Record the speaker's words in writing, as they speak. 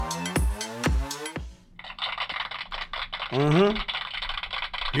Uh-huh.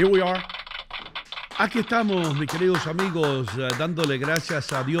 Here we are. Aquí estamos, mis queridos amigos, dándole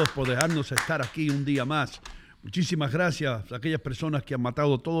gracias a Dios por dejarnos estar aquí un día más. Muchísimas gracias a aquellas personas que han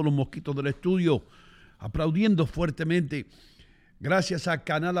matado todos los mosquitos del estudio, aplaudiendo fuertemente. Gracias a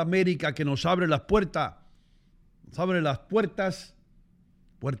Canal América que nos abre las puertas,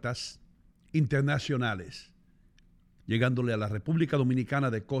 puertas internacionales, llegándole a la República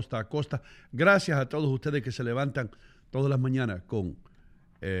Dominicana de costa a costa. Gracias a todos ustedes que se levantan todas las mañanas con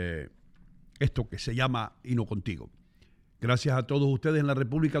esto que se llama Hino Contigo. Gracias a todos ustedes en la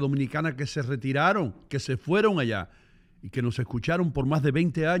República Dominicana que se retiraron, que se fueron allá y que nos escucharon por más de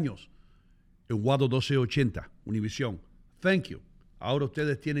 20 años en Guado 1280, Univisión. Thank you. Ahora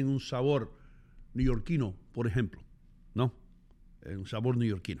ustedes tienen un sabor neoyorquino, por ejemplo, ¿no? Un sabor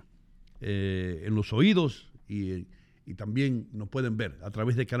neoyorquino. En los oídos y también nos pueden ver a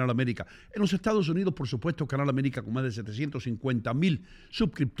través de Canal América. En los Estados Unidos, por supuesto, Canal América con más de 750,000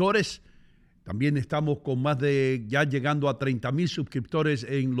 suscriptores. También estamos con ya llegando a 30,000 suscriptores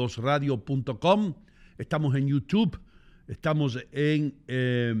en losradio.com. Estamos en YouTube. Estamos en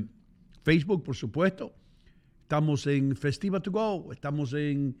Facebook, por supuesto. Estamos en Festiva to Go. Estamos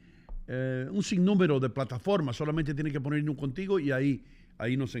en un sinnúmero de plataformas. Solamente tienen que poner Hino Contigo y ahí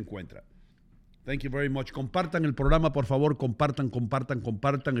nos encuentra. Thank you very much. Compartan el programa, por favor. Compartan.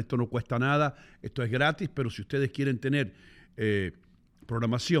 Esto no cuesta nada. Esto es gratis, pero si ustedes quieren tener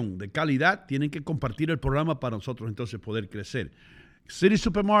programación de calidad, tienen que compartir el programa para nosotros entonces poder crecer. City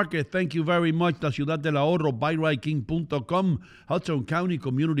Supermarket, thank you very much. La Ciudad del Ahorro, BuyRightKing.com, Hudson County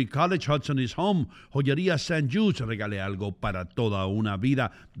Community College, Hudson is Home, Joyería St. Jude's, regale algo para toda una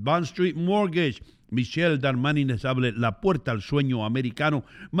vida. Bond Street Mortgage, Michelle Darmani les hable La Puerta al Sueño Americano.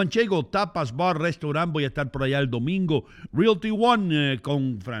 Manchego, Tapas, Bar, Restaurant, voy a estar por allá el domingo. Realty One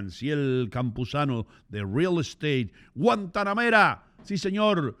con Franciel Campuzano de Real Estate. Guantanamera, sí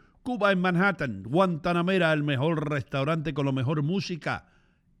señor, Cuba en Manhattan. Guantanamera, el mejor restaurante con la mejor música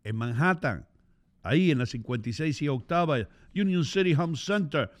en Manhattan. Ahí en la 56 y octava, Union City Home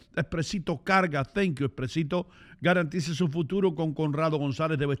Center. Expresito Carga, thank you, Expresito. Garantice su futuro con Conrado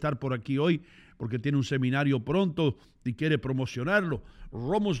González. Debe estar por aquí hoy porque tiene un seminario pronto y quiere promocionarlo.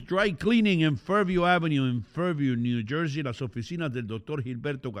 Romus Dry Cleaning en Fairview Avenue, en Fairview, New Jersey. Las oficinas del Dr.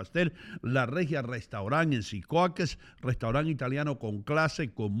 Gilberto Castel. La Regia Restaurant en Sicoaques. Restaurante italiano con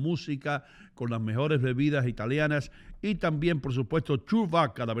clase, con música, con las mejores bebidas italianas. Y también, por supuesto, True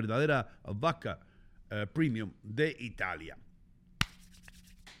Vodka, la verdadera vaca premium de Italia.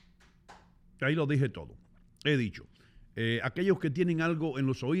 Ahí lo dije todo. He dicho. Aquellos que tienen algo en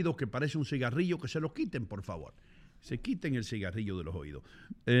los oídos que parece un cigarrillo, que se lo quiten, por favor. Se quiten el cigarrillo de los oídos.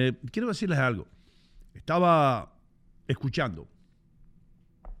 Quiero decirles algo. Estaba escuchando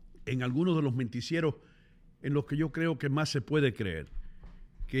en algunos de los noticieros en los que yo creo que más se puede creer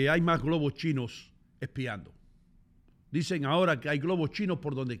que hay más globos chinos espiando. Dicen ahora que hay globos chinos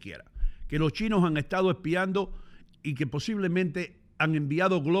por donde quiera, que los chinos han estado espiando y que posiblemente han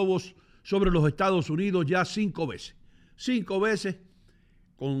enviado globos sobre los Estados Unidos ya 5 veces. 5 veces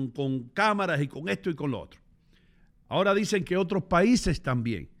con cámaras y con esto y con lo otro. Ahora dicen que otros países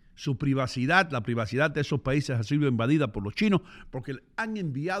también, su privacidad, la privacidad de esos países ha sido invadida por los chinos porque han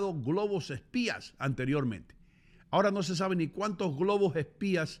enviado globos espías anteriormente. Ahora no se sabe ni cuántos globos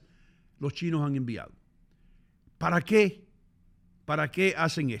espías los chinos han enviado. ¿Para qué? ¿Para qué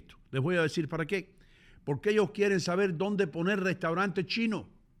hacen esto? Les voy a decir para qué. Porque ellos quieren saber dónde poner restaurantes chinos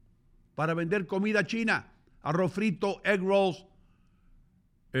para vender comida china. Arroz frito, egg rolls,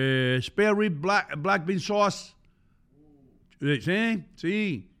 spare rib, black bean sauce,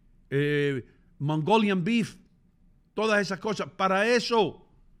 sí, Mongolian beef, todas esas cosas. Para eso,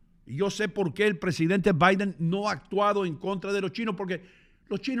 yo sé por qué el presidente Biden no ha actuado en contra de los chinos, porque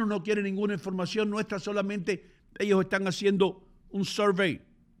los chinos no quieren ninguna información nuestra, solamente ellos están haciendo un survey,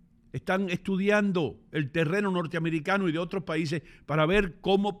 están estudiando el terreno norteamericano y de otros países para ver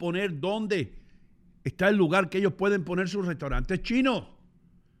cómo poner, dónde está el lugar que ellos pueden poner sus restaurantes chinos.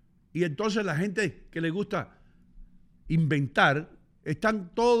 Y entonces la gente que le gusta inventar,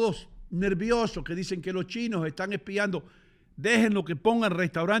 están todos nerviosos, que dicen que los chinos están espiando. Déjenlo que pongan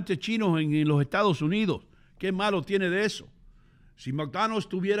restaurantes chinos en los Estados Unidos. ¿Qué malo tiene de eso? Si McDonald's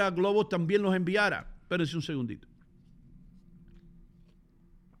tuviera globos, también los enviara. Espérense un segundito.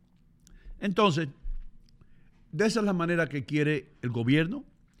 Entonces, de esa es la manera que quiere el gobierno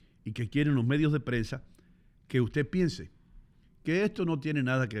y que quieren los medios de prensa que usted piense que esto no tiene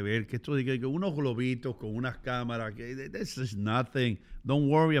nada que ver, que esto de que unos globitos con unas cámaras, que this is nothing, don't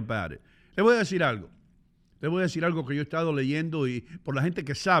worry about it. Le voy a decir algo que yo he estado leyendo y por la gente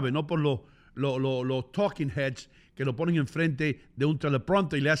que sabe, no por los los talking heads que lo ponen enfrente de un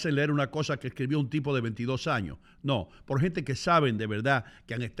teleprompter y le hacen leer una cosa que escribió un tipo de 22 años. No, por gente que saben de verdad,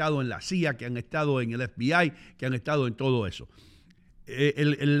 que han estado en la CIA, que han estado en el FBI, que han estado en todo eso.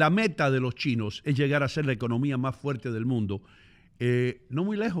 La meta de los chinos es llegar a ser la economía más fuerte del mundo. No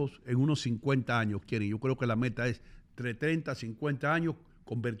muy lejos, en unos 50 años quieren. Yo creo que la meta es entre 30 y 50 años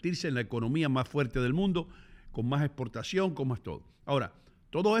convertirse en la economía más fuerte del mundo, con más exportación, con más todo. Ahora,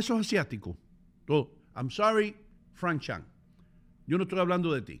 todo eso es asiático. Todo. I'm sorry, Frank Chang. Yo no estoy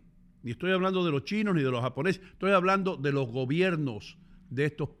hablando de ti. Ni estoy hablando de los chinos ni de los japoneses. Estoy hablando de los gobiernos de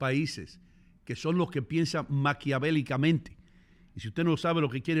estos países, que son los que piensan maquiavélicamente. Y si usted no sabe lo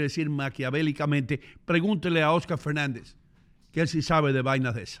que quiere decir maquiavélicamente, pregúntele a Oscar Fernández, que él sí sabe de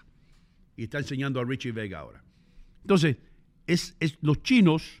vainas de esas. Y está enseñando a Richie Vega ahora. Entonces, los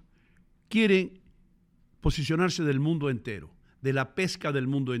chinos quieren posicionarse del mundo entero, de la pesca del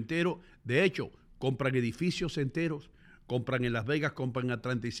mundo entero. De hecho, compran edificios enteros, compran en Las Vegas, compran en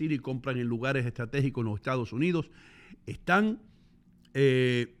Atlantic City, compran en lugares estratégicos en los Estados Unidos. Están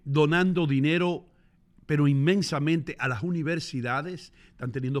donando dinero, pero inmensamente, a las universidades.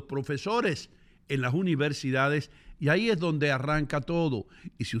 Están teniendo profesores en las universidades y ahí es donde arranca todo.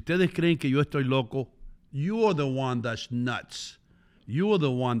 Y si ustedes creen que yo estoy loco, you are the one that's nuts. You are the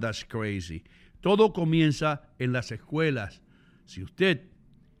one that's crazy. Todo comienza en las escuelas. Si usted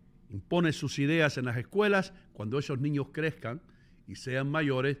impone sus ideas en las escuelas, cuando esos niños crezcan y sean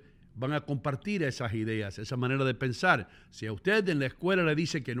mayores, van a compartir esas ideas, esa manera de pensar. Si a usted en la escuela le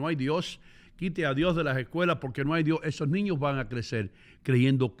dice que no hay Dios, quite a Dios de las escuelas porque no hay Dios, esos niños van a crecer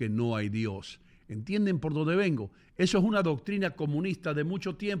creyendo que no hay Dios. ¿Entienden por dónde vengo? Eso es una doctrina comunista de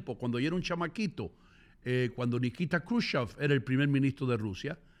mucho tiempo. Cuando yo era un chamaquito, cuando Nikita Khrushchev era el primer ministro de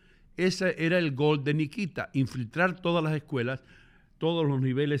Rusia, ese era el gol de Nikita, infiltrar todas las escuelas, todos los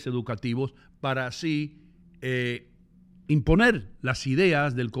niveles educativos, para así imponer las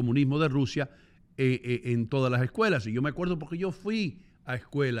ideas del comunismo de Rusia en todas las escuelas. Y yo me acuerdo porque yo fui a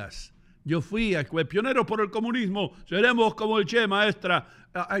escuelas. Pioneros por el comunismo, seremos como el Che, maestra.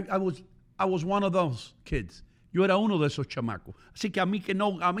 I was one of those kids. Yo era uno de esos chamacos. Así que a mí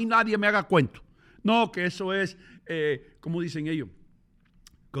nadie me haga cuento. No, que eso es, como dicen ellos,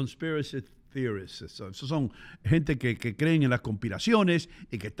 conspiracy theorists. Eso son gente que creen en las conspiraciones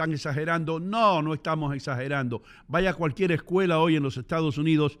y que están exagerando. No estamos exagerando. Vaya a cualquier escuela hoy en los Estados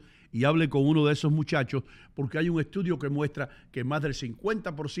Unidos y hable con uno de esos muchachos, porque hay un estudio que muestra que más del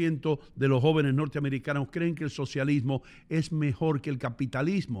 50% de los jóvenes norteamericanos creen que el socialismo es mejor que el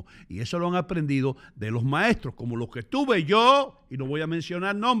capitalismo. Y eso lo han aprendido de los maestros, como los que tuve yo, y no voy a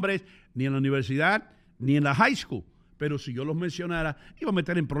mencionar nombres, ni en la universidad, ni en la high school. Pero si yo los mencionara, iba a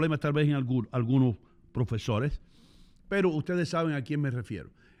meter en problemas tal vez en algunos profesores. Pero ustedes saben a quién me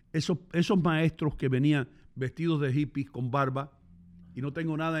refiero. Esos maestros que venían vestidos de hippies con barba, y no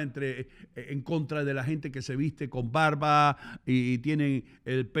tengo nada en contra de la gente que se viste con barba y tienen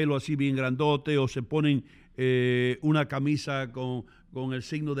el pelo así bien grandote o se ponen una camisa con el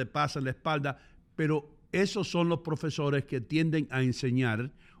signo de paz en la espalda, pero esos son los profesores que tienden a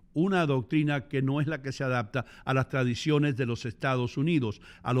enseñar una doctrina que no es la que se adapta a las tradiciones de los Estados Unidos,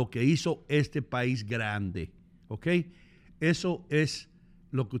 a lo que hizo este país grande, ¿ok? Eso es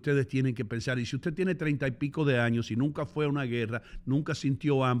lo que ustedes tienen que pensar. Y si usted tiene 30 y pico de años y nunca fue a una guerra, nunca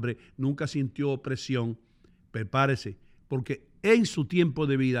sintió hambre, nunca sintió opresión, prepárese, porque en su tiempo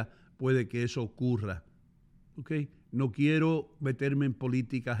de vida puede que eso ocurra. ¿Ok? No quiero meterme en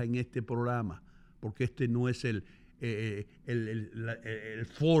políticas en este programa, porque este no es el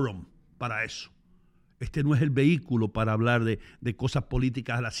fórum para eso. Este no es el vehículo para hablar de cosas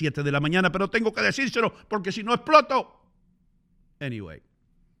políticas a las 7 de la mañana, pero tengo que decírselo porque si no exploto. Anyway,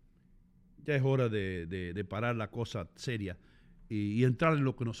 ya es hora de parar la cosa seria y entrar en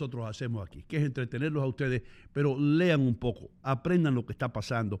lo que nosotros hacemos aquí, que es entretenerlos a ustedes, pero lean un poco, aprendan lo que está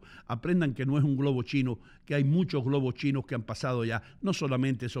pasando, aprendan que no es un globo chino, que hay muchos globos chinos que han pasado ya, no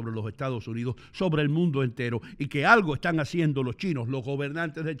solamente sobre los Estados Unidos, sobre el mundo entero, y que algo están haciendo los chinos, los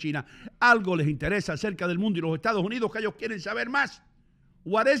gobernantes de China, algo les interesa acerca del mundo y los Estados Unidos, que ellos quieren saber más.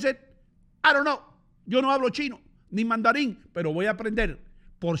 What is it? I don't know. Yo no hablo chino ni mandarín, pero voy a aprender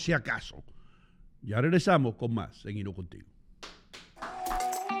por si acaso. Ya regresamos con más en Hino Contigo.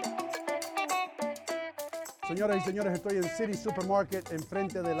 Señoras y señores, estoy en City Supermarket,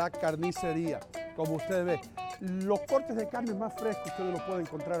 enfrente de la carnicería. Como ustedes ven, los cortes de carne más frescos ustedes los pueden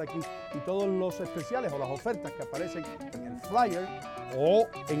encontrar aquí. Y todos los especiales o las ofertas que aparecen en el flyer o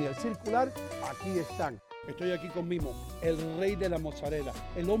en el circular, aquí están. Estoy aquí con Mimo, el rey de la mozzarella,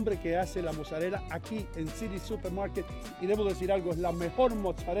 el hombre que hace la mozzarella aquí en City Supermarket. Y debo decir algo, es la mejor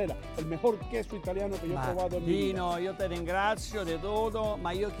mozzarella, el mejor queso italiano que yo he probado en mi vida. Dino, io ti ringrazio di tutto,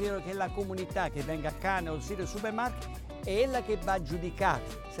 ma io chiedo che la comunità che venga qua nel City Supermarket è quella che va a giudicare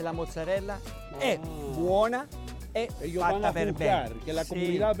se la mozzarella è buona e ellos fatta van a per juzgar, bene. que la Sì.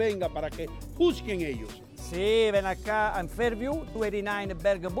 comunidad venga para que juzguen ellos. Sì, ven acá in Fairview, 289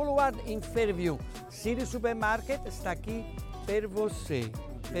 Berg Boulevard in Fairview. City Supermarket sta qui per voi,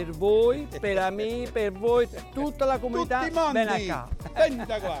 per voi, per me, per voi, tutta la comunità. Tutti mondi, Ven acá.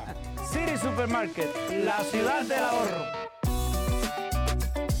 venta qua. City Supermarket, la ciudad del ahorro.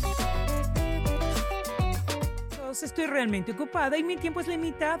 Estoy realmente ocupada y mi tiempo es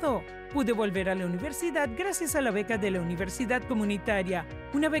limitado. Pude volver a la universidad gracias a la beca de la Universidad Comunitaria,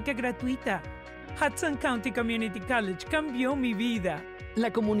 una beca gratuita. Hudson County Community College cambió mi vida.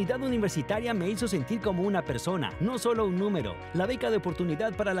 La comunidad universitaria me hizo sentir como una persona, no solo un número. La beca de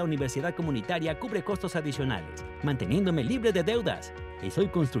oportunidad para la universidad comunitaria cubre costos adicionales, manteniéndome libre de deudas. Estoy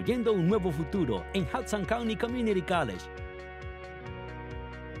construyendo un nuevo futuro en Hudson County Community College.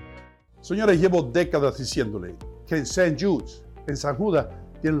 Señores, llevo décadas diciéndole que en St. Jude's, en San Judas,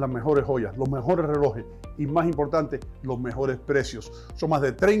 tienen las mejores joyas, los mejores relojes y, más importante, los mejores precios. Son más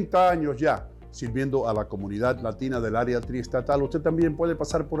de 30 años ya sirviendo a la comunidad latina del área triestatal. Usted también puede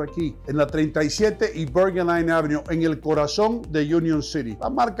pasar por aquí, en la 37 y Bergen Line Avenue, en el corazón de Union City. La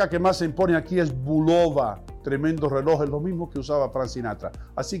marca que más se impone aquí es Bulova. Tremendos relojes, los mismos que usaba Frank Sinatra.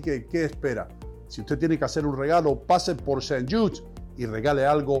 Así que, ¿qué espera? Si usted tiene que hacer un regalo, pase por St. Jude's y regale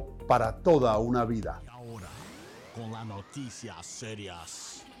algo para toda una vida. Y ahora, con las noticias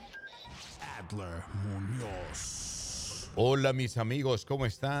serias, Adler Muñoz. Hola mis amigos, ¿cómo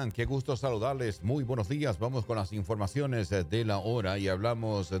están? Qué gusto saludarles. Muy buenos días. Vamos con las informaciones de la hora y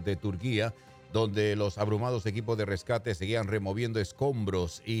hablamos de Turquía, donde los abrumados equipos de rescate seguían removiendo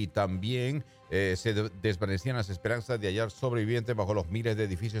escombros y también se desvanecían las esperanzas de hallar sobrevivientes bajo los miles de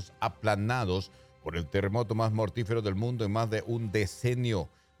edificios aplanados por el terremoto más mortífero del mundo en más de un decenio.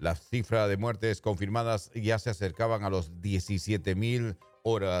 La cifra de muertes confirmadas ya se acercaban a los 17,000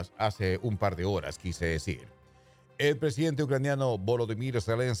 horas, hace un par de horas, quise decir. El presidente ucraniano Volodymyr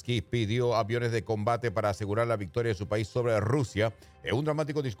Zelensky pidió aviones de combate para asegurar la victoria de su país sobre Rusia en un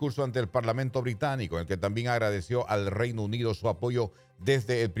dramático discurso ante el Parlamento británico, en el que también agradeció al Reino Unido su apoyo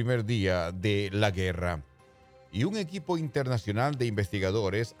desde el primer día de la guerra. Y un equipo internacional de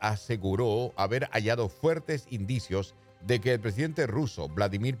investigadores aseguró haber hallado fuertes indicios de que el presidente ruso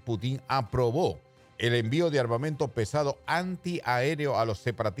Vladimir Putin aprobó el envío de armamento pesado antiaéreo a los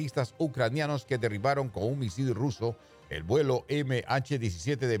separatistas ucranianos que derribaron con un misil ruso el vuelo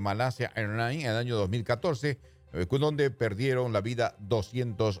MH17 de Malaysia Airlines en el año 2014, donde perdieron la vida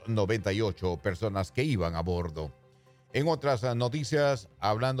 298 personas que iban a bordo. En otras noticias,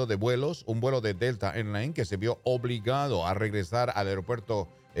 hablando de vuelos, un vuelo de Delta Airlines que se vio obligado a regresar al aeropuerto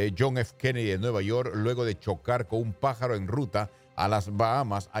John F. Kennedy de Nueva York luego de chocar con un pájaro en ruta a las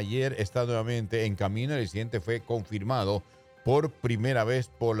Bahamas. Ayer está nuevamente en camino. El incidente fue confirmado por primera vez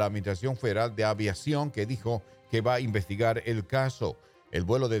por la Administración Federal de Aviación, que dijo que va a investigar el caso. El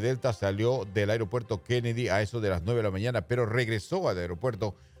vuelo de Delta salió del aeropuerto Kennedy a eso de las 9 de la mañana, pero regresó al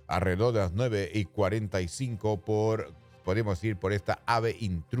aeropuerto alrededor de las 9:45 podríamos decir, por esta ave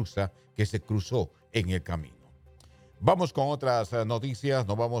intrusa que se cruzó en el camino. Vamos con otras noticias.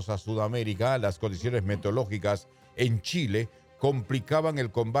 Nos vamos a Sudamérica. Las condiciones meteorológicas en Chile complicaban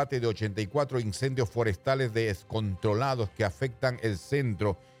el combate de 84 incendios forestales descontrolados que afectan el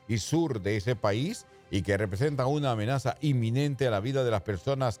centro y sur de ese país y que representan una amenaza inminente a la vida de las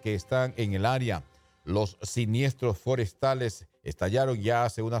personas que están en el área. Los siniestros forestales estallaron ya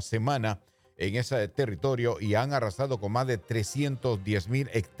hace una semana en ese territorio y han arrasado con más de 310,000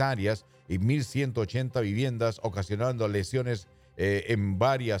 hectáreas y 1,180 viviendas, ocasionando lesiones en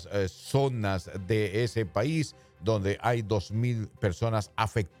varias zonas de ese país, donde hay 2,000 personas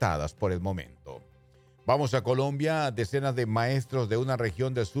afectadas por el momento. Vamos a Colombia. Decenas de maestros de una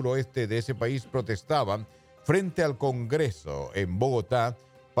región del suroeste de ese país protestaban frente al Congreso en Bogotá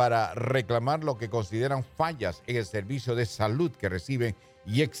para reclamar lo que consideran fallas en el servicio de salud que reciben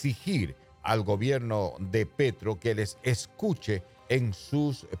y exigir al gobierno de Petro que les escuche en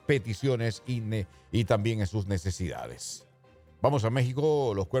sus peticiones y también en sus necesidades. Vamos a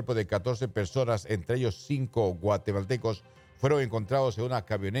México. Los cuerpos de 14 personas, entre ellos 5 guatemaltecos, fueron encontrados en una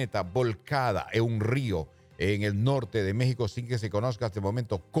camioneta volcada en un río en el norte de México sin que se conozca hasta el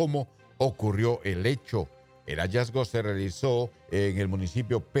momento cómo ocurrió el hecho. El hallazgo se realizó en el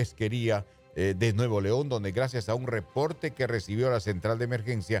municipio Pesquería de Nuevo León, donde gracias a un reporte que recibió la central de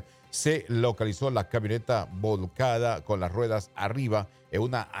emergencia, se localizó la camioneta volcada con las ruedas arriba en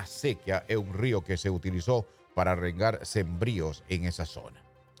una acequia, en un río que se utilizó para regar sembríos en esa zona.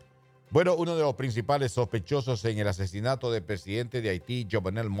 Bueno, uno de los principales sospechosos en el asesinato del presidente de Haití,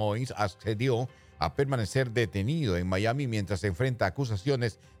 Jovenel Moïse, accedió a permanecer detenido en Miami mientras se enfrenta a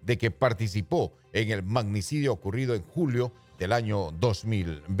acusaciones de que participó en el magnicidio ocurrido en julio del año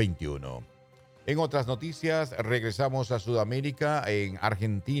 2021. En otras noticias, regresamos a Sudamérica. En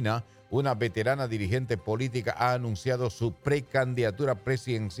Argentina, una veterana dirigente política ha anunciado su precandidatura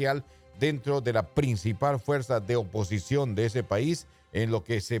presidencial dentro de la principal fuerza de oposición de ese país, en lo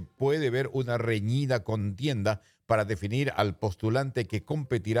que se puede ver una reñida contienda para definir al postulante que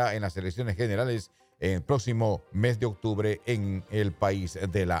competirá en las elecciones generales el próximo mes de octubre en el país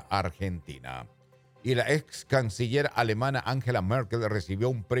de la Argentina. Y la ex canciller alemana Angela Merkel recibió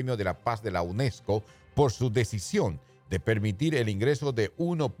un premio de la paz de la UNESCO por su decisión de permitir el ingreso de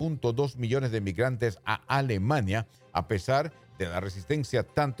 1.2 millones de migrantes a Alemania, a pesar de la resistencia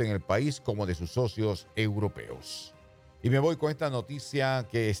tanto en el país como de sus socios europeos. Y me voy con esta noticia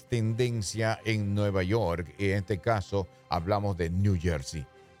que es tendencia en Nueva York. En este caso hablamos de New Jersey.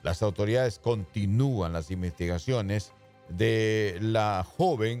 Las autoridades continúan las investigaciones de la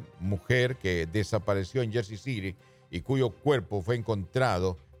joven mujer que desapareció en Jersey City y cuyo cuerpo fue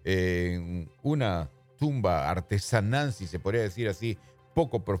encontrado en una tumba artesanal, si se podría decir así,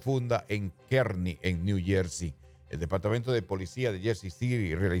 poco profunda en Kearney, en New Jersey. El Departamento de Policía de Jersey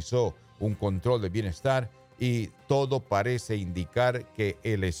City realizó un control de bienestar y todo parece indicar que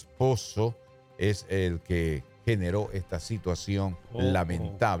el esposo es el que generó esta situación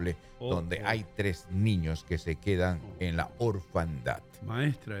lamentable, donde hay 3 niños que se quedan en la orfandad.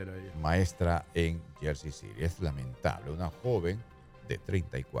 Maestra era ella. Maestra en Jersey City. Es lamentable, una joven de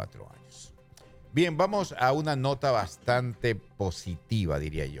 34 años. Bien, vamos a una nota bastante positiva,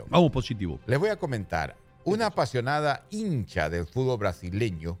 diría yo. Vamos positivo. Les voy a comentar. Una apasionada hincha del fútbol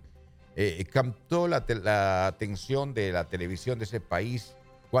brasileño captó la atención de la televisión de ese país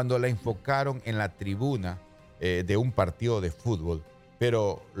cuando la enfocaron en la tribuna de un partido de fútbol.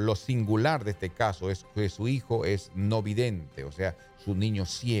 Pero lo singular de este caso es que su hijo es no vidente, o sea, su niño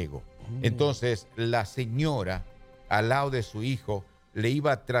ciego. Entonces, la señora, al lado de su hijo, le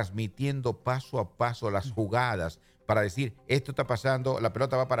iba transmitiendo paso a paso las jugadas para decir, esto está pasando, la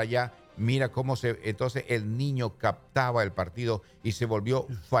pelota va para allá, mira cómo se... Entonces el niño captaba el partido y se volvió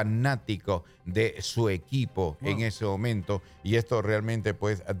fanático de su equipo en ese momento. Y esto realmente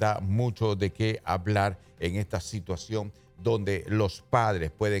pues da mucho de qué hablar en esta situación donde los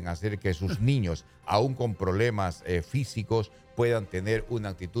padres pueden hacer que sus niños, aún con problemas físicos, puedan tener una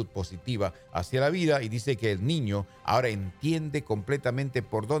actitud positiva hacia la vida. Y dice que el niño ahora entiende completamente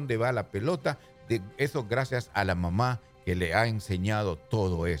por dónde va la pelota. Eso gracias a la mamá que le ha enseñado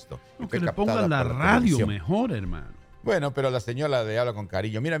todo esto. Que le pongan la radio mejor, hermano. Bueno, pero la señora le habla con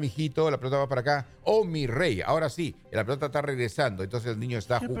cariño. Mira, mijito, la pelota va para acá. Oh, mi rey, ahora sí, la pelota está regresando. Entonces el niño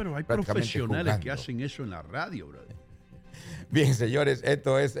está pero hay profesionales que hacen eso en la radio, brother. Bien, señores,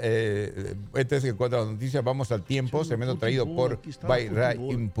 esto es en cuanto a las noticias. Vamos al tiempo, segmento traído por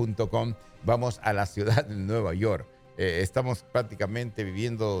buyrain.com. Vamos a la ciudad de Nueva York. Estamos prácticamente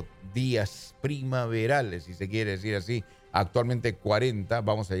viviendo días primaverales, si se quiere decir así. Actualmente 40,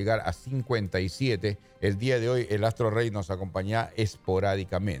 vamos a llegar a 57. El día de hoy el Astro Rey nos acompaña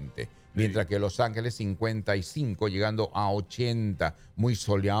esporádicamente. Mientras que Los Ángeles 55, llegando a 80, muy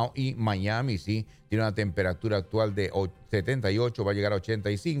soleado. Y Miami sí, tiene una temperatura actual de 78, va a llegar a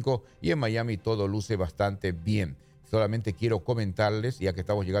 85. Y en Miami todo luce bastante bien. Solamente quiero comentarles, ya que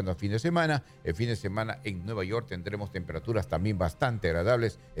estamos llegando al fin de semana, el fin de semana en Nueva York tendremos temperaturas también bastante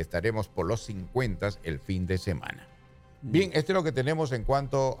agradables. Estaremos por los 50 el fin de semana. Bien, esto es lo que tenemos en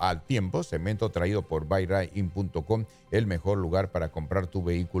cuanto al tiempo. Segmento traído por buyrain.com, el mejor lugar para comprar tu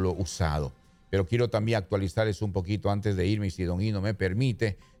vehículo usado. Pero quiero también actualizarles un poquito antes de irme, y si Don Hino me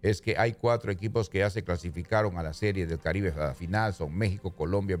permite, es que hay 4 equipos que ya se clasificaron a la Serie del Caribe a la final. Son México,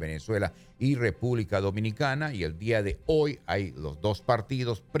 Colombia, Venezuela y República Dominicana. Y el día de hoy hay los 2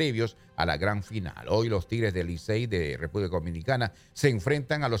 partidos previos a la gran final. Hoy los Tigres del Licey de República Dominicana se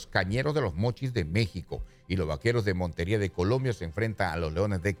enfrentan a los Cañeros de los Mochis de México. Y los Vaqueros de Montería de Colombia se enfrentan a los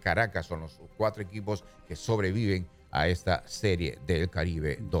Leones de Caracas. Son los 4 equipos que sobreviven a esta Serie del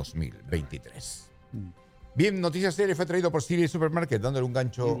Caribe 2023. Bien, Noticias Serie fue traído por Siri Supermarket, dándole un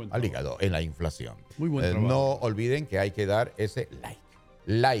gancho al hígado en la inflación. Muy buen trabajo. No olviden que hay que dar ese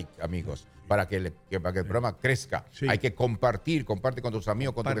like, amigos, para que el programa crezca. Sí. Hay que comparte con tus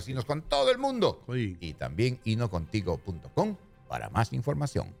amigos, con tus vecinos, con todo el mundo. Sí. Y también inocontigo.com para más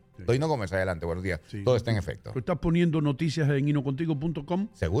información. Sí. Doino Gómez, adelante, buenos días. Sí. Todo está en efecto. ¿Tú estás poniendo noticias en inocontigo.com?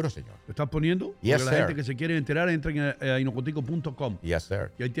 ¿Seguro, señor? ¿Lo estás poniendo? Yes, Porque la sir. gente que se quiere enterar entra a inocontigo.com. Yes,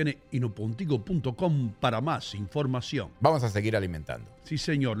 sir. Y ahí tiene inocontigo.com para más información. Vamos a seguir alimentando. Sí,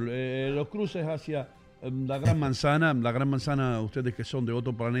 señor. Los cruces hacia la Gran Manzana, ustedes que son de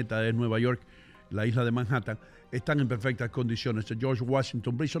otro planeta, es Nueva York, la isla de Manhattan, están en perfectas condiciones. El George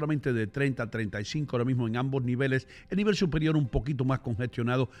Washington Bridge solamente de 30 a 35 ahora mismo en ambos niveles. El nivel superior un poquito más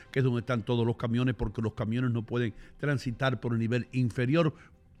congestionado, que es donde están todos los camiones, porque los camiones no pueden transitar por el nivel inferior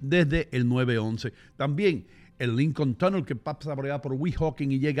desde el 911. También el Lincoln Tunnel, que pasa por allá por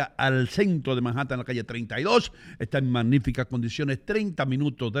Weehawken y llega al centro de Manhattan, en la calle 32, está en magníficas condiciones, 30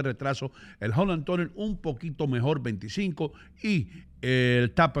 minutos de retraso. El Holland Tunnel un poquito mejor, 25, y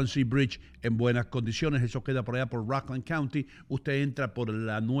el Tappan Zee Bridge en buenas condiciones. Eso queda por allá por Rockland County. Usted entra por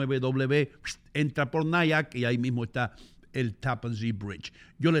la 9W, entra por Nyack y ahí mismo está el Tappan Zee Bridge.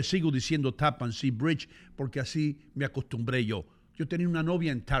 Yo le sigo diciendo Tappan Zee Bridge porque así me acostumbré yo. Yo tenía una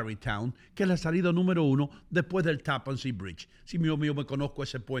novia en Tarrytown, que es la salida número 1 después del Tappan Zee Bridge. Sí, mío, me conozco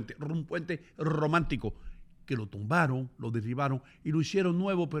ese puente, un puente romántico, que lo tumbaron, lo derribaron y lo hicieron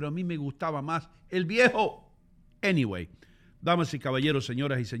nuevo, pero a mí me gustaba más el viejo. Anyway, damas y caballeros,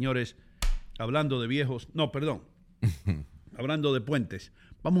 señoras y señores, hablando de viejos, hablando de puentes,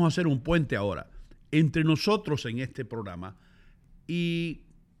 vamos a hacer un puente ahora entre nosotros en este programa y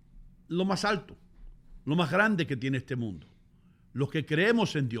lo más alto, lo más grande que tiene este mundo. Los que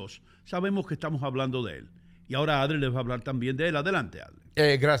creemos en Dios sabemos que estamos hablando de Él. Y ahora Adri les va a hablar también de Él. Adelante,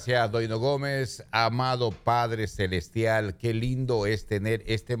 Adri. Gracias, Doino Gómez. Amado Padre Celestial, qué lindo es tener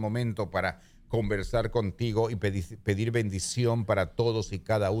este momento para conversar contigo y pedir bendición para todos y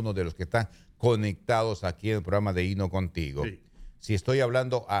cada uno de los que están conectados aquí en el programa de Hino Contigo. Sí. Si estoy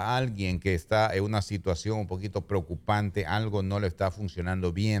hablando a alguien que está en una situación un poquito preocupante, algo no le está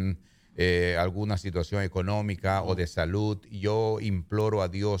funcionando bien, alguna situación económica o de salud, yo imploro a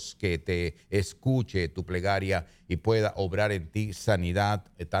Dios que te escuche tu plegaria y pueda obrar en ti sanidad,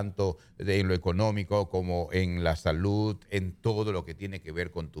 tanto en lo económico como en la salud, en todo lo que tiene que ver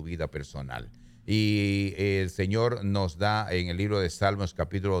con tu vida personal. Y el Señor nos da en el libro de Salmos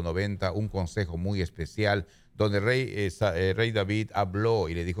capítulo 90 un consejo muy especial, donde el rey David habló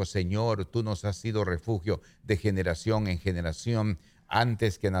y le dijo: Señor, tú nos has sido refugio de generación en generación,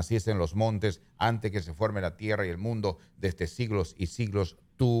 antes que naciesen los montes, antes que se forme la tierra y el mundo, desde siglos y siglos,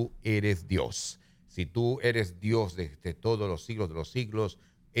 tú eres Dios. Si tú eres Dios desde todos los siglos de los siglos,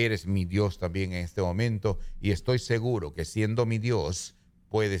 eres mi Dios también en este momento, y estoy seguro que siendo mi Dios,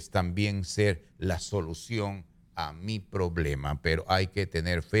 puedes también ser la solución a mi problema, pero hay que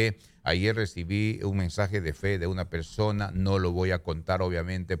tener fe. Ayer recibí un mensaje de fe de una persona, no lo voy a contar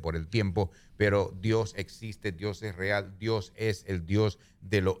obviamente por el tiempo, pero Dios existe, Dios es real, Dios es el Dios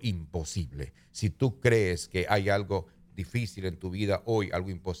de lo imposible. Si tú crees que hay algo difícil en tu vida hoy,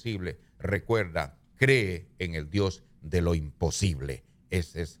 algo imposible, recuerda, cree en el Dios de lo imposible.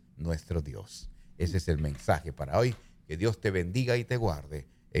 Ese es nuestro Dios. Ese es el mensaje para hoy. Que Dios te bendiga y te guarde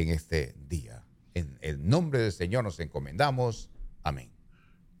en este día. En el nombre del Señor nos encomendamos. Amén.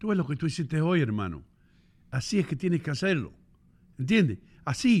 Tú ves lo que tú hiciste hoy, hermano. Así es que tienes que hacerlo. ¿Entiendes?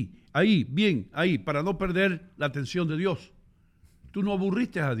 Así, ahí, bien, ahí, para no perder la atención de Dios. Tú no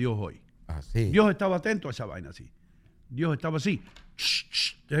aburriste a Dios hoy. Así. Dios estaba atento a esa vaina así. Dios estaba así. Shh,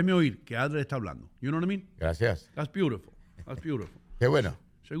 shh, déjeme oír que Adri está hablando. You know what I mean? Gracias. That's beautiful. That's beautiful. Qué bueno.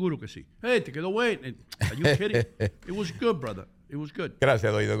 Seguro que sí. Hey, te quedó bueno. Are you kidding? It was good, brother. It was good.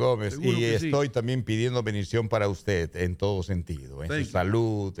 Gracias, Doido Gómez. Seguro Y que sí. estoy también pidiendo bendición para usted en todo sentido, en Thank su you.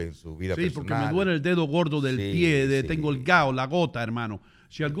 salud, en su vida Sí, personal. porque me duele el dedo gordo del Sí, pie, sí. tengo el gao, la gota, hermano.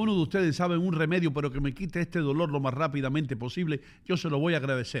 Si alguno de ustedes sabe un remedio, pero que me quite este dolor lo más rápidamente posible, yo se lo voy a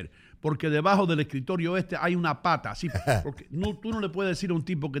agradecer. Porque debajo del escritorio hay una pata. Así, porque tú no le puedes decir a un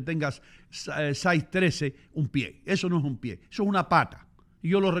tipo que tengas size 13 un pie. Eso no es un pie, eso es una pata. Y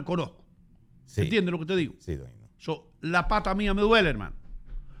yo lo reconozco. Sí. ¿Entiendes lo que te digo? Sí, Doido. La pata mía me duele, hermano.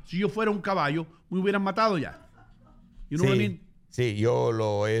 Si yo fuera un caballo, me hubieran matado ya. You know what I mean? Sí, yo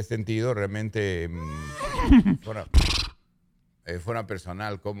lo he sentido realmente fuera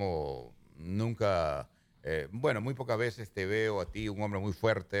personal, como nunca, muy pocas veces te veo a ti, un hombre muy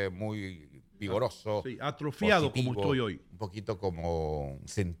fuerte, muy vigoroso. Sí, atrofiado positivo, como estoy hoy. Un poquito como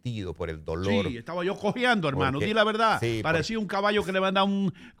sentido por el dolor. Sí, estaba yo cojeando, hermano. Porque- Di la verdad. sí, Parecía un caballo que le van a dar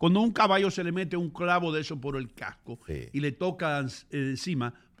cuando un caballo se le mete un clavo de eso por el casco Sí. y le toca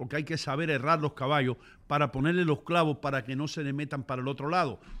encima, porque hay que saber errar los caballos para ponerle los clavos para que no se le metan para el otro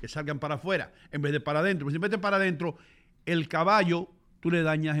lado, que salgan para afuera, en vez de para adentro. Si meten para adentro, el caballo, tú le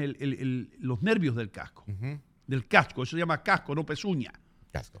dañas los nervios del casco. Ujú. del casco. Eso se llama casco, no pezuña.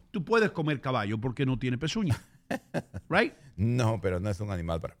 Casco. Tú puedes comer caballo porque no tiene pezuña. Right? No, pero no es un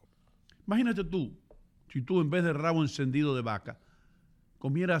animal para comer. Imagínate tú, si tú en vez de rabo encendido de vaca,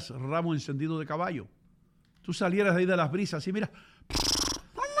 comieras rabo encendido de caballo. Tú salieras ahí de las brisas y mira,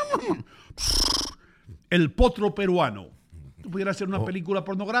 el potro peruano. Tú pudieras hacer una película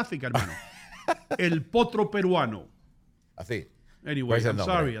pornográfica, hermano. El potro peruano. Así. Anyway, Pues I'm no,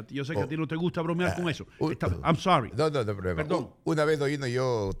 sorry. hombre. Yo sé que a ti no te gusta bromear con eso. uh, I'm sorry. No, problema. Perdón. Una vez,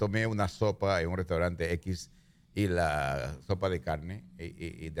 yo tomé una sopa en un restaurante X y la sopa de carne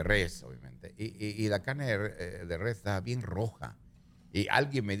y de res, obviamente. Y la carne de res estaba bien roja. Y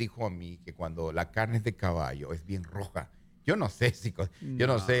alguien me dijo a mí que cuando la carne es de caballo es bien roja. Yo no sé si... Yo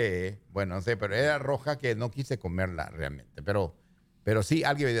no sé, bueno, no sé, pero era roja que no quise comerla realmente. Pero sí,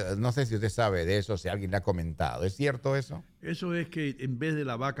 alguien, no sé si usted sabe de eso, si alguien le ha comentado. ¿Es cierto eso? Eso es que en vez de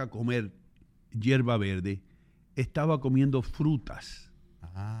la vaca comer hierba verde, estaba comiendo frutas.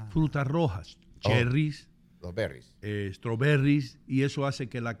 Frutas rojas, cherries, los berries. Strawberries, y eso hace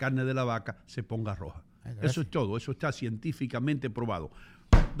que la carne de la vaca se ponga roja. Ay, eso es todo, eso está científicamente probado.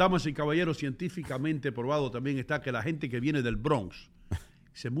 Damas y caballeros, científicamente probado también está que la gente que viene del Bronx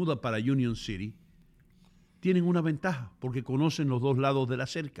se muda para Union City, tienen una ventaja porque conocen los dos lados de la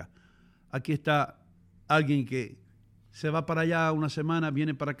cerca. Aquí está alguien que se va para allá una semana,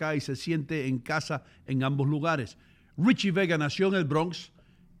 viene para acá y se siente en casa en ambos lugares. Richie Vega nació en el Bronx,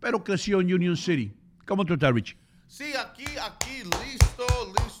 pero creció en Union City. ¿Cómo tú estás, Richie? Sí, aquí,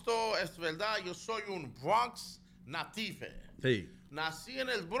 listo, es verdad, yo soy un Bronx native. Sí. Nací en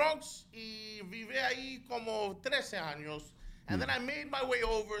el Bronx y viví ahí como 13 años. And then I made my way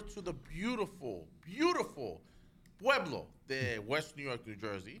over to the beautiful pueblo de West New York, New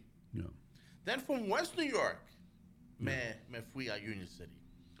Jersey. Yeah. Then from West New York, me fui a Union City.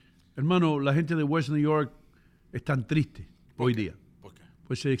 Hermano, la gente de West New York es tan triste hoy día. ¿Por qué?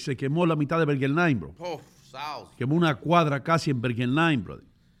 Pues se quemó la mitad de Bergen Line, bro. Oh, South. Quemó una cuadra casi en Bergen Line, brother.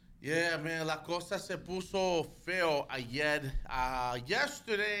 Yeah, man, la cosa se puso feo ayer.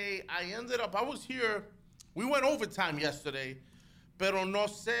 Yesterday, I was here. We went overtime yesterday, pero no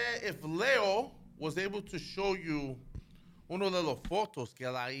sé if Leo was able to show you uno de los fotos que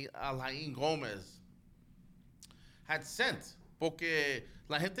Alain Gómez had sent. Porque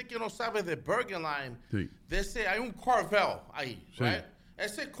la gente que no sabe de Bergen Line, sí. Hay un Carvel ahí, sí. Right?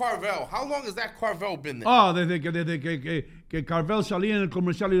 Ese Carvel, how long has that Carvel been there? Desde que Carvel salía en el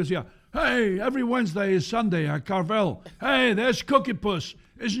comercial y decía, hey, every Wednesday is Sunday at Carvel. Hey, there's Cookie Puss.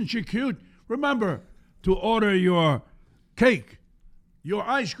 Isn't she cute? Remember to order your cake, your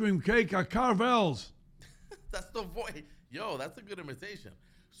ice cream cake at Carvel's. That's the voice. Yo, that's a good imitation.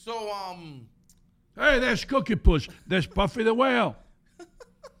 So, hey, there's Cookie Puss. There's Puffy the Whale.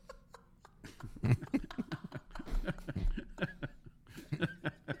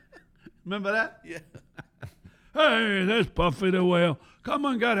 Remember that? Yeah. Hey, there's Puffy the Whale. Come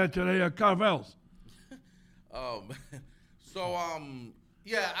and get it today at Carvel's. Oh, man. So,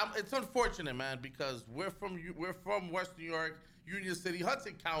 yeah, it's unfortunate, man, because we're from West New York, Union City,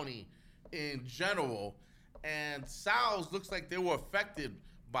 Hudson County in general, and Sal's looks like they were affected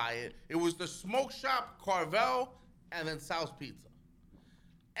by it. It was the smoke shop, Carvel, and then Sal's Pizza.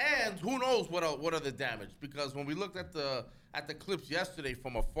 And who knows what are the damage, because when we looked at the clips yesterday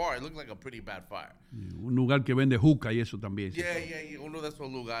from afar, it looked like a pretty bad fire. Un lugar que vende juca y eso también. Yeah, uno de esos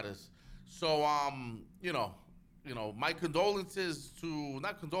lugares. So, my condolences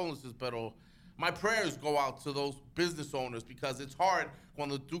not condolences, pero my prayers go out to those business owners, because it's hard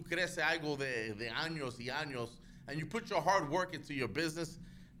cuando tú crece algo de años y años, and you put your hard work into your business,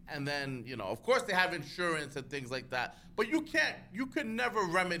 and then, of course they have insurance and things like that, but you can never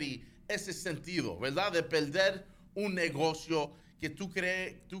remedy ese sentido, ¿verdad? De perder un negocio que tú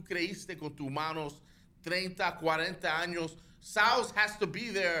creíste con tus manos 30, 40 años. Sal's has to be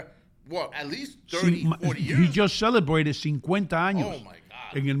there, at least 30, 40 years? He just celebrated 50 años. Oh, my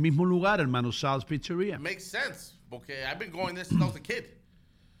God. En el mismo lugar, hermano, Sal's Pizzeria. Makes sense, porque I've been going there since I was a kid.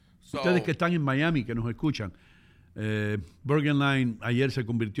 So, Ustedes que están en Miami, que nos escuchan, Bergen Line ayer se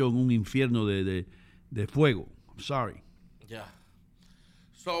convirtió en un infierno de fuego. I'm sorry. Yeah.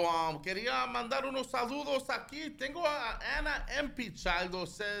 So, quería mandar unos saludos aquí. Tengo a Ana M. Pichaldo,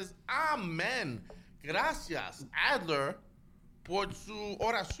 says, Amen. Gracias, Adler, por sus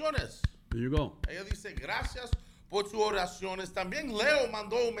oraciones. There you go. Ella dice, gracias por sus oraciones. También Leo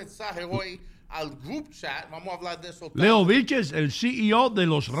mandó un mensaje hoy al group chat. Vamos a hablar de eso. Leo Vilches, el CEO de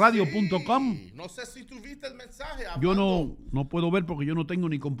losradio.com. Sí. No sé si tú viste el mensaje. Yo no puedo ver porque yo no tengo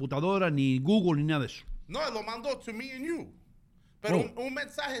ni computadora, ni Google, ni nada de eso. No, lo mandó to me and you. Pero un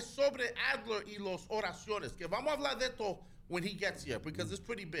mensaje sobre Adler y las oraciones, que vamos a hablar de esto when he gets here, because it's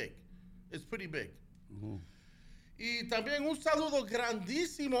pretty big. It's pretty big. Y también un saludo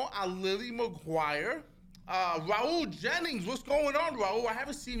grandísimo a Lily McGuire. Raúl Jennings, what's going on, Raúl? I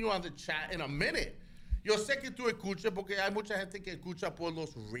haven't seen you on the chat in a minute. Yo sé que tú escuchas porque hay mucha gente que escucha por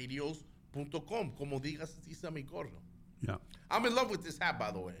los radios.com, como digas, dice mi corno. Yeah. I'm in love with this hat,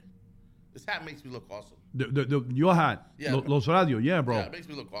 by the way. This hat makes me look awesome. Your hat, Yeah. los radios, yeah, bro. Yeah, it makes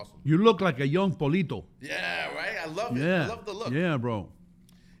me look awesome. You look like a young Polito. Yeah, right? I love it. Yeah, I love the look. yeah, bro.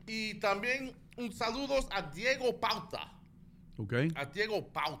 Y también un saludos a Diego Pauta. Okay. A Diego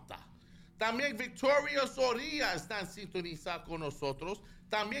Pauta. También Victoria Soria está en sintonía con nosotros.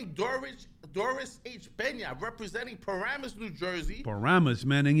 También Doris H. Peña, representing Paramus, New Jersey. Paramus,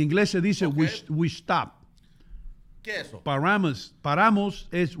 man. En inglés se dice Okay. we stop. ¿Qué es eso? Paramos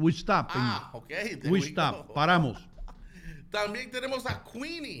es we stop. Okay. There We we stop. go. Paramos. También tenemos a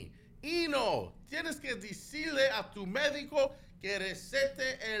Queenie. Ino, tienes que decirle a tu médico que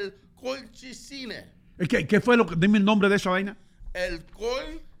recete el colchicine. ¿Qué fue lo que? Dime el nombre de esa vaina. El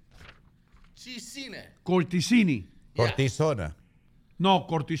colchicine. Corticini. Yeah. Cortisona. No,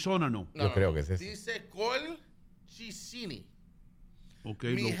 cortisona no. Yo creo que es eso. Dice colchicine.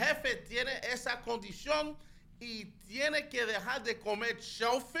 Okay, Mi jefe tiene esa condición y tiene que dejar de comer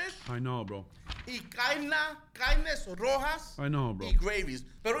shellfish I know, bro. y carnes rojas I know, bro. y gravies.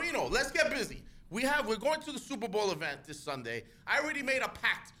 Pero, let's get busy. We're going to the Super Bowl event this Sunday. I already made a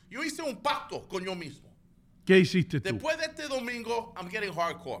pact. Yo hice un pacto con yo mismo. ¿Qué hiciste tú? Después de este domingo, I'm getting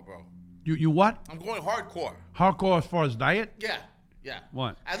hardcore, bro. You what? I'm going hardcore. Hardcore as far as diet? Yeah.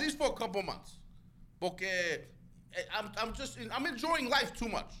 What? At least for a couple months. Porque I'm enjoying life too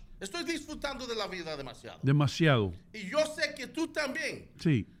much. Estoy disfrutando de la vida demasiado. Demasiado. Y yo sé que tú también.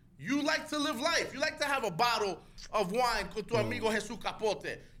 Sí. You like to live life. You like to have a bottle of wine con tu amigo Jesús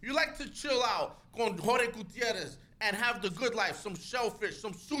Capote. You like to chill out con Jorge Gutierrez and have the good life. Some shellfish,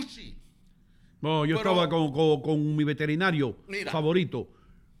 some sushi. No, yo Pero- estaba con mi veterinario Mira. favorito,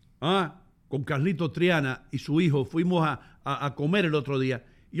 con Carlito Triana y su hijo. Fuimos a comer el otro día.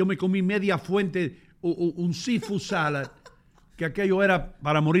 Yo me comí media fuente, un seafood salad, que aquello era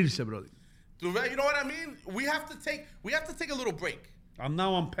para morirse, brother. You know what I mean? We have to take a little break. And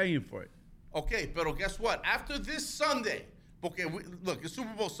now I'm paying for it. Okay, pero guess what? After this Sunday, porque look, it's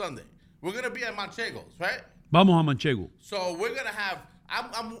Super Bowl Sunday. We're going to be at Manchego's, right? Vamos a Manchego. So we're going to have,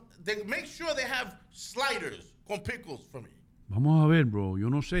 they make sure they have sliders con pickles for me. Vamos a ver, bro. Yo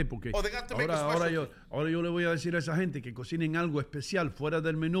no sé, porque Oh, they got to make a special ahora yo le voy a decir a esa gente que cocinen algo especial fuera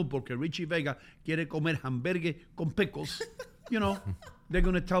del menú, porque Richie Vega quiere comer hamburgues con pickles. You know, they're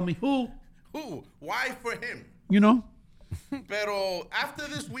going to tell me who, Why for him? you know. Pero after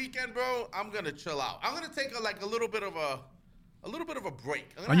this weekend, bro, I'm going to chill out. I'm going to take a little bit of a break.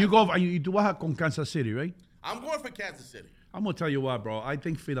 Y tú vas con Kansas City, right? I'm going for Kansas City. I'm going to tell you what, bro. I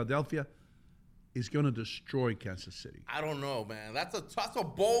think Philadelphia is going to destroy Kansas City. I don't know, man. That's a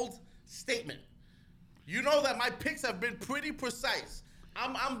bold statement. You know that my picks have been pretty precise.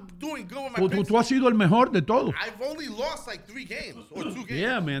 I'm doing good with my picks. Tú has sido el mejor de todos. I've only lost like 3 games or 2 games.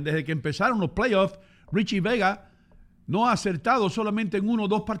 Yeah, man. Desde que empezaron los playoffs, Richie Vega no ha acertado solamente en 1 o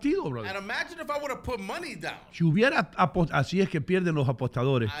 2 partidos, brother. And imagine if I would have put money down. Si hubiera así es que pierden los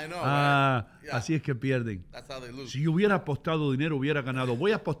apostadores. I know, right? Yeah. Así es que pierden. That's how they lose. Si hubiera apostado dinero, hubiera ganado.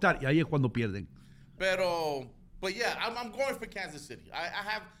 Voy a apostar y ahí es cuando pierden. But yeah, I'm going for Kansas City.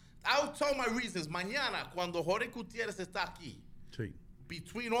 I'll tell my reasons. Mañana, cuando Jorge Gutierrez está aquí, Sí.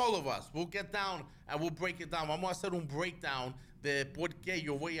 between all of us, we'll get down and we'll break it down. Vamos a hacer un breakdown de por qué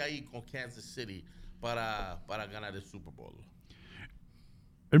yo voy ahí con Kansas City para ganar el Super Bowl.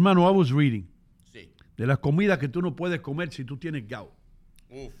 Hermano, I was reading Sí. de las comidas que tú no puedes comer si tú tienes gout.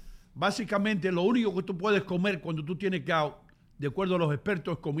 Uf. Básicamente, lo único que tú puedes comer cuando tú tienes gout, de acuerdo a los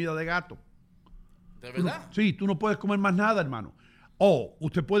expertos, es comida de gato. ¿De verdad? Sí, tú no puedes comer más nada, hermano. O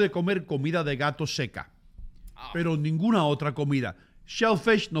usted puede comer comida de gato seca, pero ninguna otra comida.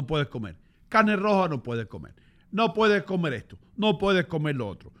 Shellfish no puedes comer. Carne roja no puedes comer. No puedes comer esto. No puedes comer lo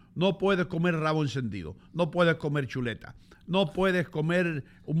otro. No puedes comer rabo encendido. No puedes comer chuleta. No puedes comer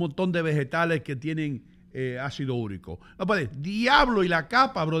un montón de vegetales que tienen ácido úrico. No puedes. Diablo y la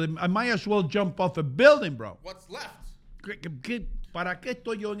capa, bro. I might as well jump off a building, bro. What's left? ¿Para qué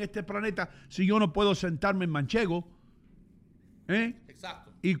estoy yo en este planeta si yo no puedo sentarme en Manchego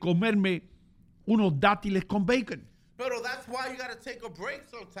Exacto. y comerme unos dátiles con bacon? Pero that's why you gotta take a break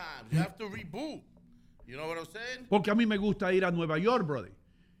sometimes. You have to reboot. You know what I'm saying? Porque a mí me gusta ir a Nueva York, brother,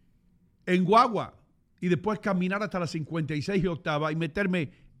 en guagua, y después caminar hasta la 56 y octava y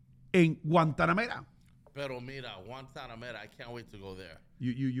meterme en Guantanamera. Pero mira, Guantanamera, I can't wait to go there.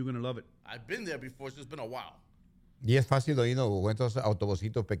 You're going to love it. I've been there before, it's just been a while. Y es fácil de ir, ¿no? Con estos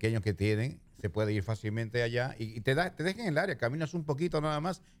autobusitos pequeños que tienen, se puede ir fácilmente allá y te dejan en el área, caminas un poquito nada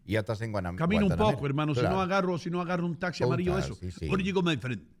más y ya estás en Guantanamera. Camina un poco, hermano. Claro. Si no agarro un taxi Un amarillo, taxi, eso. sí. Where do you go, my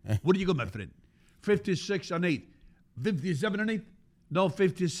friend? Where do you go, my friend? 56 and 8. 57 and 8? No,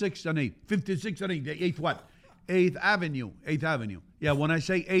 56 and 8. 56 and 8. The 8th what? 8th Avenue. 8th Avenue. Yeah, when I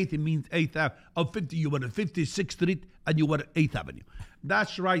say 8th, it means 8th Avenue. Of 50, you were at 56th Street and you were at 8th Avenue.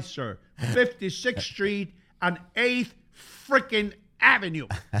 That's right, sir. 56th Street and 8th freaking Avenue.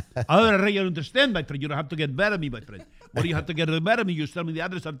 I don't understand, my friend. You don't have to get mad at me, my friend. What do you have to get mad at me? You tell me the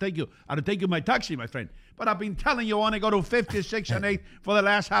address, I'll take you my taxi, my friend. But I've been telling you I want to go to 56 and 8 for the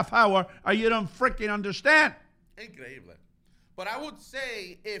last half hour, and you don't freaking understand. Increíble. But I would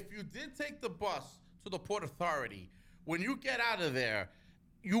say if you did take the bus to the Port Authority, when you get out of there,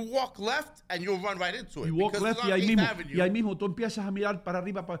 you walk left and you'll run right into it. You walk because left it's y on ahí 8th mismo, Avenue. y ahí mismo tú empiezas a mirar para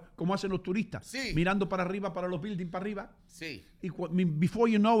arriba, como hacen los turistas. Sí. Mirando para arriba, para los buildings, para arriba. Sí. Y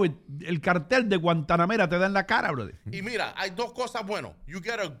before you know it, el cartel de Guantanamera te da en la cara, brother. Y mira, hay dos cosas buenas. You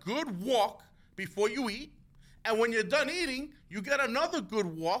get a good walk before you eat, and when you're done eating, you get another good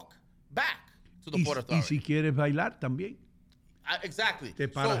walk back to the Port Y Authority. si quieres bailar también. Exactly. Te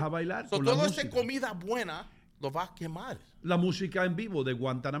paras a bailar So con la todo esa música. comida buena lo va a quemar. La música en vivo de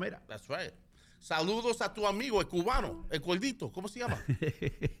Guantanamera. That's right. Saludos a tu amigo, el cubano, el gordito. ¿Cómo se llama?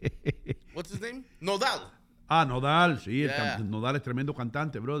 What's his name? Nodal. Ah, Nodal, sí. Yeah. Nodal es tremendo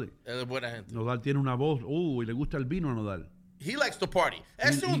cantante, brother. Él es buena gente. Nodal tiene una voz. Y le gusta el vino a Nodal. He likes to party.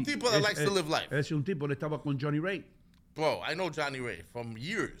 Ese es un tipo that likes to live life. Ese es un tipo, él estaba con Johnny Ray. Bro, I know Johnny Ray from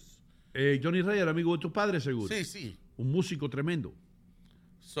years. Johnny Ray era amigo de tu padre, seguro. Sí, sí. Un músico tremendo.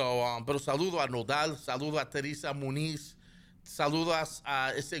 So, pero saludo a Nodal, saludo a Teresa Muniz, saludas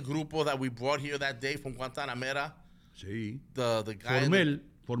a ese grupo that we brought here that day from Guantanamera. Sí. The guy.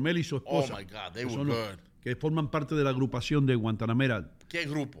 Formel y su esposa. Oh my God, they que were son los good. que forman parte de la agrupación de Guantanamera. ¿Qué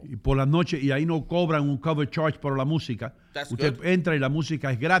grupo? Y por las noches, y ahí no cobran un cover charge por la música. That's Usted good. entra y la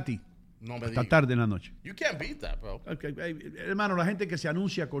música es gratis. No me Hasta digas. tarde en la noche. You can't beat that, bro. Okay, hermano, la gente que se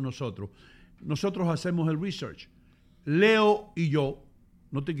anuncia con nosotros hacemos el research. Leo y yo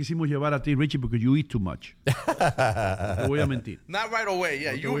no te quisimos llevar a ti, Richie, porque you eat too much. Te voy a mentir. Not right away,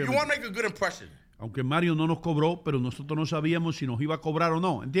 yeah. No te You voy a want to make a good impression. Aunque Mario no nos cobró, pero nosotros no sabíamos si nos iba a cobrar o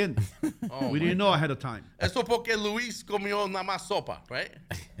no, ¿entiendes? We didn't know ahead of time. Eso porque Luis comió nada más sopa, right?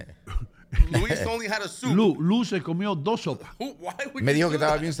 Luis only had a soup. Lu se comió 2 sopas. Why would Me you dijo do que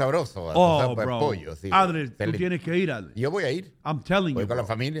estaba that? bien sabroso. Oh, sopa de bro. pollo, sí. Adler, tú Feliz. tienes que ir, Adler. Yo voy a ir. I'm telling Voy you. con la bro.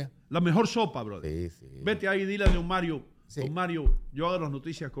 familia. La mejor sopa, brother. Sí, sí. Vete ahí y dile a don Mario. Sí. Don Mario, yo hago las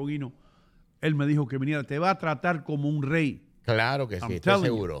noticias con Hino. Él me dijo que viniera. Te va a tratar como un rey. Claro que sí, I'm estoy telling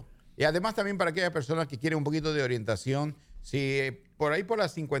you. seguro. Y además también para aquellas personas que quieren un poquito de orientación, si por ahí por la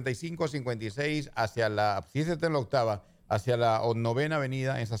 55, 56, si es en la octava, hacia la 9ª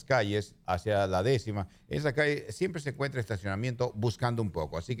avenida, en esas calles, hacia la 10ª, en esa calle siempre se encuentra estacionamiento buscando un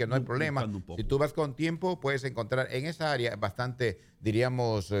poco. Así que no hay problema. Buscando un poco. Si tú vas con tiempo, puedes encontrar en esa área bastante,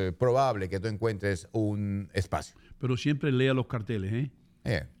 diríamos, probable que tú encuentres un espacio. Pero siempre lea los carteles,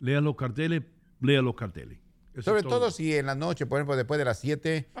 ¿eh? Lea los carteles, lea los carteles. Eso Sobre es todo si en la noche, por ejemplo, después de las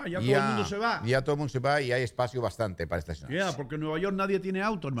 7, ya todo el mundo se va. Ya todo el mundo se va y hay espacio bastante para estacionar. Yeah, porque en Nueva York nadie tiene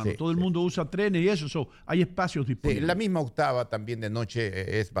auto, hermano. Sí, todo el sí. mundo usa trenes y eso. Hay espacios Sí, disponibles. la misma octava también de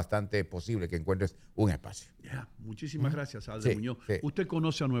noche es bastante posible que encuentres un espacio. Yeah, muchísimas gracias, Adler Sí, Muñoz. sí. Usted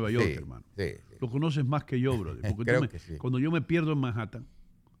conoce a Nueva York, Sí, hermano. sí, sí. Lo conoces más que yo, brother. Porque Creo que sí. cuando yo me pierdo en Manhattan,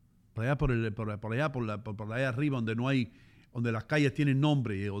 por allá por allá arriba donde las calles tienen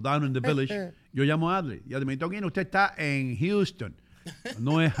nombre, o down in the village, yo llamo a Adler. Y Adler me dice, "Oye, usted está en Houston."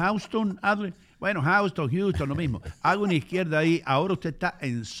 ¿No es Houston, Adler? Bueno, Houston, lo mismo. Hago una izquierda ahí, ahora usted está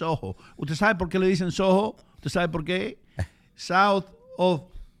en Soho. ¿Usted sabe por qué le dicen Soho? ¿Usted sabe por qué? South of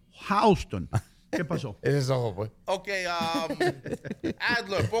Houston. ¿Qué pasó? Ese es ojo, pues. Ok,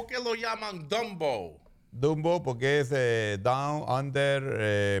 Adler, ¿por qué lo llaman Dumbo? Dumbo porque es down,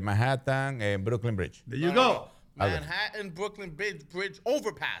 under, Manhattan, Brooklyn Bridge. There you go. Manhattan, Brooklyn Bridge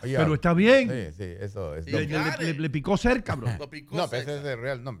Overpass. Oye, Pero está bien. Sí, eso es. Sí. Dumbo. Le picó cerca, bro. Lo picó No, pero seca. ese es el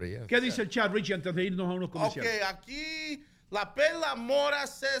real nombre. ya. ¿Qué dice el chat, Richie, antes de irnos a unos Ok, comerciales? aquí la Perla Mora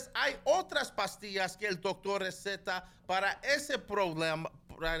says hay otras pastillas que el doctor receta para ese problema.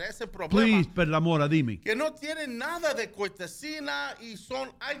 Please, Perla Mora, dime. Que no tienen nada de cortesina y son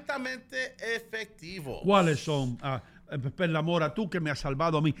altamente efectivos. ¿Cuáles son? Perla Mora, tú que me has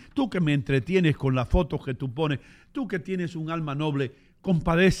salvado a mí, tú que me entretienes con las fotos que tú pones, tú que tienes un alma noble,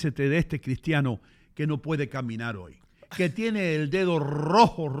 compadécete de este cristiano que no puede caminar hoy, que tiene el dedo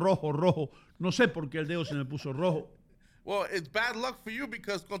rojo, No sé por qué el dedo se me puso rojo. Well, it's bad luck for you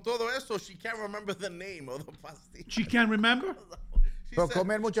because con todo eso, she can't remember the name of the pastilla. She can't remember? She Por said-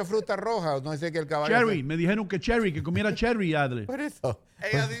 comer mucha fruta roja, no sé qué el caballo. Cherry. Me dijeron que comiera cherry, Adler. Por eso.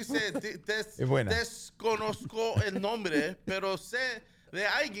 Ella dice, Es buena. desconozco el nombre, pero sé de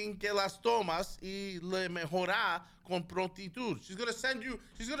alguien que las tomas y le mejora con prontitud. She's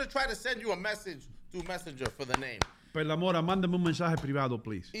gonna try to send you a message through Messenger for the name. Por la mora, mándame un mensaje privado,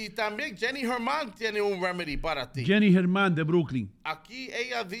 please. Y también Jenny Herman tiene un remedy para ti. Jenny Germán de Brooklyn. Aquí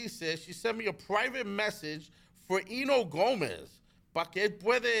ella dice, she sent me a private message for Eno Gomez para que él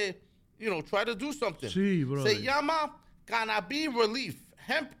puede, try to do something. Sí, brother. Se llama Cannabis Relief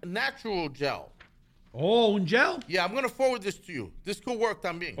Hemp Natural Gel. Oh, un gel. Yeah, I'm going to forward this to you. This could work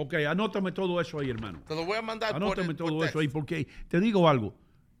también. Ok, anótame todo eso ahí, hermano. Te lo voy a mandar Anótame por todo text. eso ahí, porque te digo algo.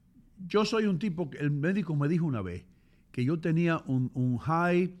 Yo soy un tipo que el médico me dijo una vez que yo tenía un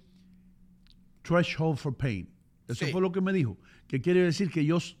high threshold for pain. Eso Sí. fue lo que me dijo. Que quiere decir que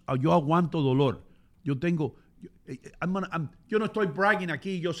yo aguanto dolor. Yo tengo... yo no estoy bragging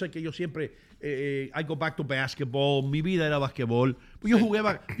aquí. Yo sé que yo siempre... I go back to basketball. Mi vida era basquetbol. Pues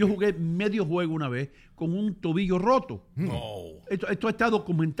yo jugué medio juego una vez con un tobillo roto. No. Esto está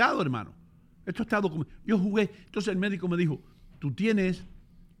documentado, hermano. Esto está documentado. Yo jugué. Entonces el médico me dijo, tú tienes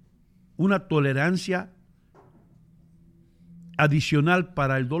una tolerancia adicional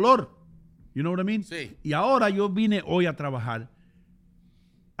para el dolor. You know what I mean? Sí. Y ahora yo vine hoy a trabajar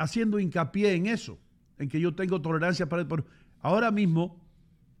haciendo hincapié en eso, en que yo tengo tolerancia para el dolor. Ahora mismo,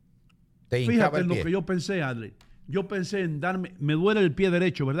 Te hincaba fíjate el en lo pie. que yo pensé, Adler. Yo pensé en me duele el pie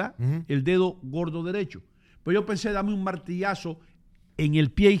derecho, ¿verdad? El dedo gordo derecho. Pero yo pensé darme un martillazo en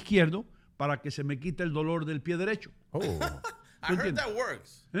el pie izquierdo para que se me quite el dolor del pie derecho. Oh, I heard entiendes? that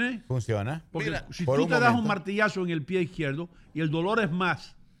works. ¿Eh? funciona. Porque Mira, si por tú un te das un momento. martillazo en el pie izquierdo y el dolor es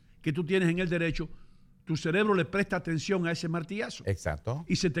más que tú tienes en el derecho, tu cerebro le presta atención a ese martillazo Exacto.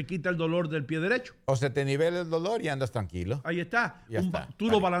 y se te quita el dolor del pie derecho. O se te nivela el dolor y andas tranquilo. Ahí está. Ya está. Tú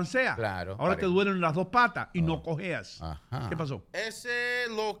lo Vale. balanceas. Claro, Ahora te vale. duelen las dos patas y no cojeas. Ajá. ¿Qué pasó? Ese es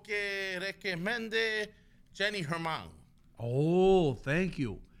lo que recomiende Jenny Herman. Oh, thank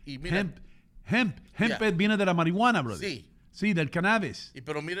you. Y mira- Hemp Yeah. viene de la marihuana, brother. Sí. Sí, del cannabis.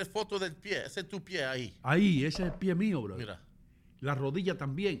 Pero mira foto del pie. Ese es tu pie ahí. Ahí, ese es el pie mío, brother. Mira. La rodilla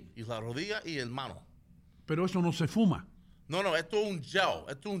también. Y la rodilla y el mano. Pero eso no se fuma. No, esto es un gel.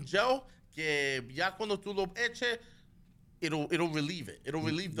 Esto es un gel que ya cuando tú lo eches, it'll relieve it. It'll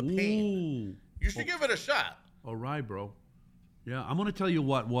relieve the pain. Ooh. You should give it a shot. All right, bro. Yeah, I'm going to tell you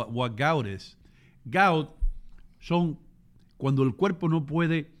what gout is. Gout son cuando el cuerpo no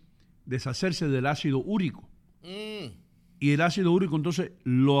puede deshacerse del ácido úrico. Y el ácido úrico entonces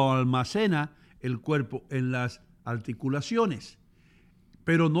lo almacena el cuerpo en las articulaciones.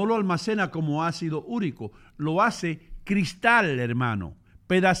 Pero no lo almacena como ácido úrico. Lo hace cristal, hermano.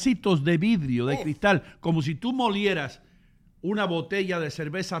 Pedacitos de vidrio, de cristal. Como si tú molieras una botella de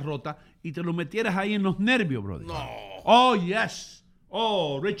cerveza rota y te lo metieras ahí en los nervios, brother. No. Oh, yes.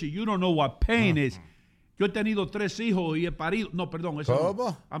 Oh, Richie, you don't know what pain is. Yo he tenido 3 hijos y he parido. No, perdón. Eso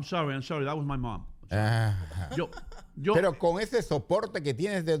 ¿Cómo? No. I'm sorry. That was my mom. Ajá. Yo, Pero con ese soporte que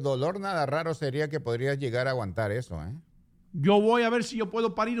tienes de dolor, nada raro sería que podrías llegar a aguantar eso, ¿eh? yo voy a ver si yo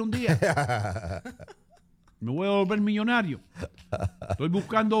puedo parir un día. Me voy a volver millonario. Estoy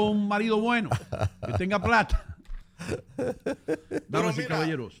buscando un marido bueno, que tenga plata. Pero Damas y mira,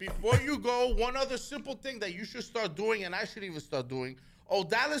 caballeros. before you go, one other simple thing that you should start doing, and I should even start doing,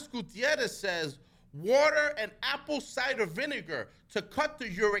 Odalis Gutierrez says, water and apple cider vinegar to cut the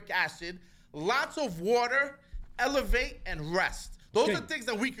uric acid, lots of water, elevate, and rest. Those Okay. are things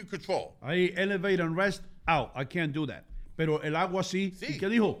that we can control. Ahí, elevate and rest out. I can't do that. Pero el agua sí. Sí. ¿Y qué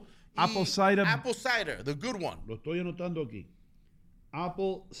dijo? Apple Y cider. Apple cider, the good one. Lo estoy anotando aquí.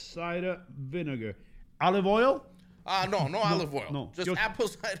 Apple cider vinegar. Olive oil? No, olive oil. no, just just- apple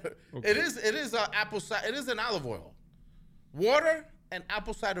cider. Okay. It is apple cider. It is an olive oil. Water and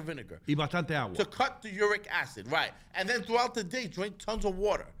apple cider vinegar Y bastante agua. to cut the uric acid, right? And then throughout the day, drink tons of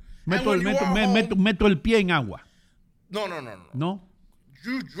water. And Meto, when you are home- meto el pie en agua. No. ¿No?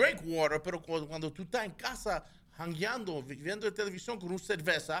 You drink water, pero cuando tú estás en casa, hangueando, viendo televisión con una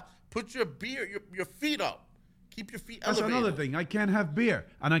cerveza, put your feet up. Keep your feet That's elevated. another thing. I can't have beer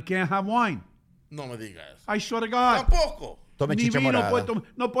and I can't have wine. No me digas. I swear to God. Tampoco. Tome Ni chicha vino morada.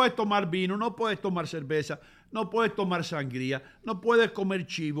 no puedes tomar vino, no puedes tomar cerveza, no puedes tomar sangría, no puedes comer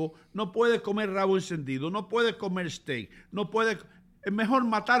chivo, no puedes comer rabo encendido, no puedes comer steak, no puedes... Es mejor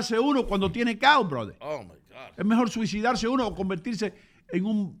matarse uno cuando tiene gout, brother. Oh my God. Es mejor suicidarse uno o convertirse en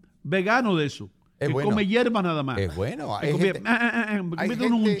un vegano de eso. Es que bueno. come hierba nada más. Es bueno. Que come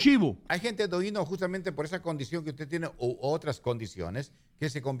un chivo. Hay gente, Dodino, justamente por esa condición que usted tiene u otras condiciones, que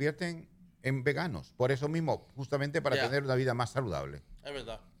se convierten en veganos. Por eso mismo, justamente para tener una vida más saludable. Es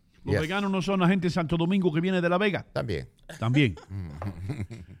verdad. Los veganos no son la gente de Santo Domingo que viene de La Vega. También.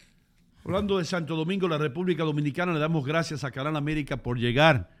 Hablando de Santo Domingo, la República Dominicana, le damos gracias a Canal América por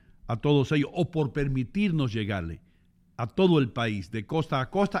llegar a todos ellos o por permitirnos llegarle a todo el país, de costa a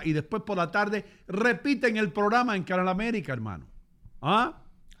costa, y después por la tarde repiten el programa en Canal América, hermano. ¿Ah?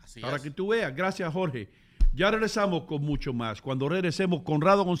 Así Para es. que tú veas. Gracias, Jorge. Ya regresamos con mucho más. Cuando regresemos,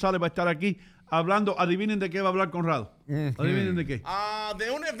 Conrado González va a estar aquí hablando. Adivinen de qué va a hablar Conrado. Adivinen de qué. De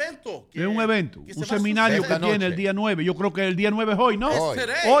un evento. De un evento, que se un va a seminario que suceder. tiene el día 9. Yo creo que el día 9 es hoy, ¿no?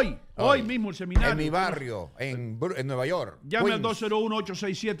 Hoy mismo el seminario. En mi barrio, en Nueva York. Llame al Queens.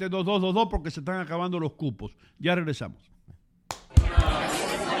 201-867-2222 porque se están acabando los cupos. Ya regresamos.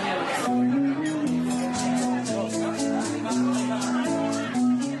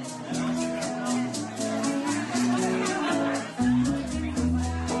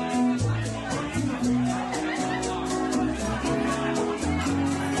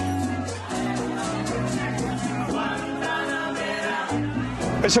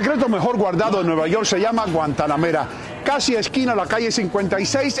 El secreto mejor guardado de Nueva York se llama Guantanamera, casi esquina la calle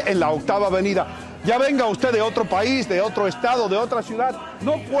 56 en la 8ª Avenida. Ya venga usted de otro país, de otro estado, de otra ciudad,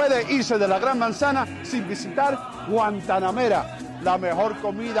 no puede irse de la Gran Manzana sin visitar Guantanamera. La mejor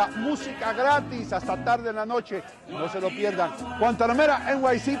comida, música gratis hasta tarde en la noche. No se lo pierdan. Guantanamera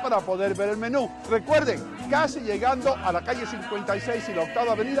NYC para poder ver el menú. Recuerden, casi llegando a la calle 56 y la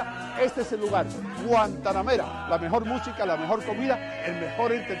 8ª Avenida, este es el lugar. Guantanamera. La mejor música, la mejor comida, el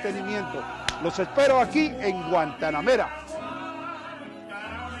mejor entretenimiento. Los espero aquí en Guantanamera.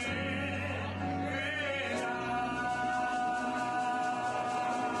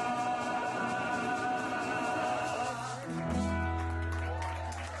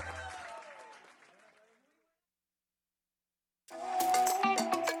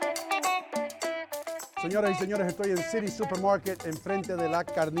 Señoras y señores, estoy en City Supermarket, enfrente de la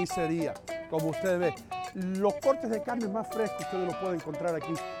carnicería. Como ustedes ven, los cortes de carne más frescos ustedes los pueden encontrar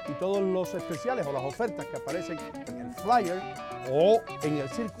aquí. Y todos los especiales o las ofertas que aparecen en el flyer o en el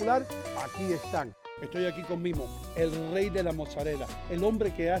circular, aquí están. Estoy aquí con Mimo, el rey de la mozzarella, el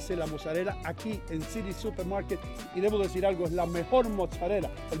hombre que hace la mozzarella aquí en City Supermarket. Y debo decir algo, es la mejor mozzarella,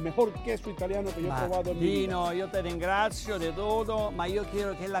 el mejor queso italiano que yo he probado en mi vida. Dino, io te ringrazio di tutto, ma io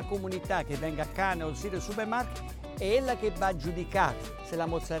chiedo che la comunità che venga qua nel sito supermarket è quella che va a giudicare se la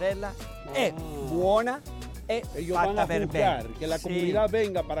mozzarella è buona e Ellos van fatta a per juzgar, bene. que la Sì. comunidad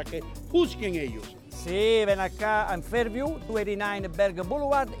venga para que juzguen ellos. Sì, ven acá in Fairview, 289 Berg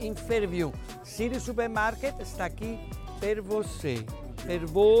Boulevard in Fairview. City Supermarket sta qui per você. Per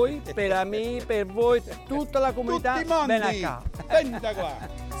voi, per me, per voi, tutta la comunità, Tutti mondi. ven acá. Venta qua.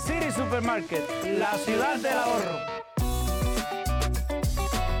 City Supermarket, la ciudad del ahorro.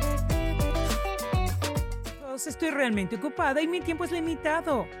 Estoy realmente ocupada y mi tiempo es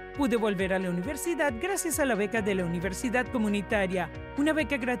limitado. Pude volver a la universidad gracias a la beca de la Universidad Comunitaria, una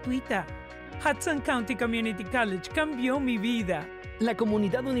beca gratuita. Hudson County Community College cambió mi vida. La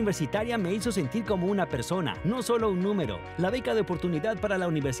comunidad universitaria me hizo sentir como una persona, no solo un número. La beca de oportunidad para la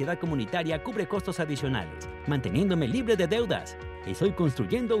universidad comunitaria cubre costos adicionales, manteniéndome libre de deudas. Estoy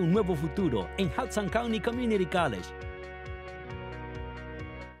construyendo un nuevo futuro en Hudson County Community College.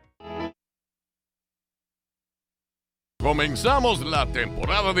 Comenzamos la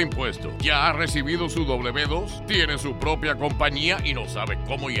temporada de impuestos. ¿Ya ha recibido su W2? ¿Tiene su propia compañía y no sabe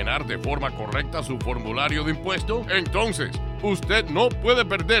cómo llenar de forma correcta su formulario de impuesto? Entonces, usted no puede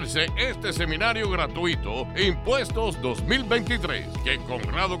perderse este seminario gratuito Impuestos 2023 que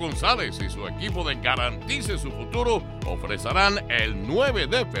Conrado González y su equipo de Garantice su Futuro ofrecerán el 9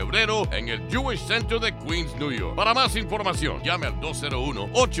 de febrero en el Jewish Center de Queens, New York. Para más información, llame al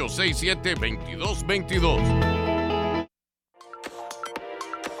 201-867-2222.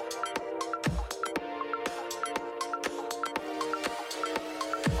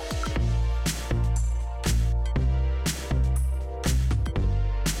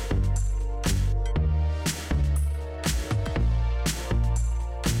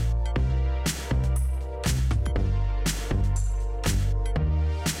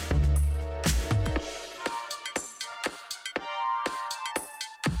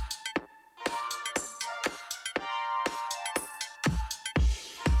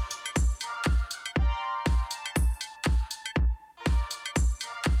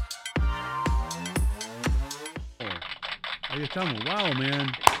 Ahí estamos. Wow,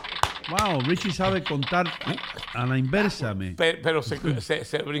 man. Wow, Richie sabe contar a la inversa, me. Pero se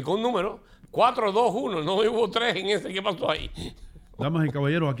brincó un número. 4, 2, 1. No hubo 3 en ese. ¿Qué pasó ahí? Damas y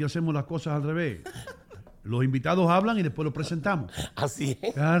caballeros, aquí hacemos las cosas al revés. Los invitados hablan y después los presentamos. Así es.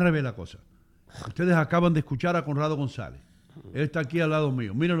 Es al revés la cosa. Ustedes acaban de escuchar a Conrado González. Él está aquí al lado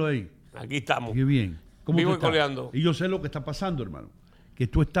mío. Mírenlo ahí. Aquí estamos. Qué bien. ¿Cómo Vivo tú y estás? coleando. Y yo sé lo que está pasando, hermano. Que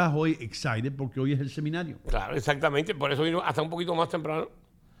tú estás hoy excited porque hoy es el seminario. Claro, exactamente. Por eso vino hasta un poquito más temprano.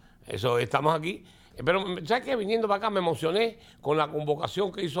 Eso, estamos aquí. Pero, ¿sabes qué? Viniendo para acá me emocioné con la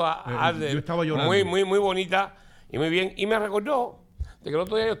convocación que hizo Adler. Yo estaba llorando. Muy bonita y muy bien. Y me recordó de que el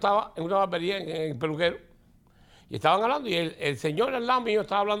otro día yo estaba en una barbería en el peluquero y estaban hablando y el señor al lado mío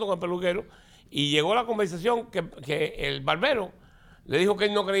estaba hablando con el peluquero y llegó la conversación que el barbero le dijo que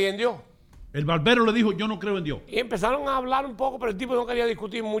él no creía en Dios. El barbero le dijo, yo no creo en Dios. Y empezaron a hablar un poco, pero el tipo no quería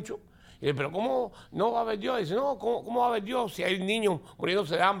discutir mucho. Y dice, pero ¿cómo no va a haber Dios? Y dice, no, ¿cómo va a haber Dios si hay niños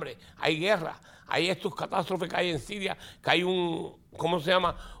muriéndose de hambre? Hay guerra, hay estos catástrofes que hay en Siria, que hay un, ¿cómo se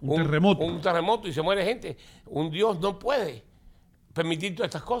llama? Un terremoto. Un terremoto y se muere gente. Un Dios no puede permitir todas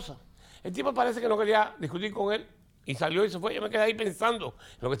estas cosas. El tipo parece que no quería discutir con él y salió y se fue. Yo me quedé ahí pensando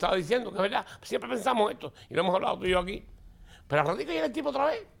en lo que estaba diciendo, que es verdad, siempre pensamos esto y lo hemos hablado tú y yo aquí. Pero al ratito llega el tipo otra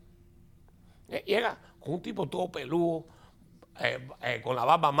vez. Llega con un tipo todo peludo, con la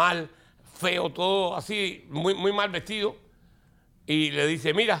barba mal, feo, todo así, muy mal vestido. Y le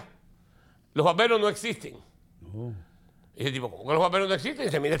dice, mira, los barberos no existen. No. Y ese tipo, ¿cómo que los barberos no existen? Y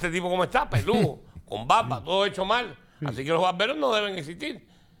dice, mira este tipo cómo está, peludo, con barba, todo hecho mal. Así que los barberos no deben existir.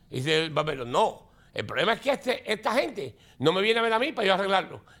 Y dice el barbero, no. El problema es que esta gente no me viene a ver a mí para yo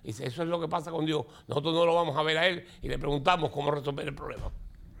arreglarlo. Y dice, eso es lo que pasa con Dios. Nosotros no lo vamos a ver a él y le preguntamos cómo resolver el problema.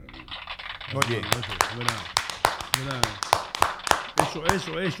 Oye,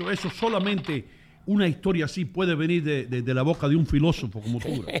 eso solamente una historia así puede venir de la boca de un filósofo como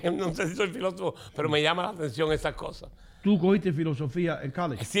tú. No sé si soy filósofo, pero me llama la atención esas cosas. ¿Tú cogiste filosofía en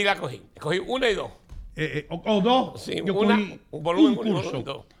college? Sí, la cogí. Cogí 1 y 2. ¿O dos? Sí, yo una, cogí un volumen, un un curso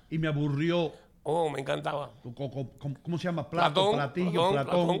volumen. y me aburrió. Oh, me encantaba. ¿Cómo se llama? Platón.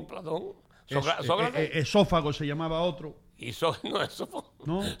 Platón. Sócrates. Esófago se llamaba otro. Y no, es Sófocles.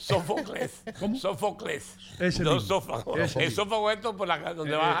 ¿No? Sófocles. ¿Cómo? Sófocles. Ese No, mismo. Sófago. Ese El mismo. sófago esto por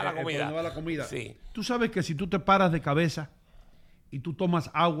donde va la comida. Donde va la comida. Sí. Tú sabes que si tú te paras de cabeza y tú tomas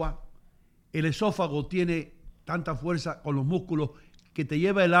agua, el esófago tiene tanta fuerza con los músculos que te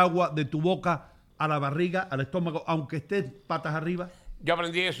lleva el agua de tu boca a la barriga, al estómago, aunque estés patas arriba. Yo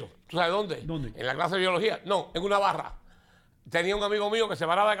aprendí eso. ¿Tú sabes dónde? ¿Dónde? En la clase de biología. No, en una barra. Tenía un amigo mío que se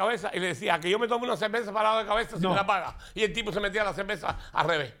paraba de cabeza y le decía que yo me tomo una cerveza parado de cabeza si No. me la paga. Y el tipo se metía la cerveza al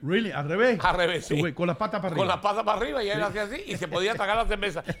revés. ¿Really? ¿Al revés? Al revés, sí. Con las patas para arriba. Con las patas para arriba y él hacía así y se podía atacar la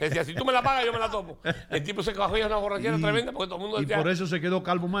cerveza. Le decía, si tú me la pagas, yo me la tomo. El tipo se cogía una borrachera tremenda porque todo el mundo Y decía... por eso se quedó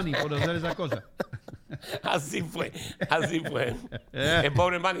calvo Manny, por hacer esas cosas. Así fue, así fue. El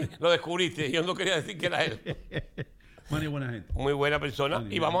pobre Manny, lo descubriste. Yo no quería decir que era él. Manny es buena gente. Muy buena persona.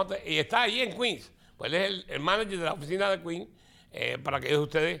 Manny, Y está ahí en Queens. Pues él es el manager de la oficina de Queens. Para aquellos de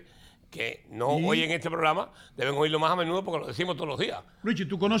ustedes que no oyen este programa, deben oírlo más a menudo porque lo decimos todos los días. Richie,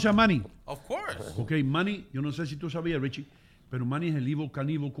 ¿tú conoces a Manny? Of course. Ok, Manny, yo no sé si tú sabías, Richie, pero Manny es el Evil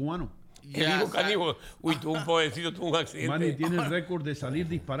Caníbal cubano. El hijo caníbal. Uy, tuvo un pobrecito, tuvo un accidente. Manny tiene el récord de salir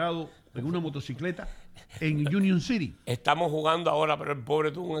disparado en una motocicleta en Union City. Estamos jugando ahora, pero el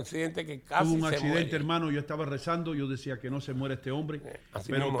pobre tuvo un accidente que casi Tuvo un se accidente, muere. hermano. Yo estaba rezando, yo decía que no se muere este hombre.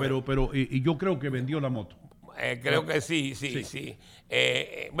 Así mismo Y yo creo que vendió la moto. Creo que sí.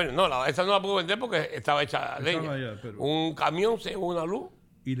 Bueno, no, esa no la pudo vender porque estaba hecha leña. ya, pero- Un camión se llevó una luz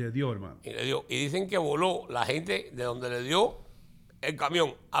Y le dio, hermano. y le dio. Y dicen que voló la gente de donde le dio el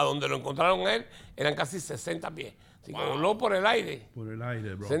camión a donde lo encontraron a él, eran casi 60 pies. Así que voló por el aire. Por el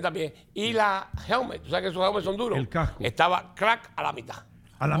aire, bro. 60 pies. Y la helmet, tú sabes que esos helmets son duros. El casco. Estaba crack a la mitad.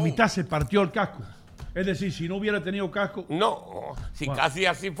 A la mitad se partió el casco. Es decir, si no hubiera tenido casco, No, si Wow. casi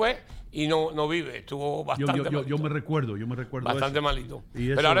así fue y no vive. Estuvo bastante malito. yo me recuerdo Bastante eso. malito. Y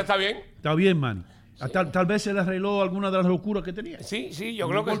eso- Pero ahora está bien. Está bien, Manny. Tal vez se le arregló alguna de las locuras que tenía. Sí, yo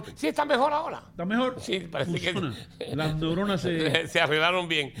creo que sí está mejor ahora. ¿Está mejor? Sí, parece Funciona. que Las neuronas se... se arreglaron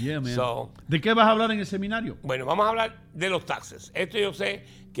bien. Yeah, man. So, ¿De qué vas a hablar en el seminario? bueno, vamos a hablar de los taxes. Esto yo sé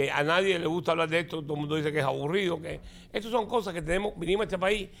que a nadie le gusta hablar de esto, todo el mundo dice que es aburrido, que estas son cosas que vinimos a este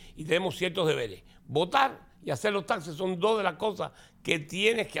país y tenemos ciertos deberes. Votar y hacer los taxes son dos de las cosas que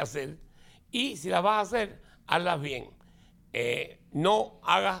tienes que hacer y si las vas a hacer, hazlas bien. No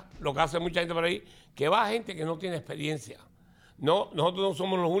hagas lo que hace mucha gente por ahí, que va gente que no tiene experiencia. No, nosotros no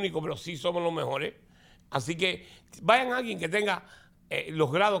somos los únicos, pero sí somos los mejores. Así que vayan a alguien que tenga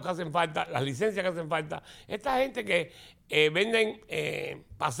los grados que hacen falta, las licencias que hacen falta. Esta gente que venden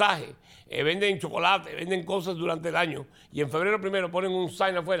pasajes, venden chocolate, venden cosas durante el año y en febrero primero ponen un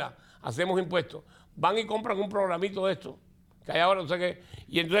sign afuera, hacemos impuestos, van y compran un programito de esto, que hay ahora, no sé qué,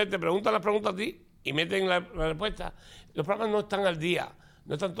 y entonces te preguntan las preguntas a ti y meten la respuesta. Los programas no están al día,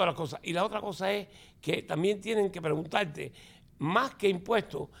 no están todas las cosas. Y la otra cosa es que también tienen que preguntarte, más que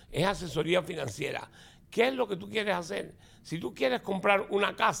impuestos, es asesoría financiera. ¿Qué es lo que tú quieres hacer? Si tú quieres comprar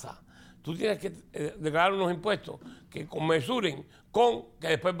una casa, tú tienes que declarar unos impuestos que conmesuren con que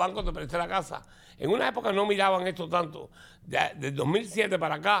después el banco te preste la casa. En una época no miraban esto tanto. Desde 2007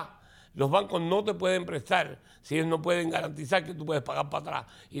 para acá, los bancos no te pueden prestar si ellos no pueden garantizar que tú puedes pagar para atrás.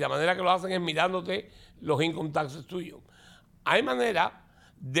 Y la manera que lo hacen es mirándote los income taxes tuyos. Hay manera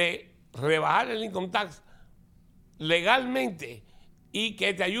de rebajar el income tax legalmente y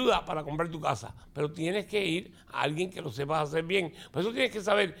que te ayuda para comprar tu casa. Pero tienes que ir a alguien que lo sepa hacer bien. Por eso tienes que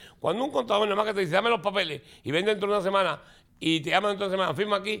saber, cuando un contador nada más que te dice, dame los papeles y ven dentro de una semana y te llama dentro de una semana,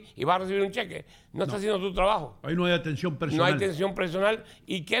 firma aquí y vas a recibir un cheque, no está haciendo tu trabajo. Ahí no hay atención personal. No hay atención personal.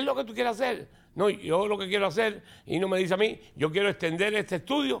 ¿Y qué es lo que tú quieres hacer? No, yo lo que quiero hacer, y no me dice a mí, yo quiero extender este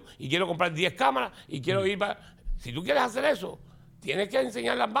estudio y quiero comprar 10 cámaras y quiero ir para... Si tú quieres hacer eso, tienes que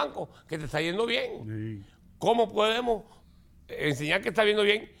enseñarle al banco que te está yendo bien. Sí. ¿Cómo podemos enseñar que está yendo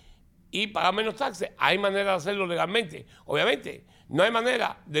bien y pagar menos taxes? Hay manera de hacerlo legalmente. Obviamente, no hay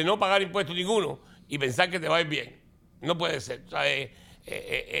manera de no pagar impuestos ninguno y pensar que te va a ir bien. No puede ser. O sea,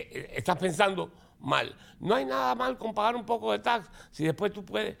 estás pensando mal. No hay nada mal con pagar un poco de tax si después tú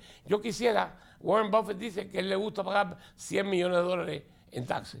puedes. Yo quisiera, Warren Buffett dice que a él le gusta pagar $100 millones en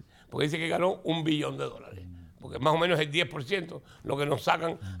taxes, porque dice que ganó $1 billón. Porque más o menos es el 10% lo que nos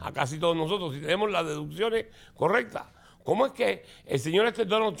sacan a casi todos nosotros, si tenemos las deducciones correctas. ¿Cómo es que el señor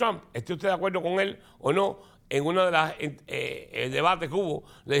Donald Trump, esté usted de acuerdo con él o no, en uno de las debates que hubo,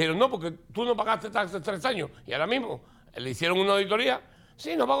 le dijeron, no, porque tú no pagaste taxes 3 años, y ahora mismo le hicieron una auditoría,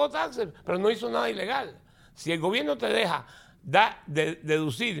 sí, no pagó taxes, pero no hizo nada ilegal. Si el gobierno te deja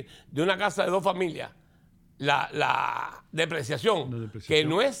deducir de una casa de 2 familias la depreciación, que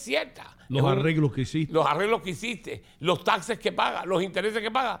no es cierta. Los arreglos que hiciste. Los arreglos que hiciste, los taxes que pagas, los intereses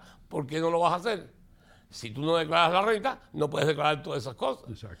que pagas, ¿por qué no lo vas a hacer? Si tú no declaras la renta, no puedes declarar todas esas cosas.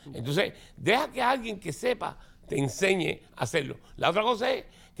 Exacto. Entonces, deja que alguien que sepa te enseñe a hacerlo. La otra cosa es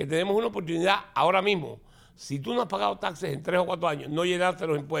que tenemos una oportunidad ahora mismo. Si tú no has pagado taxes en 3 o 4 años, no llenaste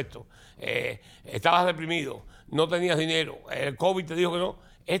los impuestos, estabas deprimido, no tenías dinero, el COVID te dijo que no,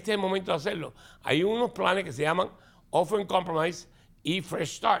 este es el momento de hacerlo. Hay unos planes que se llaman Offer and Compromise y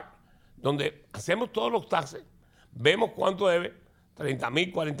Fresh Start, donde hacemos todos los taxes, vemos cuánto debe,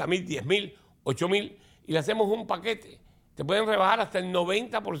 30,000, 40,000, 10,000, 8,000, y le hacemos un paquete. Te pueden rebajar hasta el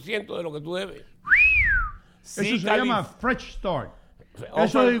 90% de lo que tú debes. Eso se llama Fresh Start.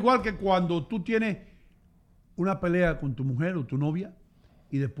 Eso es igual que cuando tú tienes una pelea con tu mujer o tu novia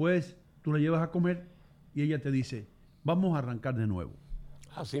y después tú la llevas a comer y ella te dice, vamos a arrancar de nuevo.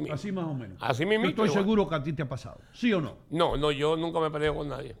 Así mismo. Así más o menos. Así mismo. Yo estoy seguro que a ti te ha pasado. ¿Sí o no? No, yo nunca me peleo con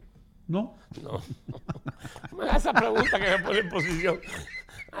nadie. ¿No? No. Me da esa pregunta que me pone en posición.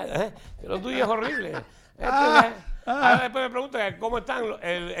 Lo tuyo es horrible. Ahora después me preguntan cómo están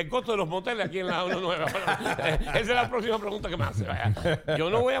el costo de los moteles aquí en la 1 Esa es la próxima pregunta que me hace. Yo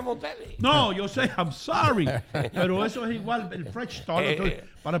no voy a moteles. No, yo sé, I'm sorry. Pero eso es igual, el Fresh Start.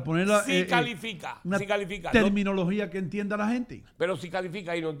 Para ponerla. Sí califica. Una sí califica. terminología que entienda la gente. Pero sí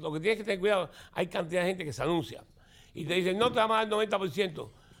califica. Y lo que tienes que tener cuidado, hay cantidad de gente que se anuncia y te dicen, no te vamos a dar el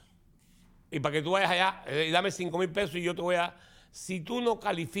 90%. Y para que tú vayas allá, dame 5,000 pesos y yo te voy a... Si tú no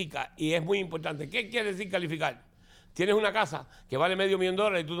calificas, y es muy importante, ¿qué quiere decir calificar? Tienes una casa que vale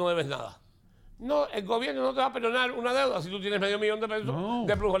 $500,000 y tú no debes nada. No, el gobierno no te va a perdonar una deuda si tú tienes $500,000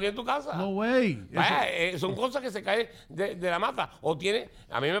 de plusvalía en tu casa. No way. Vaya, son cosas que se caen de la mata. O tiene,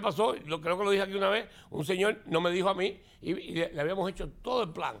 a mí me pasó, creo que lo dije aquí una vez, un señor no me dijo a mí y le habíamos hecho todo el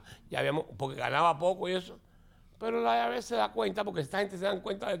plan. Ya habíamos, porque ganaba poco y eso. Pero la IRS se da cuenta, porque esta gente se dan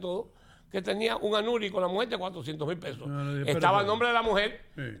cuenta de todo, que tenía un anuri con la mujer de $400,000 pesos. Estaba el nombre de la mujer,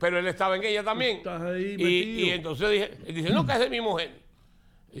 pero él estaba en ella también. Estás ahí y entonces él dice, no, que es de mi mujer.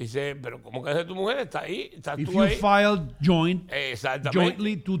 Dice, pero ¿cómo que es de tu mujer? Está ahí, estás If tú you ahí. filed Exactamente.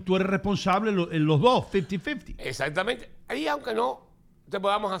 jointly, tú eres responsable en los dos, 50-50. Exactamente. Ahí, aunque no te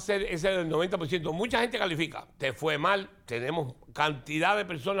podamos hacer ese del 90%, mucha gente califica. Te fue mal. Tenemos cantidad de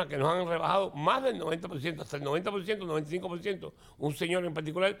personas que nos han rebajado más del 90%, hasta el 90%, 95%. Un señor en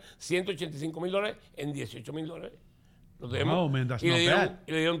particular, $185,000 en $18,000. Lo tenemos. Wow, man, that's y, not bad.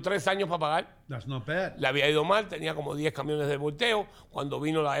 le dieron 3 años para pagar. That's not bad. Le había ido mal, tenía como 10 camiones de volteo. Cuando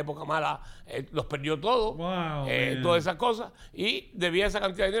vino la época mala, los perdió todos. Wow, todas esas cosas. Y debía esa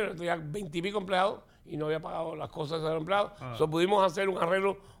cantidad de dinero. Tenía 20 y pico empleados y no había pagado las cosas de los empleados. Pudimos hacer un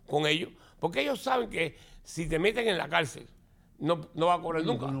arreglo con ellos. Porque ellos saben que si te meten en la cárcel, no va a cobrar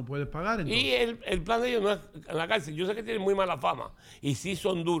nunca. No puedes pagar, entonces. Y el plan de ellos no es en la cárcel. Yo sé que tienen muy mala fama. Y sí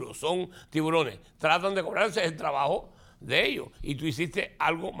son duros, son tiburones. Tratan de cobrarse el trabajo de ellos. Y tú hiciste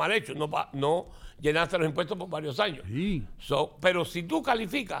algo mal hecho. No llenaste los impuestos por varios años. Sí. Pero si tú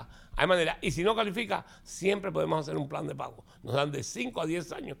calificas, hay manera. Y si no calificas, siempre podemos hacer un plan de pago. Nos dan de 5 a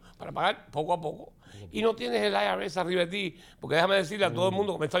 10 años para pagar poco a poco. Y no tienes el IRS arriba de ti. Porque déjame decirle a todo el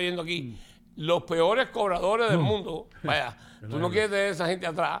mundo que me está viendo aquí, los peores cobradores del mundo, vaya, tú no quieres tener esa gente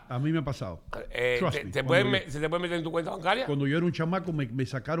atrás. A mí me ha pasado. Se te puede meter en tu cuenta bancaria. Cuando yo era un chamaco, me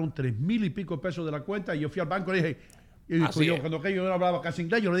sacaron 3,000 y pico de pesos de la cuenta y yo fui al banco y le dije, cuando yo no hablaba casi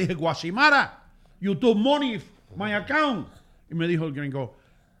inglés, yo le dije, Guasimara, you took money my account. Y me dijo el gringo,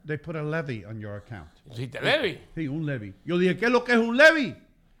 they put a levy on your account. ¿Sí te levy? Sí, un levy. Yo dije, ¿qué es lo que es un levy?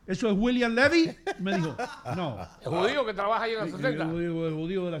 ¿Eso es William Levy? Me dijo, no. ¿El judío que trabaja ahí en la 60? El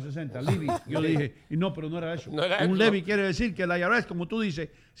judío de la 60, Levy. Yo le dije, y no, pero no era eso. No era un eso. levy quiere decir que el IRS, como tú dices,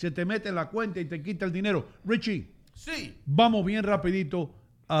 se te mete en la cuenta y te quita el dinero. Richie, Sí. vamos bien rapidito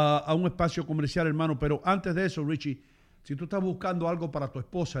a un espacio comercial, hermano. Pero antes de eso, Richie, si tú estás buscando algo para tu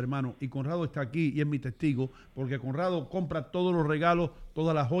esposa, hermano, y Conrado está aquí y es mi testigo, porque Conrado compra todos los regalos,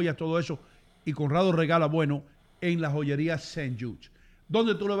 todas las joyas, todo eso, y Conrado regala bueno en la joyería St. Jude's.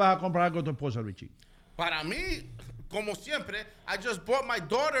 ¿Dónde tú le vas a comprar algo a tu esposa, Richie? Para mí, como siempre, I just bought my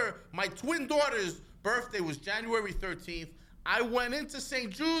twin daughter's birthday was January 13th. I went into St.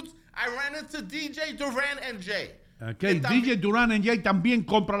 Jude's. I ran into DJ Duran and Jay. Okay, DJ Duran and Jay también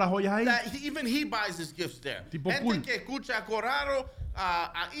compra las joyas ahí. Even he buys his gifts there. Tipo Gente cool. que escucha a Corrado,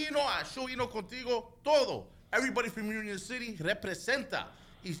 a Ino, a Show Ino Contigo, todo. Everybody from Union City representa.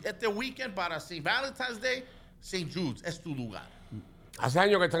 Y este weekend para St. Valentine's Day, St. Jude's es tu lugar. Hace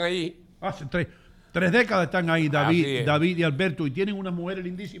años que están allí. Hace 3 décadas están ahí, Así es. David y Alberto, y tienen unas mujeres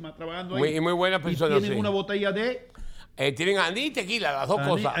lindísimas trabajando ahí. Muy buenas personas. Y tienen sí. una botella de... Tienen anís y tequila, las dos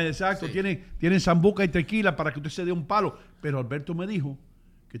cosas. Exacto, Sí. tienen sambuca y tequila para que usted se dé un palo. Pero Alberto me dijo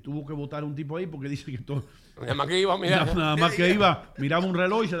que tuvo que votar un tipo ahí porque dice que todo... Nada más que iba a mirar. Nada más que iba, miraba un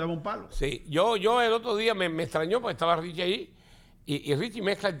reloj y se daba un palo. Sí, yo el otro día me extrañó porque estaba Richie ahí y Richie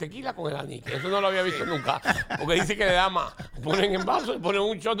mezcla el tequila con el anís. Eso no lo había visto nunca. Porque dice que le da más. Ponen en vaso y ponen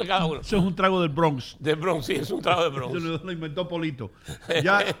un shot de cada uno. Eso es un trago del Bronx. Del Bronx, sí, es un trago de Bronx. Eso lo inventó Polito.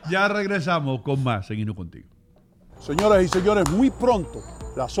 Ya regresamos con más Seguimos Contigo. Señoras y señores, muy pronto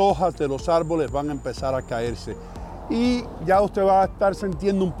las hojas de los árboles van a empezar a caerse y ya usted va a estar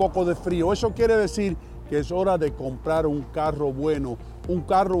sintiendo un poco de frío. Eso quiere decir que es hora de comprar un carro bueno, un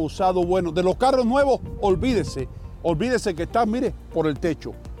carro usado bueno. De los carros nuevos, olvídese que está, mire, por el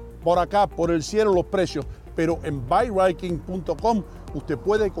techo, por acá, por el cielo los precios, pero en buyriking.com usted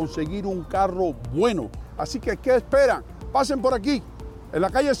puede conseguir un carro bueno. Así que, ¿qué esperan? Pasen por aquí, en la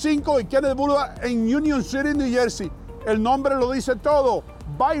calle 5 y Kennedy Boulevard en Union City, New Jersey. El nombre lo dice todo,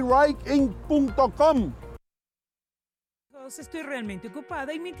 buyriking.com. Estoy realmente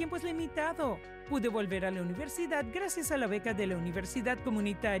ocupada y mi tiempo es limitado. Pude volver a la universidad gracias a la beca de la Universidad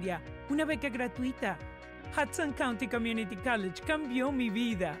Comunitaria, una beca gratuita. Hudson County Community College cambió mi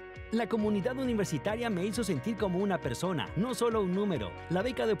vida. La comunidad universitaria me hizo sentir como una persona, no solo un número. La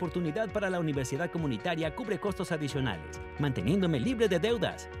beca de oportunidad para la universidad comunitaria cubre costos adicionales, manteniéndome libre de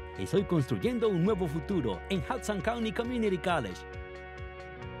deudas. Estoy construyendo un nuevo futuro en Hudson County Community College.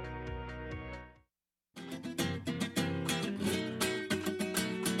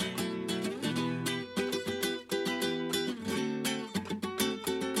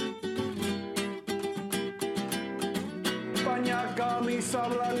 Camisa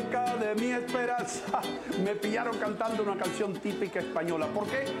blanca de mi esperanza. Me pillaron cantando una canción típica española. ¿Por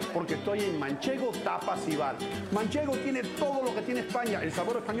qué? Porque estoy en Manchego Tapas y Bar. Manchego tiene todo lo que tiene España. El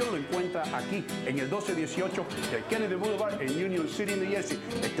sabor español lo encuentra aquí, en el 1218 de Kennedy Boulevard en Union City, New Jersey.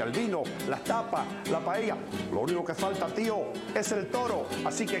 El vino, las tapas, la paella. Lo único que falta, tío, es el toro.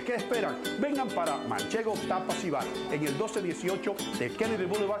 Así que, ¿qué esperan? Vengan para Manchego Tapas y Bar en el 1218 de Kennedy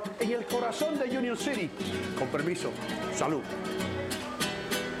Boulevard en el corazón de Union City. Con permiso. Salud.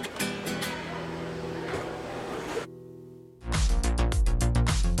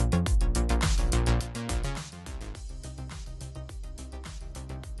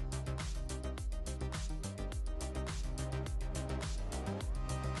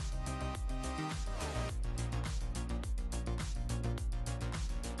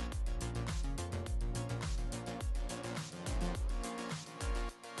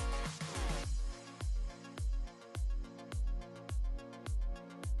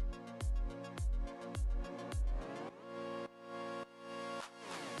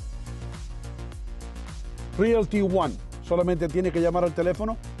 Realty One. Solamente tiene que llamar al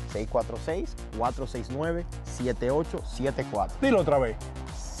teléfono. 646-469-7874. Dilo otra vez.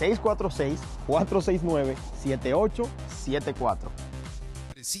 646-469-7874.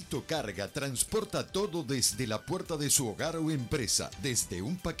 Expresito Carga transporta todo desde la puerta de su hogar o empresa, desde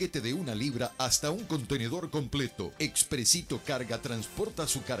un paquete de 1 libra hasta un contenedor completo. Expresito Carga transporta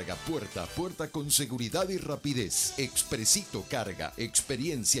su carga puerta a puerta con seguridad y rapidez. Expresito Carga,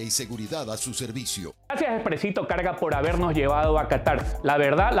 experiencia y seguridad a su servicio. Gracias Expresito Carga por habernos llevado a Qatar. La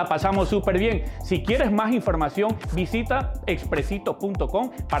verdad, la pasamos súper bien. Si quieres más información, visita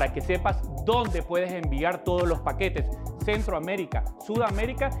expresito.com para que sepas dónde puedes enviar todos los paquetes. Centroamérica,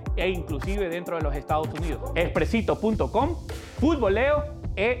 Sudamérica e inclusive dentro de los Estados Unidos. Expresito.com, futboleo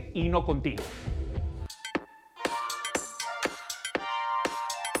y no contigo.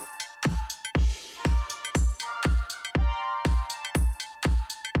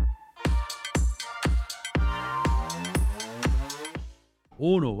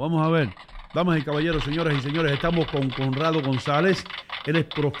 Vamos a ver. Damas y caballeros, señoras y señores, estamos con Conrado González. Él es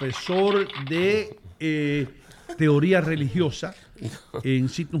profesor de teoría religiosa en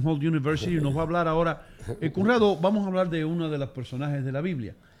Seton Hall University. Nos va a hablar ahora. Conrado, vamos a hablar de uno de los personajes de la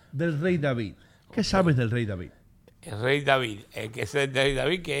Biblia, del rey David. ¿Qué sabes del rey David? El rey David, que es el rey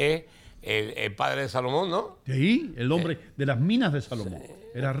David, que es el padre de Salomón, ¿no? Sí, el hombre de las minas de Salomón.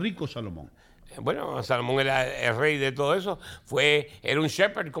 Era rico Salomón. Bueno, Salomón era el rey de todo eso. Era un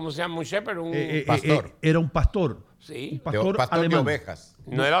shepherd, ¿cómo se llama? Un shepherd, un pastor. Era un pastor. Sí. Un pastor de alemán. ovejas.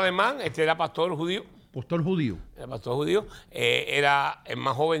 No era alemán, era pastor judío. Pastor judío. Era pastor judío. Era el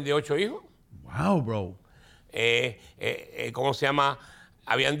más joven de 8 hijos. Wow, bro. ¿Cómo se llama?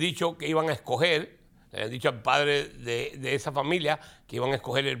 Habían dicho que iban a escoger, le habían dicho al padre de esa familia que iban a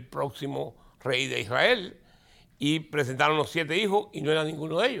escoger el próximo rey de Israel. Y presentaron los 7 hijos y no era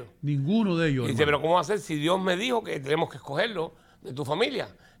ninguno de ellos. Ninguno de ellos. Y dice, pero ¿cómo va a ser si Dios me dijo que tenemos que escogerlo de tu familia?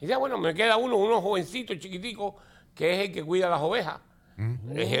 Y dice, bueno, me queda uno jovencito, chiquitico, que es el que cuida las ovejas.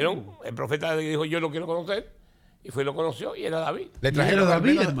 Le dijeron, el profeta le dijo, yo lo quiero conocer. Y fue y lo conoció y era David. Le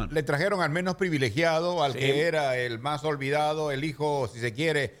trajeron al menos privilegiado, al que era el más olvidado, el hijo, si se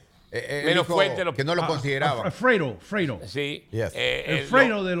quiere, menos fuerte, que no lo consideraban. Fredo. Sí. Yes. El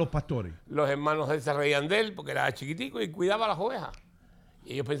Fredo de los pastores. Los hermanos de él se reían de él porque era chiquitico y cuidaba las ovejas.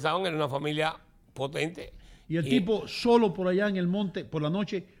 Y ellos pensaban que era una familia potente. Y el tipo solo por allá en el monte, por la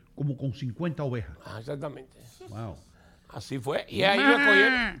noche, como con 50 ovejas. Exactamente. Wow. Así fue. Y ahí lo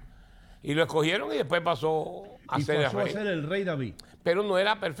escogieron. Y lo escogieron y después pasó a ser el rey David. Pero no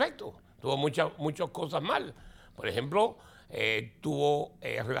era perfecto. Tuvo muchas cosas mal. Por ejemplo, tuvo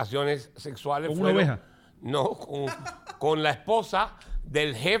relaciones sexuales. ¿Con una oveja? No, con la esposa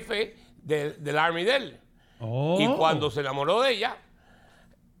del jefe del army de él. Oh. Y cuando se enamoró de ella,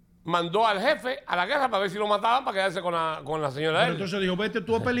 mandó al jefe a la guerra para ver si lo mataban para quedarse con la señora de él. Entonces dijo, vete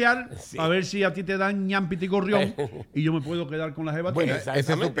tú a pelear a ver si a ti te dan ñampiti gorrión y yo me puedo quedar con la jeva. Bueno, ese es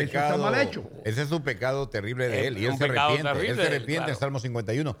su pecado. Está mal hecho. Ese es un pecado terrible de él. Y él se arrepiente en Salmo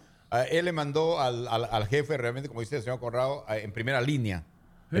 51. Él le mandó al jefe, realmente, como dice el señor Conrado, en primera línea.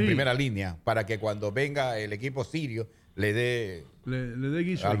 Sí. En primera línea, para que cuando venga el equipo sirio le dé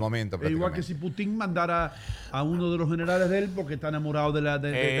guiso al momento. Igual que si Putin mandara a uno de los generales de él porque está enamorado de la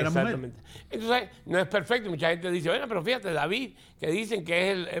mujer. Entonces, no es perfecto. Mucha gente dice, bueno, pero fíjate, David, que dicen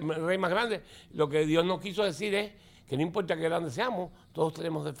que es el rey más grande, lo que Dios nos quiso decir es que no importa qué grande seamos, todos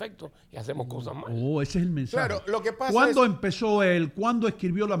tenemos defectos y hacemos cosas mal. Ese es el mensaje. Claro, lo que pasa ¿Cuándo empezó él? ¿Cuándo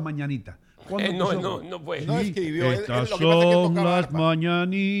escribió las mañanitas? No fue. No escribió. Estas son las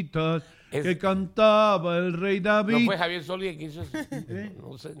mañanitas que cantaba el rey David. No fue Javier Solís que hizo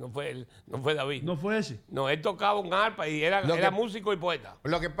eso. No fue él, no fue David. ¿No fue ese? No, él tocaba un arpa y era músico y poeta.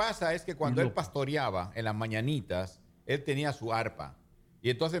 Lo que pasa es que cuando él pastoreaba en las mañanitas, él tenía su arpa. Y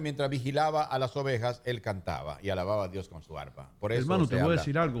entonces mientras vigilaba a las ovejas, él cantaba y alababa a Dios con su arpa. Por eso hermano, te voy a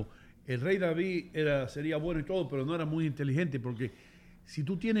decir algo. El rey David sería bueno y todo, pero no era muy inteligente porque si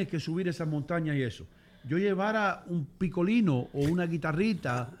tú tienes que subir esas montañas y eso, yo llevara un picolino o una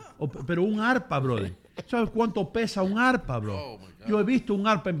guitarrita, pero un arpa, brother. ¿Sabes cuánto pesa un arpa, bro? Yo he visto un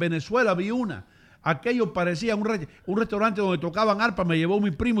arpa en Venezuela, vi una. Aquello parecía un restaurante donde tocaban arpa, me llevó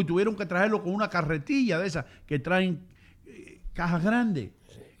mi primo y tuvieron que traerlo con una carretilla de esas que traen cajas grandes.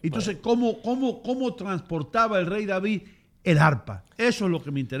 Entonces, ¿cómo transportaba el rey David el arpa? Eso es lo que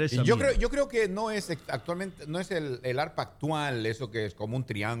me interesa. Yo creo que no es actualmente, no es el arpa actual, eso que es como un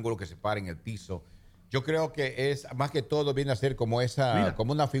triángulo que se para en el piso. Yo creo que es, más que todo, viene a ser como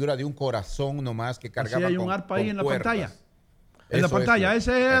como una figura de un corazón nomás que cargaba hay un arpa ahí en la cuerdas. pantalla. En la pantalla,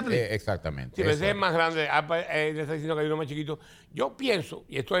 ese es exactamente. Sí, pero ese es más grande. Le está diciendo que hay uno más chiquito. Yo pienso,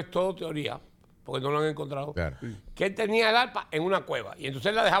 y esto es todo teoría, porque no lo han encontrado, Claro. que él tenía el arpa en una cueva. Y entonces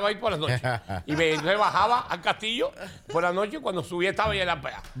él la dejaba ahí por la noche. Entonces bajaba al castillo por la noche y cuando subía estaba ya el arpa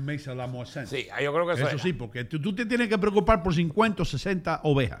allá. Makes a lot more sense. Sí, yo creo que eso Eso era. sí, porque tú te tienes que preocupar por 50 o 60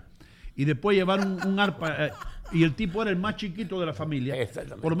 ovejas. Y después llevar un arpa. Y el tipo era el más chiquito de la familia.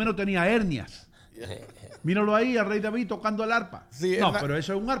 Exactamente. Por lo menos tenía hernias. Míralo ahí, al rey David tocando el arpa. Sí, no, es la- pero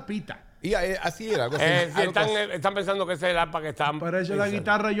eso es un arpita. Y así era. Algo así, Sí, algo están pensando que ese es el arpa que están... Parece la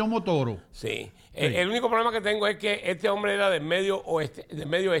guitarra de Yomo Toro. Sí. El único problema que tengo es que este hombre era del medio oeste,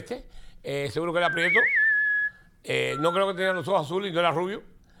 seguro que era prieto. No creo que tenía los ojos azules y no era rubio.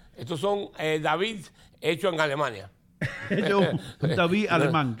 Estos son David hechos en Alemania. David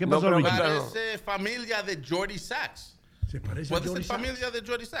alemán. ¿Qué No pasó, creo Ricky? que- Parece familia de Jordy Sachs. Se parece a Puede ser Johnny Sachs. familia de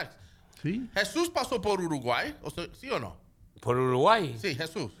Jordy Sachs. Sí. Jesús pasó por Uruguay, ¿sí o no? Por Uruguay. Sí,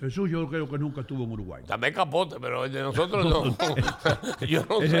 Jesús. Jesús yo creo que nunca estuvo en Uruguay. También Capote, pero el de nosotros no. Yo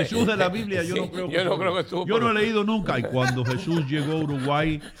no El sé. Jesús de la Biblia yo Sí, no creo que yo no estuvo. creo que estuvo. Yo por- no he leído nunca. Y cuando Jesús llegó a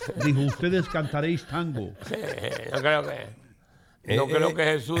Uruguay, dijo, ustedes cantaréis tango. No creo que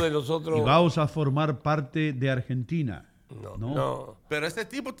Jesús de nosotros... Y vamos a formar parte de Argentina. No. Pero este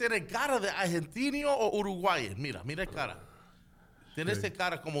tipo tiene cara de argentino o uruguayo. Mira el cara. Tiene ese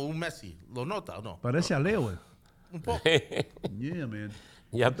cara como un Messi. ¿Lo nota o no? Parece a Leo. Un poco. Yeah, man.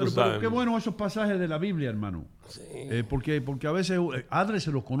 Ya tú Pero sabes. qué bueno esos pasajes de la Biblia, hermano. Porque a veces Adre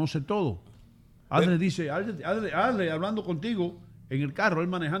se los conoce todo. Adre dice, Adre, hablando contigo en el carro, él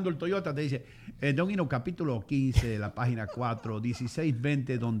manejando el Toyota, te dice, Don Hino, capítulo 15 de la página 4, 16,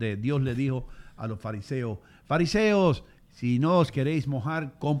 20, donde Dios le dijo a los fariseos, si no os queréis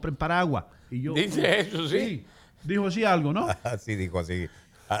mojar, compren paraguas. Y yo, Dice eso, sí. Dijo así algo, ¿no? Así dijo, así.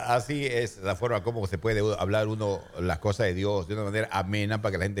 Así es la forma como se puede hablar uno las cosas de Dios de una manera amena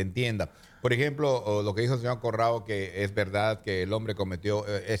para que la gente entienda. Por ejemplo, lo que dijo el señor Corrado, que es verdad que el hombre cometió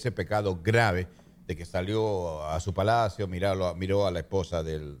ese pecado grave de que salió a su palacio, miró a la esposa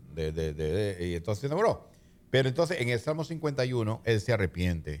y entonces se enamoró. Pero entonces en el Salmo 51 él se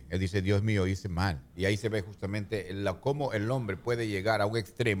arrepiente. Él dice, Dios mío, hice mal. Y ahí se ve justamente cómo el hombre puede llegar a un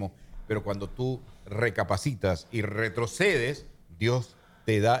extremo, pero cuando tú recapacitas y retrocedes, Dios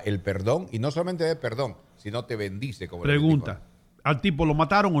te da el perdón, y no solamente de perdón, sino te bendice. Como Pregunta, ¿al tipo lo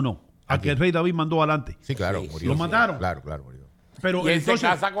mataron o no? ¿A que el rey David mandó adelante? Sí, claro, murió. ¿Lo mataron? Claro, murió. Pero Y él entonces, se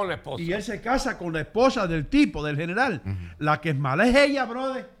casa con la esposa. Y él se casa con la esposa del tipo, del general. La que es mala es ella,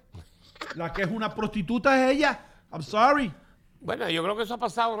 brother. La que es una prostituta es ella. I'm sorry. Bueno, yo creo que eso ha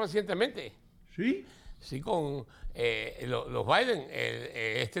pasado recientemente. ¿Sí? Sí, con los Biden.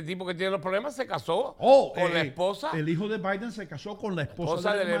 Este tipo que tiene los problemas se casó con la esposa. El hijo de Biden se casó con la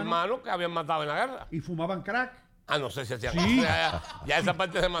esposa del hermano que habían matado en la guerra. Y fumaban crack. No sé si hacían. Sí. Ya esa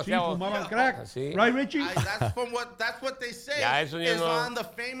parte es Sí, demasiado. fumaban crack. Sí. Right, Richie? That's what they say. Ya, eso ya It's no- on the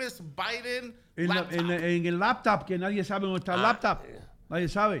famous Biden laptop. En el laptop, que nadie sabe dónde está el laptop. Nadie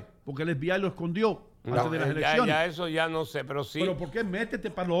sabe, porque el FBI lo escondió antes de las elecciones. Ya eso ya no sé, pero sí. Pero ¿por qué? Métete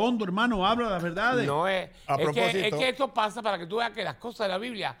para lo hondo, hermano. Habla las verdades. No es. A propósito. Es que esto pasa para que tú veas que las cosas de la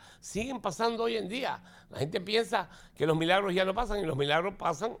Biblia siguen pasando hoy en día. La gente piensa que los milagros ya no pasan y los milagros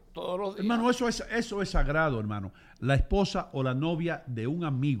pasan todos los días. Hermano, eso es sagrado, hermano. La esposa o la novia de un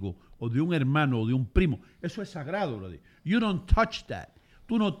amigo o de un hermano o de un primo, eso es sagrado, brother. You don't touch that.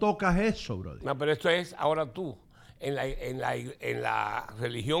 Tú no tocas eso, brother. No, pero esto es ahora tú. En la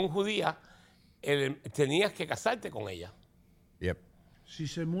religión judía tenías que casarte con ella. Yep. Si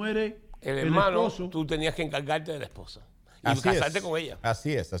se muere El hermano, esposo, tú tenías que encargarte de la esposa. Y Así casarte es. con ella.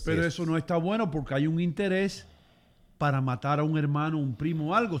 Así es. pero eso no está bueno porque hay un interés para matar a un hermano, un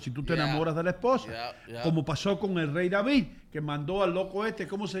primo o algo, si tú te Yeah. enamoras de la esposa. Yeah. Como pasó con el rey David, que mandó al loco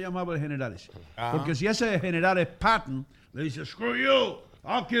 ¿cómo se llamaba el general ese? Ajá. Porque si ese general es Patton, le dice, screw you,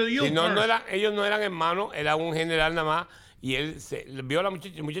 I'll kill you Si no, first. ellos no eran hermanos, era un general nada más. Y él vio a la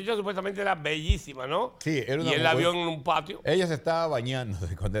muchacha. La muchacha supuestamente era bellísima, ¿no? Sí, era una y él la mujer. vio en un patio. Ella se estaba bañando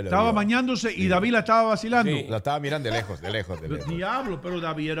cuando él la Estaba vio. bañándose y David la estaba vacilando. Sí. La estaba mirando de lejos. Diablo, pero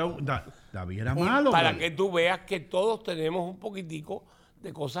David era malo. Para brother. que tú veas que todos tenemos un poquitico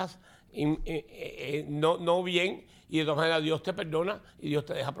de cosas no bien. Y de todas maneras Dios te perdona y Dios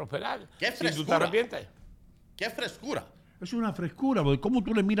te deja prosperar. ¡Qué Si tú te frescura! arrepientes. ¡Qué frescura! Es una frescura, brother. ¿Cómo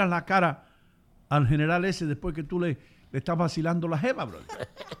tú le miras la cara al general ese después que tú le estás vacilando la jeva, brother?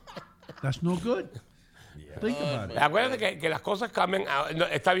 That's no good. Think about it. Acuérdate que las cosas cambian.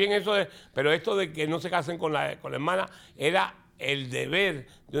 Está bien eso, pero esto de que no se casen con la hermana era el deber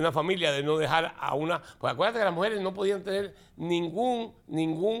de una familia de no dejar a una... Pues acuérdate que las mujeres no podían tener ningún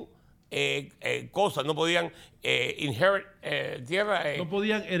cosas, no podían inherit tierra. No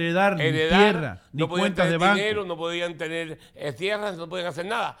podían heredar ni tierra, ni no podían cuentas tener de banco. dinero, no podían tener tierras, no podían hacer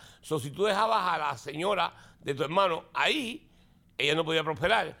nada. Si tú dejabas a la señora de tu hermano ahí, ella no podía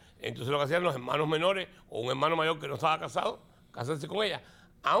prosperar. Entonces lo que hacían los hermanos menores o un hermano mayor que no estaba casado, casarse con ella.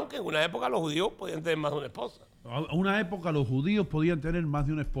 Aunque en una época los judíos podían tener más de una esposa. A una época los judíos podían tener más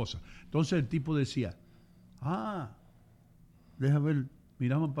de una esposa. Entonces el tipo decía, deja ver,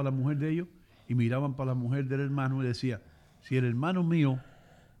 miraban para la mujer de ellos y miraban para la mujer del hermano y decía, si el hermano mío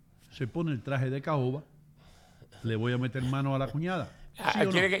se pone el traje de caoba, le voy a meter mano a la cuñada. ¿Sí o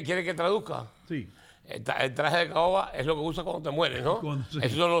no? ¿Quiere que traduzca? Sí. El traje de caoba es lo que usas cuando te mueres, ¿no? Sí.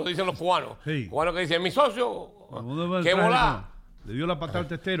 Eso lo dicen los cubanos. Sí. Cubanos que dicen, mi socio, ¿qué traje, volá? Le dio la patada al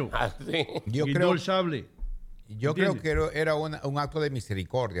testero. Sí. Yo Guindó creo, el sable. yo creo que era un acto de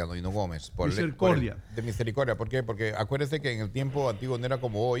misericordia, don Hino Gómez. Misericordia. De misericordia. ¿Por qué? Porque acuérdese que en el tiempo antiguo no era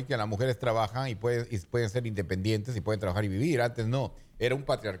como hoy, que las mujeres trabajan y pueden ser independientes y pueden trabajar y vivir. Antes no. Era un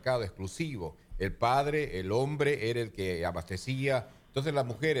patriarcado exclusivo. El padre, el hombre, era el que abastecía. Entonces las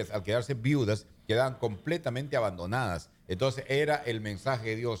mujeres, al quedarse viudas, quedaban completamente abandonadas. Entonces era el mensaje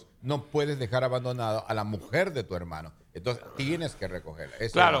de Dios. No puedes dejar abandonado a la mujer de tu hermano. Entonces tienes que recogerla.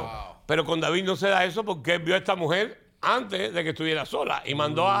 Claro, pero con David no se da eso porque él vio a esta mujer antes de que estuviera sola y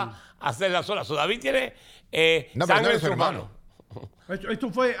mandó a hacerla sola. David tiene sangre en su hermano.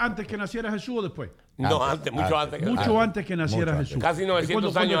 ¿Esto fue antes que naciera Jesús o después? No, antes, mucho antes. Mucho antes que naciera Jesús. Casi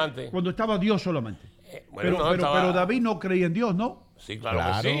 900 años antes. Cuando estaba Dios solamente. Bueno, pero David no creía en Dios, ¿no? Sí,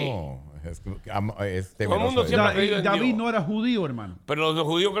 claro que sí. Todo el mundo siempre ha creído en David Dios. no era judío, hermano. Pero los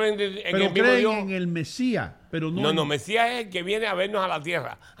judíos creen en Pero el mismo creen Dios. en el Mesías, pero no. No, Mesías es el que viene a vernos a la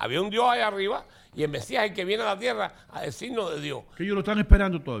tierra. Había un Dios allá arriba y el Mesías es el que viene a la tierra a decirnos de Dios. Que ellos lo están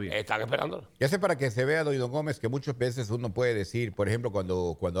esperando todavía. Están esperándolo. Y hace para que se vea, don Hino Gómez, que muchas veces uno puede decir, por ejemplo,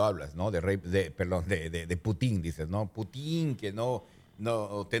 cuando hablas, ¿no? De Putin, dices, ¿no? Putin, que no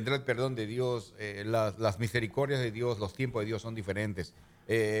tendrá el perdón de Dios, las misericordias de Dios, los tiempos de Dios son diferentes.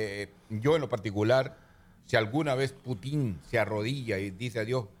 Yo en lo particular, si alguna vez Putin se arrodilla y dice a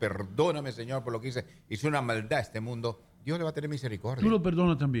Dios, perdóname Señor por lo que hice una maldad a este mundo, Dios le va a tener misericordia. Tú lo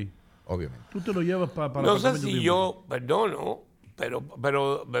perdonas también. Obviamente. Tú te lo llevas para No sé si yo perdono, pero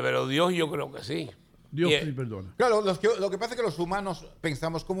Dios yo creo que sí. Dios sí perdona. Claro, lo que pasa es que los humanos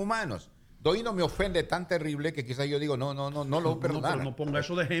pensamos como humanos. Don Hino me ofende tan terrible que quizás yo digo, no lo voy a perdonar. No ponga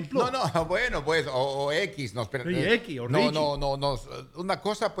eso de ejemplo. No, bueno, pues, o X. X, o no, una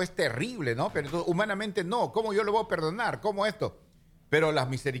cosa pues terrible, ¿no? Pero humanamente no. ¿Cómo yo le voy a perdonar? ¿Cómo esto? Pero las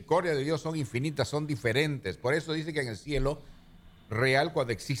misericordias de Dios son infinitas, son diferentes. Por eso dice que en el cielo real,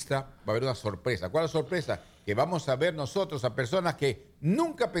 cuando exista, va a haber una sorpresa. ¿Cuál es la sorpresa? Que vamos a ver nosotros a personas que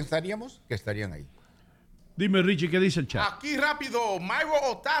nunca pensaríamos que estarían ahí. Dime, Richie, ¿qué dice el chat? Aquí rápido, Myro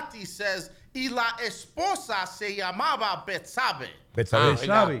Otati says, y la esposa se llamaba Betsabe.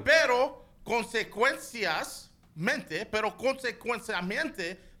 Betsabe. Pero consecuencialmente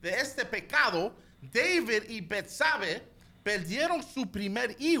de este pecado, David y Betsabe perdieron su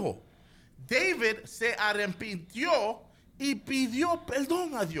primer hijo. David se arrepintió y pidió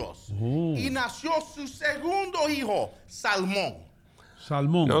perdón a Dios. Y nació su segundo hijo, Salmón.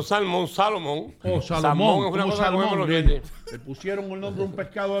 Salmón. No Salmón, Salomón. Oh, Salmón es una cosa que comemos los dientes. Le pusieron el nombre de un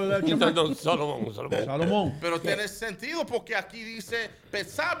pescado al chamaco. No, Salomón. Pero tiene sentido porque aquí dice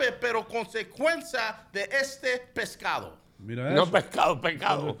Betsabe, pero consecuencia de este pescado. Mira no eso. pecado.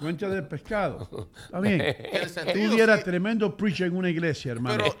 Consecuencia del pescado. Está bien. Tiene sentido, Tuviera sí. tremendo preacher en una iglesia,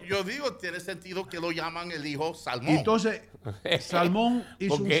 hermano. Pero yo digo, tiene sentido que lo llaman el hijo Salmón. Entonces, Salmón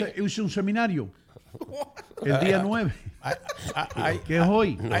hizo un seminario el día 9. ¿Qué es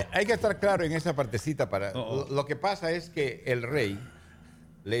hoy? Hay que estar claro en esa partecita. Lo que pasa es que el rey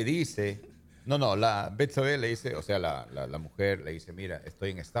le dice, la Betsabe le dice, o sea, la mujer le dice, mira,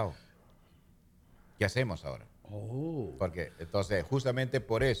 estoy en estado. ¿Qué hacemos ahora? Porque entonces justamente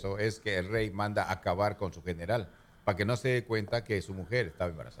por eso es que el rey manda a acabar con su general, para que no se dé cuenta que su mujer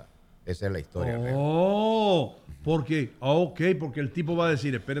estaba embarazada. Esa es la historia. Porque el tipo va a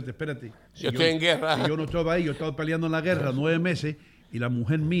decir, espérate. Yo estoy en guerra. Si yo no estaba ahí, yo estaba peleando en la guerra 9 meses y la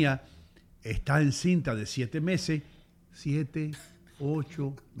mujer mía está encinta de 7 meses, 7,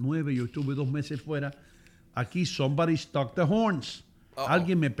 8, 9, yo estuve 2 meses fuera. Aquí somebody stuck the horns.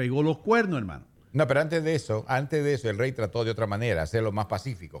 Alguien me pegó los cuernos, hermano. No, pero antes de eso, el rey trató de otra manera, hacerlo más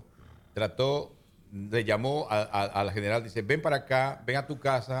pacífico. Le llamó a la general, dice, ven para acá, ven a tu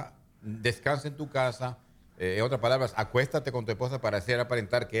casa, descansa en tu casa. En otras palabras, acuéstate con tu esposa para hacer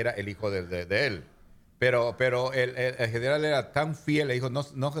aparentar que era el hijo de él. Pero el general era tan fiel, le dijo,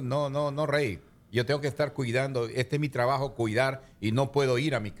 no, rey, Yo tengo que estar cuidando, este es mi trabajo, cuidar, y no puedo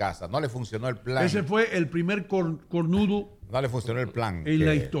ir a mi casa. No le funcionó el plan. Ese fue el primer cornudo no le funcionó el plan. en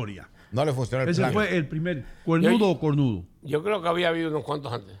la historia. No le funcionó el Ese plan. fue el primer cuernudo o cornudo. Yo creo que había habido unos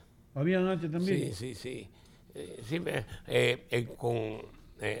cuantos antes. ¿Habían antes también? Sí. Con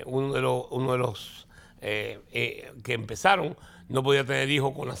uno de los que empezaron, no podía tener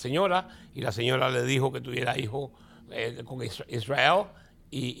hijo con la señora, y la señora le dijo que tuviera hijo con Israel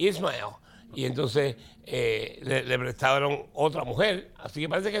y Ismael. Y entonces le prestaron otra mujer, así que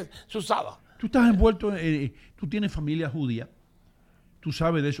parece que se usaba. Tú estás envuelto, tú tienes familia judía, tú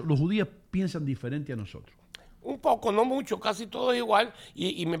sabes de eso. Los judíos piensan diferente a nosotros. Un poco, no mucho, casi todo es igual.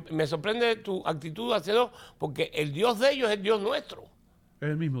 Y me sorprende tu actitud hacia Dios, porque el Dios de ellos es el Dios nuestro. Es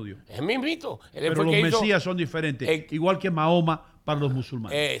el mismo Dios. Es el mismito. Pero los mesías son diferentes, igual que Mahoma para los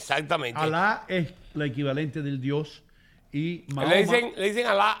musulmanes. Exactamente. Alá es la equivalente del Dios y Mahoma... Le dicen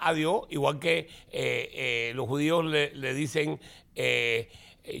Alá a Dios, igual que los judíos le dicen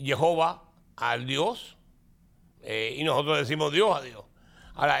Jehová al Dios, y nosotros decimos Dios a Dios.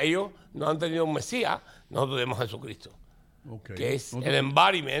 Ahora, ellos no han tenido un Mesías, nosotros tenemos a Jesucristo, que es el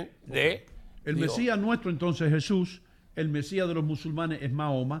embodiment de el Dios. Mesías nuestro entonces es Jesús, el Mesías de los musulmanes es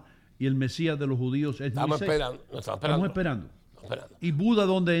Mahoma y el Mesías de los judíos es Moisés. Estamos esperando. ¿Y Buda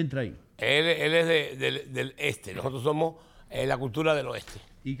dónde entra ahí? Él es del este, nosotros somos la cultura del oeste.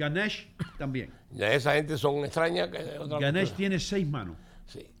 Y Ganesh también. Ya esa gente son extrañas. Ganesh tiene 6 manos.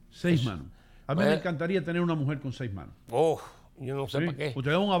 Sí. 6 manos. A mí me encantaría tener una mujer con 6 manos. Yo no sé para qué. O te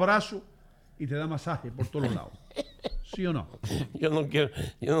da un abrazo y te da masaje por todos lados. ¿Sí o no? Yo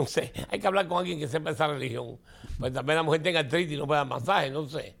no sé. Hay que hablar con alguien que sepa esa religión. Pues también la mujer tenga artritis y no pueda dar masaje, no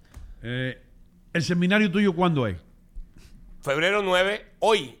sé. ¿El seminario tuyo cuándo es? Febrero 9,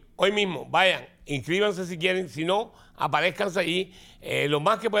 hoy mismo. Vayan, inscríbanse si quieren. Si no, aparezcanse allí. Lo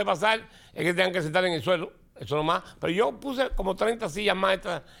más que puede pasar es que tengan que sentar en el suelo. Eso no más. Pero yo puse como 30 sillas más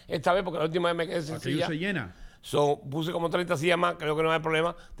esta vez, porque la última vez me quedé sin silla. Se llena. Puse como 30 sillas más, creo que no hay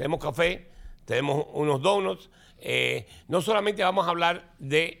problema. Tenemos café, tenemos unos donuts. No solamente vamos a hablar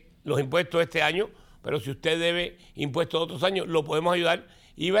de los impuestos este año, pero si usted debe impuestos de otros años, lo podemos ayudar.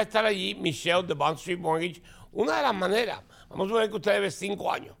 Y va a estar allí Michelle de Bond Street Mortgage. Una de las maneras, vamos a suponer que usted debe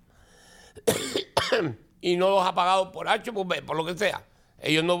 5 años y no los ha pagado por H, por B, por lo que sea.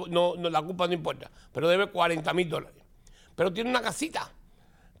 Ellos no la culpa no importa, pero debe $40,000. Pero tiene una casita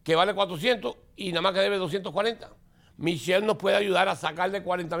que vale 400 y nada más que debe 240. Michelle nos puede ayudar a sacarle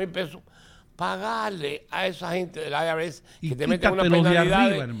 40,000 pesos, pagarle a esa gente del IRS que te meten una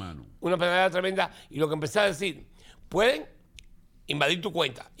penalidad, una penalidad tremenda. Y lo que empecé a decir, pueden invadir tu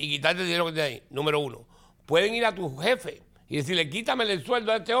cuenta y quitarte el dinero que tienes ahí, número 1. Pueden ir a tu jefe y decirle, quítame el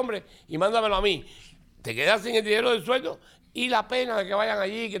sueldo a este hombre y mándamelo a mí. Te quedas sin el dinero del sueldo y la pena de que vayan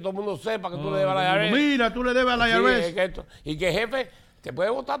allí, que todo el mundo sepa que tú le debes a la IRS. Mira, tú le debes a la IRS. Y que el jefe te puede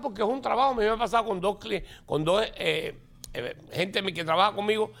votar porque es un trabajo. Me ha pasado con dos gente que trabaja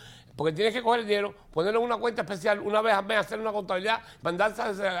conmigo, porque tienes que coger el dinero, ponerlo en una cuenta especial, una vez al mes hacer una contabilidad, mandarse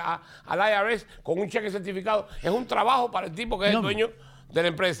al IRS con un cheque certificado. Es un trabajo para el tipo que es el dueño de la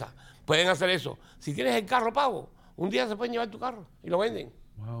empresa. Pueden hacer eso. Si tienes el carro pago, un día se pueden llevar tu carro y lo venden.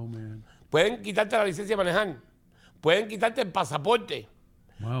 Wow, man. Pueden quitarte la licencia de manejar. Pueden quitarte el pasaporte.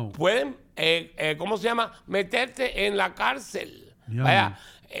 Wow. Pueden, meterte en la cárcel. Vaya,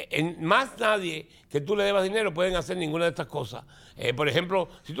 más nadie que tú le debas dinero pueden hacer ninguna de estas cosas. Por ejemplo,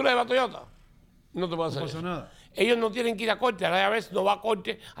 si tú le debas a Toyota, no te puede hacer eso. Nada. Ellos no tienen que ir a corte. A veces no va a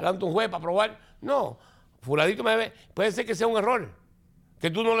corte, adelante un juez para probar. No, fuladito me debe. Puede ser que sea un error, que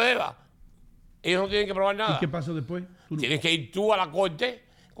tú no le debas. Ellos no tienen que probar nada. ¿Y qué pasa después? Tienes que ir tú a la corte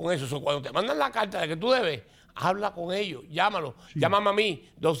con eso. Cuando te mandan la carta de que tú debes, habla con ellos, llámalo. Sí. Llámame a mí,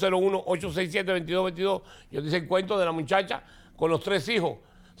 201-867-2222. Yo te hice el cuento de la muchacha con los 3 hijos.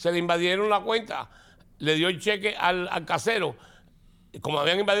 Se le invadieron la cuenta, le dio el cheque al casero. Como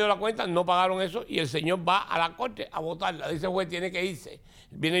habían invadido la cuenta, no pagaron eso y el señor va a la corte a votarla. Dice el juez, tiene que irse.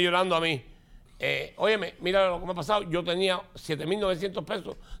 Viene llorando a mí. Óyeme, mira lo que me ha pasado. Yo tenía 7,900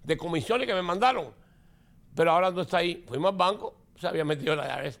 pesos de comisiones que me mandaron, pero ahora no está ahí. Fuimos al banco, se había metido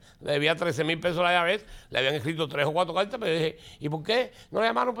la IRS, le debía 13,000 pesos a la IRS, le habían escrito 3 o 4 cartas, pero dije, ¿y por qué no le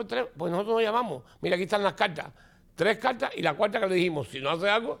llamaron por 3? Pues nosotros no llamamos. Mira, aquí están las cartas. 3 cartas y la cuarta que le dijimos, si no hace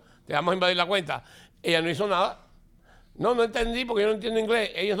algo, te vamos a invadir la cuenta. Ella no hizo nada. No entendí porque yo no entiendo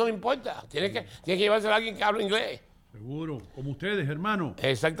inglés. Ellos no les importa. Tiene que llevarse a alguien que hable inglés. Seguro, como ustedes, hermano.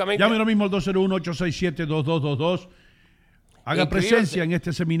 Exactamente. Llame ahora mismo al 201-867-2222. Haga presencia en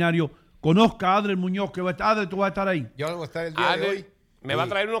este seminario. Conozca a Adler Muñoz, que va a estar. Adler, tú vas a estar ahí. Yo voy a estar el día de hoy. Me va a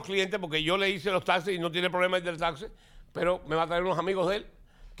traer unos clientes porque yo le hice los taxes y no tiene problema el del taxi, pero me va a traer unos amigos de él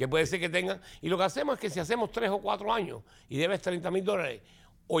que puede ser que tengan. Y lo que hacemos es que si hacemos 3 o 4 años y debes $30,000,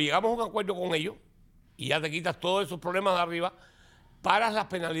 o llegamos a un acuerdo con ellos y ya te quitas todos esos problemas de arriba, paras las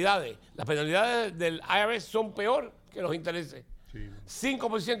penalidades. Las penalidades del IRS son peor que los intereses. Sí.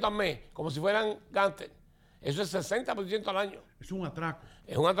 5% al mes, como si fueran gánster. Eso es 60% al año. Es un atraco.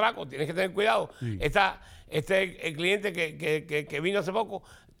 Es un atraco, tienes que tener cuidado. Sí. El cliente que vino hace poco,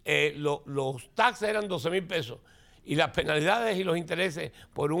 los taxes eran $12,000 y las penalidades y los intereses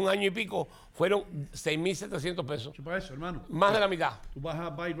por un año y pico fueron $6,700. ¿Qué para eso, hermano? Más de la mitad. Tú vas a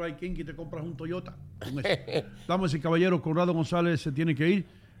Buy Right King y te compras un Toyota. Damas y caballeros, Conrado González se tiene que ir,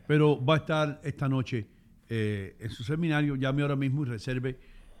 pero va a estar esta noche en su seminario. Llame ahora mismo y reserve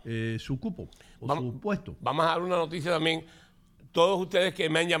su cupo o su puesto. Vamos a dar una noticia también. Todos ustedes que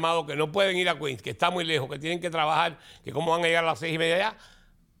me han llamado que no pueden ir a Queens, que está muy lejos, que tienen que trabajar, que cómo van a llegar a las 6:30 allá.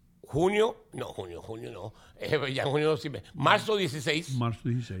 Junio no, ya en junio sí, marzo 16. Marzo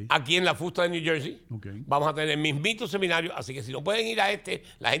 16. Aquí en la Fusta de New Jersey. Okay. Vamos a tener el mismito seminario, así que si no pueden ir a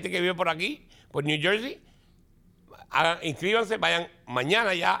la gente que vive por aquí, por New Jersey, inscríbanse, vayan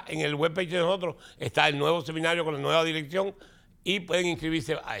mañana ya en el webpage de nosotros, está el nuevo seminario con la nueva dirección y pueden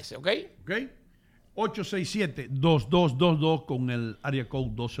inscribirse a ese, ¿ok? Ok. 867-2222 con el área code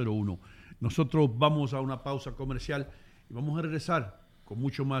 201. Nosotros vamos a una pausa comercial y vamos a regresar con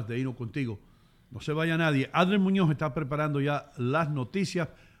mucho más de Hino Contigo. No se vaya nadie. Adler Muñoz está preparando ya las noticias.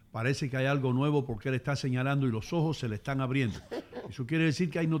 Parece que hay algo nuevo porque él está señalando y los ojos se le están abriendo. Eso quiere decir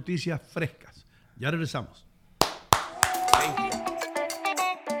que hay noticias frescas. Ya regresamos.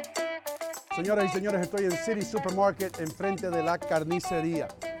 Señoras y señores, estoy en City Supermarket, enfrente de la carnicería.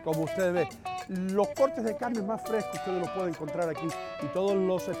 Como ustedes ven, los cortes de carne más frescos ustedes los pueden encontrar aquí. Y todos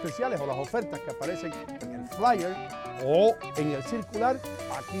los especiales o las ofertas que aparecen en el flyer o en el circular,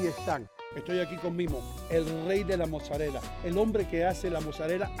 aquí están. Estoy aquí con Mimo, el rey de la mozzarella, el hombre que hace la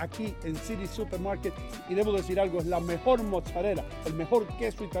mozzarella aquí en City Supermarket. Y debo decir algo, es la mejor mozzarella, el mejor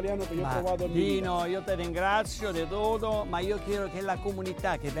queso italiano que yo he probado en mi vida. Dino, io te ringrazio di tutto, ma io chiedo che la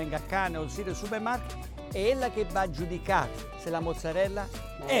comunità che venga qua nel City Supermarket è la che va a giudicare se la mozzarella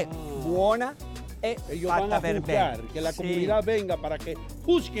è buona e ellos fatta van a per juzgar, bene. que la comunidad venga para que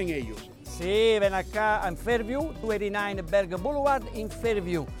juzguen ellos. Sì, ven acá in Fairview, 289 Berg Boulevard in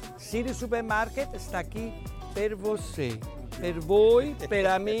Fairview. City Supermarket sta qui per você. Per voi,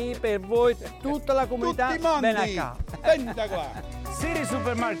 per me, per voi, tutta la comunità. Ven acá. Venta qua. City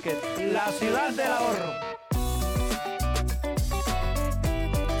Supermarket, la ciudad del ahorro.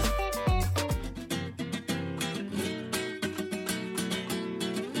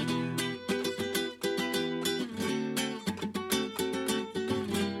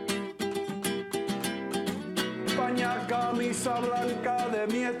 Camisa blanca de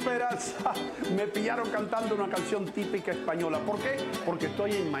mi esperanza. Me pillaron cantando una canción típica española. ¿Por qué? Porque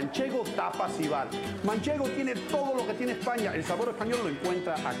estoy en Manchego Tapas y Bar. Manchego tiene todo lo que tiene España. El sabor español lo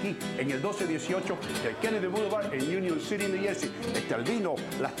encuentra aquí, en el 1218 del Kennedy Boulevard en Union City, New Jersey. Está el vino,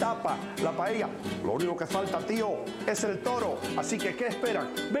 las tapas, la paella. Lo único que falta, tío, es el toro. Así que, ¿qué esperan?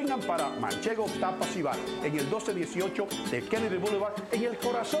 Vengan para Manchego Tapas y Bar en el 1218 del Kennedy Boulevard en el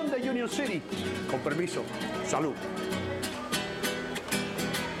corazón de Union City. Con permiso. Salud.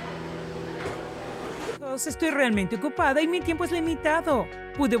 Estoy realmente ocupada y mi tiempo es limitado.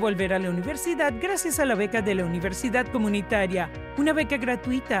 Pude volver a la universidad gracias a la beca de la Universidad Comunitaria, una beca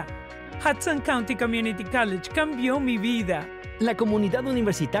gratuita. Hudson County Community College cambió mi vida. La comunidad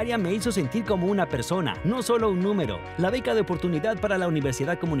universitaria me hizo sentir como una persona, no solo un número. La beca de oportunidad para la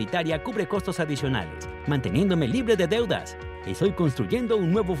universidad comunitaria cubre costos adicionales, manteniéndome libre de deudas. Estoy construyendo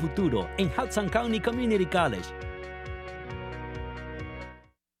un nuevo futuro en Hudson County Community College.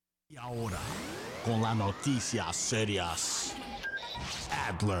 Y ahora, con las noticias serias,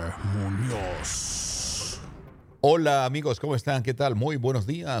 Adler Muñoz. Hola amigos, ¿cómo están? ¿Qué tal? Muy buenos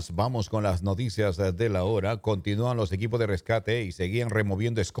días. Vamos con las noticias de la hora. Continúan los equipos de rescate y seguían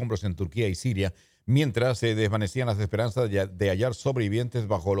removiendo escombros en Turquía y Siria, mientras se desvanecían las esperanzas de hallar sobrevivientes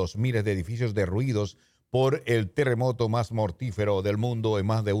bajo los miles de edificios derruidos por el terremoto más mortífero del mundo en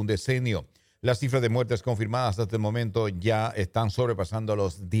más de un decenio. Las cifras de muertes confirmadas hasta el momento ya están sobrepasando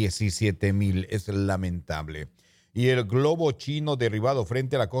los 17,000. Es lamentable. Y el globo chino derribado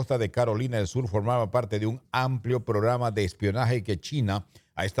frente a la costa de Carolina del Sur formaba parte de un amplio programa de espionaje que China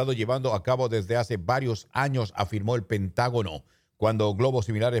ha estado llevando a cabo desde hace varios años, afirmó el Pentágono, cuando globos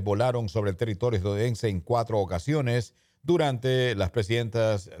similares volaron sobre el territorio estadounidense en 4 ocasiones durante las dos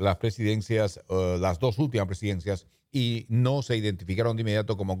últimas presidencias, y no se identificaron de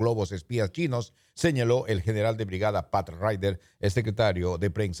inmediato como globos espías chinos, señaló el general de brigada Pat Ryder, el secretario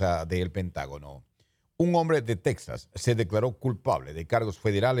de prensa del Pentágono. Un hombre de Texas se declaró culpable de cargos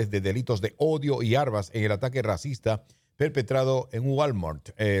federales de delitos de odio y armas en el ataque racista perpetrado en Walmart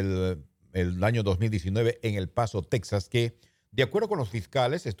el año 2019 en El Paso, Texas, que, de acuerdo con los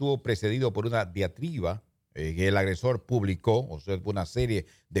fiscales, estuvo precedido por una diatriba que el agresor publicó, o sea, una serie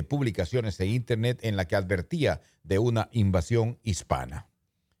de publicaciones en Internet en la que advertía de una invasión hispana.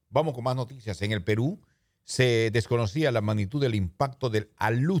 Vamos con más noticias. En el Perú se desconocía la magnitud del impacto del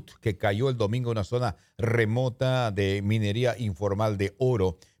alud que cayó el domingo en una zona remota de minería informal de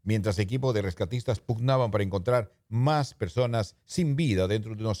oro, mientras equipos de rescatistas pugnaban para encontrar más personas sin vida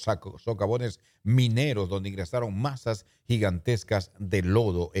dentro de unos socavones mineros donde ingresaron masas gigantescas de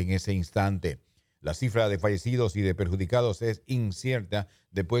lodo en ese instante. La cifra de fallecidos y de perjudicados es incierta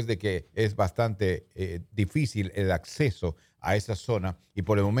después de que es bastante difícil el acceso a esa zona y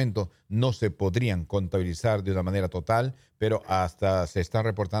por el momento no se podrían contabilizar de una manera total, pero hasta se están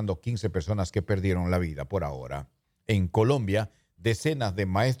reportando 15 personas que perdieron la vida por ahora. En Colombia, decenas de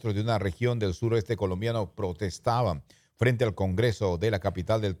maestros de una región del suroeste colombiano protestaban frente al Congreso de la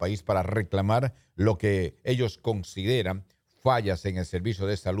capital del país para reclamar lo que ellos consideran fallas en el servicio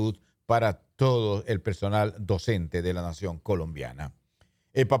de salud para todo el personal docente de la nación colombiana.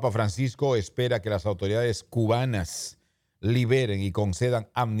 El Papa Francisco espera que las autoridades cubanas liberen y concedan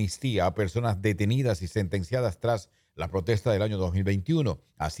amnistía a personas detenidas y sentenciadas tras la protesta del año 2021.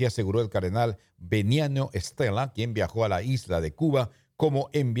 Así aseguró el cardenal Beniano Estela, quien viajó a la isla de Cuba como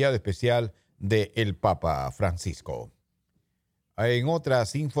enviado especial del Papa Francisco. En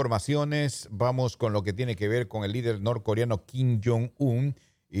otras informaciones, vamos con lo que tiene que ver con el líder norcoreano Kim Jong-un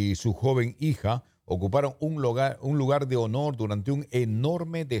y su joven hija. Ocuparon un lugar de honor durante un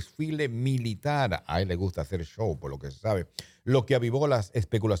enorme desfile militar. A él le gusta hacer show, por lo que se sabe. Lo que avivó las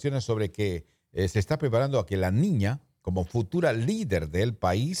especulaciones sobre que se está preparando a que la niña, como futura líder del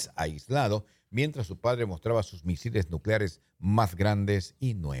país aislado, mientras su padre mostraba sus misiles nucleares más grandes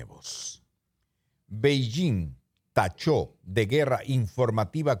y nuevos. Beijing tachó de guerra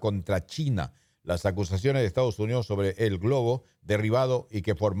informativa contra China las acusaciones de Estados Unidos sobre el globo derribado y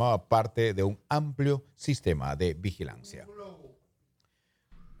que formaba parte de un amplio sistema de vigilancia.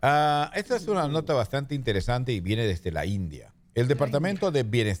 Esta es una nota bastante interesante y viene desde la India. El Departamento de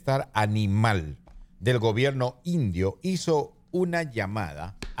Bienestar Animal del gobierno indio hizo una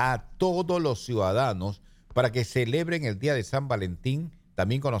llamada a todos los ciudadanos para que celebren el Día de San Valentín,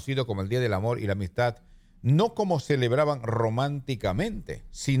 también conocido como el Día del Amor y la Amistad, no como celebraban románticamente,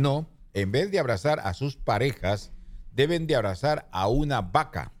 sino en vez de abrazar a sus parejas, deben de abrazar a una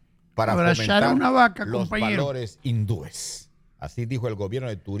vaca para fomentar a una vaca, los compañero. valores hindúes. Así dijo el Gobierno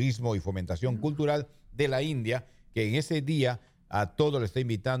de Turismo y Fomentación Cultural de la India, que en ese día a todos le está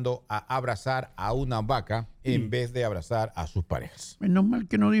invitando a abrazar a una vaca en vez de abrazar a sus parejas. Menos mal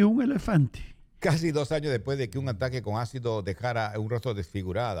que no dijo un elefante. Casi 2 años después de que un ataque con ácido dejara un rostro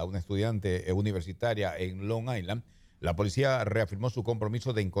desfigurado a una estudiante universitaria en Long Island, la policía reafirmó su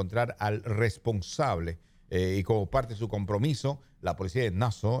compromiso de encontrar al responsable y como parte de su compromiso, la policía de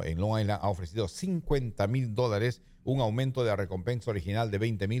Nassau en Long Island ha ofrecido $50,000, un aumento de la recompensa original de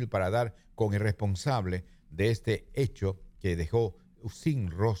 $20,000 para dar con el responsable de este hecho que dejó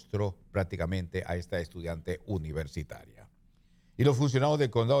sin rostro prácticamente a esta estudiante universitaria. Y los funcionarios del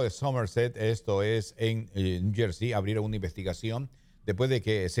condado de Somerset, esto es en New Jersey, abrieron una investigación después de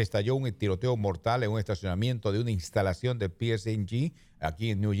que se estalló un tiroteo mortal en un estacionamiento de una instalación del PSG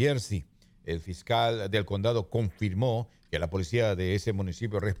aquí en New Jersey. El fiscal del condado confirmó que la policía de ese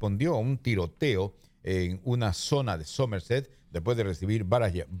municipio respondió a un tiroteo en una zona de Somerset después de recibir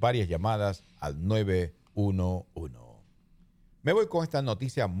varias llamadas al 911. Me voy con esta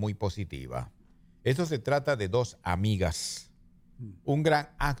noticia muy positiva. Esto se trata de 2 amigas. Un gran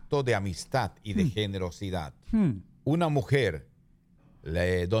acto de amistad y de generosidad. Una mujer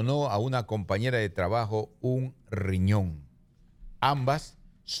le donó a una compañera de trabajo un riñón. Ambas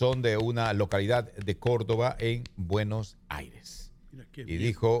son de una localidad de Córdoba en Buenos Aires. Y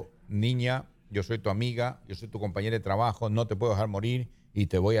dijo, niña, yo soy tu amiga, yo soy tu compañera de trabajo, no te puedo dejar morir y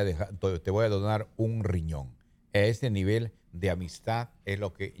te voy a donar un riñón. A ese nivel de amistad es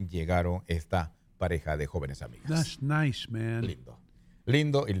lo que llegaron esta pareja de jóvenes amigas. That's nice, man. Lindo.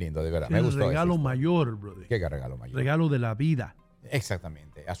 Lindo y lindo, de verdad. Qué Me gustó. regalo mayor, brother. Qué regalo mayor. Regalo de la vida.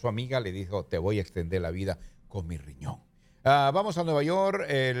 Exactamente. A su amiga le dijo, te voy a extender la vida con mi riñón. Vamos a Nueva York.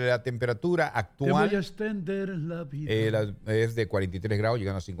 La temperatura actual Te voy a extender la vida. Es de 43 grados,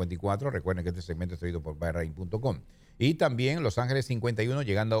 llegando a 54. Recuerden que este segmento es traído por BuyRain.com. Y también Los Ángeles 51,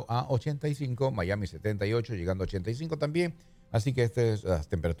 llegando a 85. Miami 78, llegando a 85 también. Así que estas son las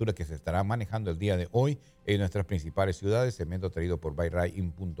temperaturas que se estarán manejando el día de hoy en nuestras principales ciudades. Segmento traído por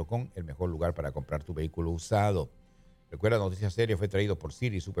buyride.com, el mejor lugar para comprar tu vehículo usado. Recuerda, Noticias Serias fue traído por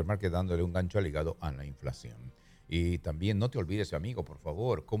Siri Supermarket, dándole un gancho ligado a la inflación. Y también no te olvides, amigo, por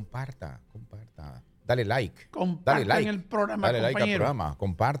favor, comparta. Dale like. Compartan el programa, Dale like al compañero. programa.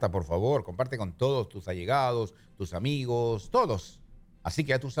 Comparta, por favor. Comparte con todos tus allegados, tus amigos, todos. Así que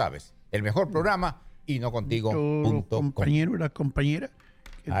ya tú sabes, el mejor programa y no contigo.com. Compañero y la compañera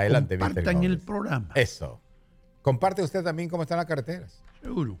que Adelante, compartan Mr. el López. programa. Eso. Comparte usted también cómo están las carreteras.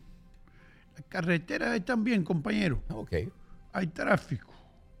 Seguro. Las carreteras están bien, compañero. Ok. Hay tráfico.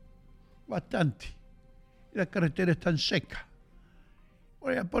 Bastante. Y las carreteras están secas.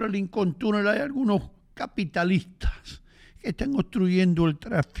 Por allá por el Lincoln Tunnel hay algunos capitalistas que están obstruyendo el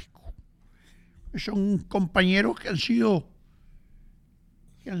tráfico. Son compañeros que han sido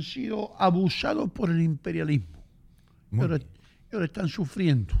abusados por el imperialismo. Y ahora están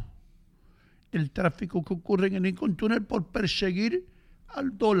sufriendo del tráfico que ocurre en el Lincoln Tunnel por perseguir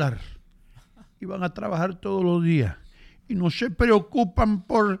al dólar. Y van a trabajar todos los días. Y no se preocupan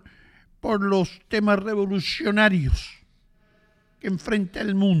por los temas revolucionarios que enfrenta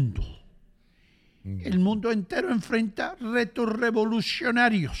el mundo. El mundo entero enfrenta retos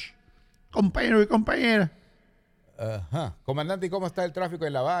revolucionarios. Compañeros y compañeras. Ajá. Comandante, ¿y cómo está el tráfico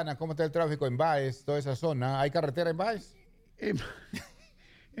en La Habana? ¿Cómo está el tráfico en Baez? Toda esa zona. ¿Hay carretera en Baez?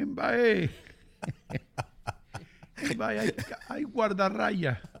 En Baez hay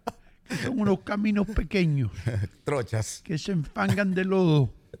guardarrayas, que son unos caminos pequeños. Trochas. Que se enfangan de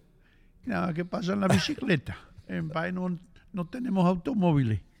lodo. Nada, que pasan la bicicleta. En Baez no tenemos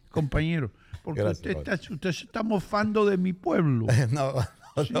automóviles, compañero. Porque Gracias, usted se está mofando de mi pueblo. No,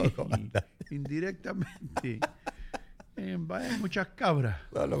 Sí, indirectamente. En Baez hay muchas cabras.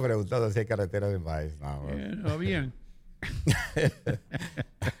 No lo he preguntado si hay carreteras en Baez. No, bien.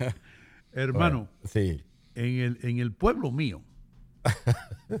 Hermano, Bueno, sí. en el pueblo mío,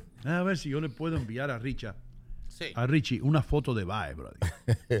 a ver si yo le puedo enviar a Richie una foto de Baez, brother.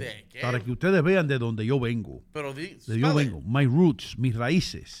 ¿De qué? Para que ustedes vean de donde yo vengo. Pero De yo spell it. vengo, my roots, mis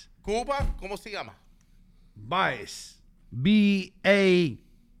raíces. Cuba, ¿cómo se llama? Baez. B-A-E-Z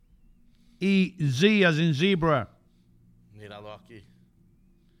as in zebra. Míralo aquí.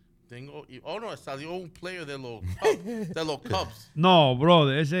 No, salió un player de los Cubs. De los Cubs. No,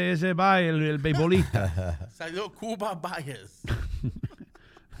 brother, ese Baez, el beisbolista. Salió Cuba Baez.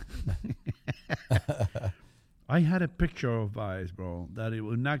 I had a picture of Baez, bro, that it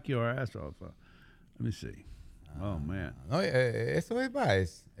would knock your ass off. Let me see. Oh, man. No, eso es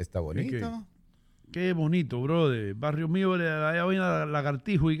Baez. Está bonito. Qué bonito, brother. Barrio mío, allá ven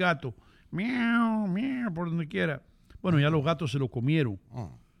lagartijo y gato. Miau, miau, por donde quiera. Bueno, ya los gatos se lo comieron.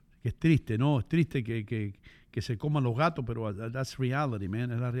 Que es triste, ¿no? Es triste que se coman los gatos, pero that's reality,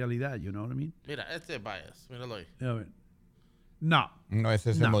 man. Es la realidad, you know what I mean? Mira, este es Baez. Míralo ahí. A ver. No. No,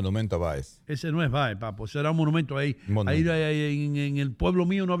 ese es el monumento a Baez. Ese no es Baez, papo. Será un monumento ahí. Ahí en el pueblo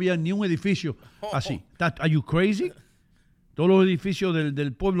mío no había ni un edificio así. Are you crazy? Todos los edificios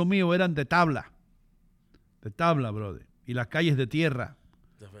del pueblo mío eran de tabla. De tabla, brother. Y las calles de tierra.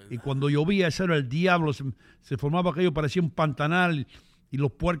 Y cuando llovía, ese era el diablo. Se formaba aquello, parecía un pantanal. Y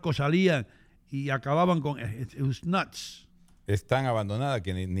los puercos salían y acababan con... It was nuts. Es tan abandonada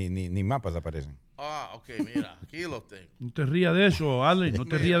que ni mapas aparecen. Ah, ok, mira. Aquí lo tengo. No te rías de eso, Ale. No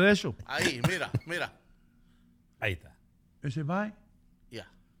te rías de eso. Ahí, mira. Ahí está. ¿Ese Baez? Yeah.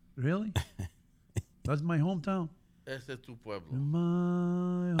 Really? That's my hometown. Ese es tu pueblo.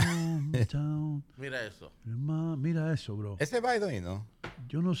 My hometown. Mira eso. Mira eso, bro. Ese Baez ahí, ¿no?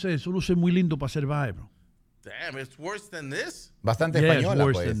 Yo no sé, eso luce muy lindo para ser Baez, bro. Damn, it's worse than this. Bastante Yeah, española, it's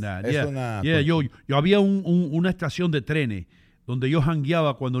worse pues. than that. Es Yeah. una... Yeah, yo había una estación de trenes donde yo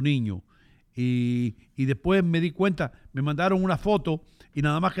jangueaba cuando niño y después me di cuenta, me mandaron una foto y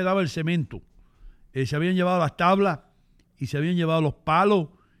nada más quedaba el cemento. Se habían llevado las tablas y se habían llevado los palos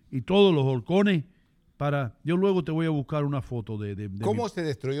y todos los horcones. Yo luego te voy a buscar una foto de ¿Cómo se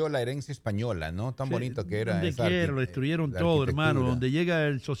destruyó la herencia española, no? Tan bonito que era. Donde esa quiera, lo destruyeron todo, hermano. Donde llega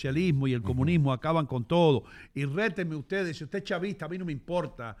el socialismo y el comunismo, acaban con todo. Y rétenme ustedes, si usted es chavista, a mí no me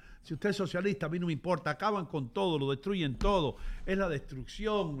importa. Si usted es socialista, a mí no me importa. Acaban con todo, lo destruyen todo. Es la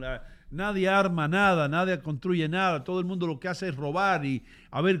destrucción. Nadie arma nada, nadie construye nada. Todo el mundo lo que hace es robar y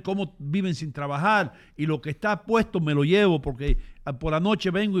a ver cómo viven sin trabajar. Y lo que está puesto me lo llevo porque por la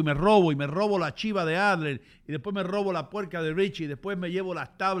noche vengo y me robo la chiva de Adler y después me robo la puerca de Richie y después me llevo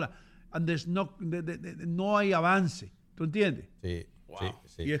las tablas. And no hay avance. ¿Tú entiendes? Sí, wow.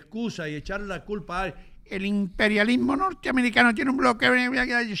 sí. Y excusa y echarle la culpa a el imperialismo norteamericano tiene un bloque.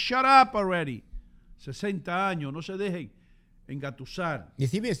 Shut up already. 60 años, no se dejen engatusar. Y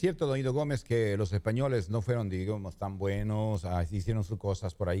sí bien es cierto, don Ido Gómez, que los españoles no fueron, digamos, tan buenos, hicieron sus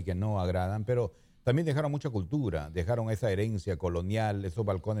cosas por ahí que no agradan, pero también dejaron mucha cultura, dejaron esa herencia colonial, esos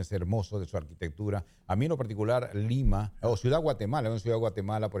balcones hermosos de su arquitectura. A mí en lo particular, Lima, o Ciudad Guatemala, en Ciudad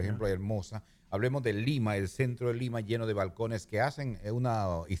Guatemala, por ejemplo, hermosa. Hablemos de Lima, el centro de Lima lleno de balcones que hacen una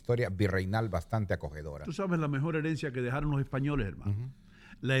historia virreinal bastante acogedora. Tú sabes la mejor herencia que dejaron los españoles, hermano.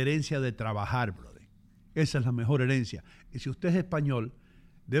 La herencia de trabajar, brother. Esa es la mejor herencia. Y si usted es español,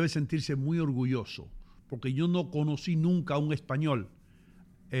 debe sentirse muy orgulloso, porque yo no conocí nunca a un español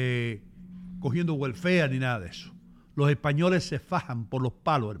cogiendo welfare ni nada de eso. Los españoles se fajan por los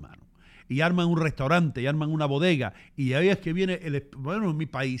palos, hermano, y arman un restaurante, y arman una bodega, y ahí es que viene, bueno, en mi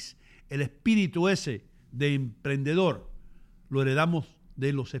país, el espíritu ese de emprendedor lo heredamos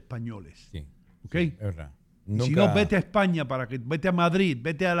de los españoles. Sí, ¿ok? Sí, es verdad. Si no, vete a España, vete a Madrid,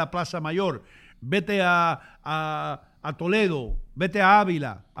 vete a la Plaza Mayor, vete a Toledo, vete a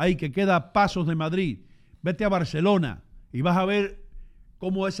Ávila, ahí que queda a pasos de Madrid, vete a Barcelona y vas a ver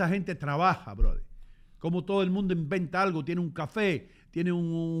cómo esa gente trabaja, brother. Cómo todo el mundo inventa algo, tiene un café, tiene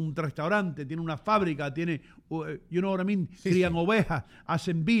un restaurante, tiene una fábrica, tiene, you know what I mean, crían ovejas,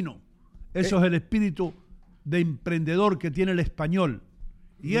 hacen vino. Eso es el espíritu de emprendedor que tiene el español.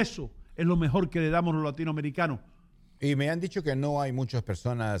 Y eso es lo mejor que le damos los latinoamericanos. Y me han dicho que no hay muchas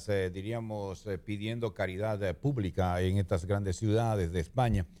personas, diríamos, pidiendo caridad pública en estas grandes ciudades de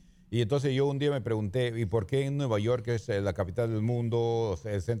España. Y entonces yo un día me pregunté, ¿y por qué en Nueva York, que es la capital del mundo, o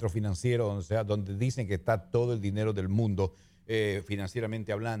sea, el centro financiero, donde dicen que está todo el dinero del mundo,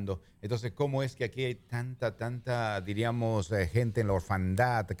 financieramente hablando? Entonces, ¿cómo es que aquí hay tanta, diríamos, gente en la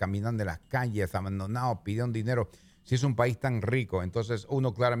orfandad, caminando en las calles, abandonados, pidiendo dinero? Si es un país tan rico, entonces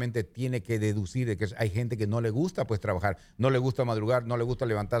uno claramente tiene que deducir de que hay gente que no le gusta pues trabajar, no le gusta madrugar, no le gusta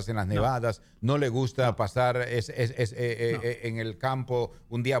levantarse en las nevadas, no le gusta pasar en el campo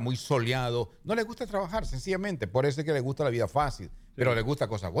un día muy soleado, no le gusta trabajar sencillamente, por eso es que le gusta la vida fácil, pero le gusta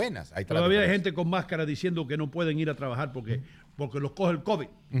cosas buenas. Todavía hay gente con máscara diciendo que no pueden ir a trabajar porque los coge el COVID.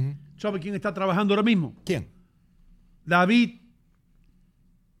 ¿Sabe quién está trabajando ahora mismo? ¿Quién? David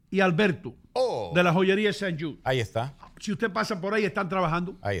y Alberto. De la joyería St. Jude. Ahí está. Si usted pasa por ahí, están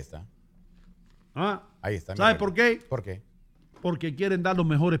trabajando. Ahí está. ¿Ah? Ahí está. ¿Sabe por qué? ¿Por qué? Porque quieren dar los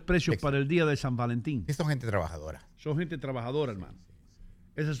mejores precios para el día de San Valentín. Son gente trabajadora. Son gente trabajadora, hermano.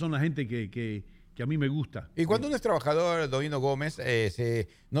 Esas son la gente que a mí me gusta. Y cuando uno es trabajador, don Hino Gómez,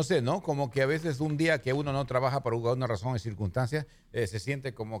 no sé, ¿no? Como que a veces un día que uno no trabaja por alguna razón y circunstancias, se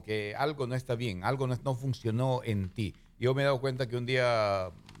siente como que algo no está bien, algo no funcionó en ti. Yo me he dado cuenta que un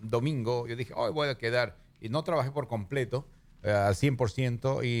día domingo, yo dije, hoy voy a quedar, y no trabajé por completo, al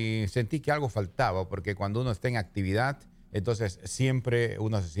 100%, y sentí que algo faltaba, porque cuando uno está en actividad, entonces siempre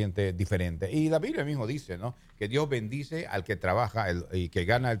uno se siente diferente. Y la Biblia mismo dice, ¿no?, que Dios bendice al que trabaja y que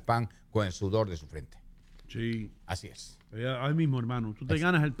gana el pan con el sudor de su frente. Sí. Así es. Ahí mismo, hermano, tú te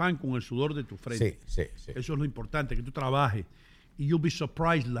ganas el pan con el sudor de tu frente. Sí. Eso es lo importante, que tú trabajes. Y you'll be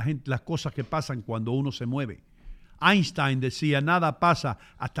surprised las cosas que pasan cuando uno se mueve. Einstein decía, nada pasa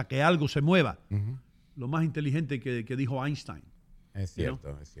hasta que algo se mueva. Lo más inteligente que dijo Einstein. Es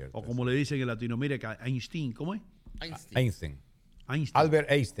cierto, es cierto. O como le dicen en Latinoamérica, Einstein, ¿cómo es? Einstein.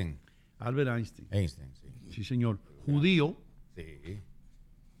 Albert Einstein. Albert Einstein. Einstein, sí. Sí, señor. Judío. Sí.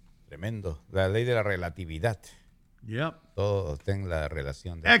 Tremendo. La ley de la relatividad. Todo está en la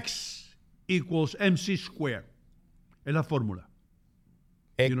relación de X equals MC square. Es la fórmula.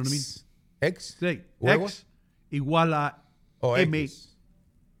 X. You know what I mean? X. Sí. ¿Huevos? X igual a M.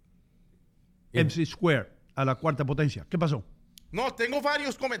 MC square a la cuarta potencia. ¿Qué pasó? No, tengo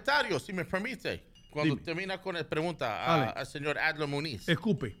varios comentarios, si me permite. Cuando termina con la pregunta al señor Adler Muniz.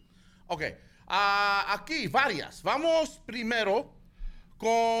 Escupe. Ok. Aquí, varias. Vamos primero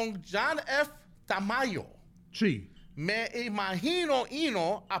con John F. Tamayo. Sí. Me imagino,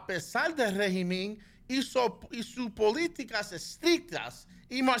 Hino, a pesar del régimen y sus políticas estrictas,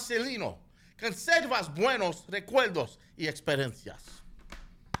 y Marcelino, conservas buenos recuerdos y experiencias.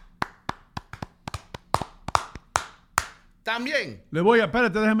 También.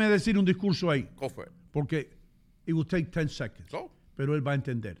 Espérate, déjame decir un discurso ahí. Go for it. Porque it will take 10 seconds. Go. Pero él va a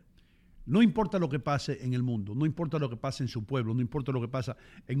entender. No importa lo que pase en el mundo, no importa lo que pase en su pueblo, no importa lo que pasa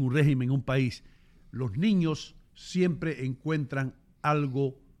en un régimen, en un país, los niños siempre encuentran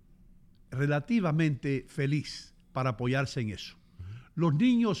algo relativamente feliz para apoyarse en eso. Los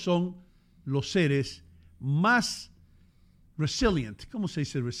niños son los seres más resilient. ¿Cómo se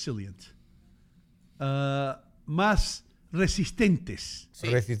dice resilient? Más resistentes. Sí.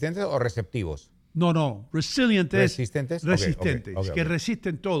 ¿Resistentes o receptivos? No. Resilient es ¿Resistentes? resistentes, Ok. que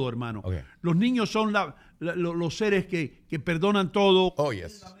resisten todo, hermano. Ok. Los niños son los seres que perdonan todo. Oh,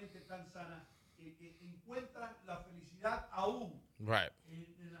 yes. Tienen la mente tan sana que encuentran la felicidad aún Right.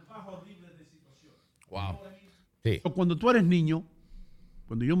 en las más horribles de situaciones. Wow. Sí. Cuando tú eres niño,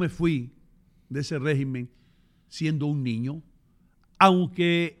 cuando yo me fui de ese régimen siendo un niño,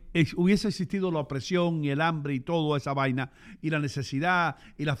 aunque hubiese existido la opresión y el hambre y toda esa vaina, y la necesidad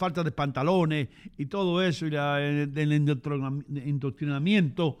y la falta de pantalones y todo eso, y el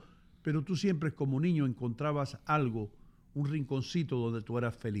indoctrinamiento, pero tú siempre como niño encontrabas algo, un rinconcito donde tú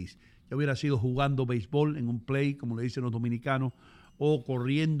eras feliz. Ya hubiera sido jugando béisbol en un play, como le dicen los dominicanos, o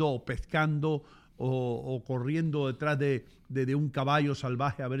corriendo o pescando, o corriendo detrás de un caballo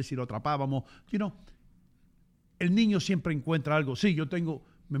salvaje a ver si lo atrapábamos. El niño siempre encuentra algo. Sí, yo tengo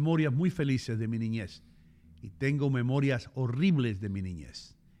memorias muy felices de mi niñez y tengo memorias horribles de mi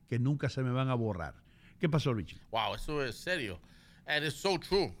niñez que nunca se me van a borrar. ¿Qué pasó, Richie? Wow, eso es serio. And it's so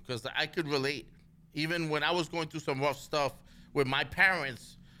true because I could relate. Even when I was going through some rough stuff with my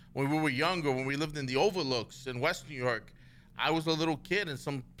parents, when we were younger, when we lived in the Overlooks in West New York, I was a little kid and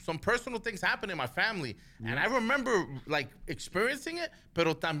some personal things happened in my family. And I remember like experiencing it,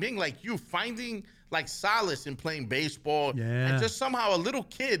 pero también like you finding like solace in playing baseball. Yeah. And just somehow a little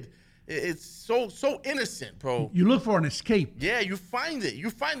kid, it's so innocent, bro. You look for an escape. Yeah, you find it. You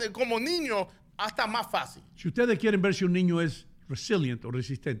find it como niño hasta más fácil. Si ustedes quieren ver si un niño es resilient o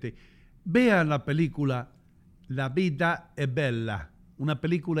resistente, vean la película La Vida è Bella, una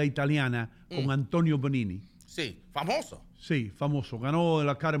película italiana con Antonio Bonini. Sí, famoso. Sí, famoso. Ganó el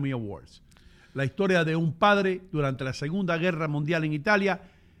Academy Awards. La historia de un padre durante la Segunda Guerra Mundial en Italia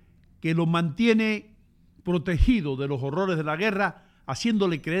que lo mantiene protegido de los horrores de la guerra,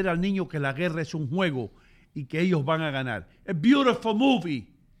 haciéndole creer al niño que la guerra es un juego y que ellos van a ganar. A beautiful movie.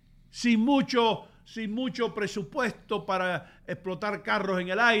 Sin mucho presupuesto para explotar carros en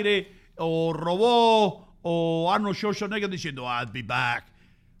el aire, o robots, o Arnold Schwarzenegger diciendo, I'll be back.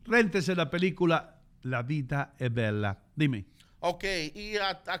 Réntese la película La Vida è Bella. Dime. Ok, y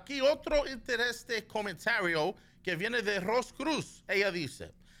aquí otro interesante comentario que viene de Ros Cruz. Ella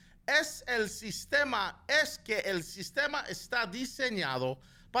dice, es que el sistema está diseñado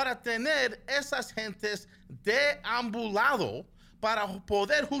para tener esas gentes deambulado para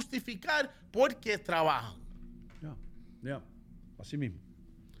poder justificar por qué trabajan. Ya. Así mismo.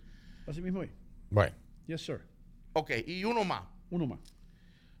 Así mismo es. Bueno. Yes, sir. Ok, y uno más.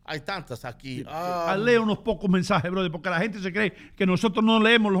 Hay tantas aquí. Lee unos pocos mensajes, brother, porque la gente se cree que nosotros no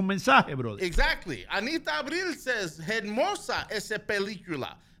leemos los mensajes, brother. Exactly. Anita Abril says, hermosa esa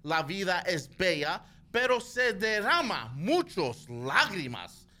película. La vida es bella, pero se derrama muchos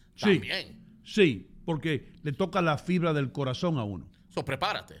lágrimas también. Sí, porque le toca la fibra del corazón a uno. So,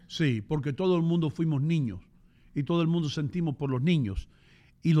 prepárate. Sí, porque todo el mundo fuimos niños y todo el mundo sentimos por los niños.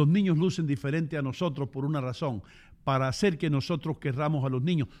 Y los niños lucen diferente a nosotros por una razón, para hacer que nosotros querramos a los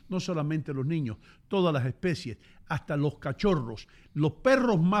niños, no solamente los niños, todas las especies, hasta los cachorros, los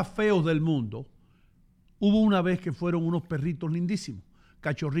perros más feos del mundo. Hubo una vez que fueron unos perritos lindísimos,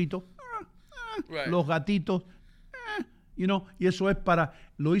 cachorritos, Right. los gatitos, y eso es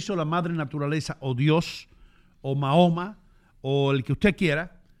lo hizo la madre naturaleza, o Dios, o Mahoma, o el que usted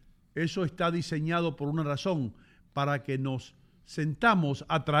quiera. Eso está diseñado por una razón, para que nos sentamos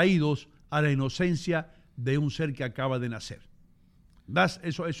atraídos a la inocencia de un ser que acaba de nacer.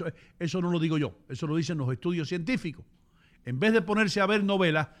 Eso no lo digo yo, eso lo dicen los estudios científicos. En vez de ponerse a ver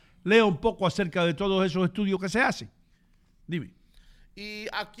novelas, lea un poco acerca de todos esos estudios que se hacen. Dime. Y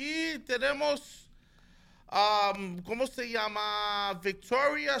aquí tenemos, ¿cómo se llama?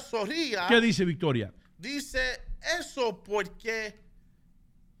 Victoria Zorrilla. ¿Qué dice Victoria? Dice eso porque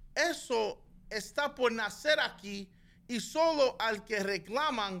eso está por nacer aquí y solo al que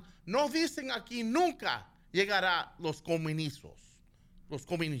reclaman no dicen aquí nunca llegará los comunistas. Los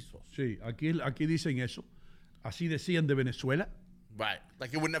comunistas. Sí, aquí dicen eso. Así decían de Venezuela. Right.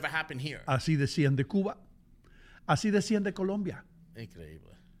 Like it would never happen here. Así decían de Cuba. Así decían de Colombia.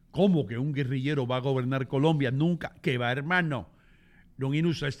 Increíble. ¿Cómo que un guerrillero va a gobernar Colombia? Nunca. ¿Qué va, hermano? Don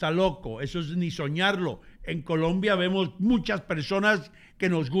Inusa está loco. Eso es ni soñarlo. En Colombia vemos muchas personas que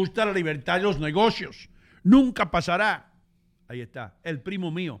nos gusta la libertad de los negocios. Nunca pasará. Ahí está. El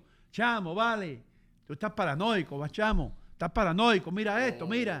primo mío. Chamo, vale. Tú estás paranoico, va, chamo. Estás paranoico. Mira esto,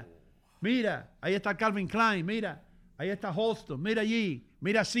 mira. Mira. Ahí está Calvin Klein, mira. Ahí está Holston, mira allí.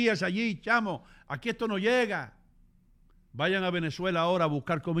 Mira Sears allí, chamo. Aquí esto no llega. Vayan a Venezuela ahora a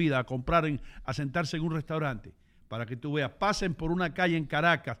buscar comida, a comprar, a sentarse en un restaurante, para que tú veas. Pasen por una calle en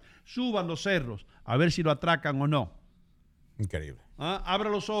Caracas, suban los cerros, a ver si lo atracan o no. Increíble. Abra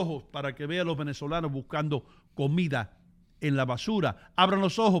los ojos para que vean los venezolanos buscando comida en la basura. Abran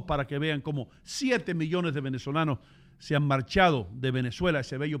los ojos para que vean cómo 7 millones de venezolanos se han marchado de Venezuela,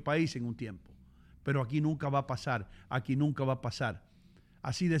 ese bello país, en un tiempo. Pero aquí nunca va a pasar, aquí nunca va a pasar.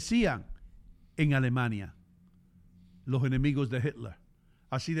 Así decían en Alemania los enemigos de Hitler.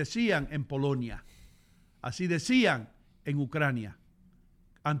 Así decían en Polonia. Así decían en Ucrania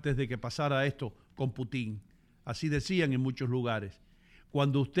antes de que pasara esto con Putin. Así decían en muchos lugares.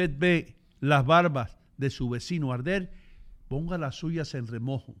 Cuando usted ve las barbas de su vecino arder, ponga las suyas en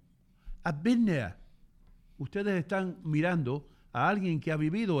remojo. I've been there. Ustedes están mirando a alguien que ha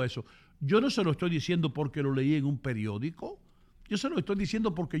vivido eso. Yo no se lo estoy diciendo porque lo leí en un periódico. Yo se lo estoy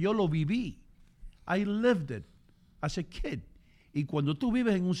diciendo porque yo lo viví. I lived it as a kid. Y cuando tú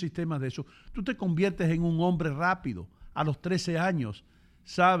vives en un sistema de eso, tú te conviertes en un hombre rápido. A los 13 años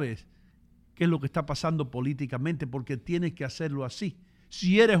sabes qué es lo que está pasando políticamente porque tienes que hacerlo así.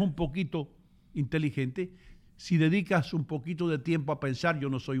 Si eres un poquito inteligente, si dedicas un poquito de tiempo a pensar, yo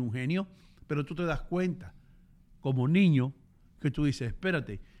no soy un genio, pero tú te das cuenta como niño que tú dices,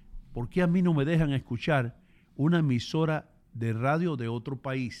 espérate, ¿por qué a mí no me dejan escuchar una emisora de radio de otro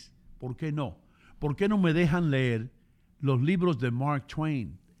país? ¿Por qué no? ¿Por qué no me dejan leer los libros de Mark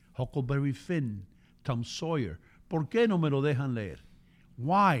Twain, Huckleberry Finn, Tom Sawyer? ¿Por qué no me lo dejan leer?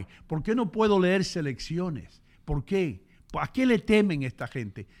 Why? ¿Por qué no puedo leer selecciones? ¿Por qué? ¿A qué le temen esta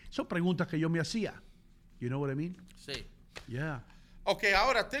gente? Son preguntas que yo me hacía. You know what I mean? Sí. Yeah. Ok,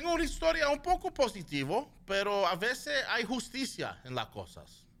 ahora tengo una historia un poco positiva, pero a veces hay justicia en las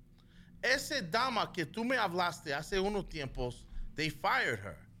cosas. Esa dama que tú me hablaste hace unos tiempos, they fired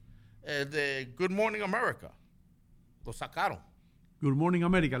her. De Good Morning America. Lo sacaron. Good Morning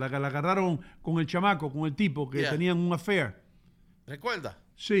America. La agarraron con el chamaco, con el tipo que tenían un affair. ¿Recuerda?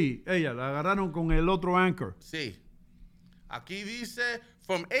 Sí, ella. La agarraron con el otro anchor. Sí. Aquí dice,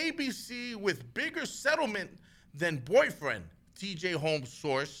 from ABC with bigger settlement than boyfriend, TJ Holmes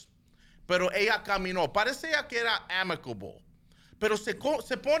source. Pero ella caminó. Parecía que era amicable. Pero se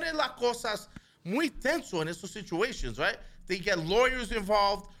ponen las cosas muy tenso en esas situations, right? They get lawyers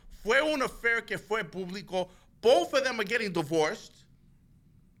involved. Fue un affair que fue público. Both of them are getting divorced.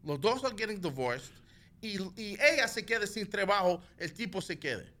 Los dos are getting divorced. Y ella se queda sin trabajo, el tipo se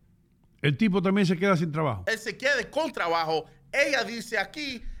quede. El tipo también se queda sin trabajo. Él se queda con trabajo. Ella dice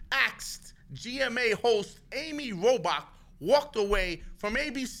aquí, axed GMA host Amy Robach walked away from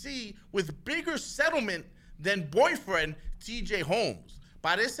ABC with bigger settlement than boyfriend TJ Holmes.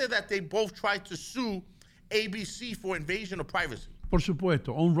 Parece that they both tried to sue ABC for invasion of privacy. Por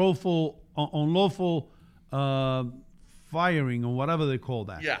supuesto, unlawful firing or whatever they call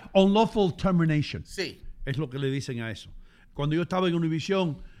that. Yeah. Unlawful termination. Sí. Es lo que le dicen a eso. Cuando yo estaba en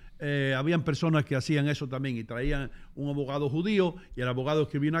Univision, habían personas que hacían eso también y traían un abogado judío y el abogado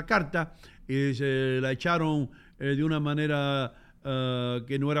escribió una carta y se la echaron de una manera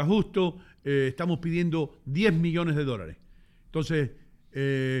que no era justo. Estamos pidiendo $10 millones. Entonces,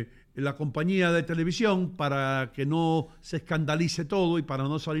 la compañía de televisión, para que no se escandalice todo y para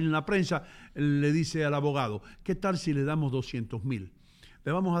no salir en la prensa, le dice al abogado, ¿qué tal si le damos 200,000?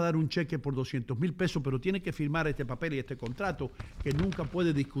 Le vamos a dar un cheque por 200,000 pesos, pero tiene que firmar este papel y este contrato, que nunca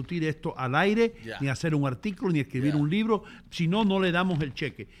puede discutir esto al aire, ni hacer un artículo, ni escribir un libro, si no, no le damos el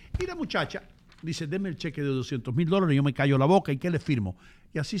cheque. Y la muchacha dice, deme el cheque de $200,000, yo me callo la boca, ¿y qué le firmo?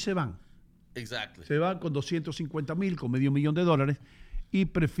 Y así se van. Exactly. Se van con 250,000, con $500,000, y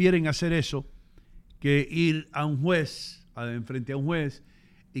prefieren hacer eso que ir a un juez, enfrente a un juez,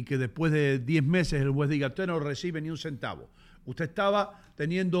 y que después de 10 meses el juez diga, usted no recibe ni un centavo. Usted estaba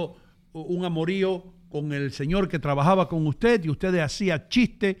teniendo un amorío con el señor que trabajaba con usted y usted hacía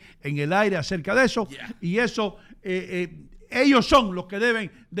chiste en el aire acerca de eso. Y eso, ellos son los que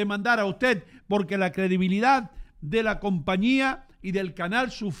deben demandar a usted porque la credibilidad de la compañía y del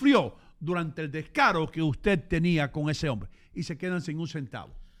canal sufrió durante el descaro que usted tenía con ese hombre. Y se quedan sin un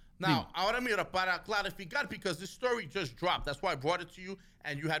centavo. Now, ahora mira, para clarificar, because this story just dropped, that's why I brought it to you,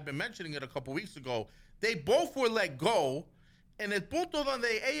 and you had been mentioning it a couple weeks ago. They both were let go. En el punto donde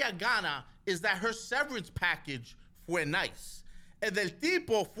ella gana is that her severance package fue nice. El del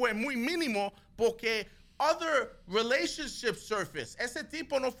tipo fue muy mínimo porque other relationships surface. Ese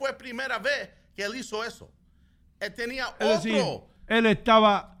tipo no fue primera vez que él hizo eso. Él tenía Es decir, otro. él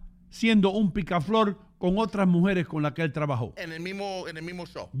estaba siendo un picaflor con otras mujeres con las que él trabajó. En el mismo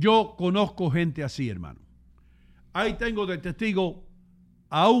show. Yo conozco gente así, hermano. Ahí tengo de testigo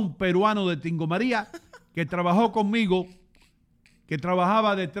a un peruano de Tingo María que trabajó conmigo, que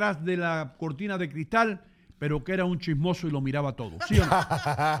trabajaba detrás de la cortina de cristal, pero que era un chismoso y lo miraba todo. ¿Sí o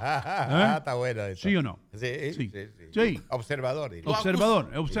no? Está bueno eso. ¿Sí o no? Sí. Observador. Diría.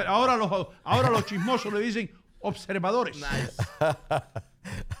 Observador. Ahora los chismosos le dicen observadores. Nice.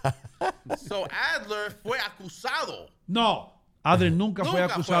 So Adler fue acusado. No. Adler nunca fue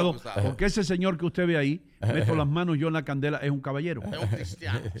Nunca acusado, fue acusado. porque ese señor que usted ve ahí, meto las manos yo en la candela, es un caballero. Es un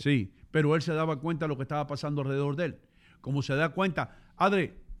cristiano. Sí, pero él se daba cuenta de lo que estaba pasando alrededor de él. Como se da cuenta,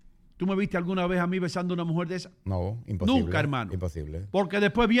 Adler, ¿tú me viste alguna vez a mí besando a una mujer de esa? No, imposible. Nunca, hermano. Imposible. Porque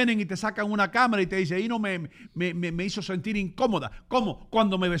después vienen y te sacan una cámara y te dicen, y no me hizo sentir incómoda. ¿Cómo?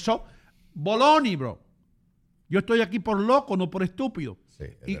 Cuando me besó. Boloni, bro. Yo estoy aquí por loco, no por estúpido. Sí,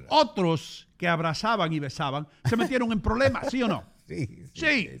 y verdad. otros que abrazaban y besaban se metieron en problemas, ¿sí o no? Sí,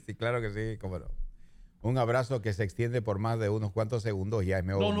 claro que sí, cómo no. Un abrazo que se extiende por más de unos cuantos segundos ya es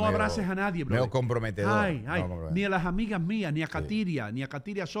medio... No abraces a nadie, bro. Medio comprometedor. Ay, ni a las amigas mías, ni a Katiria, ni a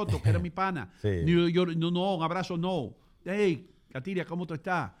Katiria Soto, que era mi pana. Sí. Ni yo, no, un abrazo no. Hey, Katiria, ¿cómo tú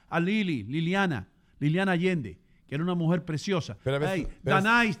estás? A Liliana Allende, que era una mujer preciosa. Hey,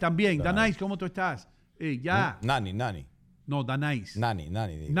 Danais también. Danais, ¿cómo tú estás? Ya. Nani. No, Danais. Nani.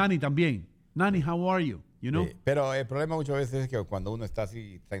 Nani también. Nani, how are you? You know? Sí, pero el problema muchas veces es que cuando uno está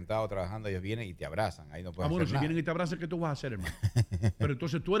así sentado trabajando, ellos vienen y te abrazan. Ahí no pueden hacer si nada. vienen y te abrazan, ¿qué tú vas a hacer, hermano? Pero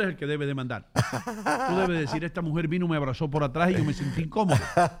entonces tú eres el que debe demandar. Tú debes decir, esta mujer vino, me abrazó por atrás y yo me sentí incómodo.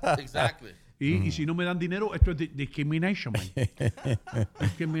 Exactly. Y si no me dan dinero, esto es discrimination, man.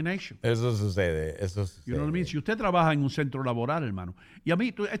 Discrimination. Eso sucede. You know what I mean? Si usted trabaja en un centro laboral, hermano, y a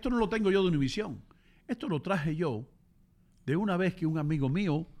mí, esto no lo tengo yo de Univisión. Esto lo traje yo de una vez que un amigo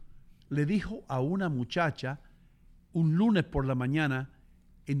mío le dijo a una muchacha un lunes por la mañana,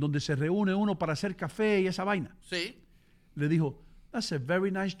 en donde se reúne uno para hacer café y esa vaina. Sí. Le dijo, that's a very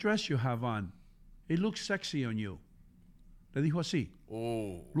nice dress you have on. It looks sexy on you. Le dijo así.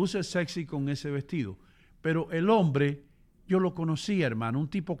 Luce sexy con ese vestido. Pero el hombre, yo lo conocía, hermano, un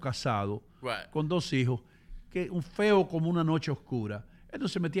tipo casado, con 2 hijos, que un feo como una noche oscura. Él no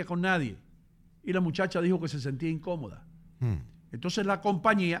se metía con nadie. Y la muchacha dijo que se sentía incómoda. Entonces la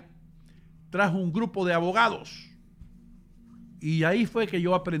compañía trajo un grupo de abogados. Y ahí fue que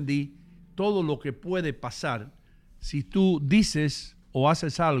yo aprendí todo lo que puede pasar si tú dices o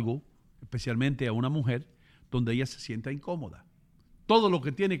haces algo, especialmente a una mujer, donde ella se sienta incómoda. Todo lo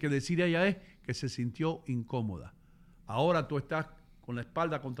que tiene que decir ella es que se sintió incómoda. Ahora tú estás con la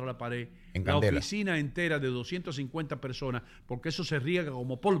espalda contra la pared, en la candela. Oficina entera de 250 personas, porque eso se riega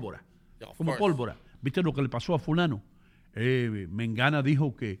como pólvora. Como pólvora. ¿Viste lo que le pasó a fulano? Mengana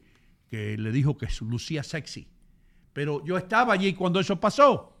dijo que le dijo que lucía sexy. Pero yo estaba allí cuando eso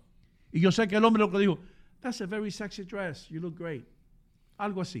pasó. Y yo sé que el hombre lo que dijo, that's a very sexy dress, you look great.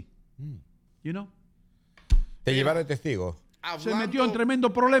 Algo así. You know? ¿Te llevaron testigo? Se metió en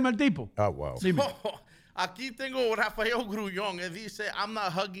tremendo problema el tipo. Wow. Dime. Aquí tengo Rafael Grullón. Él dice, I'm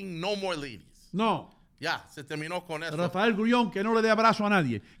not hugging no more ladies. No. Ya, se terminó con eso. Rafael Grullón, que no le dé abrazo a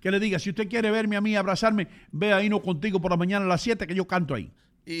nadie. Que le diga, si usted quiere verme a mí, abrazarme, ve ahí no contigo por la mañana a las 7 que yo canto ahí.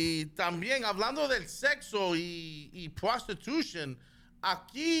 Y también hablando del sexo y prostitution,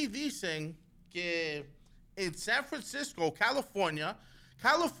 aquí dicen que en San Francisco, California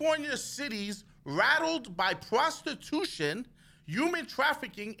cities rattled by prostitution, human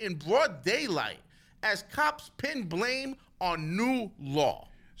trafficking in broad daylight as cops pin blame on new law.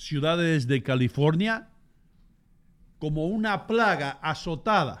 Ciudades de California como una plaga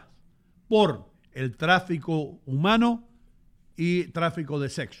azotada por el tráfico humano y tráfico de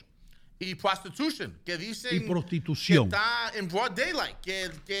sexo. Y prostitution, que dicen y prostitución. que está en broad daylight,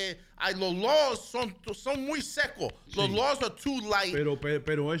 que los laws son muy secos. Los laws are too light.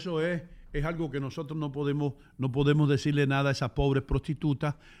 Pero eso es algo que nosotros no podemos decirle nada a esas pobres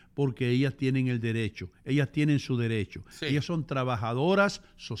prostitutas porque ellas tienen el derecho. Ellas tienen su derecho. Sí. Ellas son trabajadoras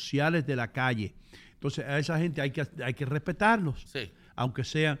sociales de la calle. Entonces a esa gente hay que respetarlos. Sí. Aunque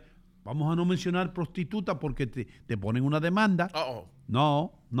sean, vamos a no mencionar prostituta porque te ponen una demanda.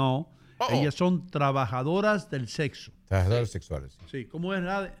 No. Ellas son trabajadoras del sexo. Trabajadoras sexuales. Sí, ¿cómo es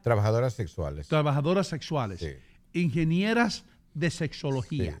la de? Trabajadoras sexuales. Trabajadoras sexuales. Sí. Ingenieras de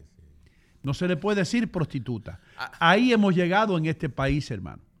sexología. Sí. No se le puede decir prostituta. Ahí hemos llegado en este país,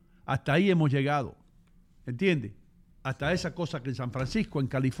 hermano. Hasta ahí hemos llegado. ¿Entiendes? Hasta esa cosa que en San Francisco, en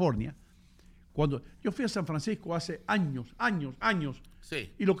California, cuando yo fui a San Francisco hace años.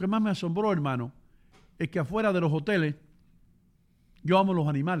 Sí. Y lo que más me asombró, hermano, es que afuera de los hoteles, yo amo los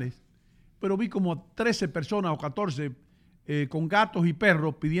animales, pero vi como 13 personas o 14 con gatos y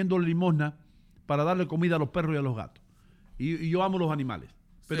perros pidiendo limosna para darle comida a los perros y a los gatos. Y yo amo los animales,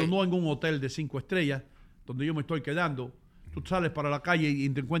 pero no en un hotel de 5 estrellas donde yo me estoy quedando. Tú sales para la calle y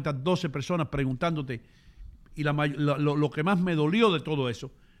te encuentras 12 personas preguntándote y lo que más me dolió de todo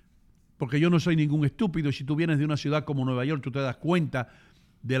eso, porque yo no soy ningún estúpido, y si tú vienes de una ciudad como Nueva York, tú te das cuenta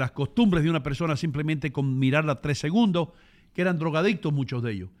de las costumbres de una persona simplemente con mirarla 3 segundos, que eran drogadictos muchos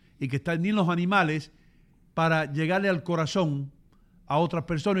de ellos, y que están ni los animales para llegarle al corazón a otras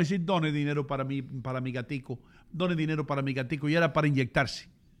personas y decir, done dinero para mi gatico, done dinero para mi gatico, y era para inyectarse.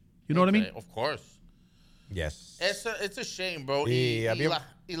 You know what I mean? Of course. Yes. It's a shame, bro.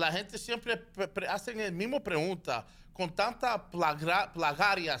 Y la gente siempre hacen el mismo pregunta con tantas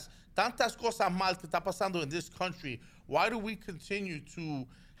plagarias, tantas cosas mal que está pasando in this country. Why do we continue to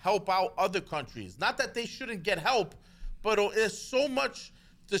help out other countries? Not that they shouldn't get help, but there's so much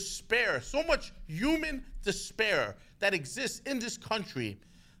despair, so much human despair that exists in this country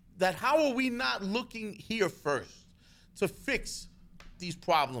that how are we not looking here first to fix these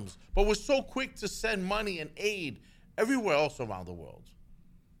problems? But we're so quick to send money and aid everywhere else around the world.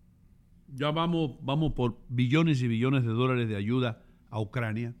 Ya vamos por billones y billones de dólares de ayuda a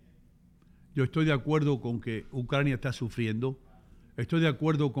Ucrania. Yo estoy de acuerdo con que Ucrania está sufriendo. Estoy de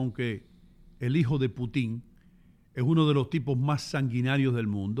acuerdo con que el hijo de Putin es uno de los tipos más sanguinarios del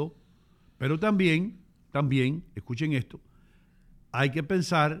mundo. Pero también, escuchen esto, hay que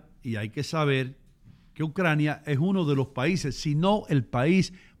pensar y hay que saber que Ucrania es uno de los países, si no el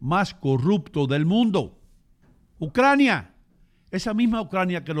país más corrupto del mundo. Ucrania, esa misma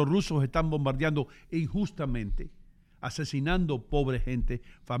Ucrania que los rusos están bombardeando injustamente, asesinando pobre gente,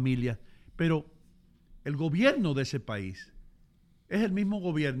 familias. Pero el gobierno de ese país es el mismo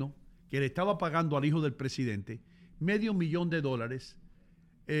gobierno que le estaba pagando al hijo del presidente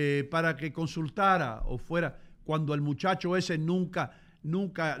 $500,000 para que consultara o fuera, cuando el muchacho ese nunca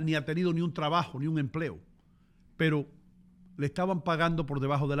ni ha tenido ni un trabajo, ni un empleo. Pero le estaban pagando por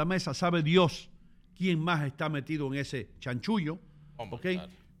debajo de la mesa. Sabe Dios quién más está metido en ese chanchullo. ¿Okay?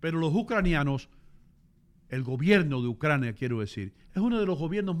 Pero los ucranianos, el gobierno de Ucrania, quiero decir, es uno de los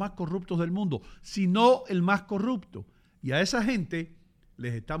gobiernos más corruptos del mundo, si no el más corrupto. Y a esa gente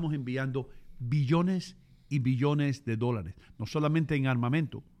les estamos enviando billones y billones de dólares, no solamente en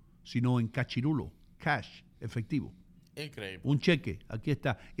armamento, sino en cachirulo, cash, efectivo. Increíble. Un cheque, aquí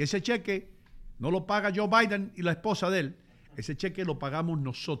está. Y ese cheque no lo paga Joe Biden y la esposa de él, ese cheque lo pagamos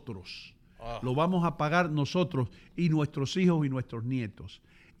nosotros. Lo vamos a pagar nosotros y nuestros hijos y nuestros nietos.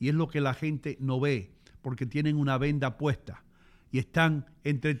 Y es lo que la gente no ve, porque tienen una venda puesta y están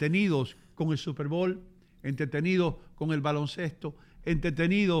entretenidos con el Super Bowl, entretenidos con el baloncesto,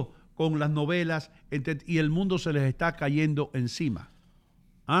 entretenidos con las novelas, y el mundo se les está cayendo encima.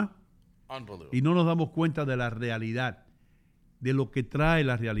 ¿Ah? Y no nos damos cuenta de la realidad, de lo que trae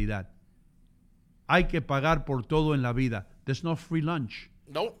la realidad. Hay que pagar por todo en la vida. There's no free lunch.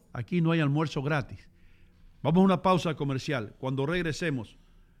 No. Aquí no hay almuerzo gratis. Vamos a una pausa comercial. Cuando regresemos,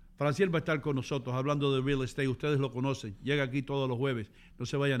 Franciel va a estar con nosotros hablando de real estate. Ustedes lo conocen. Llega aquí todos los jueves. No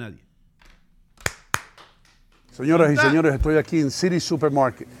se vaya nadie. Señoras y señores, estoy aquí en City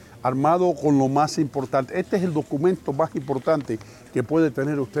Supermarket, armado con lo más importante. Este es el documento más importante que puede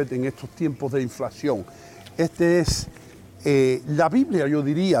tener usted en estos tiempos de inflación. Este es la Biblia, yo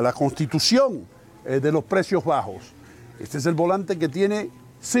diría, la Constitución de los precios bajos. Este es el volante que tiene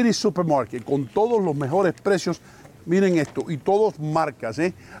City Supermarket con todos los mejores precios. Miren esto, y todos marcas,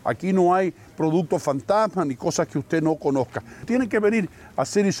 ¿eh? Aquí no hay productos fantasmas ni cosas que usted no conozca. Tiene que venir a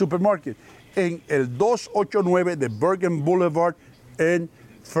City Supermarket en el 289 de Bergen Boulevard en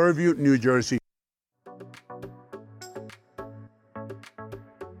Fairview, New Jersey.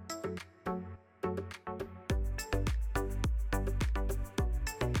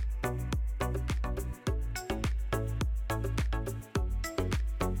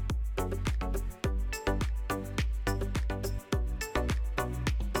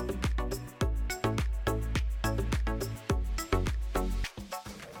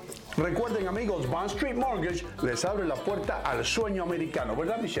 Recuerden, amigos, Bond Street Mortgage les abre la puerta al sueño americano,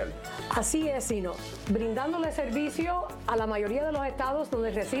 ¿verdad, Michelle? Así es, Sino, brindándole servicio a la mayoría de los estados donde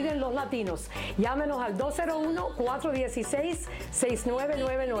residen los latinos. Llámenos al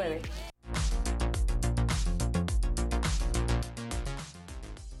 201-416-6999.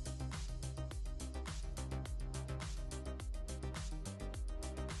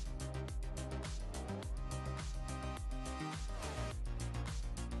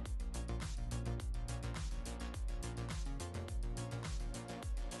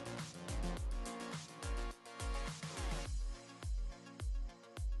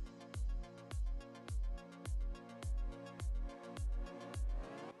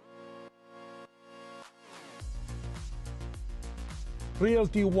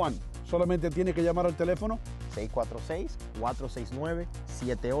 Realty One. Solamente tiene que llamar al teléfono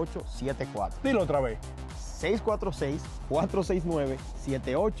 646-469-7874. Dilo otra vez.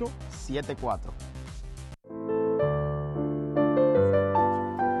 646-469-7874.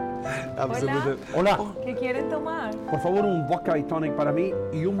 Hola. Hola. ¿Qué quieren tomar? Por favor, un vodka y tonic para mí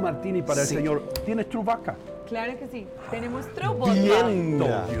y un martini para el señor. ¿Tienes True Vodka? Claro que sí. Tenemos True Vodka. Bien,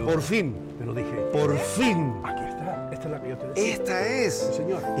 por fin. Te lo dije. Por fin. Aquí está. Esta es la que yo te decía. Esta es. Sí,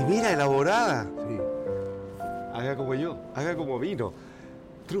 señor. Y mira, elaborada. Sí. Haga como yo, haga como vino.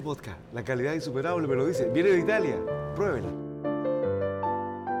 True Vodka, la calidad insuperable, me lo dice. Viene de Italia. Pruébela.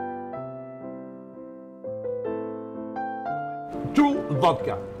 True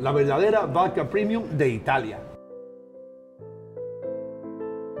Vodka, la verdadera vodka premium de Italia.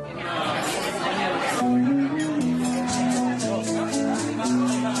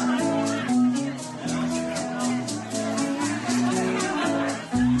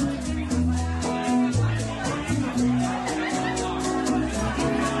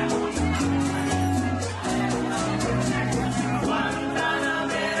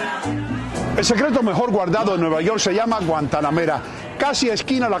 El secreto mejor guardado de Nueva York se llama Guantanamera, casi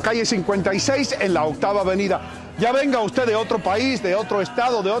esquina la calle 56 en la 8ª Avenida. Ya venga usted de otro país, de otro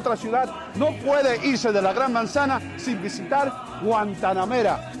estado, de otra ciudad, no puede irse de la Gran Manzana sin visitar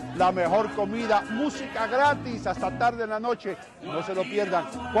Guantanamera. La mejor comida, música gratis hasta tarde en la noche. No se lo pierdan.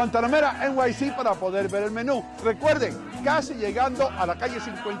 Guantanamera NYC para poder ver el menú. Recuerden, casi llegando a la calle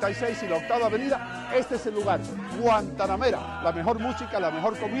 56 y la 8ª Avenida, este es el lugar. Guantanamera. La mejor música, la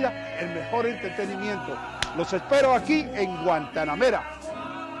mejor comida, el mejor entretenimiento. Los espero aquí en Guantanamera.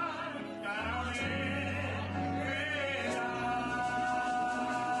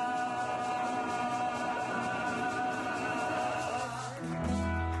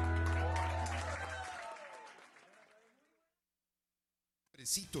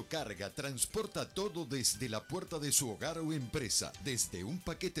 Expresito Carga transporta todo desde la puerta de su hogar o empresa, desde un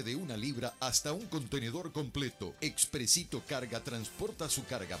paquete de 1 libra hasta un contenedor completo. Expresito Carga transporta su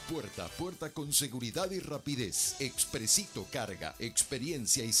carga puerta a puerta con seguridad y rapidez. Expresito Carga,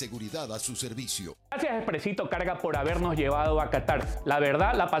 experiencia y seguridad a su servicio. Gracias Expresito Carga por habernos llevado a Qatar. La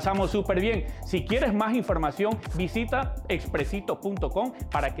verdad, la pasamos súper bien. Si quieres más información, visita expresito.com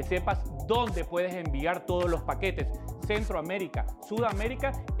para que sepas dónde puedes enviar todos los paquetes. Centroamérica,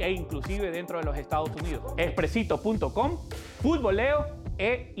 Sudamérica e inclusive dentro de los Estados Unidos. Expresito.com, futboleo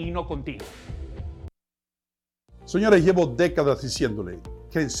y no contigo. Señores, llevo décadas diciéndole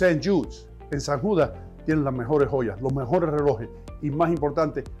que en St. Jude's, en San Judas, tienen las mejores joyas, los mejores relojes y, más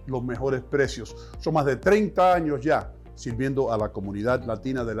importante, los mejores precios. Son más de 30 años ya sirviendo a la comunidad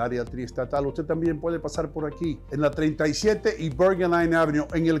latina del área triestatal. Usted también puede pasar por aquí, en la 37 y Bergen Line Avenue,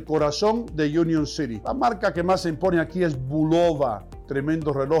 en el corazón de Union City. La marca que más se impone aquí es Bulova.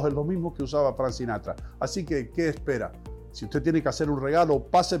 Tremendos relojes, lo mismo que usaba Frank Sinatra. Así que, ¿qué espera? Si usted tiene que hacer un regalo,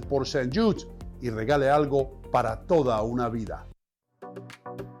 pase por St. Jude's y regale algo para toda una vida.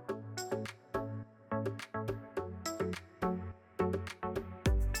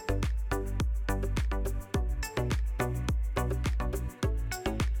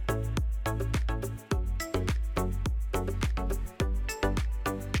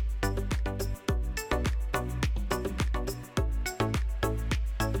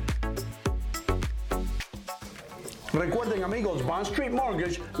 Recuerden, amigos, Bond Street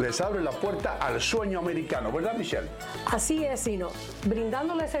Mortgage les abre la puerta al sueño americano, ¿verdad, Michelle? Así es, Sino,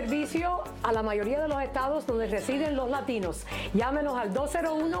 brindándole servicio a la mayoría de los estados donde residen los latinos. Llámenos al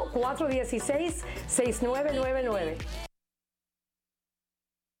 201-416-6999.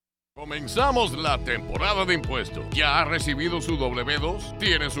 Comenzamos la temporada de impuestos. ¿Ya ha recibido su W2?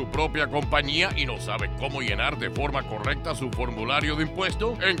 ¿Tiene su propia compañía y no sabe cómo llenar de forma correcta su formulario de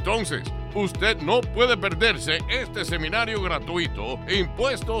impuesto? Entonces, usted no puede perderse este seminario gratuito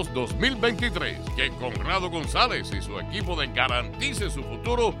Impuestos 2023 que Conrado González y su equipo de Garantice su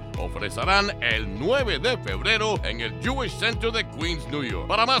Futuro ofrecerán el 9 de febrero en el Jewish Center de Queens, New York.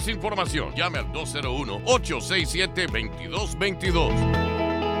 Para más información, llame al 201-867-2222.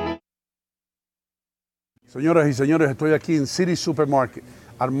 Señoras y señores, estoy aquí en City Supermarket,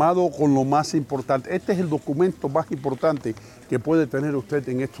 armado con lo más importante. Este es el documento más importante que puede tener usted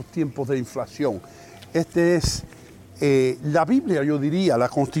en estos tiempos de inflación. Este es la Biblia, yo diría, la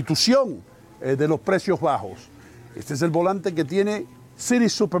Constitución de los precios bajos. Este es el volante que tiene City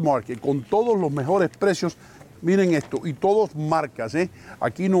Supermarket con todos los mejores precios. Miren esto, y todos marcas, ¿eh?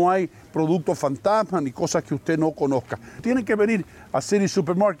 Aquí no hay productos fantasma ni cosas que usted no conozca. Tienen que venir a City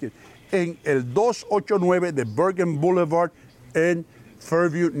Supermarket en el 289 de Bergen Boulevard en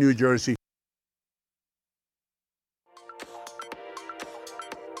Fairview, New Jersey.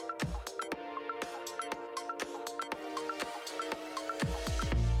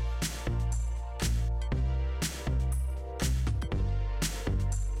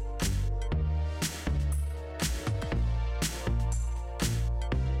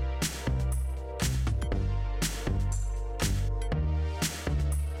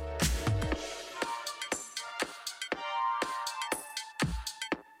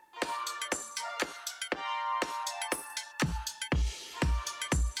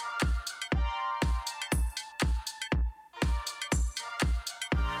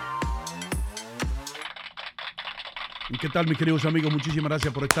 ¿Qué tal, mis queridos amigos? Muchísimas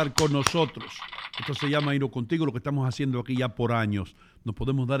gracias por estar con nosotros. Esto se llama Ir Contigo, lo que estamos haciendo aquí ya por años. Nos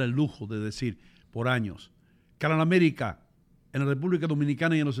podemos dar el lujo de decir por años. Canal América, en la República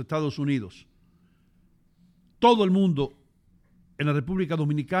Dominicana y en los Estados Unidos. Todo el mundo en la República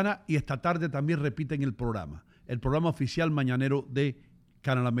Dominicana y esta tarde también repiten el programa oficial mañanero de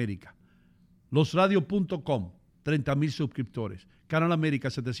Canal América. Losradios.com, 30,000 suscriptores. Canal América,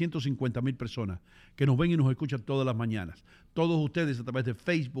 750,000 personas que nos ven y nos escuchan todas las mañanas. Todos ustedes a través de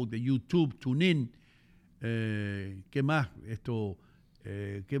Facebook, de YouTube, TuneIn, ¿qué más?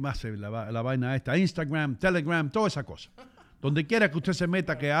 ¿Qué más? La vaina esta, Instagram, Telegram, toda esa cosa. Donde quiera que usted se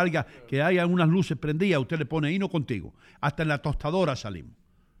meta, que haya unas luces prendidas, usted le pone Hino Contigo. Hasta en la tostadora salimos.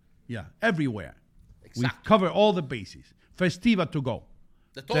 Yeah, everywhere. We cover all the bases. Festiva to go.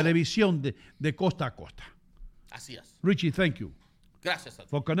 Televisión de costa a costa. Así es. Richie, thank you. Gracias a ti.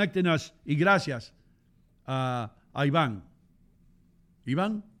 For connecting us. Y gracias a Iván.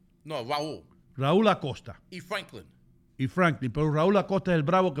 ¿Iván? No, Raúl. Raúl Acosta. Y Franklin. Pero Raúl Acosta es el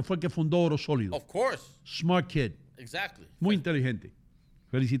bravo que fue el que fundó Oro Sólido. Of course. Smart kid. Exactly. Muy inteligente.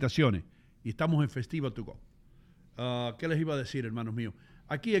 Felicitaciones. Y estamos en Festiva to Go. ¿Qué les iba a decir, hermanos míos?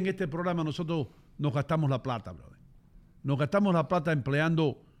 Aquí en este programa nosotros nos gastamos la plata, brother. Nos gastamos la plata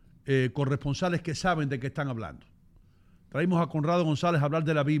empleando corresponsales que saben de qué están hablando. Traímos a Conrado González a hablar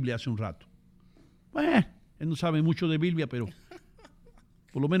de la Biblia hace un rato. Bueno, él no sabe mucho de Biblia, pero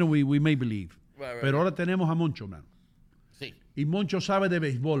por lo menos we may believe. Pero ahora tenemos a Moncho, man. Sí. Y Moncho sabe de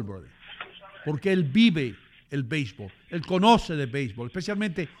béisbol, brother. Porque él vive el béisbol. Él conoce de béisbol,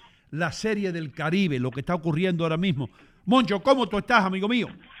 especialmente la Serie del Caribe, lo que está ocurriendo ahora mismo. Moncho, ¿cómo tú estás, amigo mío?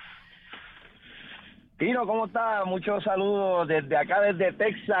 Tino, ¿cómo estás? Muchos saludos desde acá, desde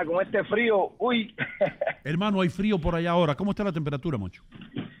Texas, con este frío. Uy. Hermano, hay frío por allá ahora. ¿Cómo está la temperatura, Moncho?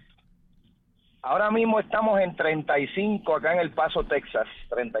 Ahora mismo estamos en 35 acá en El Paso, Texas.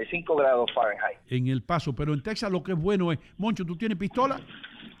 35 grados Fahrenheit. En El Paso, pero en Texas lo que es bueno es... Moncho, ¿tú tienes pistola?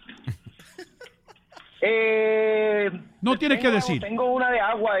 No tienes que decir. Tengo una de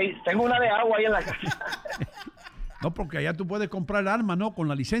agua ahí en la casa. No, porque allá tú puedes comprar armas, ¿no? Con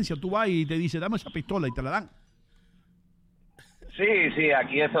la licencia tú vas y te dice, dame esa pistola y te la dan. Sí,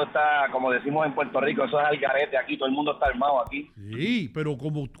 aquí eso está, como decimos en Puerto Rico, eso es al garete aquí, todo el mundo está armado aquí. Sí, pero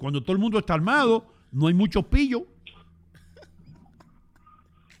como cuando todo el mundo está armado, no hay muchos pillos.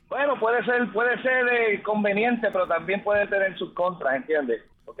 Bueno, puede ser conveniente, pero también puede tener sus contras, ¿entiendes?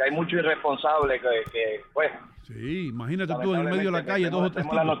 Porque hay muchos irresponsables que pues... Sí, imagínate tú en el medio de la calle, dos o tres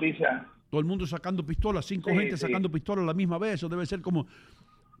tipos. La noticia. Todo el mundo sacando pistolas, 5 gente sacando pistolas a la misma vez. Eso debe ser como...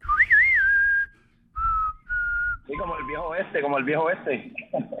 Sí, como el viejo oeste.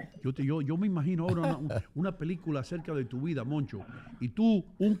 Yo me imagino ahora una película acerca de tu vida, Moncho. Y tú,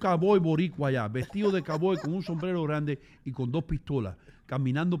 un cowboy boricua allá, vestido de cowboy con un sombrero grande y con 2 pistolas,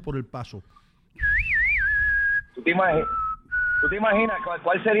 caminando por El Paso. ¿Tú te imaginas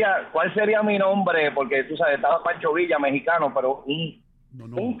cuál sería mi nombre? Porque tú sabes, estaba Pancho Villa, mexicano, pero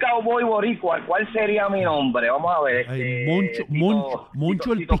un cowboy boricua, ¿cuál sería mi nombre? Vamos a ver.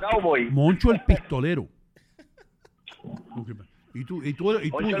 Moncho el pistolero. Y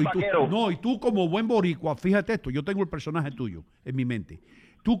tú como buen boricua, fíjate esto, yo tengo el personaje tuyo en mi mente.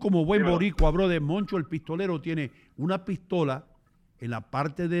 Tú como buen boricua, bro, de Moncho el pistolero tiene una pistola en la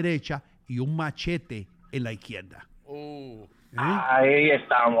parte derecha y un machete en la izquierda. Ahí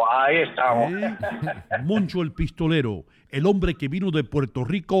estamos. Moncho el pistolero, el hombre que vino de Puerto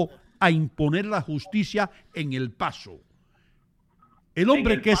Rico a imponer la justicia en El Paso. El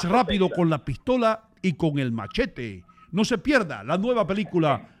hombre que es rápido con la pistola y con el machete. No se pierda la nueva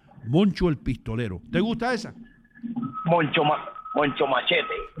película Moncho el pistolero. ¿Te gusta esa? Moncho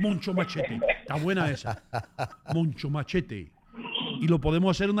Machete. Moncho Machete. Está buena esa. Moncho Machete. Y lo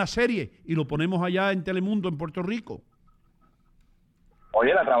podemos hacer una serie y lo ponemos allá en Telemundo, en Puerto Rico.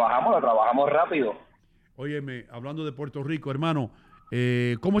 Oye, la trabajamos rápido. Óyeme, hablando de Puerto Rico, hermano,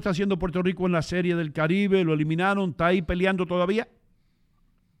 ¿cómo está haciendo Puerto Rico en la Serie del Caribe? ¿Lo eliminaron? ¿Está ahí peleando todavía?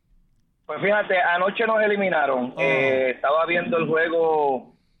 Pues fíjate, anoche nos eliminaron. Estaba viendo el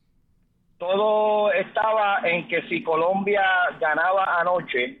juego. Todo estaba en que si Colombia ganaba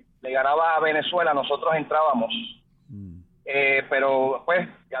anoche, le ganaba a Venezuela, nosotros entrábamos. Pero pues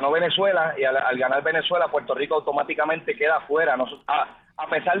ganó Venezuela y al ganar Venezuela, Puerto Rico automáticamente queda fuera. A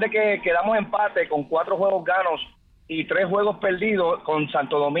pesar de que quedamos empate con 4 juegos ganos y 3 juegos perdidos con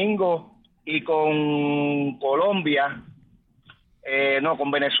Santo Domingo y con Colombia,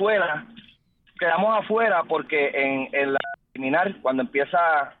 con Venezuela, quedamos afuera porque en la preliminar, cuando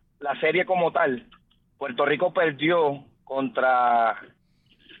empieza la serie como tal, Puerto Rico perdió contra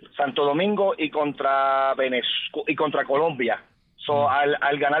Santo Domingo y contra Colombia.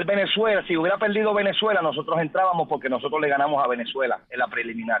 Al ganar Venezuela, si hubiera perdido Venezuela, nosotros entrábamos porque nosotros le ganamos a Venezuela en la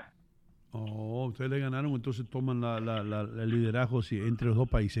preliminar. Oh, ustedes le ganaron, entonces toman el liderazgo entre los dos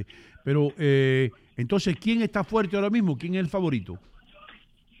países. Pero, entonces, ¿quién está fuerte ahora mismo? ¿Quién es el favorito?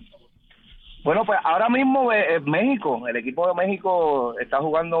 Bueno, pues ahora mismo México, el equipo de México está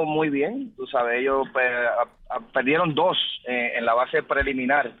jugando muy bien. Tú sabes, ellos perdieron 2 en la base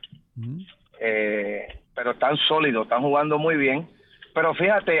preliminar. Pero están sólidos, están jugando muy bien. Pero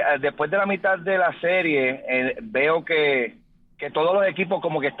fíjate, después de la mitad de la serie, veo que todos los equipos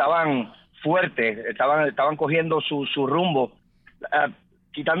como que estaban fuertes, estaban cogiendo su rumbo,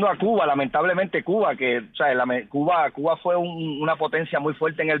 quitando a Cuba, lamentablemente Cuba, Cuba fue una potencia muy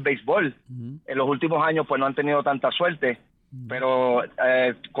fuerte en el béisbol. En los últimos años pues no han tenido tanta suerte, pero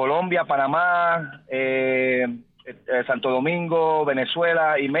Colombia, Panamá, Santo Domingo,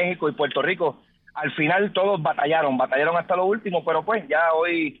 Venezuela y México y Puerto Rico, al final todos batallaron hasta lo último, pero pues ya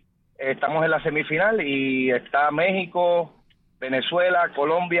hoy estamos en la semifinal y está México, Venezuela,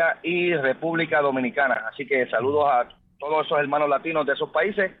 Colombia y República Dominicana. Así que saludos a todos esos hermanos latinos de esos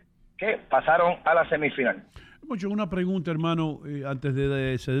países que pasaron a la semifinal. Mucho, una pregunta, hermano, antes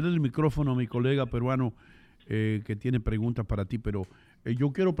de ceder el micrófono a mi colega peruano que tiene preguntas para ti, pero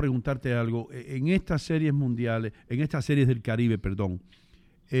yo quiero preguntarte algo. En estas series mundiales, en estas series del Caribe, perdón,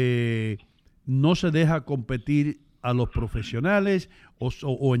 ¿no se deja competir a los profesionales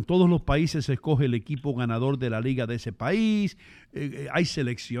o en todos los países se escoge el equipo ganador de la liga de ese país? ¿Hay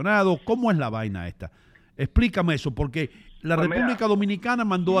seleccionado? ¿Cómo es la vaina esta? Explícame eso, porque la pues República Dominicana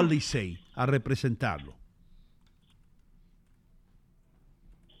mandó al Licey a representarlo.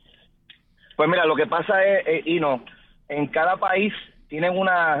 Pues mira, lo que pasa es, en cada país tienen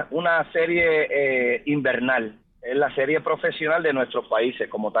una serie invernal. Es la serie profesional de nuestros países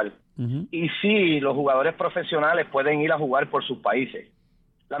como tal. Y sí, los jugadores profesionales pueden ir a jugar por sus países.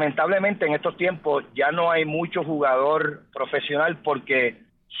 Lamentablemente en estos tiempos ya no hay mucho jugador profesional porque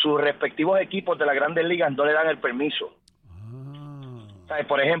sus respectivos equipos de las Grandes Ligas no le dan el permiso. ¿Sabes?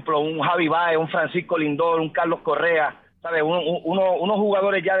 Por ejemplo, un Javi Baez, un Francisco Lindor, un Carlos Correa, ¿sabes? Unos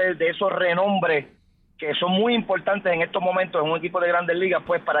jugadores ya de esos renombres que son muy importantes en estos momentos en un equipo de Grandes Ligas,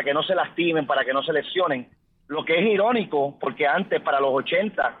 pues para que no se lastimen, para que no se lesionen. Lo que es irónico, porque antes, para los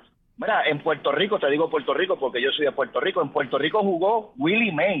 80, mira, en Puerto Rico, te digo Puerto Rico porque yo soy de Puerto Rico, en Puerto Rico jugó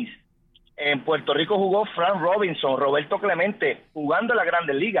Willie Mays, en Puerto Rico jugó Frank Robinson, Roberto Clemente, jugando en la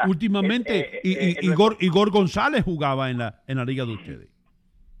Grandes Ligas. Últimamente, Igor González jugaba en la liga de ustedes.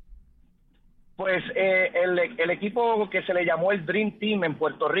 Pues el equipo que se le llamó el Dream Team en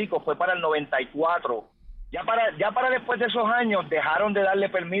Puerto Rico fue para el 94. Ya para después de esos años dejaron de darle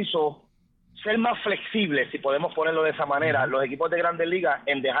permiso, ser más flexibles, si podemos ponerlo de esa manera, los equipos de Grandes Ligas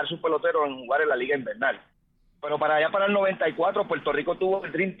en dejar sus peloteros en jugar en la liga invernal. Pero para el 94, Puerto Rico tuvo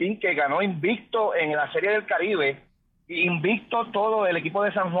el Dream Team que ganó invicto en la Serie del Caribe, invicto todo el equipo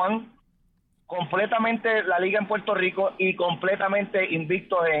de San Juan, completamente la liga en Puerto Rico y completamente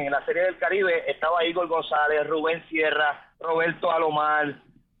invictos en la Serie del Caribe. Estaba Igor González, Rubén Sierra, Roberto Alomar,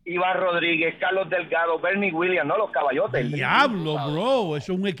 Iván Rodríguez, Carlos Delgado, Bernie Williams, no, los caballotes. Diablo, bro,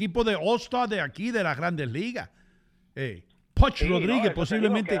 eso es un equipo de All-Star de aquí, de las Grandes Ligas. Poch Rodríguez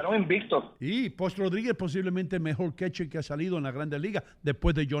posiblemente. Quedaron invictos. Y Poch Rodríguez posiblemente el mejor catcher que ha salido en las Grandes Ligas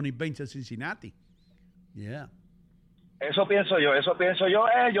después de Johnny Bench en Cincinnati. Yeah. Eso pienso yo.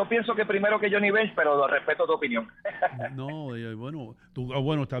 Yo pienso que primero que Johnny Bench, pero respeto tu opinión. No,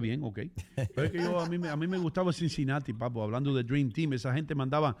 bueno, está bien, ok. Pero es que a mí me gustaba Cincinnati, papo, hablando de Dream Team. Esa gente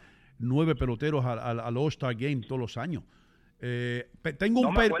mandaba 9 peloteros al All-Star Game todos los años. Me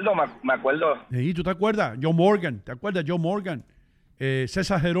acuerdo. ¿Y tú te acuerdas? Joe Morgan, ¿te acuerdas? Joe Morgan,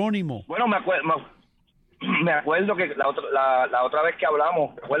 César Jerónimo. Bueno, me acuerdo que la otra vez que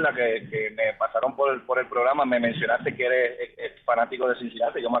hablamos, recuerda que me pasaron por el programa, me mencionaste que eres fanático de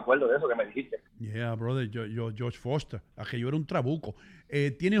Cincinnati. Yo me acuerdo de eso que me dijiste. Yeah, brother, yo George Foster, aquello era un trabuco.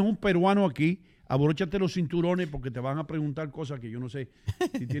 Tienes un peruano aquí, abróchate los cinturones porque te van a preguntar cosas que yo no sé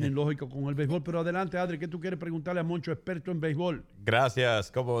si tienen lógica con el béisbol. Pero adelante, Adri, ¿qué tú quieres preguntarle a Moncho, experto en béisbol?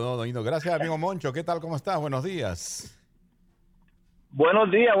 Gracias, cómo no, Donito. Gracias, amigo Moncho. ¿Qué tal? ¿Cómo estás? Buenos días.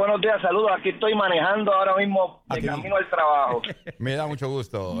 Buenos días, saludos. Aquí estoy manejando ahora mismo de camino al trabajo. Me da mucho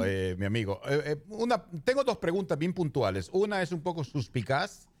gusto, mi amigo. Tengo 2 preguntas bien puntuales. Una es un poco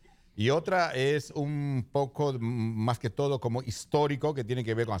suspicaz y otra es un poco, más que todo, como histórico, que tiene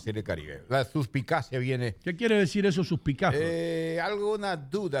que ver con la Serie del Caribe. La suspicacia viene... ¿Qué quiere decir eso, suspicaz? Alguna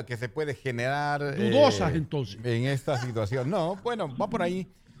duda que se puede generar... Dudosas, entonces. En esta situación. No, bueno, va por ahí.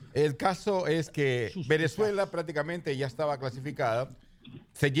 El caso es que Venezuela prácticamente ya estaba clasificada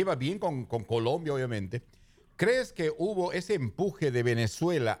se lleva bien con Colombia, obviamente. ¿Crees que hubo ese empuje de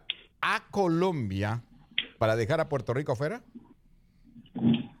Venezuela a Colombia para dejar a Puerto Rico afuera?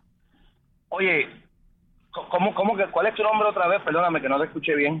 Oye, ¿cuál es tu nombre otra vez? Perdóname que no te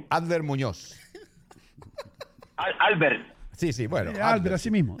escuché bien. Adler Muñoz. Albert. Sí, bueno. Albert,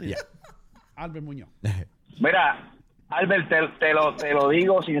 así mismo. Yeah. Albert Muñoz. Mira, Albert, te lo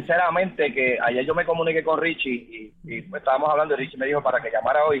digo sinceramente que ayer yo me comuniqué con Richie y pues estábamos hablando y Richie me dijo para que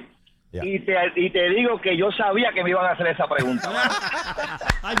llamara hoy. Yeah. Y te digo que yo sabía que me iban a hacer esa pregunta.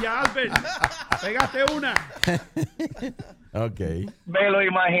 ¡Ay, Albert! ¡Pegaste una! Ok. Me lo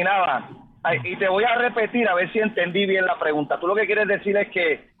imaginaba. Ay, y te voy a repetir a ver si entendí bien la pregunta. Tú lo que quieres decir es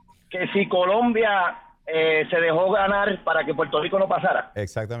que si Colombia se dejó ganar para que Puerto Rico no pasara.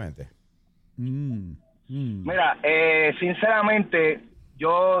 Exactamente. Mira, sinceramente,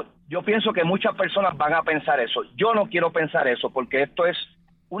 yo pienso que muchas personas van a pensar eso. Yo no quiero pensar eso porque esto es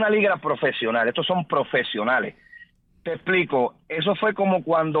una liga profesional. Estos son profesionales. Te explico. Eso fue como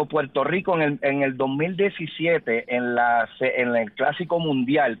cuando Puerto Rico en el 2017 en el Clásico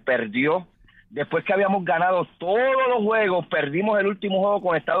Mundial perdió. Después que habíamos ganado todos los juegos, perdimos el último juego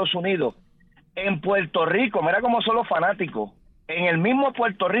con Estados Unidos. En Puerto Rico, mira cómo son los fanáticos. En el mismo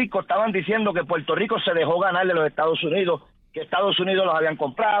Puerto Rico estaban diciendo que Puerto Rico se dejó ganar de los Estados Unidos, que Estados Unidos los habían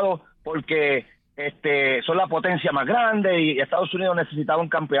comprado porque son la potencia más grande y Estados Unidos necesitaba un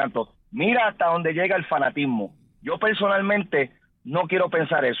campeonato. Mira hasta dónde llega el fanatismo. Yo personalmente no quiero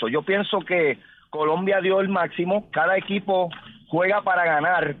pensar eso. Yo pienso que Colombia dio el máximo. Cada equipo juega para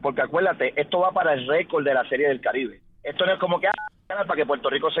ganar, porque acuérdate, esto va para el récord de la Serie del Caribe. Esto no es como que ganar para que Puerto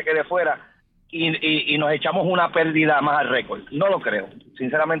Rico se quede fuera y nos echamos una pérdida más al récord. No lo creo.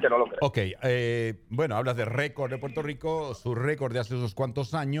 Sinceramente no lo creo. Ok. Bueno, hablas de récord de Puerto Rico. Su récord de hace unos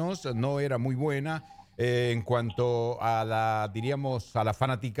cuantos años no era muy buena. En cuanto a la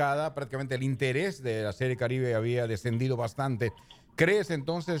fanaticada, prácticamente el interés de la Serie Caribe había descendido bastante. ¿Crees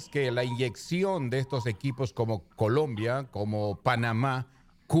entonces que la inyección de estos equipos como Colombia, como Panamá,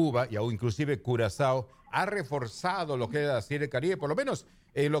 Cuba y aún inclusive Curazao ha reforzado lo que es la Serie Caribe? Por lo menos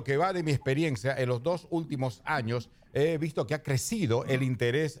en lo que va de mi experiencia, en los 2 últimos años he visto que ha crecido el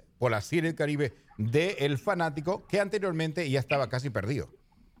interés por la Serie Caribe del fanático que anteriormente ya estaba casi perdido.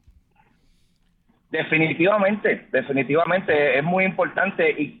 Definitivamente es muy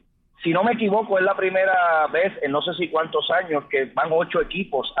importante y si no me equivoco es la primera vez en no sé si cuántos años que van 8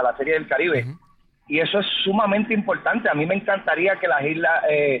 equipos a la Serie del Caribe y eso es sumamente importante. A mí me encantaría que las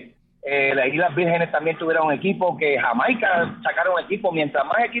Islas Vírgenes también tuvieran un equipo, que Jamaica sacara un equipo. Mientras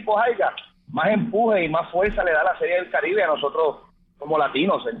más equipos haya, más empuje y más fuerza le da la Serie del Caribe a nosotros como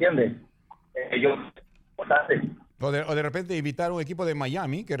latinos, ¿entiendes? Importante. O de repente invitar un equipo de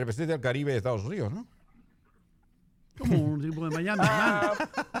Miami que represente al Caribe de Estados Unidos, ¿no? ¿Cómo un equipo de Miami, hermano?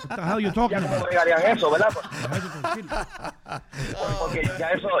 Ya cómo agregarían eso, ¿verdad? Porque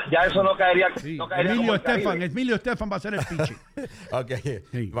ya eso no caería. Sí. No caería Emilio Estefan va a ser el piche. Ok,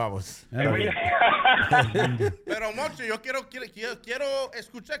 sí. Vamos. Pero Moncho, yo quiero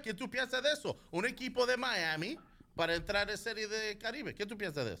escuchar qué tú piensas de eso. Un equipo de Miami para entrar en Serie de Caribe. ¿Qué tú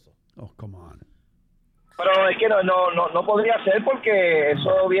piensas de eso? Oh, come on. Pero es que no podría ser porque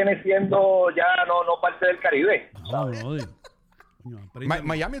eso viene siendo ya no parte del Caribe.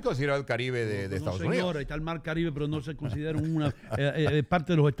 Miami es considerado el Caribe de Estados Unidos. Está el Mar Caribe, pero no se considera una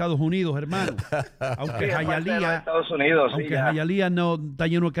parte de los Estados Unidos, hermano. Aunque Hialeah no está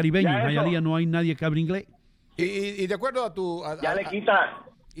lleno de caribeños. En Hialeah no hay nadie que hable inglés. Y de acuerdo a tu... le quita.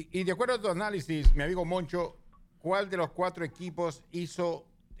 Y de acuerdo a tu análisis, mi amigo Moncho, ¿cuál de los 4 equipos hizo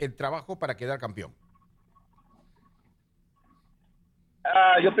el trabajo para quedar campeón?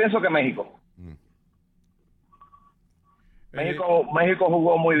 Yo pienso que México. México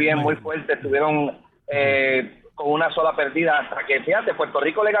jugó muy bien, muy fuerte. Estuvieron con una sola perdida hasta que, fíjate, Puerto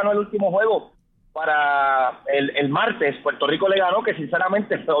Rico le ganó el último juego para el martes. Puerto Rico le ganó, que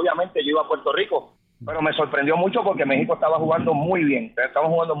sinceramente, obviamente yo iba a Puerto Rico, pero me sorprendió mucho porque México estaba jugando muy bien.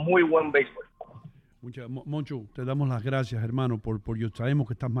 Estaban jugando muy buen béisbol. Moncho, te damos las gracias, hermano, por sabemos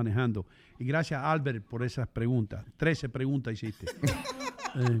que estás manejando. Y gracias, Albert, por esas preguntas. 13 preguntas hiciste.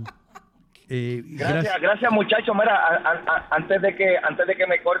 Gracias, muchachos. Mira, antes de que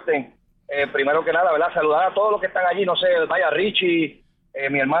me corten, primero que nada, ¿verdad? Saludar a todos los que están allí. No sé, vaya Richie,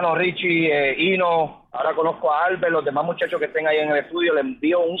 mi hermano Richie, Hino. Ahora conozco a Albert, los demás muchachos que estén ahí en el estudio. Les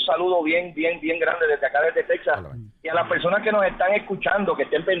envío un saludo bien grande desde acá, desde Texas. Y a las personas que nos están escuchando, que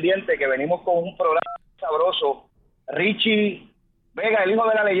estén pendientes, que venimos con un programa sabroso. Richie Vega, el hijo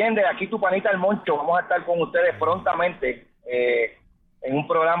de la leyenda, aquí tu panita el Moncho. Vamos a estar con ustedes prontamente. en un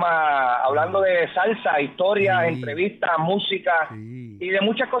programa hablando de salsa, historia, entrevistas, música y de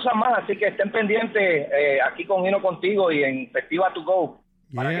muchas cosas más. Así que estén pendientes aquí con Gino Contigo y en Festiva to Go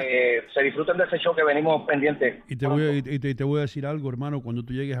para que se disfruten de ese show que venimos pendientes. Y te voy a decir algo, hermano, cuando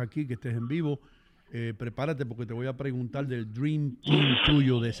tú llegues aquí, que estés en vivo, prepárate porque te voy a preguntar del Dream Team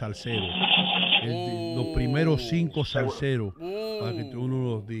tuyo de salsero. Los primeros 5 salseros, para que tú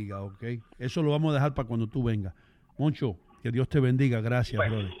nos los digas, ¿ok? Eso lo vamos a dejar para cuando tú vengas. Moncho, que Dios te bendiga. Gracias,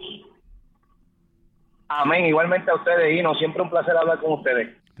 brother. Amén. Igualmente a ustedes, Gino. Siempre un placer hablar con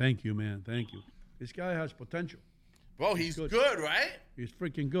ustedes. Thank you, man. Thank you. This guy has potential. Well, he's good, right? He's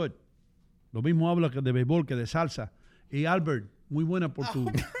freaking good. Lo mismo habla que de béisbol que de salsa. Y Albert, muy buena por tu...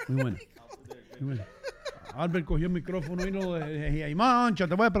 Muy buena. Muy buena. Albert cogió el micrófono y no... Y Moncho,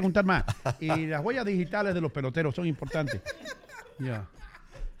 te voy a preguntar más. Y las huellas digitales de los peloteros son importantes. Ya.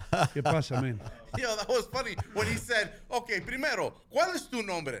 ¿Qué pasa, man? Yo, that was funny when he said, okay, primero, ¿cuál es tu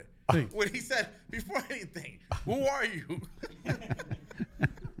nombre? Sí. When he said, before anything, who are you?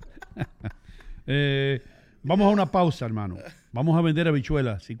 Vamos a una pausa, hermano. Vamos a vender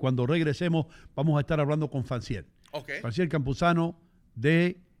habichuelas y cuando regresemos vamos a estar hablando con Fanciel. Okay. Fanciel Campuzano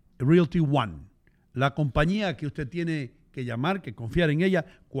de Realty One. La compañía que usted tiene que llamar, que confiar en ella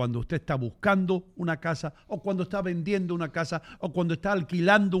cuando usted está buscando una casa o cuando está vendiendo una casa o cuando está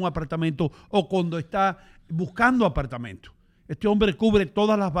alquilando un apartamento o cuando está buscando apartamento. Este hombre cubre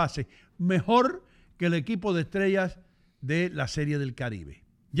todas las bases, mejor que el equipo de estrellas de la Serie del Caribe.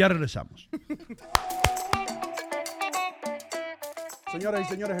 Ya regresamos. Señoras y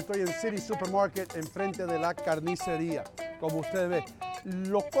señores, estoy en City Supermarket, enfrente de la carnicería. Como usted ve,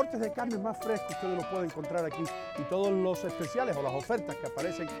 los cortes de carne más frescos ustedes los pueden encontrar aquí y todos los especiales o las ofertas que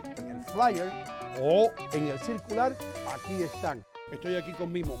aparecen en el flyer o en el circular, aquí están. Estoy aquí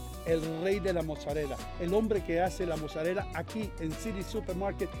con Mimo, el rey de la mozzarella, el hombre que hace la mozzarella aquí en City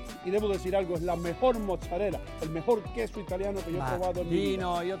Supermarket. Y debo decir algo, es la mejor mozzarella, el mejor queso italiano que yo he probado en mi vida.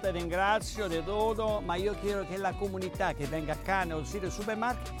 Dino, io te ringrazio di tutto, ma io chiedo che la comunità che venga qua nel City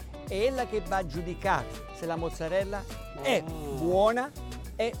Supermarket è la che va a giudicare se la mozzarella è buona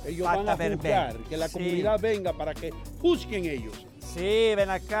e ellos fatta van a per juzgar, bene. que la Sì. comunidad venga para que juzguen ellos. Sì, ven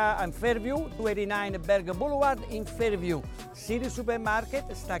acá in Fairview, 289 Berg Boulevard in Fairview. City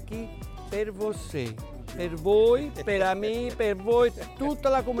Supermarket sta qui per você. Per voi, per me, per voi, tutta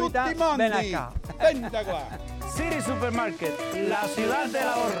la comunità. Tutti mondi. Ven acá. Venta qua. City Supermarket, la ciudad del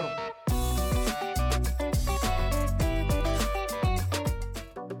ahorro.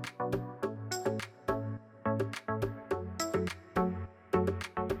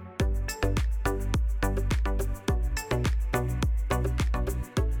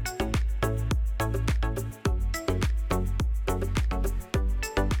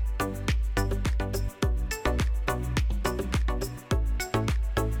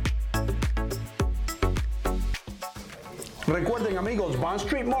 Recuerden, amigos, Bond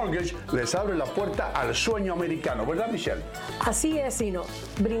Street Mortgage les abre la puerta al sueño americano, ¿verdad, Michelle? Así es, Sino,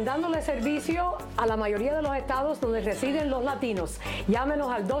 brindándole servicio a la mayoría de los estados donde residen los latinos.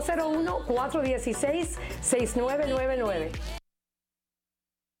 Llámenos al 201-416-6999.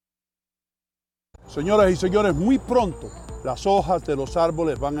 Señoras y señores, muy pronto las hojas de los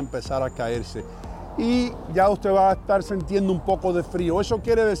árboles van a empezar a caerse y ya usted va a estar sintiendo un poco de frío. Eso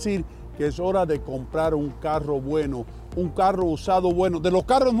quiere decir que es hora de comprar un carro bueno, un carro usado bueno. De los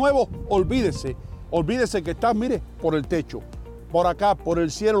carros nuevos, olvídese que está, mire, por el techo, por acá, por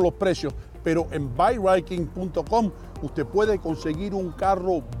el cielo los precios, pero en buyriking.com usted puede conseguir un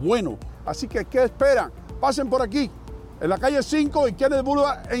carro bueno. Así que, ¿qué esperan? Pasen por aquí, en la calle 5 y Kenneth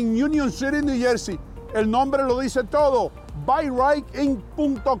Boulevard en Union City, New Jersey. El nombre lo dice todo,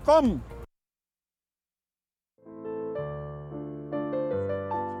 buyriking.com.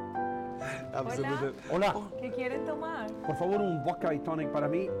 Hola. ¿Qué quieren tomar? Por favor, un vodka y tonic para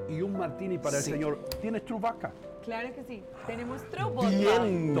mí y un martini para el señor. ¿Tienes True Vodka? Claro que sí. Tenemos True Vodka.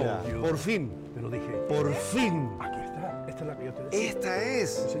 Bien, por fin. Te lo dije. Por fin. Aquí está. Esta es la que yo te decía. Esta es.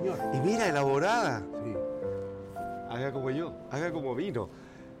 Sí, señor. Y mira, elaborada. Sí. Haga como yo, haga como vino.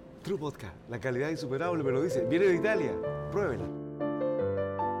 True Vodka, la calidad insuperable me lo dice. Viene de Italia, pruébela.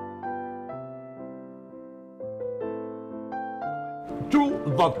 True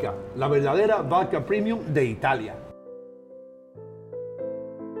Vodka, la verdadera vodka premium de Italia.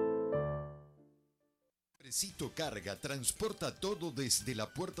 Expresito Carga transporta todo desde la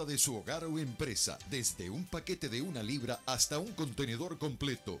puerta de su hogar o empresa, desde un paquete de 1 libra hasta un contenedor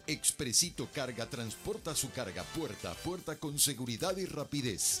completo. Expresito Carga transporta su carga puerta a puerta con seguridad y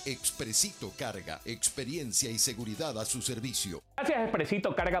rapidez. Expresito Carga, experiencia y seguridad a su servicio. Gracias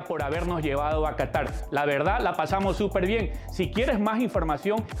Expresito Carga por habernos llevado a Qatar. La verdad, la pasamos súper bien. Si quieres más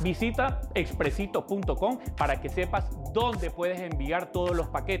información, visita expresito.com para que sepas dónde puedes enviar todos los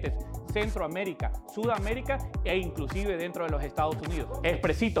paquetes. Centroamérica, Sudamérica e inclusive dentro de los Estados Unidos.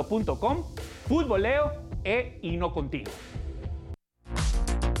 Expresito.com, futboleo y no contigo.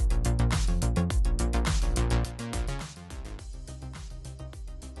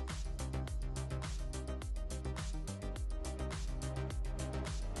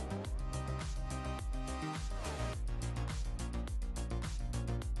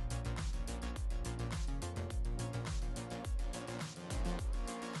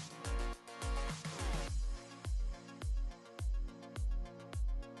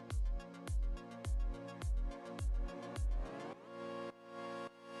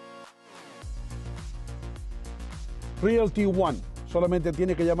 Realty One. Solamente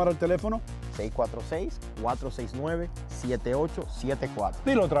tiene que llamar al teléfono 646-469-7874.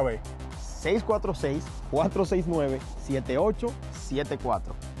 Dilo otra vez.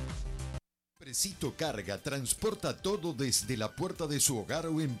 646-469-7874. Expresito Carga transporta todo desde la puerta de su hogar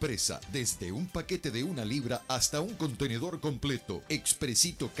o empresa, desde un paquete de 1 libra hasta un contenedor completo.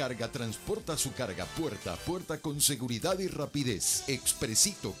 Expresito Carga transporta su carga puerta a puerta con seguridad y rapidez.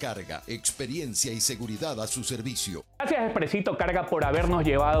 Expresito Carga, experiencia y seguridad a su servicio. Gracias Expresito Carga por habernos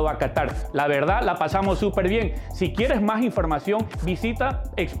llevado a Qatar. La verdad, la pasamos súper bien. Si quieres más información, visita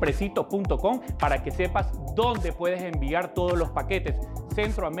expresito.com para que sepas dónde puedes enviar todos los paquetes.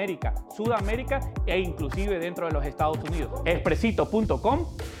 Centroamérica, Sudamérica e inclusive dentro de los Estados Unidos. Expresito.com,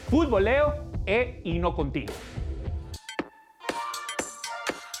 futboleo y no contigo.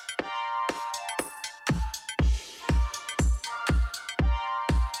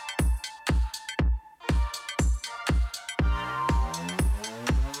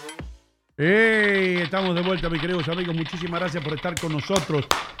 ¡Hey! Estamos de vuelta, mis queridos amigos. Muchísimas gracias por estar con nosotros.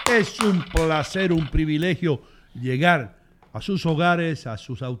 Es un placer, un privilegio llegar a sus hogares, a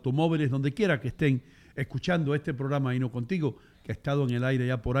sus automóviles, donde quiera que estén escuchando este programa Y No Contigo, que ha estado en el aire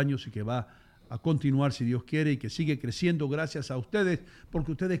ya por años y que va a continuar si Dios quiere y que sigue creciendo gracias a ustedes,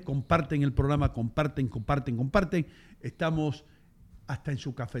 porque ustedes comparten el programa, comparten. Estamos hasta en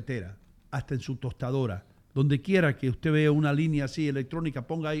su cafetera, hasta en su tostadora, donde quiera que usted vea una línea así electrónica,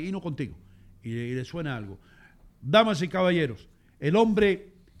 ponga ahí Y No Contigo y le suena algo. Damas y caballeros, el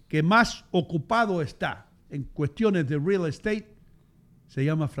hombre que más ocupado está en cuestiones de real estate se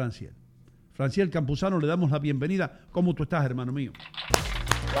llama Franciel. Franciel Campuzano, le damos la bienvenida. ¿Cómo tú estás, hermano mío?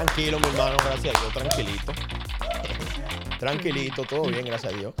 Tranquilo, mi hermano, gracias a Dios, tranquilito. Tranquilito, todo bien,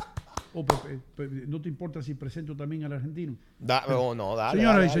 gracias a Dios. ¿No te importa si presento también al argentino? Dale.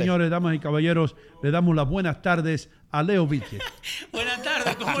 Señoras y señores, damas y caballeros, le damos las buenas tardes a Leo Vilches. Buenas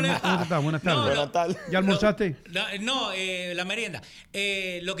tardes, ¿cómo le va? ¿Cómo estás? Buenas tardes. Buenas tardes. ¿Ya almorzaste? La merienda.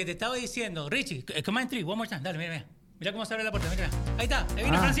 Lo que te estaba diciendo, Richie, come on, one more time. Dale, mira. Mira cómo se abre la puerta, mira. Ahí está, ahí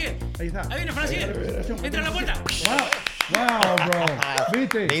viene Franciel. Ahí está. Ahí viene Franciel. Entra a la puerta. Wow, bro.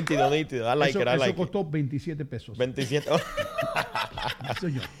 ¿Viste? Nítido. Eso costó 27 pesos. 27.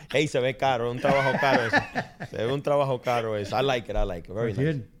 Señor. Ey, se ve caro, es un trabajo caro eso. Se ve un trabajo caro eso. I like it. Very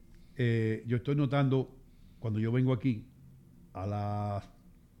nice. Yo estoy notando, cuando yo vengo aquí, a las,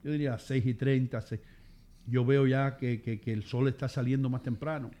 yo diría 6:30, yo veo ya que el sol está saliendo más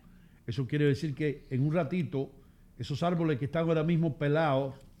temprano. Eso quiere decir que en un ratito, esos árboles que están ahora mismo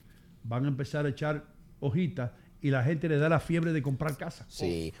pelados van a empezar a echar hojitas y la gente le da la fiebre de comprar casa.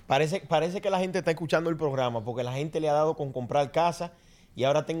 Sí, parece que la gente está escuchando el programa porque la gente le ha dado con comprar casa y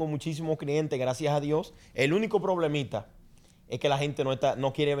ahora tengo muchísimos clientes, gracias a Dios. El único problemita es que la gente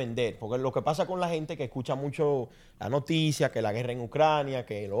no quiere vender, porque lo que pasa con la gente que escucha mucho la noticia, que la guerra en Ucrania,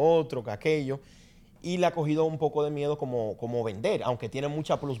 que lo otro, que aquello, y le ha cogido un poco de miedo como vender, aunque tienen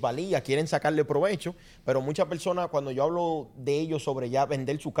mucha plusvalía, quieren sacarle provecho, pero muchas personas, cuando yo hablo de ellos sobre ya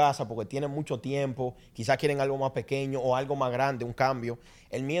vender su casa porque tienen mucho tiempo, quizás quieren algo más pequeño o algo más grande, un cambio,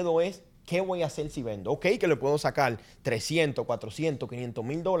 el miedo es, ¿qué voy a hacer si vendo? Ok, que le puedo sacar 300, 400,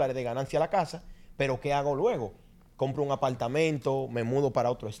 $500,000 de ganancia a la casa, pero ¿qué hago luego? compro un apartamento, me mudo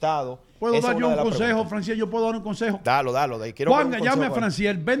para otro estado. ¿Puedo Esa dar es yo una un de las consejo, preguntas. Franciel? ¿Yo puedo dar un consejo? Dalo. Quiero Juan, dar un llame a consejo.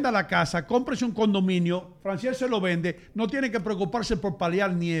 Franciel, venda la casa, cómprese un condominio, Franciel se lo vende, no tiene que preocuparse por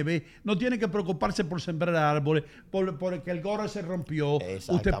paliar nieve, no tiene que preocuparse por sembrar árboles, por que el gorro se rompió,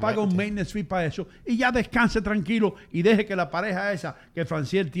 usted paga un maintenance fee para eso y ya descanse tranquilo y deje que la pareja esa que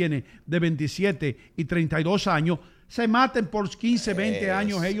Franciel tiene de 27 y 32 años se maten por 15, 20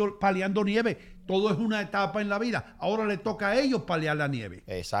 años ellos paliando nieve. Todo es una etapa en la vida. Ahora le toca a ellos paliar la nieve.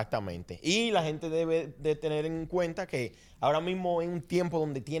 Exactamente. Y la gente debe de tener en cuenta que ahora mismo en un tiempo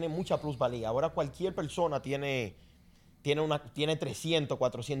donde tiene mucha plusvalía. Ahora cualquier persona tiene 300,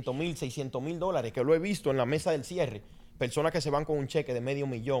 400 mil, 600 mil dólares, que lo he visto en la mesa del cierre. Personas que se van con un cheque de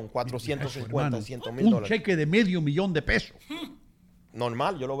 $500,000, 450, 600 mil Un dólares. cheque de $500,000 de pesos.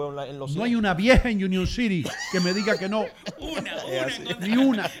 Normal, yo lo veo en los No hay una vieja en Union City que me diga que no. Ni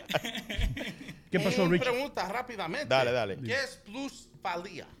una. ¿Qué pasó, Rich? Pregunta rápidamente. Dale. ¿Qué es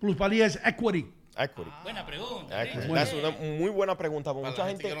plusvalía? Plusvalía es equity. Buena pregunta. Es una muy buena pregunta. Porque Para mucha la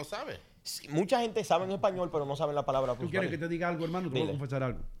gente gente que no sabe. Sí, mucha gente sabe en español, pero no sabe la palabra ¿Tú plusvalía. quieres que te diga algo, hermano? Te voy a Dile. confesar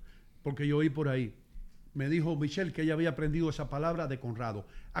algo. Porque yo oí por ahí. Me dijo Michelle que ella había aprendido esa palabra de Conrado.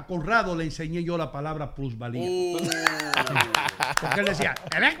 A Conrado le enseñé yo la palabra plusvalía. Porque él decía,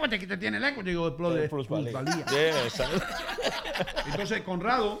 el equity que te tiene el equity. Digo, plusvalía. Entonces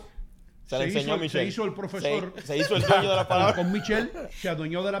Conrado Se le enseñó a Michelle. se hizo el profesor. Se hizo el dueño de la palabra. Con Michelle se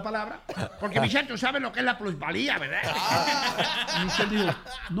adueñó de la palabra. Porque Michelle, tú sabes lo que es la plusvalía, ¿verdad? Y Michelle dijo,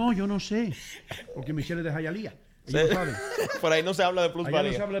 no, yo no sé. Porque Michelle es de Hialeah. Ellos no saben. Por ahí no se habla de Allá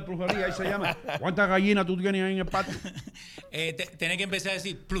plusvalía. no se habla de plusvalía, ahí se llama. ¿Cuántas gallinas tú tienes ahí en el patio? Tenés que empezar a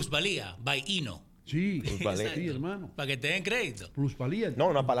decir plusvalía, by Ino. Sí, Plusvalía. sí, hermano. Para que te den crédito. Plusvalía. No,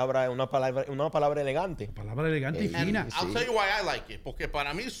 una palabra elegante. Palabra elegante y fina. I'll tell you why I like it. Porque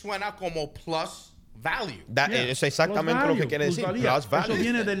para mí suena como plus value. Es exactamente lo que quiere decir. Plusvalía. Plus value. Eso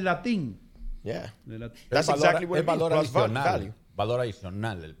viene del latín. Yeah. Del latín. That's exactly what it means. valor Plus adicional. value. Valor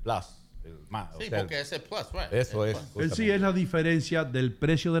adicional, el plus. El más, Sí, o sea, porque ese plus, right? Eso es. En sí es la diferencia del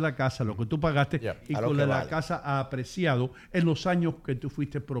precio de la casa, lo que tú pagaste, y a lo con que la vale. casa ha apreciado en los años que tú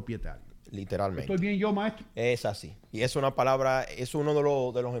fuiste propietario. Literalmente. ¿Estoy bien yo, maestro? Es así. Y es una palabra, es uno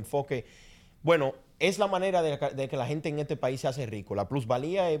de los enfoques. Bueno, es la manera de que la gente en este país se hace rico. La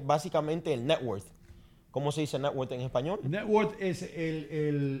plusvalía es básicamente el net worth. ¿Cómo se dice net worth en español? Net worth es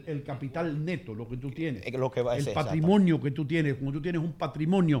el capital neto, lo que tú tienes. Lo que va a el ser, patrimonio que tú tienes. Como tú tienes un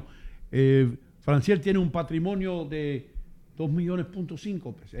patrimonio, Franciel tiene un patrimonio de 2,5 millones.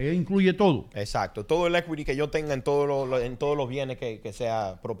 Incluye todo. Exacto. Todo el equity que yo tenga en todos los bienes que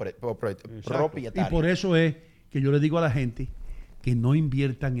sea propietario. Y por eso es que yo le digo a la gente que no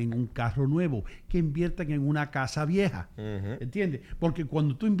inviertan en un carro nuevo, que inviertan en una casa vieja. ¿Entiendes? Porque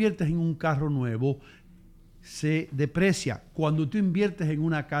cuando tú inviertes en un carro nuevo, se deprecia. Cuando tú inviertes en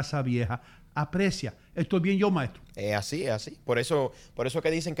una casa vieja, aprecia. ¿Estoy bien yo, maestro? Es así, es así. Por eso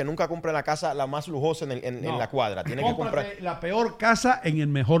que dicen que nunca compre la casa la más lujosa en la cuadra. Tiene que comprar la peor casa en el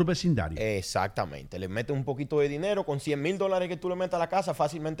mejor vecindario. Exactamente. Le metes un poquito de dinero. Con $100,000 que tú le metas a la casa,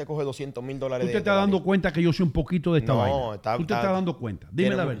 fácilmente coge $200,000 Tú te estás dando cuenta que yo soy un poquito de esta vaina. No, Tú te estás dando cuenta.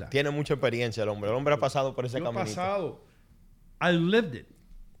 Dime la verdad. Tiene mucha experiencia el hombre. El hombre ha pasado por ese Yo he caminito. pasado. I lived it.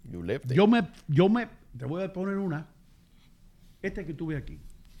 You lived it. Yo me, te voy a poner una. Este que tuve aquí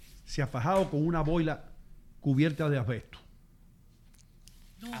se ha fajado con una boila cubierta de asbesto.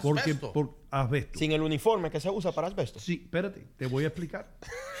 Porque ¿Asbesto? por asbesto. Sin el uniforme que se usa para asbesto. Sí, espérate, te voy a explicar.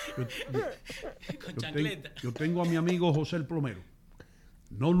 Con chancleta. Yo tengo a mi amigo José el plomero.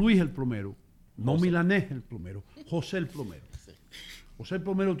 No Luis el plomero, no Milanés el plomero, José el plomero. José el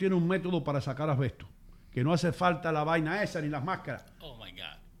plomero tiene un método para sacar asbesto, que no hace falta la vaina esa ni las máscaras. Oh my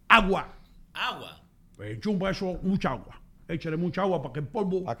God. Agua. Agua. Pues chumba eso, mucha agua. Échale mucha agua para que el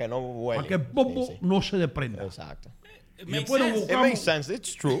polvo, Para que no huele. para que el polvo Sí, sí. no se desprenda. Exacto. Después It makes sense.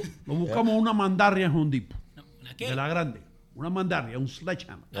 It's true. Nos buscamos una mandarria en Home Depot, ¿Una qué? de la grande. Una mandarria, un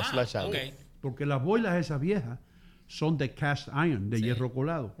sledgehammer. Una sledgehammer. Ok. Porque las boilas esas viejas son de cast iron, de hierro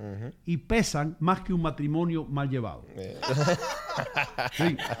colado. Y pesan más que un matrimonio mal llevado.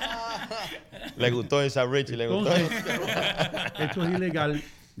 Sí. Le gustó esa Richie, le gustó. Entonces, esto es ilegal.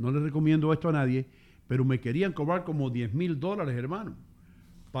 No le recomiendo esto a nadie. Pero me querían cobrar como $10,000, hermano,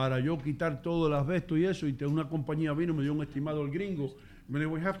 para yo quitar todo el asbesto y eso. Y una compañía vino, me dio un estimado el gringo. Me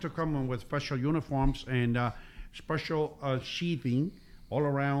dijo, we have to come on with special uniforms and special sheathing all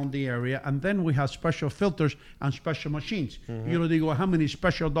around the area. And then we have special filters and special machines. Y yo le digo, how many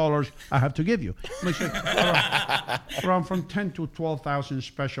special dollars I have to give you? Me dice, from 10 to 12,000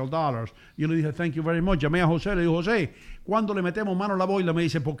 special dollars. Yo le dije, thank you very much. Llamé a José, le digo, José, ¿cuándo le metemos mano a la boila? Me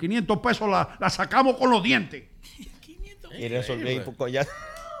dice, por $500 la sacamos con los dientes. Y resolví, ya,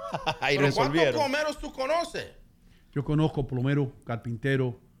 ahí ¿Pero resolvieron. cuántos plomeros tú conoces? Yo conozco plomeros,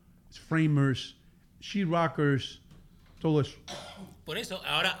 carpinteros, framers, sheetrockers, todo eso. Por eso,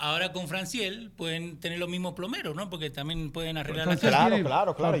 ahora con Franciel pueden tener los mismos plomeros, ¿no? Porque también pueden arreglar la Franciel casa. tiene-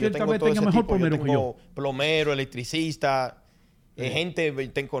 Claro. Franciel Yo tal tengo vez todo tenga ese mejor tipo. Yo plomero que tengo plomero, electricista,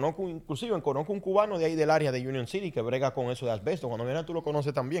 gente, conozco un cubano de ahí del área de Union City que brega con eso de asbesto. Cuando vienes tú lo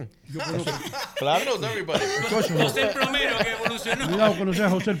conoces también. Yo conozco. Claro. He knows everybody. José el plomero que evolucionó. Cuidado con a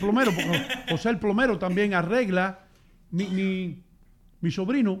José el plomero, porque José el plomero también arregla. Mi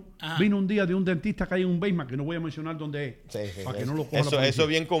sobrino vino un día de un dentista que hay en un basement, que no voy a mencionar dónde es, para que no lo coja la Eso policía. es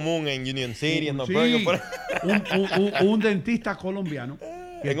bien común en Union City, en los Sí, Burgers, un dentista colombiano.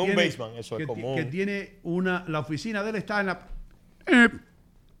 que En un tiene- basement, eso es que, común. Que tiene la oficina de él está en la...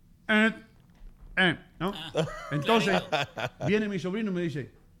 ¿no? Entonces, viene mi sobrino y me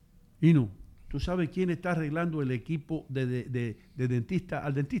dice, Hino, ¿tú sabes quién está arreglando el equipo de dentista?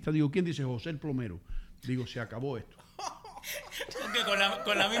 Al dentista, digo, ¿quién dice? José el plomero. Digo, se acabó esto. Porque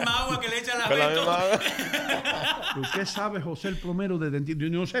con la misma agua que le echan las Con la vetos. misma agua. ¿Qué sabe José el plomero de dentista? Yo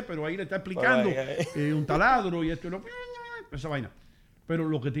no sé, pero ahí le está explicando un taladro y esto y lo... esa vaina. Pero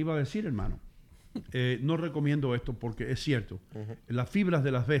lo que te iba a decir, hermano, no recomiendo esto porque es cierto. Las fibras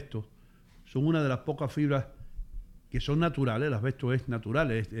del asbesto son una de las pocas fibras que son naturales. El asbesto es natural,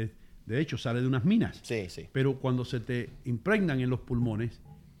 de hecho sale de unas minas. Sí. Pero cuando se te impregnan en los pulmones,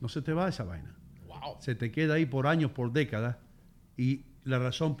 no se te va esa vaina. Se te queda ahí por años, por décadas, y la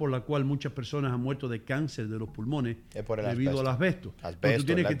razón por la cual muchas personas han muerto de cáncer de los pulmones Es por el debido al asbesto. Entonces tú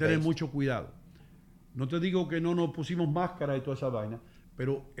tienes que tener mucho cuidado. No te digo que no nos pusimos máscara y toda esa vaina,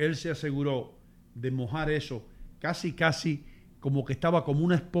 pero él se aseguró de mojar eso casi como que estaba como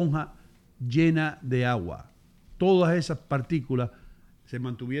una esponja llena de agua. Todas esas partículas se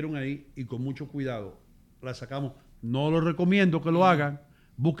mantuvieron ahí y con mucho cuidado las sacamos. No lo recomiendo que lo hagan.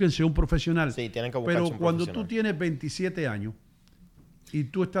 Búsquense un profesional. Sí, tienen que buscarse Pero un cuando profesional. tú tienes 27 años y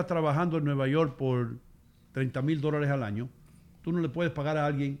tú estás trabajando en Nueva York por $30,000 al año, tú no le puedes pagar a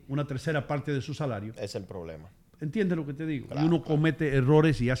alguien una tercera parte de su salario. Es el problema. ¿Entiendes lo que te digo? Claro, y uno comete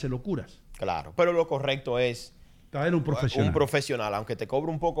errores y hace locuras. Claro, pero lo correcto es traer un profesional. Un profesional, aunque te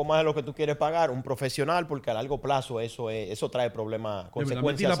cobre un poco más de lo que tú quieres pagar, un profesional, porque a largo plazo eso trae problemas, Metí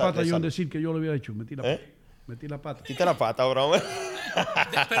consecuencias. la pata de yo en salud. decir que yo lo había hecho. Metí la pata. Metí la pata. Diste la pata, bro.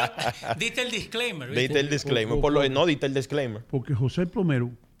 Pero diste el disclaimer, ¿viste? Diste el disclaimer. No, diste el disclaimer. Porque José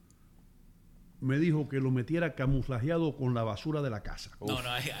Plomero me dijo que lo metiera camuflajeado con la basura de la casa. No,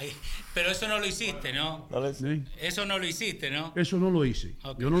 pero eso no lo hiciste, ¿no? ¿Sí? Eso no lo hiciste, ¿no? Eso no lo hice.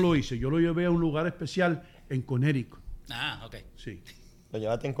 Ok. Yo no lo hice. Yo lo llevé a un lugar especial en Connecticut. Ah, ok. Sí. Lo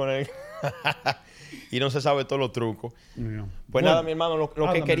llevaste en Connecticut. Y no se sabe todos los trucos. No. Pues nada, mi hermano, lo que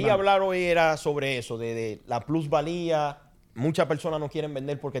háblame, quería hermano. hablar hoy era sobre eso, de la plusvalía. Muchas personas no quieren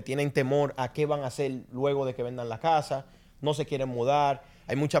vender porque tienen temor a qué van a hacer luego de que vendan la casa. No se quieren mudar.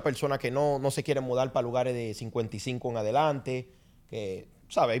 Hay muchas personas que no se quieren mudar para lugares de 55 en adelante. Que,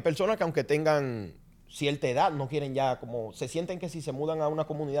 ¿sabe? Hay personas que aunque tengan cierta edad, no quieren ya, como se sienten que si se mudan a una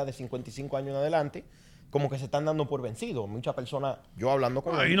comunidad de 55 años en adelante, como que se están dando por vencidos. Muchas personas, yo hablando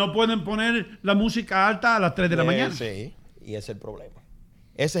con Ahí no pueden poner la música alta a las 3 de la mañana. Sí, y ese es el problema.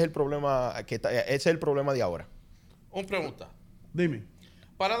 Ese es el problema ese es el problema de ahora. Una pregunta. Dime.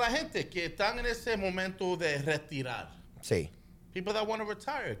 Para la gente que están en ese momento de retirar, Sí. people that want to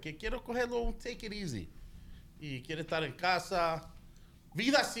retire, que quieren cogerlo un take it easy y quiere estar en casa,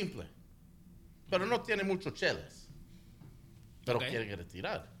 vida simple, pero no tiene muchos cheles, pero quieren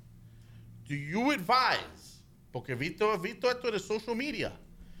retirar. Do you advise, porque he visto esto de social media,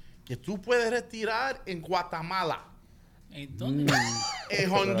 que tú puedes retirar en Guatemala, ¿En dónde?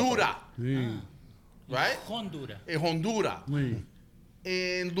 en Honduras, Sí. right? Honduras. En Honduras, Sí.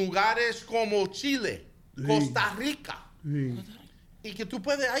 en lugares como Chile, Costa Rica. Sí. Y que tú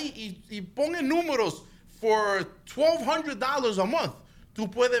puedes ahí y pongan números for $1,200 a month. Tú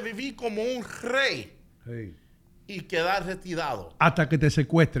puedes vivir como un rey Sí. y quedar retirado. Hasta que te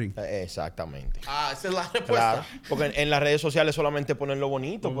secuestren. Exactamente. Esa es la respuesta. Claro, porque en las redes sociales solamente ponen lo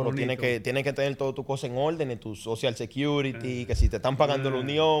bonito, Lo pero bonito. tienes que tener todo tu cosa en orden, en tu social security, que si te están pagando la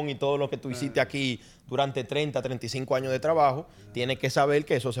unión y todo lo que tú hiciste aquí durante 30, 35 años de trabajo, tienes que saber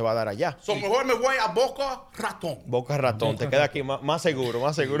que eso se va a dar allá. So mejor me voy a Boca Ratón. Boca Ratón, te queda aquí más seguro,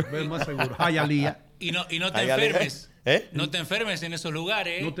 más seguro. Ves más seguro. Hialeah. Y no te Ay, Ale. enfermes. ¿Eh? No te enfermes en esos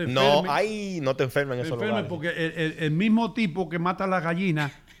lugares. No te No, enfermes. no te enfermes en Te esos enfermes lugares. porque el mismo tipo que mata a la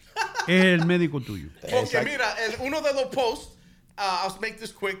gallina es el médico tuyo. Porque mira, uno de los posts, I'll make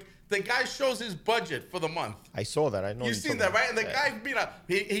this quick, the guy shows his budget for the month. I saw that. I know. You seen that, right? And the guy, mira,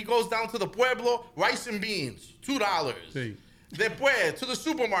 he goes down to the pueblo, rice and beans, $2. Sí. Después, to the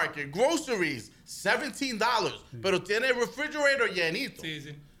supermarket, groceries, $17. Pero tiene refrigerator llenito. Sí,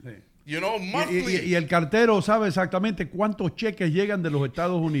 sí. You know, monthly. Y el cartero sabe exactamente cuántos cheques llegan de los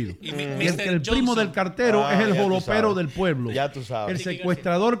Estados Unidos. Y el primo del cartero es el jolopero del pueblo. Ya tú sabes. El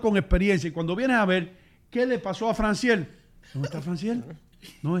secuestrador con experiencia. Y cuando vienes a ver qué le pasó a Franciel, ¿dónde está Franciel?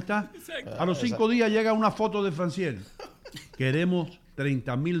 ¿Dónde está? A los 5 días llega una foto de Franciel. Queremos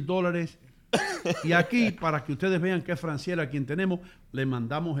 $30,000. Y aquí, para que ustedes vean que es Franciel a quien tenemos, le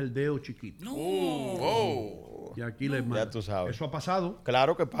mandamos el dedo chiquito. Y aquí les mando. Ya tú sabes. Eso ha pasado.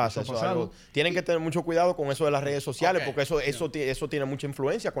 Claro que pasa. Eso ha Eso es pasado. algo. Tienen que tener mucho cuidado con eso de las redes sociales, porque eso tiene mucha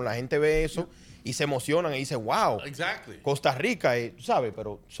influencia. Con la gente ve eso y se emocionan y dice, wow, Costa Rica, tú sabes,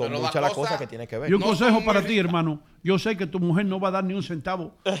 pero son Pero muchas las cosas que tiene que ver. Y un consejo para ti, hermano. Yo sé que tu mujer no va a dar ni un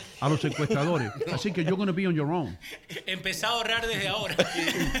centavo a los secuestradores. Así que you're going to be on your own. Empezá a ahorrar desde ahora.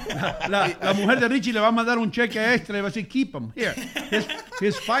 La mujer de Richie le va a mandar un cheque extra y le va a decir, keep him. Here,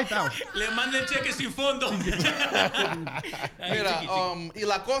 here's $5,000. Le manda el cheque sin fondo. Mira, y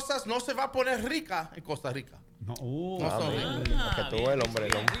las cosas no se va a poner rica en Costa Rica. No, son ricas. Que tú el hombre.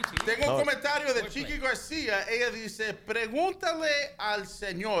 Tengo un comentario de Chiqui García. Ella dice, pregúntale al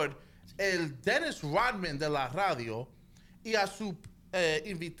señor, el Dennis Rodman de la radio, y a su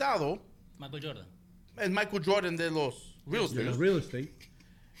invitado, Michael Jordan. El Michael Jordan de los real estate. De los real estate.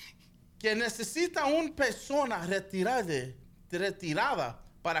 Que necesita una persona retirada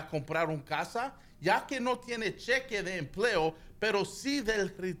para comprar una casa, ya que no tiene cheque de empleo, pero sí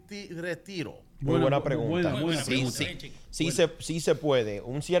del retiro. Muy buena pregunta. Buena pregunta. Sí se puede.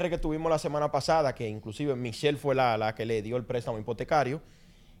 Un cierre que tuvimos la semana pasada, que inclusive Michelle fue la que le dio el préstamo hipotecario.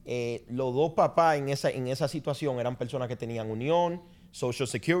 Los dos papás en esa situación eran personas que tenían unión, Social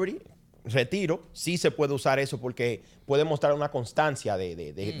Security, retiro. Sí se puede usar eso porque puede mostrar una constancia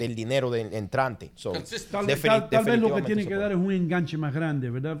del dinero entrante. So, Tal vez lo que tiene que dar es un enganche más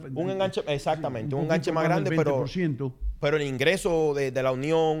grande, ¿verdad? Un enganche, exactamente, un enganche más del grande, pero 20%. Pero el ingreso de la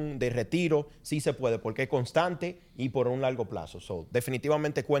unión, de retiro, sí se puede porque es constante y por un largo plazo. So,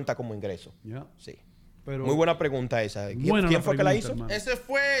 definitivamente cuenta como ingreso. Sí. Pero muy buena pregunta esa. ¿Quién fue que la hizo? Hermano. Ese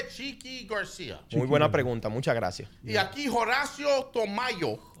fue Chiqui García. Muy buena pregunta, muchas gracias. Y aquí Horacio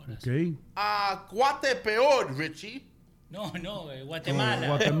Tomayo. Okay. Aguate peor, Richie. No, Guatemala.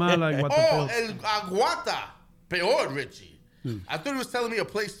 Guatemala y Guatemala. El Aguata peor, Richie. I thought he was telling me a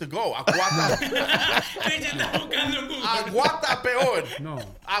place to go. Aguata. Aguata peor. No.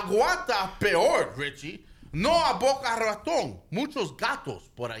 Aguata peor, Richie. No a Boca Ratón. Muchos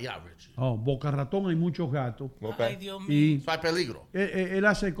gatos por allá, Richie. Boca Ratón hay muchos gatos. Ay, Dios mío. Y hay peligro. Él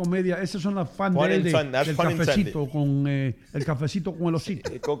hace comedia. Esas son las fans de él del cafecito con el cafecito con el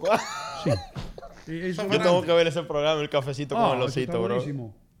osito. Sí. Yo tengo que ver ese programa, el cafecito con el osito,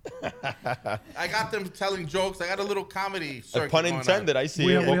 bro. I got them telling jokes. I got a little comedy circuit. Pun intended, I see.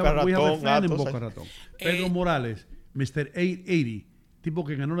 We have a Ratón, fan en gatos. Boca Ratón. Pedro Morales, Mr. 880, tipo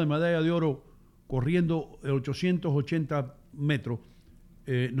que ganó la medalla de oro corriendo 880 metros,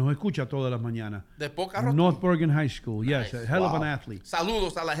 nos escucha todas las mañanas. De Boca Ratón. North Bergen High School, yes, a hell of an athlete.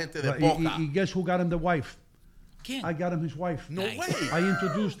 Saludos a la gente de Boca. Y guess who got him the wife? ¿Quién? I got him his wife. No way. I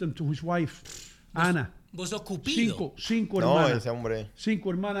introduced him to his wife, Ana. Vos sos Cupido. Cinco No, hermanas. ese hombre. 5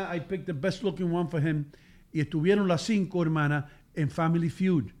 hermanas. I picked the best looking one for him. Y estuvieron las 5 hermanas en Family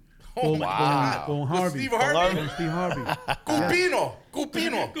Feud. Con Harvey. Steve Harvey. Con Steve Harvey.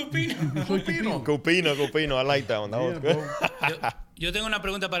 Cupino. I like that one. That was good. Yo tengo una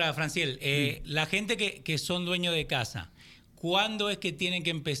pregunta para Franciel. La gente que son dueños de casa, ¿cuándo es que tienen que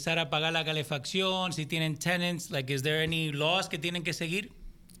empezar a pagar la calefacción? Si tienen tenants, is there any laws que tienen que seguir?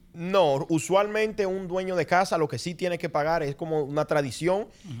 No, usualmente un dueño de casa lo que sí tiene que pagar es como una tradición,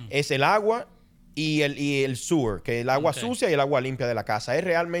 es el agua y el sewer, que es el agua sucia y el agua limpia de la casa. Es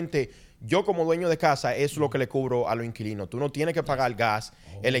realmente, yo como dueño de casa, es lo que le cubro a los inquilinos. Tú no tienes que pagar gas,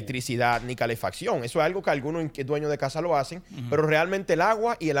 electricidad ni calefacción. Eso es algo que algunos dueños de casa lo hacen, pero realmente el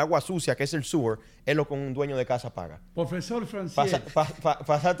agua y el agua sucia, que es el sewer, es lo que un dueño de casa paga. Profesor Franciel.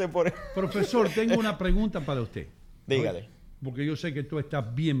 Pásate por... Profesor, tengo una pregunta para usted. Dígale. Porque yo sé que tú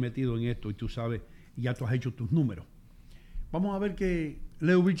estás bien metido en esto y tú sabes, y ya tú has hecho tus números. Vamos a ver que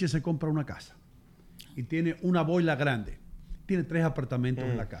Leo Richie se compra una casa y tiene una boila grande. Tiene 3 apartamentos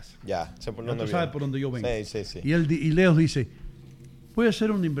en la casa. Ya, sé por dónde tú sabes por dónde yo vengo. Sí. Y Leo dice, voy a hacer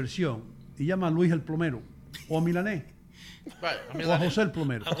una inversión y llama a Luis el plomero o a Milanés. O a José el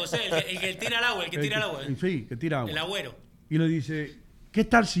plomero. A José, el que tira el agua, Sí, que tira agua. El agüero. Y le dice, ¿qué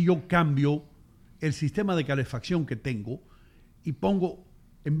tal si yo cambio el sistema de calefacción que tengo y pongo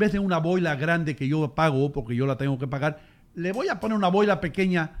en vez de una boila grande que yo pago, porque yo la tengo que pagar, le voy a poner una boila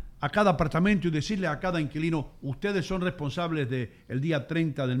pequeña a cada apartamento y decirle a cada inquilino, ustedes son responsables del día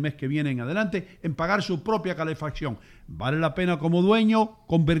 30 del mes que viene en adelante en pagar su propia calefacción. ¿Vale la pena como dueño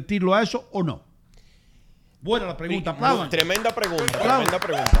convertirlo a eso o no? Buena la pregunta, aplaudan. Tremenda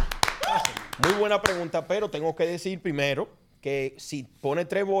pregunta. Muy buena pregunta, pero tengo que decir primero que si pone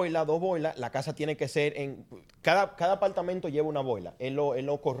 3 boilas, 2 boilas, la casa tiene que ser en... Cada apartamento lleva una boila, es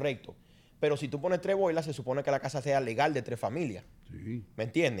lo correcto. Pero si tú pones 3 boilas, se supone que la casa sea legal de 3 familias. Sí. ¿Me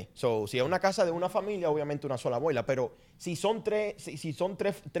entiendes? Si es una casa de una familia, obviamente una sola boila. Pero si son tres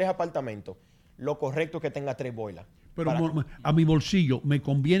apartamentos, lo correcto es que tenga 3 boilas. Pero a mi bolsillo, ¿me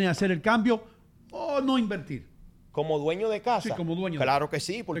conviene hacer el cambio o no invertir? Como dueño de casa. Sí, como dueño. Claro que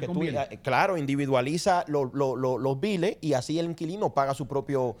sí, porque tú, claro, individualiza los biles y así el inquilino paga su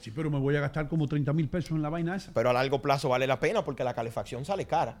propio... Sí, pero me voy a gastar como 30 mil pesos en la vaina esa. Pero a largo plazo vale la pena porque la calefacción sale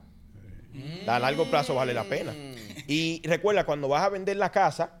cara. A largo plazo vale la pena. Y recuerda, cuando vas a vender la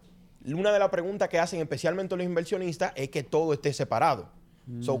casa, una de las preguntas que hacen especialmente los inversionistas es que todo esté separado.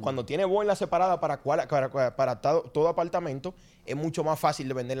 Cuando tiene boilas separadas para todo apartamento, es mucho más fácil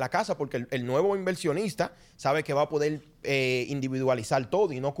de vender la casa porque el nuevo inversionista sabe que va a poder individualizar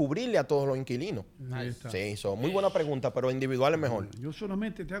todo y no cubrirle a todos los inquilinos. Sí, muy buena pregunta, pero individual es mejor. Yo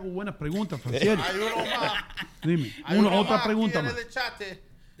solamente te hago buenas preguntas, Franciel. Hay uno más. Dime, otra pregunta más.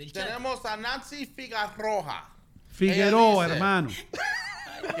 Tenemos a Nancy Figarroja. Figueroa, hermano.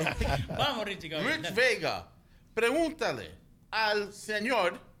 Vamos, Richie. Rich Vega, pregúntale al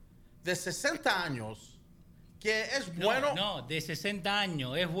señor de 60 años que es bueno... No, de 60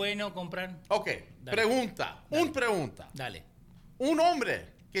 años. ¿Es bueno comprar? Ok, dale. Pregunta. Dale. Un hombre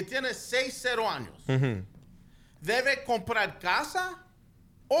que tiene 60 años, ¿debe comprar casa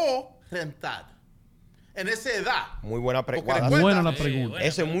o rentar? En esa edad. Muy buena pregunta. Buena la pregunta.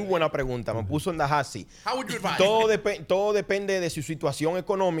 Esa es muy buena pregunta. Me puso en the hot seat. Todo depende de su situación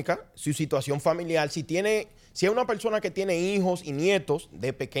económica, su situación familiar. Si es una persona que tiene hijos y nietos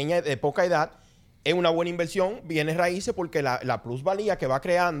de poca edad, es una buena inversión, bienes raíces, porque la plusvalía que va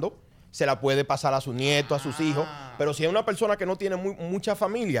creando se la puede pasar a sus nietos, a sus hijos. Pero si es una persona que no tiene mucha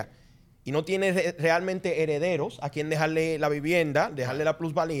familia y no tiene realmente herederos a quien dejarle la vivienda, dejarle la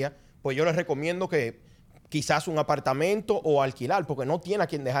plusvalía, pues yo les recomiendo que quizás un apartamento o alquilar, porque no tiene a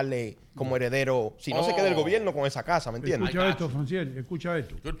quien dejarle como heredero, si no se queda el gobierno con esa casa, ¿me entiendes? Escucha esto, Franciel, escucha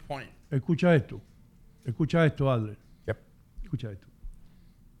esto. Good point. Escucha esto, Adler. Yep. Escucha esto.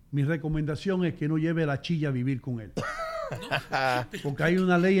 Mi recomendación es que no lleve a la chilla a vivir con él. Porque hay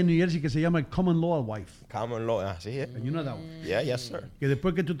una ley en New Jersey que se llama el Common Law Wife. Common Law, así es. You know that one? Yeah, yes, sir. Que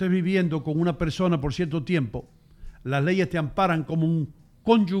después que tú estés viviendo con una persona por cierto tiempo, las leyes te amparan como un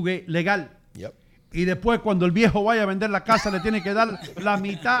cónyuge legal. Yep. Y después cuando el viejo vaya a vender la casa le tiene que dar la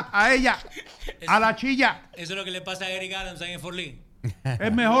mitad a ella, a la chilla. Eso es lo que le pasa a Eric Adams ahí en Fort Lee.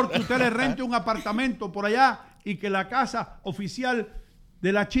 Es mejor que usted le rente un apartamento por allá y que la casa oficial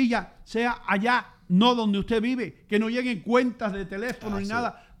de la chilla sea allá, no donde usted vive, que no lleguen cuentas de teléfono ni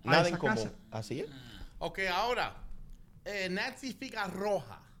nada a nada esa en común. casa. Así es. Ok, ahora, Nancy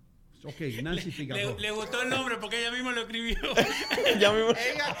Figarroja. Ok, Nancy Figarroja. Le gustó el nombre porque ella misma lo escribió. Ella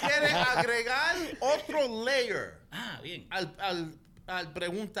quiere agregar otro layer. Bien. Al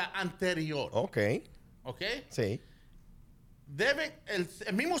pregunta anterior. Ok. ¿Ok? Sí. Debe el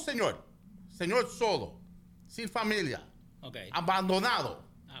mismo señor solo, sin familia, abandonado,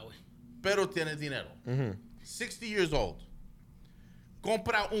 pero tiene dinero. 60 years old.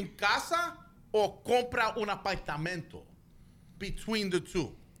 ¿Compra un casa o compra un apartamento? Between the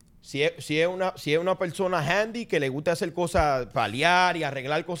two. Si es una persona handy que le gusta hacer cosas, paliar y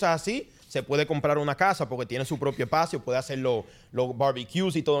arreglar cosas así, se puede comprar una casa porque tiene su propio espacio, puede hacer los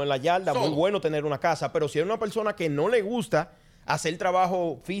barbecues y todo en la yarda. Muy bueno tener una casa. Pero si es una persona que no le gusta hacer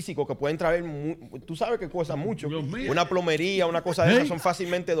trabajo físico, que pueden traer, tú sabes que cuesta mucho. Una plomería, una cosa de esas, son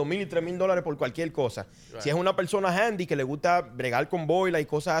fácilmente $2,000 y $3,000 por cualquier cosa. Si es una persona handy que le gusta bregar con boila y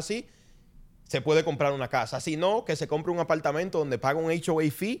cosas así, se puede comprar una casa. Si no, que se compre un apartamento donde paga un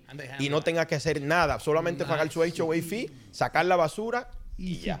HOA fee y no tenga que hacer nada. Solamente pagar su HOA fee, sacar la basura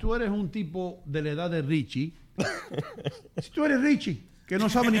y si tú eres un tipo de la edad de Richie, si tú eres Richie, que no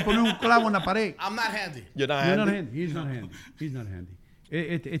sabe ni poner un clavo en la pared. I'm not handy. You're not handy. He's not handy.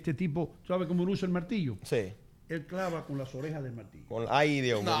 Este tipo, ¿sabe cómo usa el martillo? Sí. Él clava con las orejas del martillo. Ay,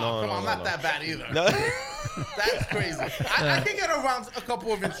 Dios mío. No, I'm not that bad either. No. That's crazy. I can get around a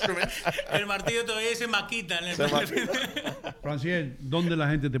couple of instruments. El martillo todavía se maquita. Franciel, ¿dónde la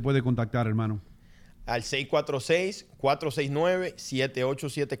gente te puede contactar, hermano? Al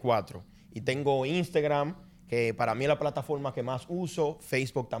 646-469-7874. Y tengo Instagram, que para mí es la plataforma que más uso,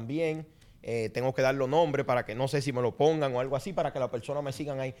 Facebook también. Tengo que dar los nombres para que no sé si me lo pongan o algo así para que las personas me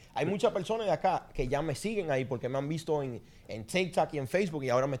sigan ahí. Hay muchas personas de acá que ya me siguen ahí porque me han visto en TikTok y en Facebook y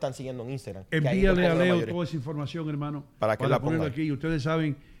ahora me están siguiendo en Instagram. Envíale a Leo toda esa información, hermano, para que la ponerlo pongan aquí. Y ustedes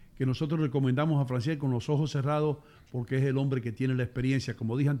saben que nosotros recomendamos a Franciel con los ojos cerrados porque es el hombre que tiene la experiencia.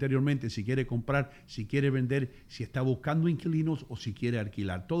 Como dije anteriormente, si quiere comprar, si quiere vender, si está buscando inquilinos o si quiere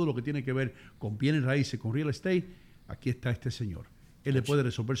alquilar. Todo lo que tiene que ver con bienes raíces, con real estate, aquí está este señor. Él le puede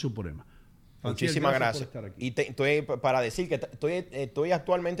resolver su problema. Franciel, muchísimas gracias. por estar aquí. Y estoy para decir que estoy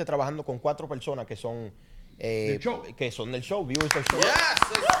actualmente trabajando con 4 personas que son del show, viewers del show.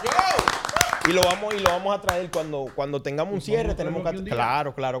 Y lo vamos a traer cuando tengamos un cierre. Tenemos que,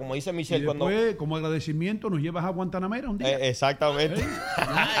 claro, como dice Michelle. Y después, como agradecimiento, nos llevas a Guantanamera un día. Exactamente.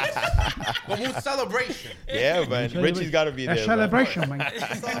 Como un celebration. Yeah, man. Richie's got to be there. A celebration, man.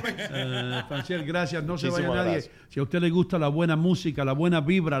 Franciel, gracias. No se vaya nadie. Gracias. Si a usted le gusta la buena música, la buena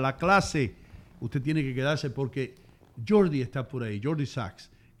vibra, la clase, usted tiene que quedarse porque Jordi está por ahí, Jordi Sachs,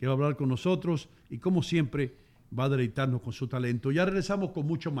 que va a hablar con nosotros y como siempre va a deleitarnos con su talento. Ya regresamos con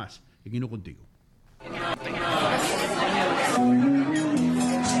mucho más en Hino Contigo.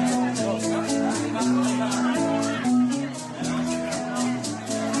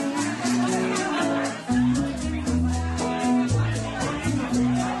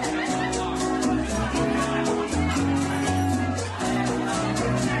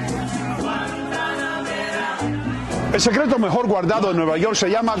 El secreto mejor guardado de Nueva York se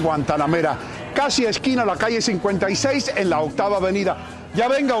llama Guantanamera, casi esquina la calle 56 en la 8ª Avenida. Ya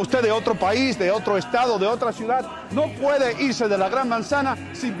venga usted de otro país, de otro estado, de otra ciudad, no puede irse de la Gran Manzana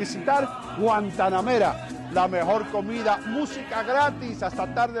sin visitar Guantanamera. La mejor comida, música gratis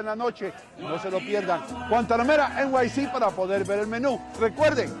hasta tarde en la noche. No se lo pierdan. Guantanamera NYC para poder ver el menú.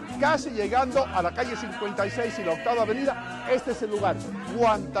 Recuerden, casi llegando a la calle 56 y la 8ª Avenida, este es el lugar.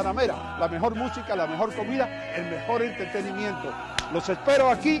 Guantanamera. La mejor música, la mejor comida, el mejor entretenimiento. Los espero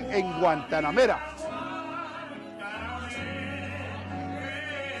aquí en Guantanamera.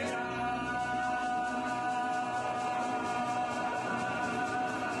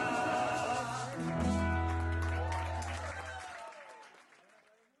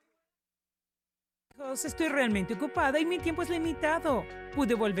 Estoy realmente ocupada y mi tiempo es limitado.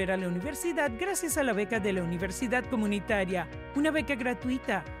 Pude volver a la universidad gracias a la beca de la Universidad Comunitaria, una beca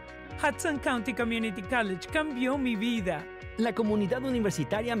gratuita. Hudson County Community College cambió mi vida. La comunidad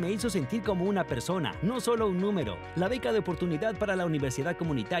universitaria me hizo sentir como una persona, no solo un número. La beca de oportunidad para la universidad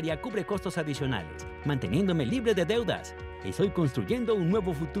comunitaria cubre costos adicionales, manteniéndome libre de deudas. Estoy construyendo un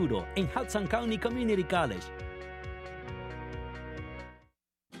nuevo futuro en Hudson County Community College.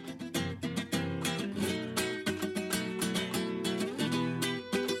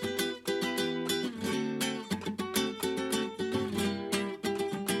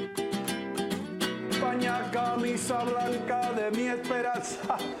 Camisa blanca de mi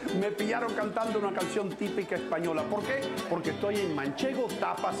esperanza. Me pillaron cantando una canción típica española. ¿Por qué? Porque estoy en Manchego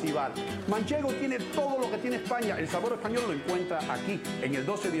Tapas y Bar. Manchego tiene todo lo que tiene España. El sabor español lo encuentra aquí, en el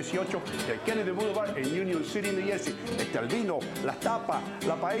 1218 del Kennedy Boulevard en Union City, New Jersey. El vino, las tapas,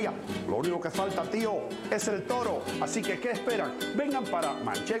 la paella. Lo único que falta, tío, es el toro. Así que, ¿qué esperan? Vengan para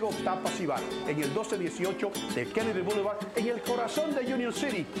Manchego Tapas y Bar en el 1218 del Kennedy Boulevard en el corazón de Union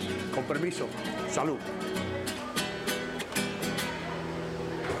City. Con permiso. Salud.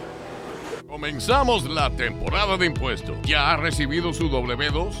 Comenzamos la temporada de impuestos. ¿Ya ha recibido su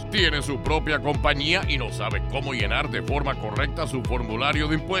W2? ¿Tiene su propia compañía y no sabe cómo llenar de forma correcta su formulario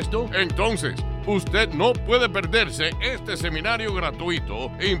de impuestos? Entonces, usted no puede perderse este seminario gratuito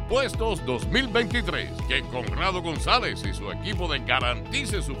Impuestos 2023 que Conrado González y su equipo de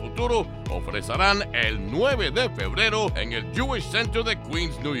Garantice su Futuro ofrecerán el 9 de febrero en el Jewish Center de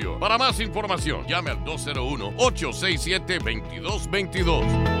Queens, New York. Para más información, llame al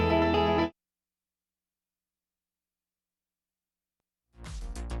 201-867-2222.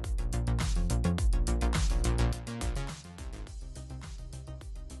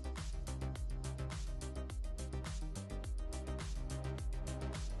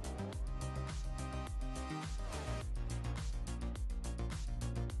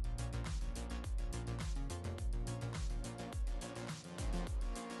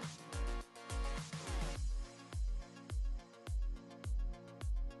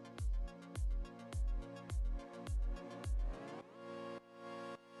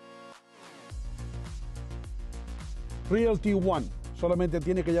 Realty One. Solamente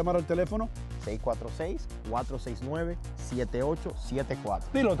tiene que llamar al teléfono 646-469-7874.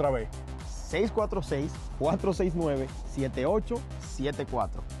 Dilo otra vez.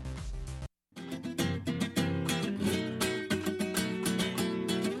 646-469-7874.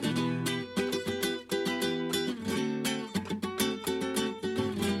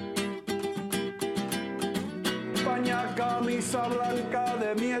 blanca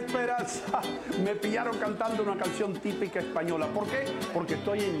de mi esperanza. Me pillaron cantando una canción típica española. ¿Por qué? Porque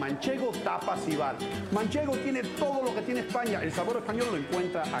estoy en Manchego Tapas y Bar. Manchego tiene todo lo que tiene España. El sabor español lo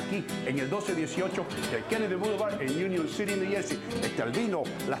encuentra aquí, en el 1218 de Kennedy Boulevard, en Union City, New Jersey. El vino,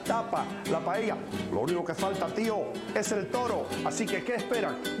 las tapas, la paella. Lo único que falta, tío, es el toro. Así que, ¿qué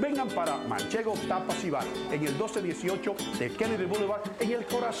esperan? Vengan para Manchego Tapas y Bar, en el 1218 de Kennedy Boulevard, en el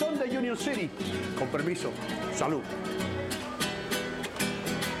corazón de Union City. Con permiso. Salud.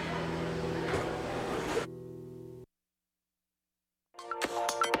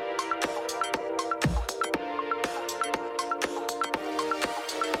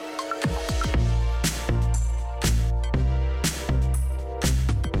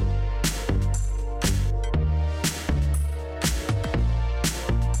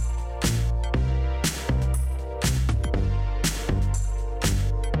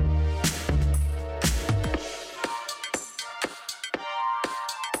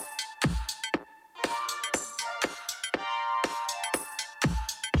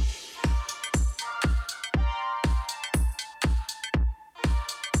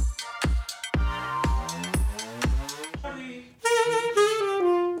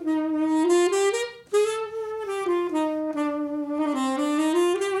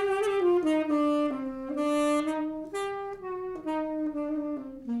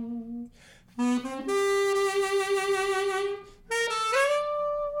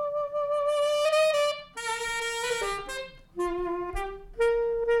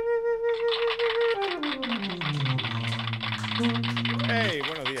 Hey,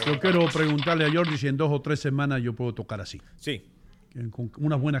 buenos días. Yo quiero preguntarle a Jordi si en 2 o 3 semanas yo puedo tocar así. Sí. Con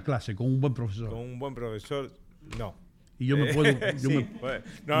una buena clase, con un buen profesor. Con un buen profesor, no. Y yo me puedo... Sí, bueno,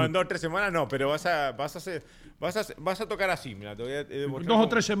 no, en 2 o 3 semanas no, pero vas a tocar así. Mira, te voy a demostrar 2 o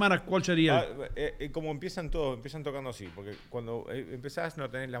 3 semanas, ¿cuál sería? Como empiezan todos, empiezan tocando así, porque cuando empezás no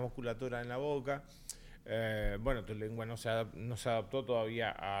tenés la musculatura en la boca, bueno, tu lengua no se adaptó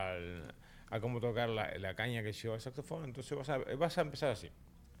todavía a cómo tocar la caña que lleva el saxofón, entonces vas a empezar así.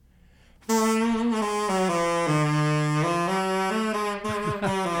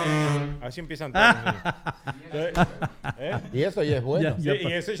 Así empiezan todos. Y eso ya es bueno. Sí,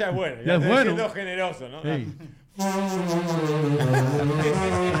 y eso ya es bueno. Ya es bueno. Siendo generoso, ¿no? Sí.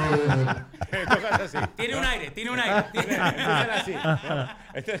 Tocas así. Tiene un aire. Empiezan así, ¿no?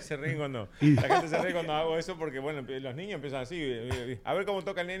 Entonces se ríen cuando... La gente se ríe cuando hago eso porque, bueno, los niños empiezan así. A ver cómo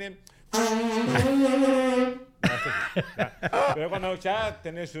toca el nene. Pero cuando ya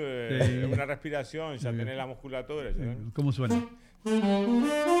tenés una respiración, ya tenés la musculatura. ¿Cómo suena?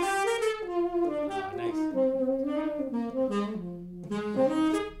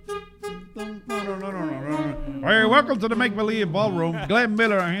 Hey, welcome to the Make Believe Ballroom. Glenn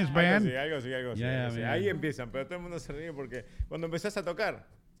Miller and his band. Algo así. Ahí empiezan, pero todo el mundo se ríe porque cuando empezás a tocar,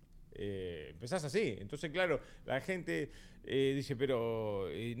 empezás así. Entonces, claro, la gente dice, pero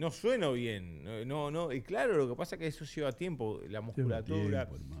no sueno bien. No. Y claro, lo que pasa es que eso lleva tiempo. La musculatura,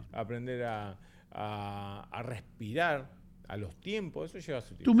 aprender a respirar a los tiempos, eso lleva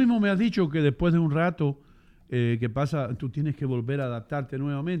su tiempo. Tú mismo me has dicho que después de un rato que pasa, tú tienes que volver a adaptarte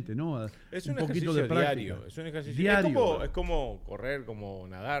nuevamente, ¿no? Es un poquito ejercicio de práctica. diario. Es un ejercicio diario. Es como correr, como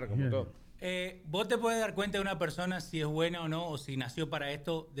nadar, como todo. ¿Vos te puedes dar cuenta de una persona si es buena o no, o si nació para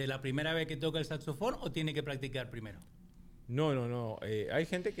esto de la primera vez que toca el saxofón, o tiene que practicar primero? No. Hay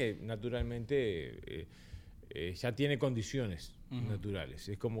gente que naturalmente ya tiene condiciones naturales.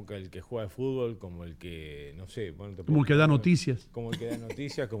 Es como que el que juega fútbol, como el que, no sé... Bueno, como el que da noticias. Como el que da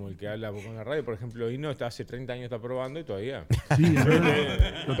noticias, como el que habla con la radio. Por ejemplo, Hino está hace 30 años está probando y todavía... Sí, es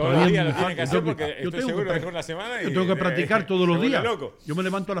verdad. Todavía lo tiene que hacer porque estoy seguro que con la semana... Yo tengo que practicar todos los días. Loco. Yo me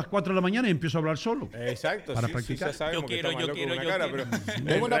levanto a las 4 de la mañana y empiezo a hablar solo. Exacto. Para sí, practicar. Sí, ya sabemos Yo quiero.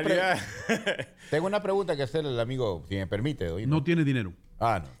 Tengo una pregunta que hacerle al amigo, si me permite. No tiene dinero.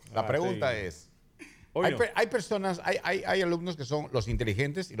 No. La pregunta es... Hay personas, hay alumnos que son los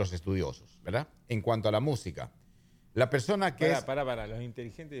inteligentes y los estudiosos, ¿verdad? En cuanto a la música. La persona que para, los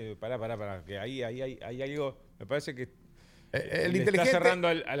inteligentes, para, que ahí hay algo, me parece que el le inteligente está cerrando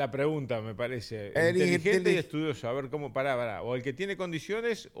a la pregunta, me parece. El inteligente y estudioso, a ver cómo, para, o el que tiene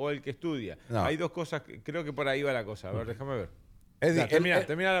condiciones o el que estudia. No. Hay dos cosas, creo que por ahí va la cosa, a ver, déjame ver.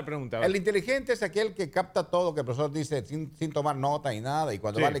 Termina la pregunta. El inteligente es aquel que capta todo lo que el profesor dice sin tomar nota ni nada, y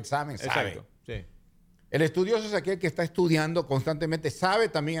cuando va al examen sabe. Exacto, sí. El estudioso es aquel que está estudiando constantemente, sabe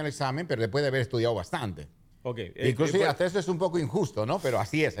también el examen, pero después de haber estudiado bastante. Okay. Incluso hasta eso es un poco injusto, ¿no? Pero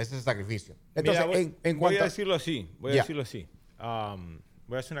así es, ese es el sacrificio. Entonces, mira, voy a decirlo así. Voy a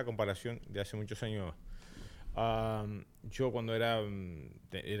hacer una comparación de hace muchos años. Yo cuando era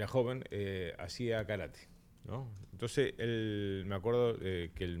joven hacía karate. ¿no? Entonces, me acuerdo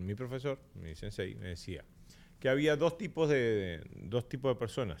que mi profesor, mi sensei, me decía que había dos tipos de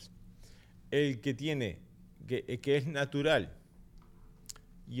personas. El que tiene, que es natural,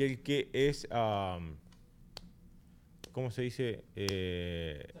 y el que es, ¿cómo se dice?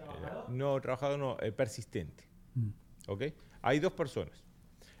 Trabajador no, persistente. ¿Ok? Hay dos personas.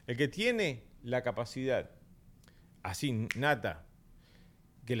 El que tiene la capacidad, así, nata,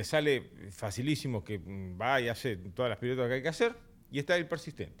 que le sale facilísimo, que va y hace todas las piruetas que hay que hacer, y está el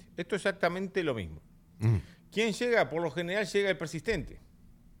persistente. Esto es exactamente lo mismo. ¿Quién llega? Por lo general llega el persistente.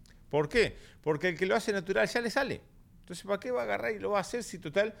 ¿Por qué? Porque el que lo hace natural ya le sale. Entonces, ¿para qué va a agarrar y lo va a hacer si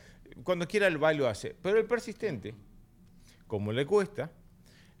total, cuando quiera lo va y lo hace? Pero el persistente, como le cuesta,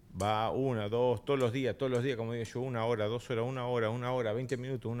 va 1, 2, todos los días, como digo yo, 1 hora, 2 horas, 1 hora, 20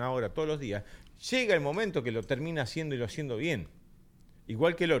 minutos, 1 hora, todos los días. Llega el momento que lo termina haciendo y lo haciendo bien.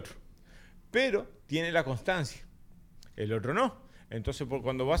 Igual que el otro. Pero tiene la constancia. El otro no. Entonces,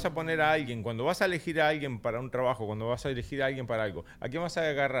 cuando vas a poner a alguien, cuando vas a elegir a alguien para un trabajo, cuando vas a elegir a alguien para algo, ¿a quién vas a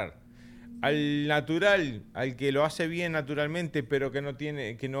agarrar? Al natural, al que lo hace bien naturalmente, pero que no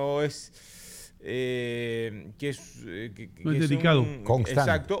tiene, que no es, que es dedicado, constante.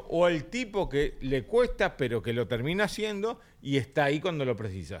 Exacto, o el tipo que le cuesta, pero que lo termina haciendo y está ahí cuando lo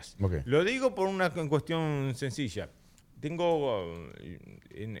precisas. Okay. Lo digo por una cuestión sencilla.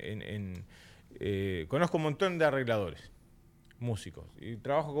 Conozco un montón de arregladores, músicos, y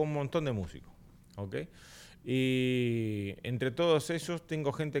trabajo con un montón de músicos, ¿ok? Y entre todos esos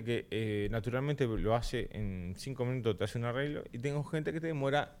tengo gente que naturalmente lo hace en 5 minutos, te hace un arreglo, y tengo gente que te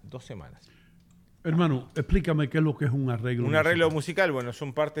demora 2 semanas. Hermano, explícame qué es lo que es un arreglo. Un arreglo musical, bueno,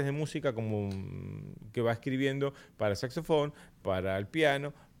 son partes de música como que va escribiendo para el saxofón, para el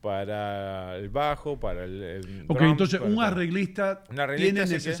piano, para el bajo, para el ok, drum, entonces un arreglista tiene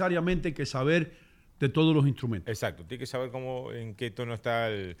necesariamente que saber de todos los instrumentos. Exacto, tiene que saber en qué tono está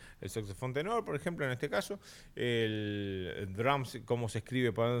el saxofón tenor, por ejemplo, en este caso, el drums, cómo se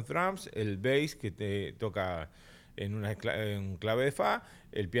escribe para el drums, el bass que te toca en clave de fa,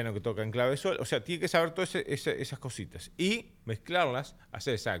 el piano que toca en clave de sol, o sea, tiene que saber todas esas cositas y mezclarlas,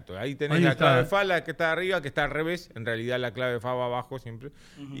 hacer exacto. Ahí tenés la clave de fa, la que está arriba, que está al revés, en realidad la clave de fa va abajo siempre,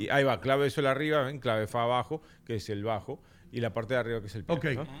 y ahí va, clave de sol arriba, ¿ven? Clave de fa abajo, que es el bajo, y la parte de arriba que es el piano. Ok,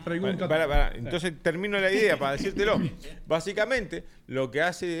 ¿no? pregunta. Entonces termino la idea para decírtelo. Básicamente, lo que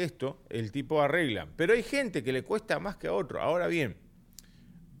hace esto, el tipo arregla, pero hay gente que le cuesta más que a otro. Ahora bien,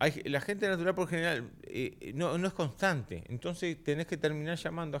 la gente natural por general no es constante, entonces tenés que terminar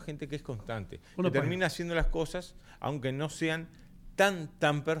llamando a gente que es constante, que termina haciendo las cosas aunque no sean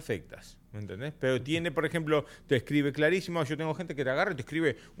tan perfectas, ¿me entendés? Pero tiene, por ejemplo, te escribe clarísimo, yo tengo gente que te agarra y te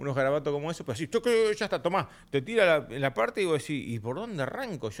escribe unos garabatos como eso, pero así, ya está, tomá, te tira la parte y vos decís, ¿y por dónde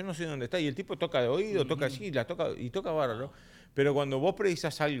arranco? Yo no sé dónde está, y el tipo toca de oído, toca así, toca bárbaro. Pero cuando vos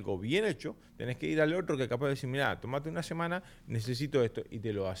precisas algo bien hecho, tenés que ir al otro que capaz de decir, mirá, tomate una semana, necesito esto, y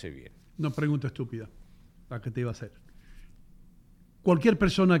te lo hace bien. Una pregunta estúpida, la que te iba a hacer. Cualquier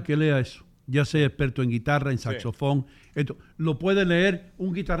persona que lea eso, ya sea experto en guitarra, en saxofón, esto, lo puede leer,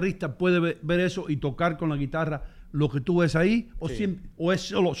 un guitarrista puede ver eso y tocar con la guitarra lo que tú ves ahí, o es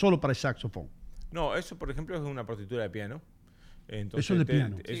solo para el saxofón. No, eso por ejemplo es una partitura de piano. Entonces, eso es de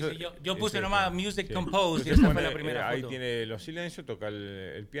piano. Yo puse nomás Music Composed y esa fue la primera ahí foto. tiene los silencios, toca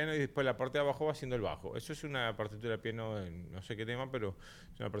el piano y después la parte de abajo va haciendo el bajo. Eso es una partitura de piano, no sé qué tema, pero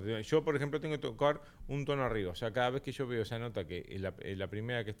es una partitura. Yo, por ejemplo, tengo que tocar un tono arriba. O sea, cada vez que yo veo esa nota, que la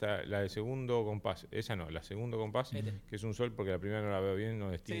primera que está, la de segundo compás, esa no, la segundo compás, que es un sol, porque la primera no la veo bien,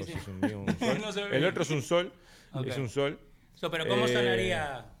 no distingo si es un mi o un sol. No el otro es un sol, es un sol. Pero ¿cómo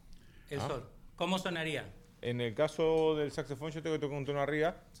sonaría el sol? ¿Cómo sonaría? En el caso del saxofón, yo tengo que tocar un tono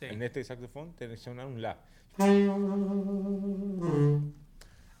arriba. Sí. En este saxofón tenés que sonar un la.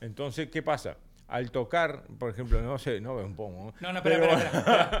 Entonces, ¿qué pasa? Al tocar, por ejemplo, no sé, no me pongo. No,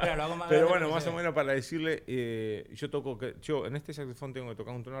 espera, lo hago más. Pero bueno, más o menos para decirle, yo en este saxofón tengo que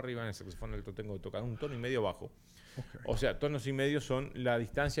tocar un tono arriba, en el saxofón alto tengo que tocar un tono y medio bajo. Okay. O sea, tonos y medios son la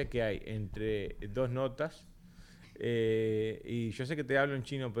distancia que hay entre dos notas. Y yo sé que te hablo en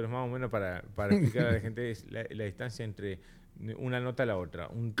chino, pero es más o menos para explicar a la gente es la distancia entre una nota a la otra.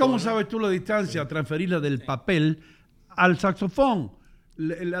 ¿Cómo sabes tú la distancia? Transferirla del papel al saxofón,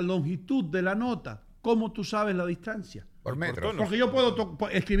 la longitud de la nota. ¿Cómo tú sabes la distancia? Por metros. Porque yo puedo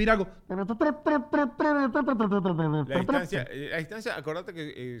escribir algo. La distancia, acordate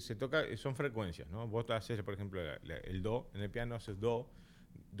que se toca, son frecuencias, ¿no? Vos haces, por ejemplo, el do, en el piano haces do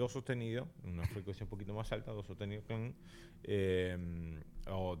sostenido, una frecuencia un poquito más alta, do sostenido con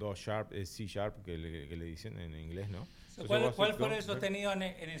o do sharp, C sharp, que le dicen en inglés, ¿no? So, ¿Cuál fue el sostenido en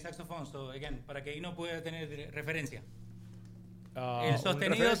el saxofón? So, again, para que uno pueda tener referencia. El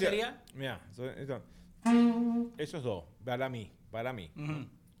sostenido sería... Mira, esos dos, para mí.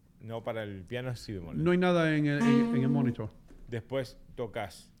 No, para el piano es si bemol. No hay nada en el monitor. Después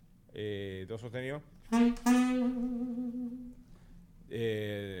tocas do sostenido,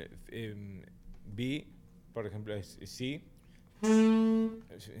 B, por ejemplo, es Si,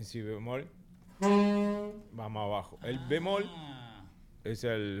 Si bemol, vamos abajo. El bemol es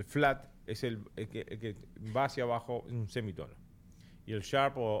el flat, es el que va hacia abajo un semitono. Y el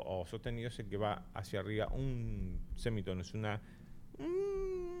sharp o sostenido es el que va hacia arriba un semitono. Es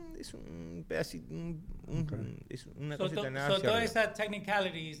un pedacito, es una cosita nada hacia todas arriba. esas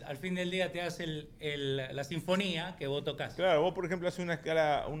technicalities al fin del día te hace la sinfonía que vos tocas. Claro, vos por ejemplo haces una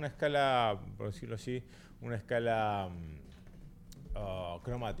escala, por decirlo así, una escala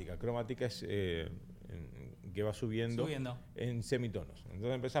cromática. Cromática es que va subiendo en semitonos.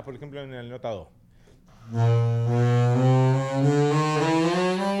 Entonces empezás por ejemplo en el nota do.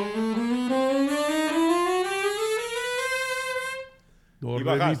 Do,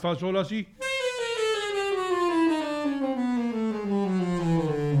 re, mi, fa, sol, así.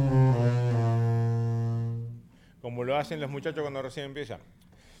 Como lo hacen los muchachos cuando recién empiezan.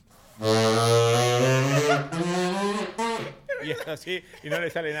 Y es así, y no le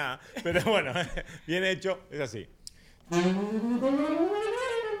sale nada. Pero bueno, bien hecho, es así.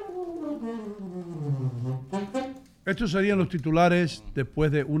 Estos serían los titulares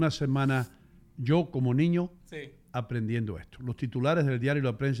después de una semana, yo como niño, aprendiendo esto. Los titulares del diario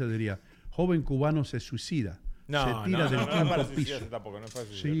La Prensa diría, joven cubano se suicida. Se tira del quinto piso.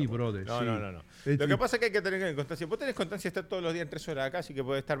 Sí, brother. No. Lo que pasa es que hay que tener constancia. Vos tenés constancia de estar todos los días 3 horas acá, así que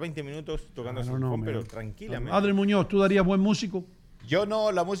podés estar 20 minutos tocando saxofón, pero tranquilamente. Adrián Muñoz, ¿tú darías buen músico? Yo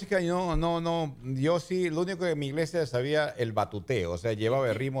no, la música no. Yo sí, lo único que en mi iglesia sabía el batuteo. O sea, llevaba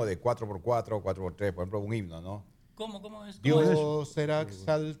el ritmo de 4x4, 4x3, por ejemplo, un himno, ¿no? ¿Cómo es? Dios será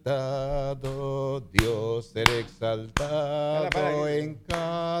exaltado, Dios será exaltado en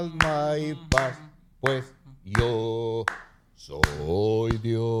calma y paz, pues yo soy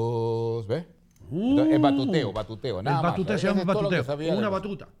Dios. ¿Ves? Entonces, es batuteo, nada el batuteo más. se llama batuteo, o una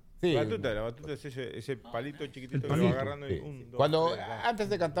batuta. Sí. La batuta es ese palito chiquitito que palito. lo va agarrando y Antes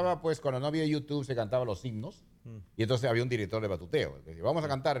se cantaba, pues, cuando no había YouTube, se cantaban los himnos. Y entonces había un director de batuteo. Decía, vamos a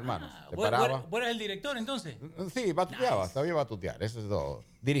cantar, hermanos. Se paraba. ¿Vos eras el director entonces? Sí, batuteaba, sabía batutear. Eso es todo.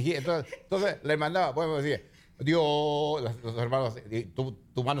 Dirigía. Entonces le mandaba, bueno, decía, Dios, los hermanos,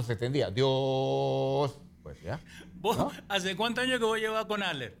 tu mano se extendía. Dios. Pues ya. ¿Vos, ¿no? ¿Hace cuántos años que vos llevas con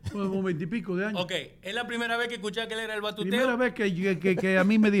Adler? Como 20 y pico de años. Ok, ¿es la primera vez que escuchás que él era el batuteo? Primera vez que a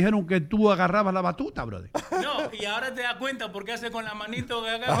mí me dijeron que tú agarrabas la batuta, brother. No, y ahora te das cuenta por qué hace con la manito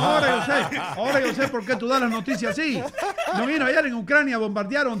de acá. Ahora yo sé por qué tú das las noticias así. No vino ayer en Ucrania,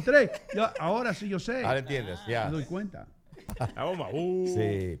 bombardearon 3. Ahora sí yo sé. Ahora entiendes, ya. Me doy cuenta. La bomba.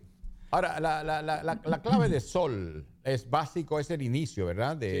 Sí. Ahora, la clave de sol es básico, es el inicio,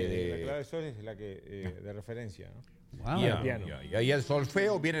 ¿verdad? Sí, la clave de sol es la que de referencia, ¿no? Wow. Y el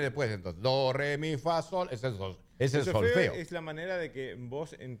solfeo viene después, entonces. Do, re, mi, fa, sol, es el solfeo. Es la manera de que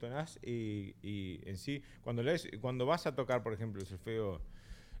vos entonás y en sí, cuando vas a tocar, por ejemplo, el solfeo,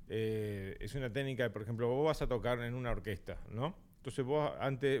 es una técnica, por ejemplo, vos vas a tocar en una orquesta, ¿no? Entonces vos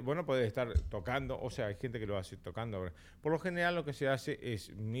no podés estar tocando, o sea, hay gente que lo hace tocando. Por lo general lo que se hace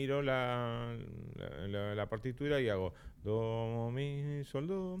es miro la partitura y hago do, mi, sol,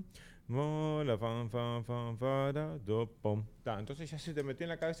 do, mo, la, fan, fa, da, do, pom. Entonces ya se te metió en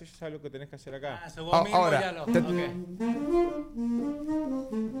la cabeza, ya sabes lo que tenés que hacer acá.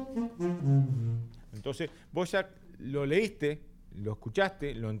 Entonces vos ya lo leíste, lo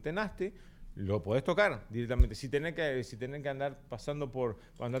escuchaste, lo entenaste, lo podés tocar directamente, si tenés que andar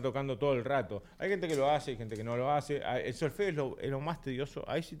andar tocando todo el rato. Hay gente que lo hace, hay gente que no lo hace. El solfeo es lo más tedioso,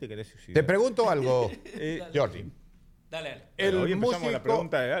 ahí sí te querés suicidar. Te pregunto algo, Jordi. Dale. Hoy empezamos la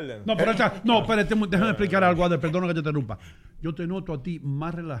pregunta de Alden. No, pero espérate, déjame explicar algo, Alden, perdona que te interrumpa. Yo te noto a ti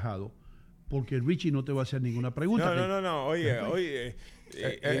más relajado porque Richie no te va a hacer ninguna pregunta. No, oye, vamos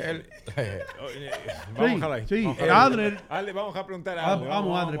a dejarla ahí. Vamos a preguntar algo.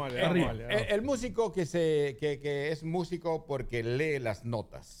 Vamos, Adler. El músico que es músico porque lee las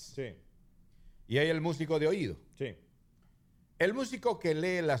notas. Sí. Y hay el músico de oído. Sí. ¿El músico que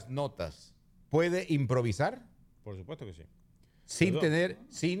lee las notas puede improvisar? Por supuesto que sí. Sin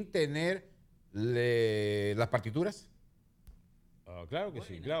tener las partituras. Claro que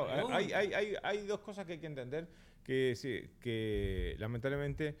sí. Claro. Hay dos cosas que hay que entender. Que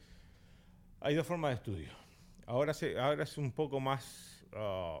lamentablemente hay dos formas de estudio. Ahora es un poco más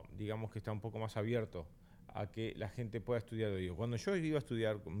digamos que está un poco más abierto a que la gente pueda estudiar de oído. Cuando yo iba a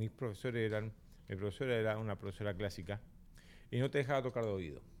estudiar, mi profesora era una profesora clásica y no te dejaba tocar de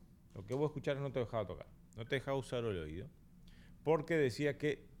oído. Lo que vos escucharas no te dejaba tocar, no te dejaba usar el oído, porque decía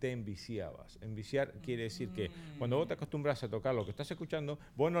que te enviciabas. Enviciar quiere decir que cuando vos te acostumbras a tocar lo que estás escuchando,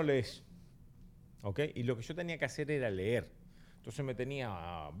 vos no lees, ¿ok? Y lo que yo tenía que hacer era leer. Entonces me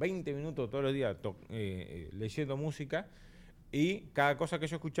tenía 20 minutos todos los días leyendo música, y cada cosa que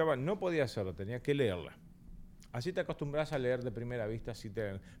yo escuchaba no podía hacerlo, tenía que leerla. Así te acostumbras a leer de primera vista.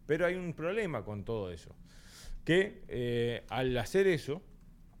 Pero hay un problema con todo eso, que al hacer eso,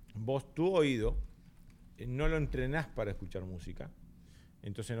 vos tu oído no lo entrenás para escuchar música,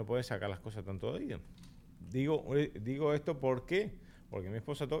 entonces no podés sacar las cosas tanto de oído. Digo esto porque mi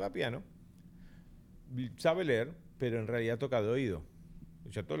esposa toca piano, sabe leer, pero en realidad toca de oído.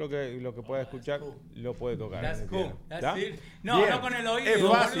 O sea, todo lo que pueda escuchar lo puede tocar. That's cool. ¿Está? No, bien. no con el oído. Es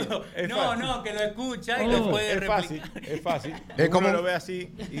fácil. No, que lo escucha y lo puede replicar. Es fácil. Es Uno como lo ve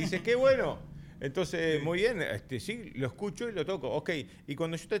así y dice, qué bueno. Entonces, muy bien, sí, lo escucho y lo toco. Ok, y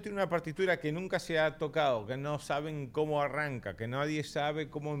cuando yo te tiro una partitura que nunca se ha tocado, que no saben cómo arranca, que nadie sabe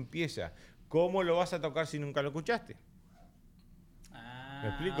cómo empieza, ¿cómo lo vas a tocar si nunca lo escuchaste? ¿Me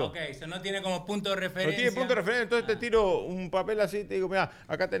explico? Ok, eso no tiene como punto de referencia. No tiene punto de referencia, entonces te tiro un papel así y te digo, mira,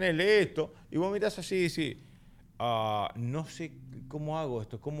 acá tenés, lee esto. Y vos mirás así, sí. No sé cómo hago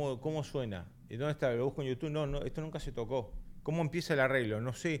esto, cómo suena. ¿Y dónde está? Lo busco en YouTube. No, esto nunca se tocó. ¿Cómo empieza el arreglo?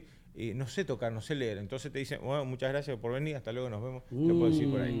 No sé tocar, no sé leer. Entonces te dicen, bueno, muchas gracias por venir, hasta luego, nos vemos. Te puedo decir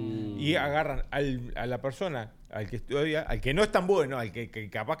por ahí. Y agarran a la persona, al que estudia, al que no es tan bueno, al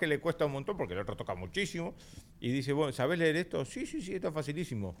que capaz que le cuesta un montón, porque el otro toca muchísimo, y dice, bueno, ¿sabés leer esto? Sí, esto es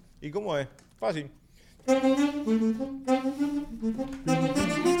facilísimo. ¿Y cómo es? Fácil.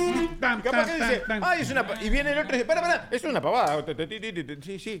 Capaz que dice, es una y viene el otro y dice, para, es una pavada.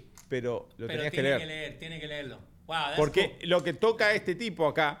 Sí, pero lo tenías que leer. Tiene que leerlo. Wow, porque lo que toca este tipo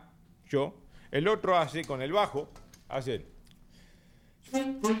acá, el otro hace con el bajo, hace.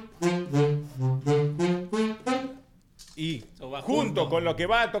 Y junto con lo que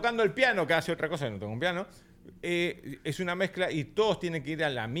va tocando el piano, que hace otra cosa, no tengo un piano, es una mezcla y todos tienen que ir a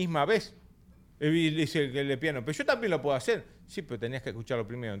la misma vez. Y dice el de piano, pero yo también lo puedo hacer. Sí, pero tenías que escucharlo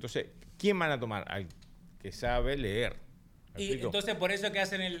primero. Entonces, ¿quién van a tomar? Al que sabe leer. Y entonces por eso que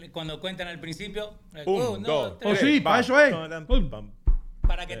hacen cuando cuentan al principio, 1, 2, 3, sí, para eso es.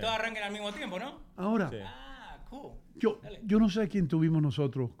 Para que todos arranquen al mismo tiempo, ¿no? Ahora, cool. Yo no sé a quién tuvimos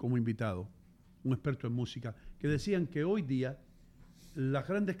nosotros como invitado, un experto en música, que decían que hoy día las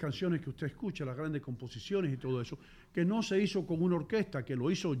grandes canciones que usted escucha, las grandes composiciones y todo eso, que no se hizo con una orquesta, que lo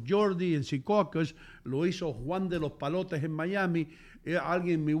hizo Jordi en Secaucus, lo hizo Juan de los Palotes en Miami,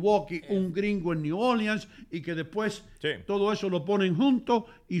 alguien en Milwaukee, un gringo en New Orleans, y que después todo eso lo ponen juntos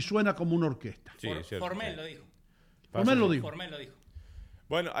y suena como una orquesta. Sí, Formel lo dijo. Formel lo dijo.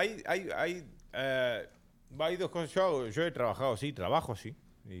 Bueno, hay dos cosas. Yo he trabajado así, trabajo así,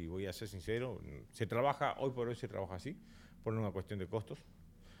 y voy a ser sincero, hoy por hoy se trabaja así, por una cuestión de costos,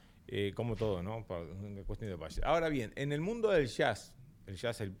 como todo, ¿no? Por una cuestión de base. Ahora bien, en el mundo del jazz, el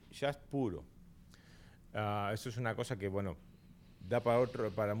jazz puro, eso es una cosa que, bueno, da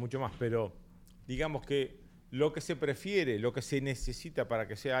para mucho más, pero digamos que lo que se prefiere, lo que se necesita para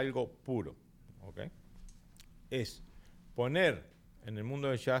que sea algo puro, ¿ok? Es poner en el mundo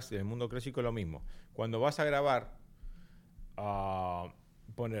del jazz, en el mundo clásico, lo mismo. Cuando vas a grabar,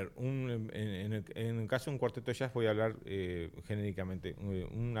 poner en el caso de un cuarteto de jazz, voy a hablar genéricamente,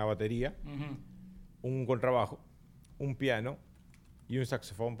 una batería, un contrabajo, un piano y un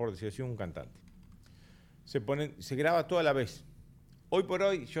saxofón, por decir así, un cantante. Se graba todo a la vez. Hoy por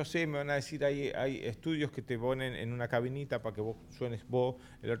hoy, yo sé, me van a decir, hay estudios que te ponen en una cabinita para que vos suenes vos,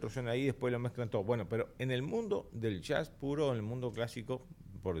 el otro suena ahí, después lo mezclan todo. Bueno, pero en el mundo del jazz puro, en el mundo clásico,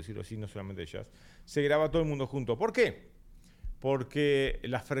 por decirlo así, no solamente de jazz, se graba todo el mundo junto. ¿Por qué? Porque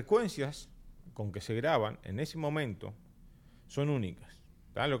las frecuencias con que se graban en ese momento son únicas.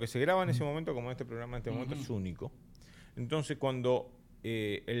 ¿Tá? Lo que se graba en ese momento, como este programa en este momento, es único. Entonces, cuando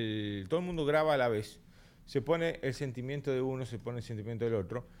todo el mundo graba a la vez, se pone el sentimiento de uno, se pone el sentimiento del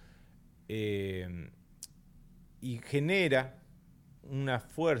otro, y genera una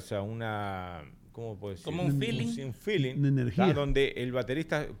fuerza, ¿cómo puedo decir? Como un feeling. Un feeling, una energía. Donde el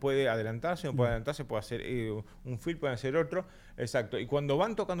baterista puede adelantarse, no puede adelantarse, puede hacer un fill, puede hacer otro. Exacto. Y cuando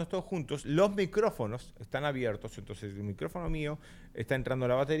van tocando todos juntos, los micrófonos están abiertos. Entonces, el micrófono mío está entrando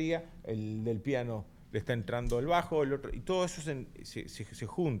la batería, el del piano le está entrando el bajo, el otro, y todo eso se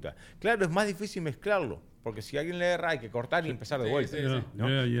junta. Claro, es más difícil mezclarlo, porque si alguien le erra hay que cortar y empezar de vuelta. ¿no?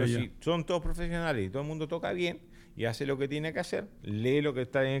 Pero si son todos profesionales y todo el mundo toca bien, y hace lo que tiene que hacer, lee lo que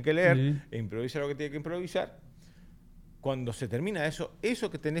tiene que leer, Sí. e improvisa lo que tiene que improvisar. Cuando se termina eso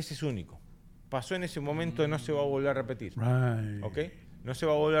que tenés es único. Pasó en ese momento, no se va a volver a repetir. Right. ¿Ok? No se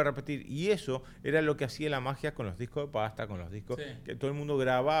va a volver a repetir. Y eso era lo que hacía la magia con los discos de pasta, con los discos que todo el mundo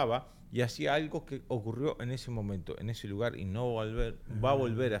grababa y hacía algo que ocurrió en ese momento, en ese lugar, y no va a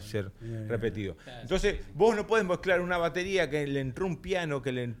volver a ser repetido. Entonces, vos no podés mezclar una batería que le entró un piano,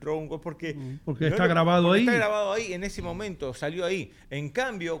 que le entró un... Porque está grabado ahí. Está grabado ahí en ese momento, salió ahí. En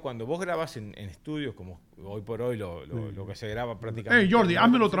cambio, cuando vos grabás en estudios, como hoy por hoy lo que se graba prácticamente... Hey, Jordi,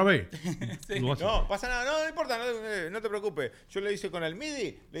 házmelo otra vez. No, pasa nada, no importa, no te preocupes. Yo le hice con el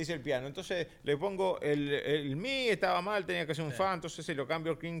MIDI, le hice el piano. Entonces le pongo el Mi, estaba mal, tenía que hacer un fa, entonces se lo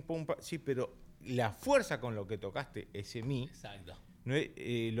cambio, pum, pum. Sí, pero la fuerza con lo que tocaste ese Mi,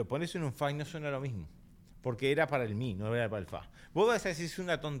 lo pones en un fa y no suena lo mismo. Porque era para el Mi, no era para el fa. Vos vas a decir, es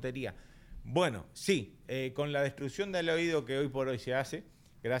una tontería. Bueno, sí, con la destrucción del oído que hoy por hoy se hace,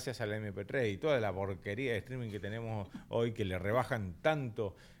 gracias a la MP3 y toda la porquería de streaming que tenemos hoy, que le rebajan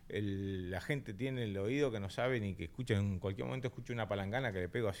tanto, la gente tiene el oído que no sabe ni que escucha, en cualquier momento escucha una palangana que le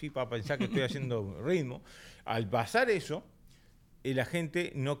pego así para pensar que estoy haciendo ritmo. Al pasar eso, la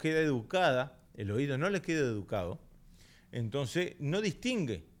gente no queda educada, el oído no le queda educado, entonces no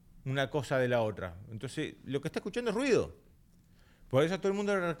distingue una cosa de la otra. Entonces lo que está escuchando es ruido. Por eso a todo el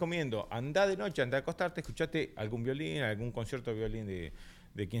mundo le recomiendo, andá de noche, andá a acostarte, escuchate algún violín, algún concierto de violín de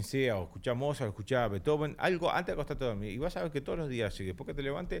quien sea, o escuchá Mozart, o escuchá Beethoven, algo antes de acostarte a dormir. Y vas a ver que todos los días, y después que te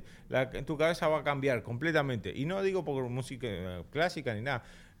levantes, tu cabeza va a cambiar completamente. Y no digo por música clásica ni nada.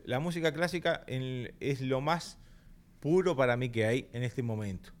 La música clásica es lo más puro para mí que hay en este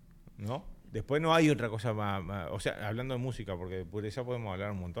momento, ¿no? Después no hay otra cosa más, o sea, hablando de música, porque de pureza podemos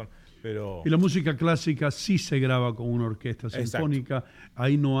hablar un montón, pero... Y la música clásica sí se graba con una orquesta sinfónica,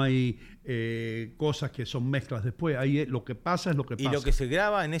 ahí no hay cosas que son mezclas después, ahí lo que pasa es lo que pasa. Y lo que se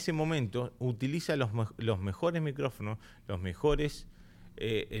graba en ese momento utiliza los mejores micrófonos, los mejores...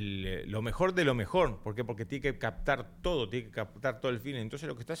 lo mejor de lo mejor. ¿Por qué? Porque tiene que captar todo, tiene que captar todo el feeling. Entonces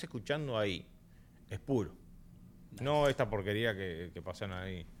lo que estás escuchando ahí es puro. No esta porquería que pasan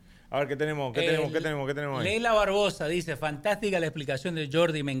ahí. A ver, ¿qué tenemos ahí? Leila Barbosa dice, fantástica la explicación de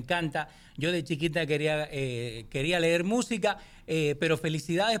Jordi, me encanta. Yo de chiquita quería leer música, pero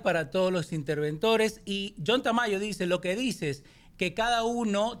felicidades para todos los interventores. Y John Tamayo dice, lo que dices, que cada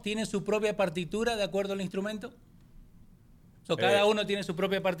uno tiene su propia partitura de acuerdo al instrumento. ¿Cada uno tiene su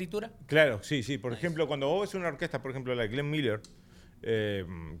propia partitura? Claro, sí. Por ejemplo, cuando vos ves una orquesta, por ejemplo, la de Glenn Miller,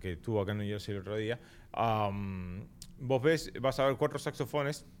 que estuvo acá en New Jersey el otro día, vas a ver 4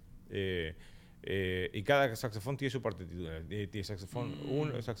 saxofones, y cada saxofón tiene su partitura. Tiene saxofón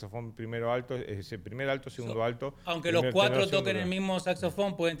 1, saxofón primero alto, primer alto, segundo alto. Aunque los 4 toquen el mismo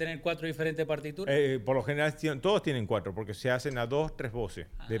saxofón, pueden tener 4 diferentes partituras. Por lo general todos tienen 4, porque se hacen a 2, 3 voces.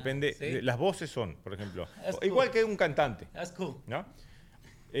 Depende. ¿sí? Las voces son, por ejemplo, That's igual cool. que un cantante. That's cool. ¿No?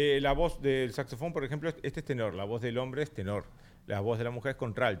 La voz del saxofón, por ejemplo, este es tenor. La voz del hombre es tenor. La voz de la mujer es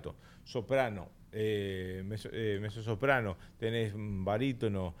contralto. Soprano, mezzosoprano. Tenés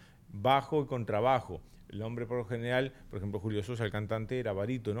barítono, bajo y contrabajo. El hombre por lo general, por ejemplo, Julio Sosa, el cantante, era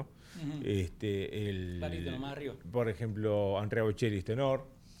barítono. Barítono más arriba. Por ejemplo, Andrea Bocelli es tenor.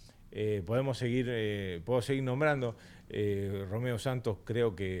 Puedo seguir nombrando. Romeo Santos,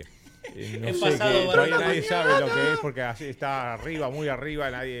 creo que no sé, todavía nadie sabe lo que es, porque así está arriba, muy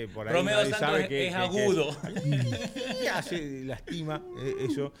arriba, nadie por ahí Romeo nadie Santos sabe que es agudo. Y hace, lastima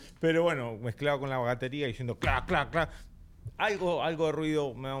eso. Pero bueno, mezclado con la batería diciendo clac, clac, clac. Algo de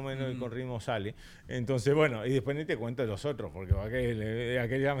ruido más o menos y con ritmo sale. Entonces, bueno, y después ni te cuento de los otros, porque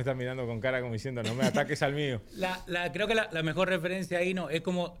aquel ya me está mirando con cara como diciendo, no me ataques al mío. Creo que la mejor referencia ahí no es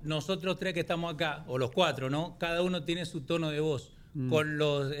como nosotros 3 que estamos acá, o los 4, ¿no? Cada uno tiene su tono de voz. Con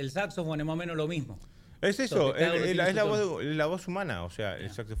el saxofón es más o menos lo mismo. Es eso, es la voz humana, o sea, el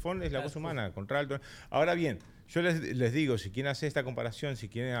saxofón es la voz humana, contralto. Ahora bien, yo les digo, si quieren hacer esta comparación, si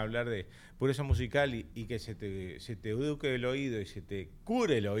quieren hablar de pureza musical y que se te eduque el oído y se te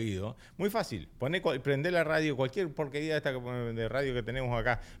cure el oído, muy fácil. Prende la radio, cualquier porquería de radio que tenemos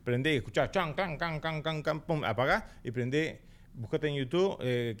acá, prende y escuchá, chan, can, can, can, can, can, pum, apagá y prende, buscate en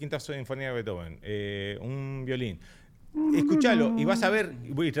YouTube, Quinta Sinfonía de Beethoven, un violín. Escuchalo y vas a ver,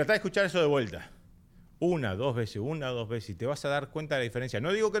 y tratá de escuchar eso de vuelta. 1, 2 veces, y te vas a dar cuenta de la diferencia.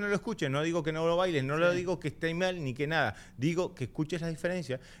 No digo que no lo escuches, no digo que no lo bailes, no lo digo que esté mal ni que nada. Digo que escuches la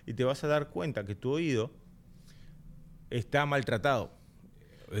diferencia y te vas a dar cuenta que tu oído está maltratado.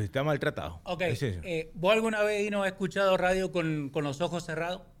 Está maltratado. Ok. Es eso. ¿Vos alguna vez no has escuchado radio con los ojos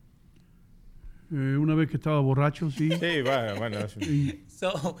cerrados? Una vez que estaba borracho, sí. Sí, bueno.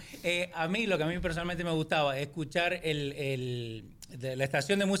 So, a mí, lo que a mí personalmente me gustaba es escuchar la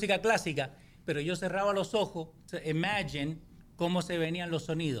estación de música clásica, pero yo cerraba los ojos, imagine cómo se venían los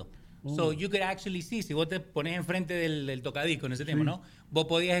sonidos. So you could actually see, si vos te pones enfrente del tocadisco en ese tiempo, ¿no? Vos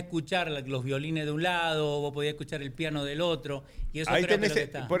podías escuchar los violines de un lado, vos podías escuchar el piano del otro, y eso Ahí creo que tenés, es lo que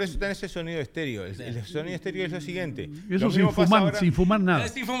está. por eso tenés el sonido estéreo. El sonido estéreo es lo siguiente. Eso Lo sin mismo pasa fumar, ahora- sin fumar nada.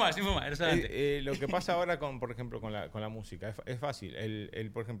 Sin fumar, exactamente. Lo que pasa ahora, por ejemplo, con la música, es fácil.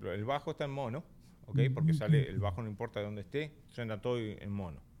 Por ejemplo, el bajo está en mono, ¿ok? Porque sale, el bajo no importa de dónde esté, suena todo en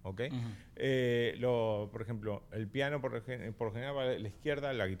mono, ¿ok? Por ejemplo, el piano por general va a la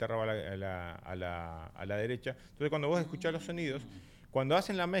izquierda, la guitarra va a la derecha. Entonces, cuando vos escuchás los sonidos, cuando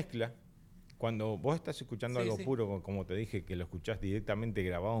hacen la mezcla, cuando vos estás escuchando algo puro, como te dije, que lo escuchás directamente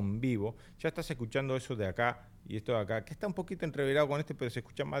grabado en vivo, ya estás escuchando eso de acá y esto de acá, que está un poquito entreverado con pero se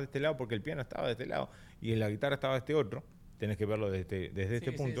escucha más de este lado porque el piano estaba de este lado y la guitarra estaba de este otro. Tenés que verlo desde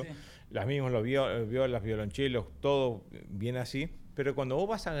este punto. Las mismas, los violas, violonchelos, todo bien así. Pero cuando vos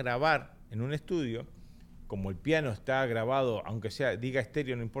vas a grabar en un estudio, como el piano está grabado, aunque diga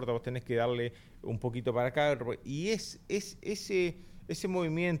estéreo, no importa, vos tenés que darle un poquito para acá. Y ese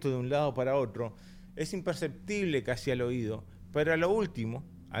movimiento de un lado para otro es imperceptible casi al oído. Pero a lo último,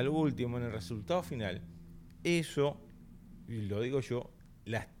 en el resultado final, eso, y lo digo yo,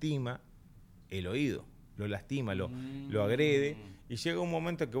 lastima el oído. Lo lastima, lo agrede, y llega un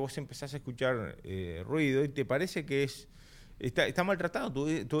momento que vos empezás a escuchar ruido y te parece que está maltratado,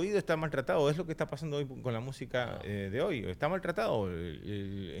 tu oído está maltratado. Es lo que está pasando hoy con la música de hoy, está maltratado.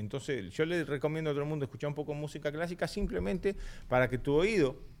 Entonces yo le recomiendo a todo el mundo escuchar un poco de música clásica simplemente para que tu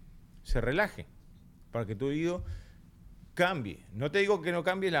oído se relaje, para que tu oído cambie. No te digo que no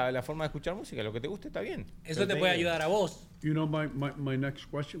cambie la forma de escuchar música, lo que te guste está bien. Eso te puede ayudar a vos. You know my next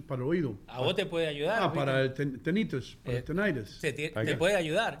question, para el oído. A vos te puede ayudar. Para el tinnitus, para el tinnitus. Te puede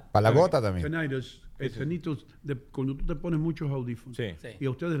ayudar. Para la gota también. Tinnitus, el tinnitus, cuando tú te pones muchos audífonos. Sí. Y a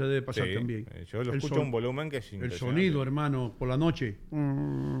ustedes les debe pasar Sí, también. Yo lo escucho a un volumen que es el impresionante. sonido, hermano, por la noche.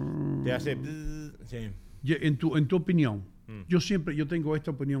 Te hace... Sí. En tu opinión, yo tengo esta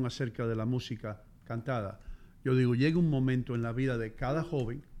opinión acerca de la música cantada. Yo digo, llega un momento en la vida de cada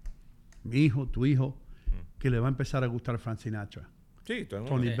joven, mi hijo, tu hijo, que le va a empezar a gustar Frank Sinatra, Sí, todo el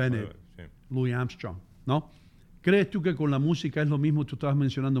mundo. Tony Sí. Bennett, Sí. Louis Armstrong, ¿no? ¿Crees tú que con la música es lo mismo? Tú estabas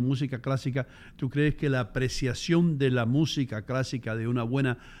mencionando música clásica. ¿Tú crees que la apreciación de la música clásica de una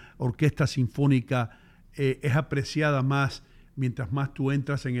buena orquesta sinfónica es apreciada más mientras más tú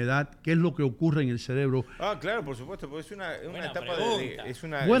entras en edad? ¿Qué es lo que ocurre en el cerebro? Ah, claro, por supuesto, porque es una etapa pregunta. es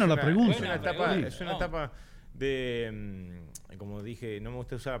una etapa de, como dije, no me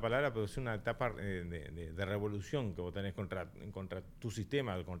gusta usar la palabra, pero es una etapa de revolución que vos tenés contra tu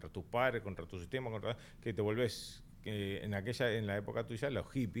sistema, contra tus padres, contra tu sistema, que te volvés, en la época tuya,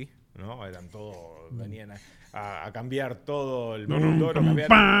 los hippies, ¿no? Eran todos, venían a cambiar todo el mundo,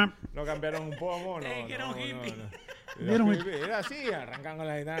 no cambiaron un pomo, era así, arrancaban con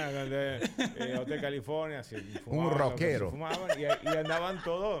las guitarras de Hotel California, un rockero. Fumaban y andaban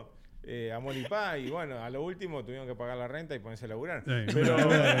todos amor y paz, y bueno, a lo último tuvieron que pagar la renta y ponerse a laburar. Pero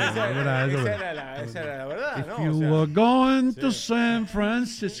esa era la verdad, ¿no? If you were going to San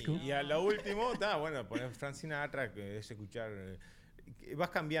Francisco. Y a lo último, poner Frank Sinatra, que es escuchar...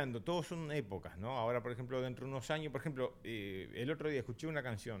 vas cambiando, todos son épocas, ¿no? Ahora, por ejemplo, dentro de unos años, por ejemplo, el otro día escuché una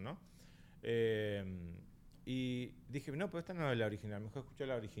canción, ¿no? Y dije, no, pero esta no es la original, mejor escuchar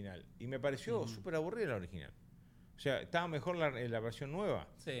la original. Y me pareció súper aburrida la original. O sea, estaba mejor la versión nueva.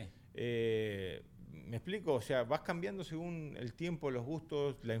 Sí. ¿Me explico? O sea, vas cambiando según el tiempo, los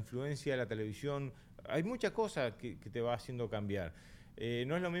gustos, la influencia de la televisión. Hay muchas cosas que te va haciendo cambiar.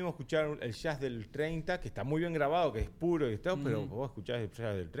 No es lo mismo escuchar el jazz del 30, que está muy bien grabado, que es puro y todo, pero vos escuchás el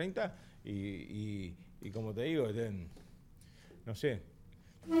jazz del 30 y como te digo, no sé.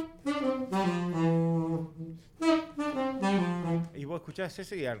 Y vos escuchás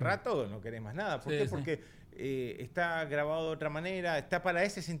eso y al rato no querés más nada. ¿Por qué? Porque está grabado de otra manera, está para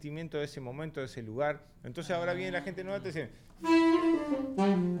ese sentimiento de ese momento, de ese lugar. Entonces ahora viene la gente nueva y te dice...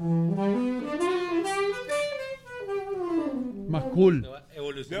 Más cool.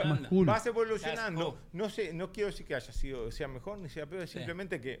 Evolucionando. Más cool. Vas evolucionando. No sé, no quiero decir que sea mejor ni sea peor,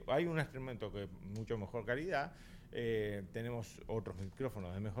 simplemente que hay un instrumento que es mucho mejor calidad, tenemos otros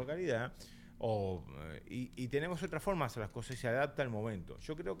micrófonos de mejor calidad, y tenemos otras formas de hacer las cosas y se adapta al momento.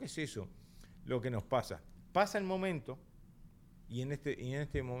 Yo creo que es eso lo que nos pasa. Pasa el momento, y en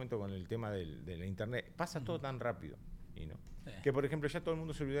este momento con el tema de la internet, pasa todo tan rápido. Y no. Que, por ejemplo, ya todo el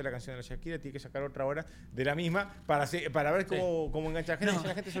mundo se olvidó de la canción de la Shakira, tiene que sacar otra hora de la misma para ver cómo engancha a la gente. No. Ya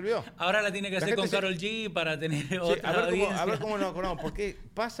la gente se olvidó. Ahora la tiene que hacer con Karol G para tener Sí, otra a ver audiencia. cómo nos acordamos. Porque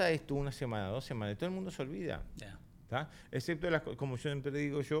pasa esto una semana, 2 semanas, y todo el mundo se olvida. ¿Tá? Excepto, como yo siempre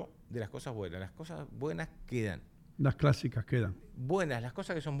digo yo, de las cosas buenas. Las cosas buenas quedan. Las clásicas quedan. Buenas, las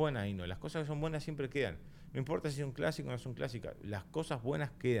cosas que son buenas y no. Las cosas que son buenas siempre quedan. No importa si son clásicas o no son clásicas. Las cosas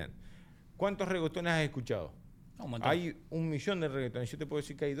buenas quedan. ¿Cuántos reggaetones has escuchado? Un montón. Hay 1 millón de reggaetones. Yo te puedo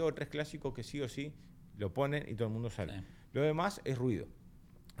decir que hay 2 o 3 clásicos que sí o sí lo ponen y todo el mundo sale. Lo demás es ruido.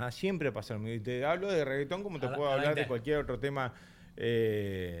 Siempre pasa lo mismo. Y te hablo de reggaetón como te puedo hablar de cualquier otro tema.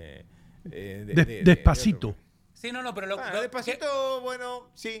 Despacito. Sí, no, pero Despacito, bueno,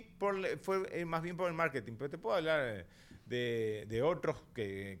 sí, fue más bien por el marketing. Pero te puedo hablar de otros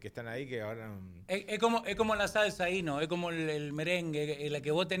que están ahí que ahora... Es como la salsa ahí, ¿no? Es como el merengue, en la que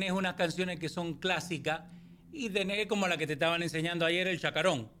vos tenés unas canciones que son clásicas y tenés como la que te estaban enseñando ayer, el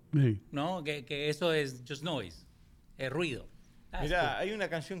chacarón, Sí. ¿no? Que eso es just noise, es ruido. Mirá, hay una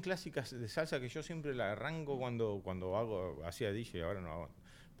canción clásica de salsa que yo siempre la arranco cuando hacía DJ, ahora no hago.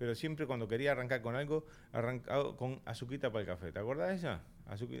 Pero siempre cuando quería arrancar con algo, arrancaba con Azuquita para el café. ¿Te acordás de esa?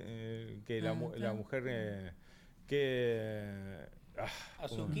 Que la mujer...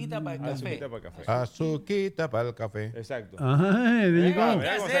 Azuquita para el café. Azuquita para el café. Azuquita para el café. Exacto. Mirá cómo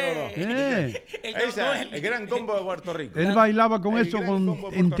se acordó. Esa, el gran combo de Puerto Rico. Él bailaba con eso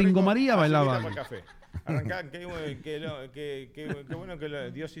en Tingo María, bailaba. Azuquita para el café. Arrancar, qué bueno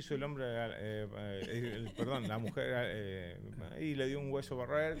que Dios hizo el hombre, la mujer, y le dio un hueso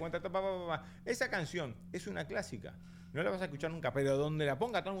para roer. Esa canción es una clásica. No la vas a escuchar nunca, pero donde la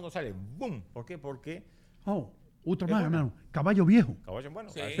ponga todo el mundo sale. ¡Bum! ¿Por qué? Porque... Otra más, hermano. Caballo viejo. Caballo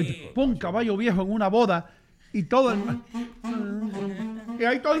bueno. Pon Caballo Viejo en una boda y todo y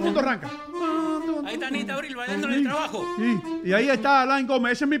ahí todo el mundo arranca. Ahí está Anita Abril bailando en el trabajo. Sí. Y ahí está Alain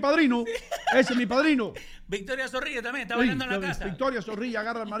Gómez. Ese es mi padrino. Ese es mi padrino. Victoria Zorrilla también está bailando en la casa. Victoria Zorrilla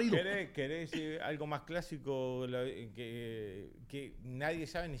agarra al marido. ¿Querés algo más clásico que nadie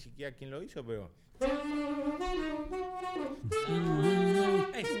sabe ni siquiera quién lo hizo, pero...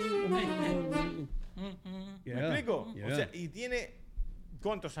 ¿Me explico? O sea, y tiene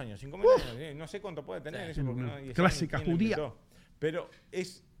 ¿cuántos años? 5.000 años. No sé cuánto puede tener eso porque no, clásica judía. Pero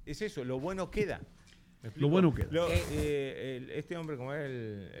es eso, lo bueno queda. Lo bueno queda. Este hombre, como es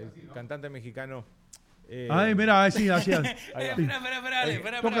el cantante mexicano. Ay, mira, así. Espera.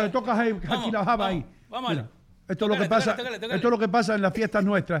 Tocas ahí, aquí la java ahí. Vamos. Esto es lo que pasa. Esto es lo que pasa en las fiestas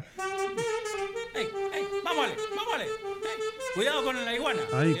nuestras. Vamos. Cuidado con la iguana.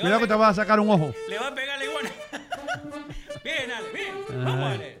 Ahí, cuidado que te vas a sacar un ojo. Le va a pegar la iguana. Bien, Ale, bien. Vamos,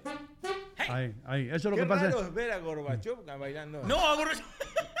 Ale. Ahí. Eso es lo que pasa. Qué raro es ver a Gorbachov bailando. No, a Gorbachov.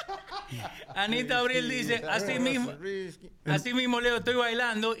 Anita Abril dice, así mismo, Leo, estoy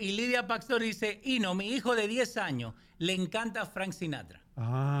bailando. Y Lidia Pastor dice, Hino, mi hijo de 10 años, le encanta Frank Sinatra.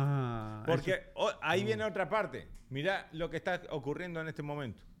 Porque ahí viene otra parte. Mirá lo que está ocurriendo en este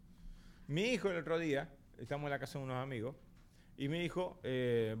momento. Mi hijo el otro día, estamos en la casa de unos amigos, y mi hijo,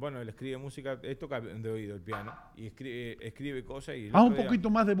 él escribe música, él toca de oído el piano, y escribe cosas. Y un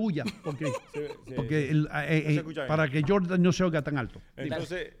poquito más de bulla, porque para que Jordan no se oiga tan alto.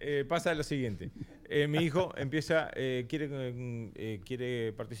 Entonces pasa lo siguiente. Mi hijo empieza,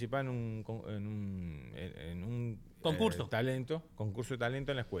 quiere participar en un concurso de talento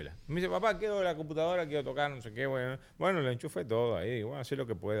en la escuela. Me dice, papá, quiero la computadora, quiero tocar, no sé qué. Bueno, le enchufé todo ahí, digo, hacer lo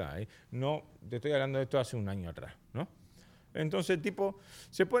que pueda. No, te estoy hablando de esto hace un año atrás, ¿no? Entonces el tipo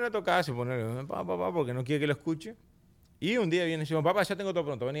se pone a tocar, papá, porque no quiere que lo escuche. Y un día viene y dice, papá, ya tengo todo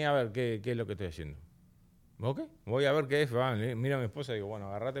pronto, vení a ver qué es lo que estoy haciendo. ¿Ok? Voy a ver qué es. Mira a mi esposa y digo, bueno,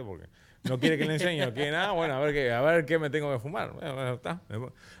 agárrate porque no quiere que le enseñe, no quiere nada. Bueno, a ver qué me tengo que fumar. Bueno, está.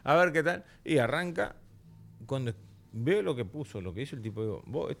 A ver qué tal. Y arranca. Cuando veo lo que hizo el tipo, digo,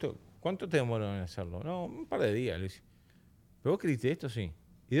 ¿vos esto cuánto te demoró en hacerlo? No, un par de días, le dice. ¿Pero vos escribiste esto? Sí.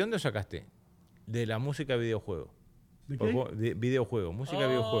 ¿Y de dónde sacaste? De la música videojuego. ¿De qué? De videojuego, música de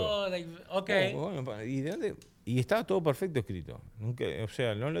videojuego. Ok. ¿Y de dónde? Y estaba todo perfecto escrito. Nunca, o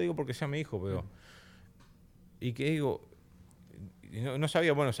sea, no lo digo porque sea mi hijo, pero... Y que digo... No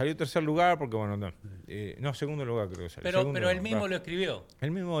sabía, salió tercer lugar porque, segundo lugar creo que salió. Pero él mismo lo escribió.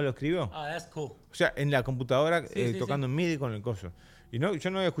 Él mismo lo escribió. That's cool. O sea, en la computadora, tocando en MIDI con el coso. Y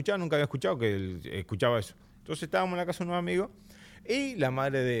yo no había escuchado, nunca había escuchado que él escuchaba eso. Entonces estábamos en la casa de unos amigos y la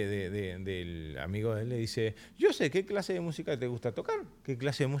madre del amigo de él le dice, yo sé, ¿qué clase de música te gusta tocar? ¿Qué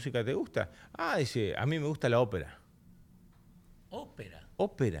clase de música te gusta? Dice, a mí me gusta la ópera.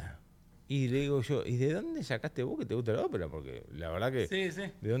 ¿Ópera? Y le digo yo, ¿y de dónde sacaste vos que te gusta la ópera? Porque la verdad que... Sí.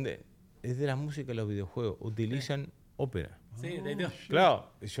 ¿De dónde? Es de la música de los videojuegos. Utilizan ópera. Sí, they do.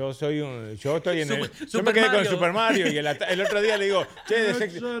 Claro, yo estoy en yo me Super quedé con Mario. Super Mario y el otro día le digo, che,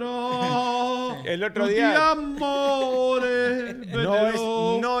 el otro día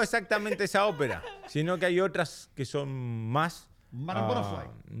no exactamente esa ópera, sino que hay otras que son más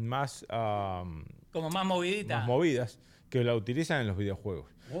Como más movidita. más movidas que la utilizan en los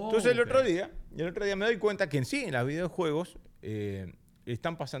videojuegos. Entonces el otro día me doy cuenta que en sí en los videojuegos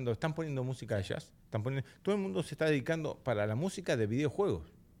están poniendo música de jazz, todo el mundo se está dedicando para la música de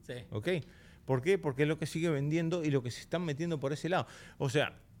videojuegos. Sí. ¿Ok? ¿Por qué? Porque es lo que sigue vendiendo y lo que se están metiendo por ese lado. O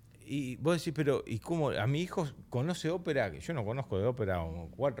sea, y vos decís, pero ¿y cómo? A mi hijo conoce ópera, que yo no conozco de ópera o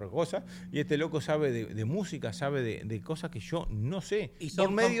 4 cosas, y este loco sabe de música, sabe de cosas que yo no sé,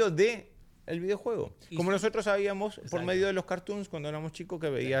 por medio de el videojuego. Como nosotros sabíamos por medio de los cartoons cuando éramos chicos que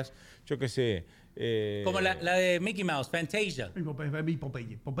veías, yo qué sé... Como la de Mickey Mouse, Fantasia.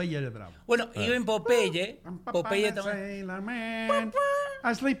 Popeye era bravo. Bueno, iba en Popeye. Popeye también.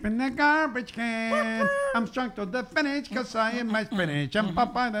 I sleep in the garbage can. I'm strung to the finish because I am my spinach. I'm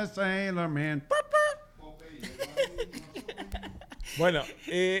Popeye the Sailor Man. Bueno,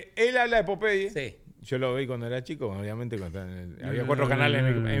 él habla de Popeye. Sí. Yo lo vi cuando era chico, obviamente. Había 4 canales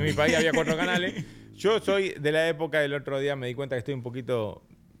en mi país, había 4 canales. Yo soy de la época del otro día, me di cuenta que estoy un poquito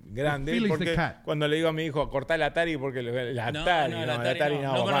grande. Porque cuando le digo a mi hijo, cortar el Atari, porque el Atari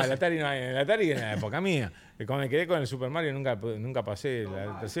en la época mía. Cuando me quedé con el Super Mario nunca pasé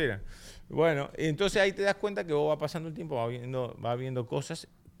la tercera. Bueno, entonces ahí te das cuenta que vos va pasando el tiempo, va viendo cosas,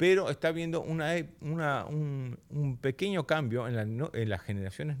 pero está habiendo un pequeño cambio en las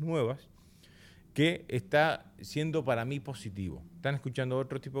generaciones nuevas que está siendo para mí positivo. Están escuchando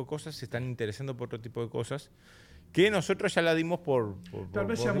otro tipo de cosas, se están interesando por otro tipo de cosas que nosotros ya la dimos Tal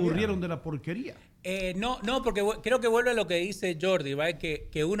vez se aburrieron de la porquería. No, porque creo que vuelve a lo que dice Jordi, ¿right?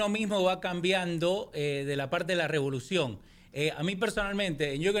 Que uno mismo va cambiando de la parte de la revolución. A mí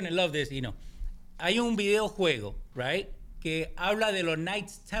personalmente, and you're gonna love this, hay un videojuego, right, que habla de los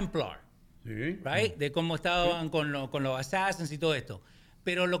Knights Templar, right, de cómo estaban con los Assassins y todo esto.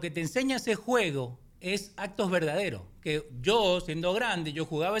 Pero lo que te enseña ese juego es actos verdaderos. Que yo, siendo grande, yo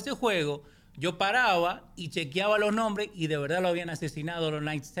jugaba ese juego, yo paraba y chequeaba los nombres y de verdad lo habían asesinado los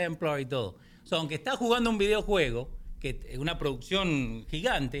Knights Templar y todo. O sea, aunque estás jugando un videojuego, que es una producción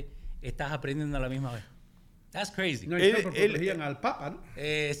gigante, estás aprendiendo a la misma vez. That's crazy. No, protegían al Papa, ¿no?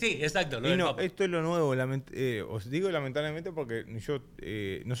 Sí, exacto. Esto es lo nuevo. Os digo lamentablemente porque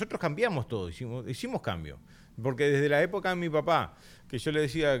nosotros cambiamos todo, hicimos cambio. Porque desde la época de mi papá, que yo le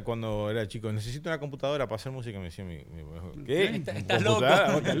decía cuando era chico, necesito una computadora para hacer música, me decía mi ¿qué? ¿Estás loco?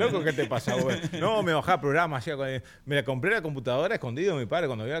 ¿Estás loco? ¿Qué te pasa? No, me bajaba programas. Me la compré la computadora escondido de mi padre.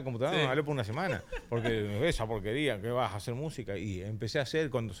 Cuando vi la computadora me habló por una semana. Porque esa porquería, ¿qué vas a hacer música? Y empecé a hacer,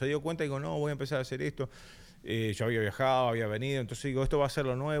 cuando se dio cuenta, digo, no, voy a empezar a hacer esto. Yo había viajado, había venido, entonces digo, esto va a ser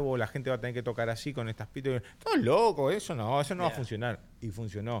lo nuevo, la gente va a tener que tocar así con estas pistas. Todo loco, eso no va a funcionar. Y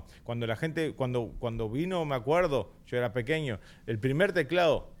funcionó. Cuando la gente, cuando vino, me acuerdo, yo era pequeño, el primer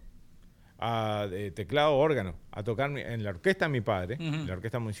teclado órgano, a tocar en la orquesta de mi padre, la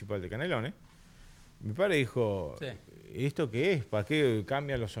Orquesta Municipal de Canelones, mi padre dijo, ¿esto qué es? ¿Para qué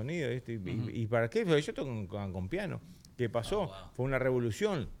cambian los sonidos? ¿Y para qué? Pero yo toco con piano. ¿Qué pasó? Fue una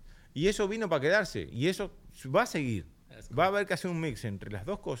revolución. Y eso vino para quedarse. Y eso va a seguir. Va a haber que hacer un mix entre las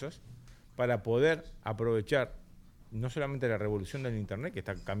dos cosas para poder aprovechar no solamente la revolución del Internet, que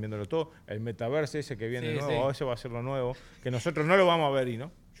está cambiándolo todo, el metaverso ese que viene nuevo, ese va a ser lo nuevo, que nosotros no lo vamos a ver, ¿y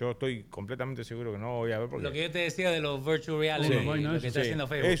no? Yo estoy completamente seguro que no lo voy a ver. Porque... Lo que yo te decía de los virtual reality, lo que está haciendo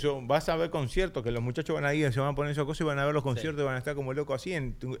Facebook. Eso, vas a ver conciertos, que los muchachos van a ir, se van a poner esas cosas y van a ver los conciertos y van a estar como locos así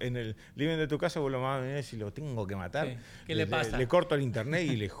en el living de tu casa, vos lo vas a venir si lo tengo que matar. Sí. ¿Qué le pasa? Le corto el internet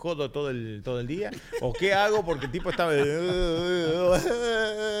y le jodo todo el día. ¿O qué hago? Porque el tipo estaba...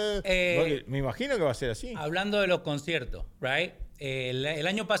 me imagino que va a ser así. Hablando de los conciertos, right? El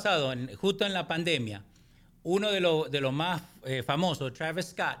año pasado, justo en la pandemia, uno de los más famosos, Travis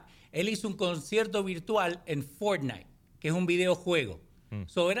Scott, él hizo un concierto virtual en Fortnite, que es un videojuego.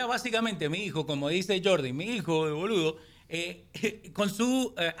 So era básicamente mi hijo, como dice Jordi, mi hijo de boludo, con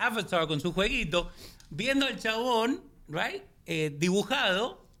su avatar, con su jueguito, viendo al chabón, right,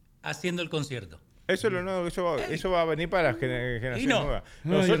 dibujado, haciendo el concierto. Eso es lo nuevo, eso va a venir para las generaciones nuevas.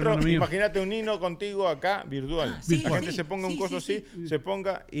 Nosotros, imagínate un Nino contigo acá, virtual. La gente se ponga un coso así, se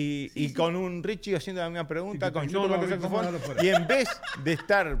ponga y con un Richie haciendo la misma pregunta, con YouTube con el saxofón. Y en vez de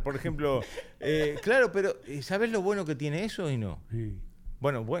estar, por ejemplo, claro, pero ¿sabes lo bueno que tiene eso y no? Sí.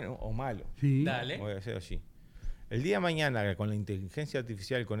 Bueno o malo. Sí. Dale. Voy a hacer así. El día de mañana, con la inteligencia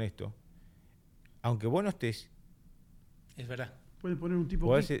artificial, con esto, aunque vos no estés, es verdad. Puedes poner un tipo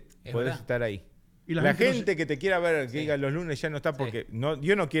podés estar ahí. Y la gente que te quiera ver, que diga los lunes ya no está, porque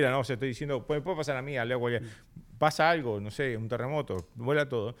yo no quiera, no, o sea, estoy diciendo, puede pasar a mí, a Leo, pasa algo, no sé, un terremoto, vuela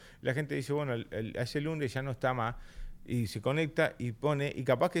todo. La gente dice, bueno, ese lunes ya no está más. Y se conecta y pone, y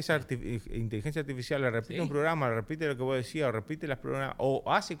capaz que esa inteligencia artificial le repite un programa, le repite lo que vos decías, o repite las programas, o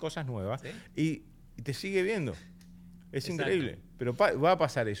hace cosas nuevas, y te sigue viendo. Es increíble. Pero va a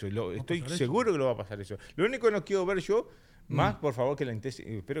pasar eso. Estoy seguro que lo va a pasar eso. Lo único que no quiero ver yo, más por favor,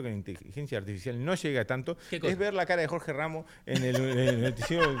 espero que la inteligencia artificial no llegue a tanto, es ver la cara de Jorge Ramos en el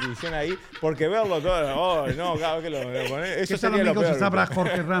noticiero de televisión ahí, porque verlo todo, no, claro que lo pones. Eso ¿Qué tal, sería amigos? lo peor. Les habla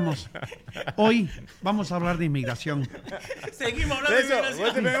Jorge Ramos. Hoy vamos a hablar de inmigración. Seguimos hablando de inmigración.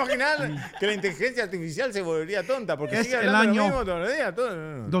 ¿Vos te me imaginás que la inteligencia artificial se volvería tonta? Porque Es sigue el hablando año lo mismo todos los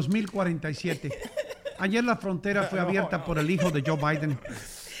días. 2047. Ayer la frontera fue abierta por el hijo de Joe Biden.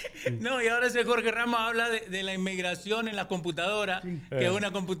 No, y ahora ese Jorge Ramos habla de la inmigración en la computadora, que una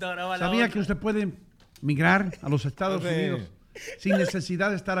computadora va a la ¿Sabía otra. que usted puede migrar a los Estados Unidos sin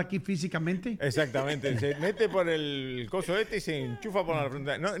necesidad de estar aquí físicamente? Exactamente, se mete por el coso y se enchufa por la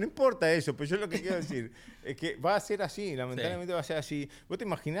frontera. No importa eso, pero yo lo que quiero decir es que va a ser así, lamentablemente va a ser así. ¿Vos te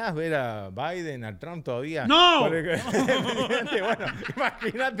imaginás ver a Biden, a Trump todavía? ¡No! Bueno,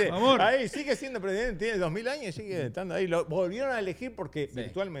 imagínate, ahí sigue siendo presidente, tiene 2000 años y sigue estando ahí. Lo volvieron a elegir porque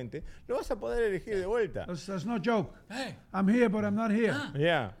virtualmente lo vas a poder elegir de vuelta. That's no joke. I'm here, but I'm not here.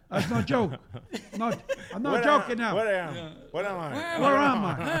 Yeah. That's no joke. I'm not joking now. Where am I? Where am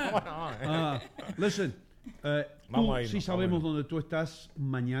I? Listen, Vamos a irnos, sí sabemos dónde tú estás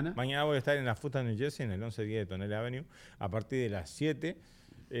mañana. Mañana voy a estar en la Fusta, New Jersey, en el 1110 de Tonelli Avenue, a partir de las 7.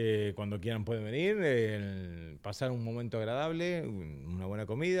 Cuando quieran pueden venir, pasar un momento agradable, una buena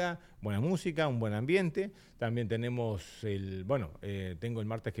comida, buena música, un buen ambiente. También tenemos tengo el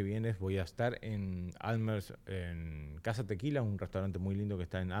martes que viene, voy a estar en Almers, en Casa Tequila, un restaurante muy lindo que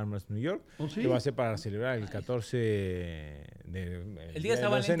está en Almers, New York, que va a ser para celebrar el 14 el día de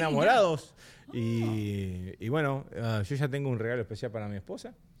los Valentín, enamorados. Y bueno, yo ya tengo un regalo especial para mi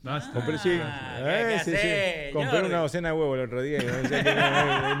esposa. Compré, compré una docena de huevos el otro día y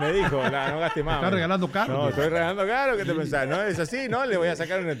me dijo, no gaste más. ¿Estás regalando caro? No, estoy regalando caro, ¿qué te pensás? No es así, ¿no? Le voy a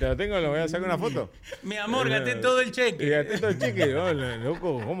sacar le voy a sacar una foto. Mi amor, gasté todo el cheque. Y gasté todo el cheque, ¿no?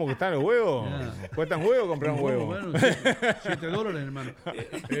 Loco, ¿cómo que están los huevos? ¿Cuestan huevos o comprar un huevo? Bueno, $7, hermano.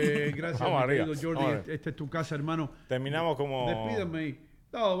 Gracias, vamos arriba, querido Jordi. vamos. Esta es tu casa, hermano. Terminamos como... Despídame.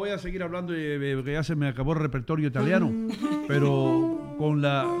 No, voy a seguir hablando porque ya se me acabó el repertorio italiano, pero con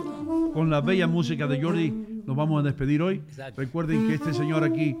la bella música de Jordi nos vamos a despedir hoy. Exacto. Recuerden que este señor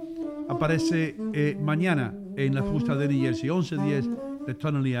aquí aparece mañana en la Fusta de New Jersey, 1110 de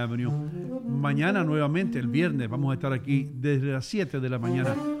Tonelli Avenue. Mañana nuevamente, el viernes, vamos a estar aquí desde las 7 de la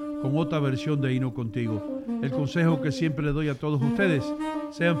mañana con otra versión de Hino Contigo. El consejo que siempre le doy a todos ustedes: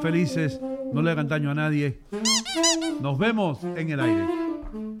 sean felices, no le hagan daño a nadie. Nos vemos en el aire.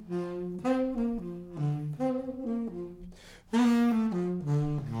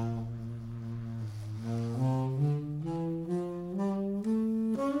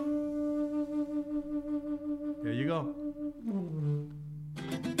 There you go.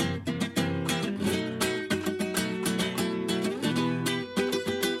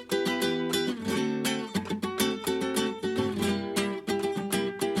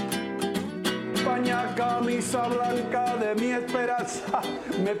 España, camisa blanca de mi esperanza.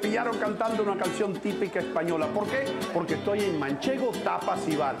 Me pillaron cantando una canción típica española. ¿Por qué? Porque estoy en Manchego Tapas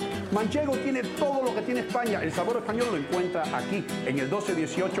y Bar. Manchego tiene todo lo que tiene España. El sabor español lo encuentra aquí, en el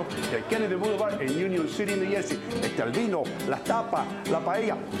 1218 de Kennedy Boulevard, en Union City, New Jersey. El vino, las tapas, la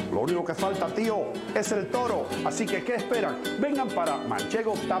paella. Lo único que falta, tío, es el toro. Así que, ¿qué esperan? Vengan para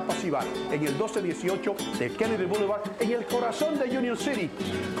Manchego Tapas y Bar, en el 1218 de Kennedy Boulevard, en el corazón de Union City.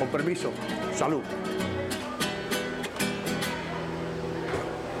 Con permiso. Salud.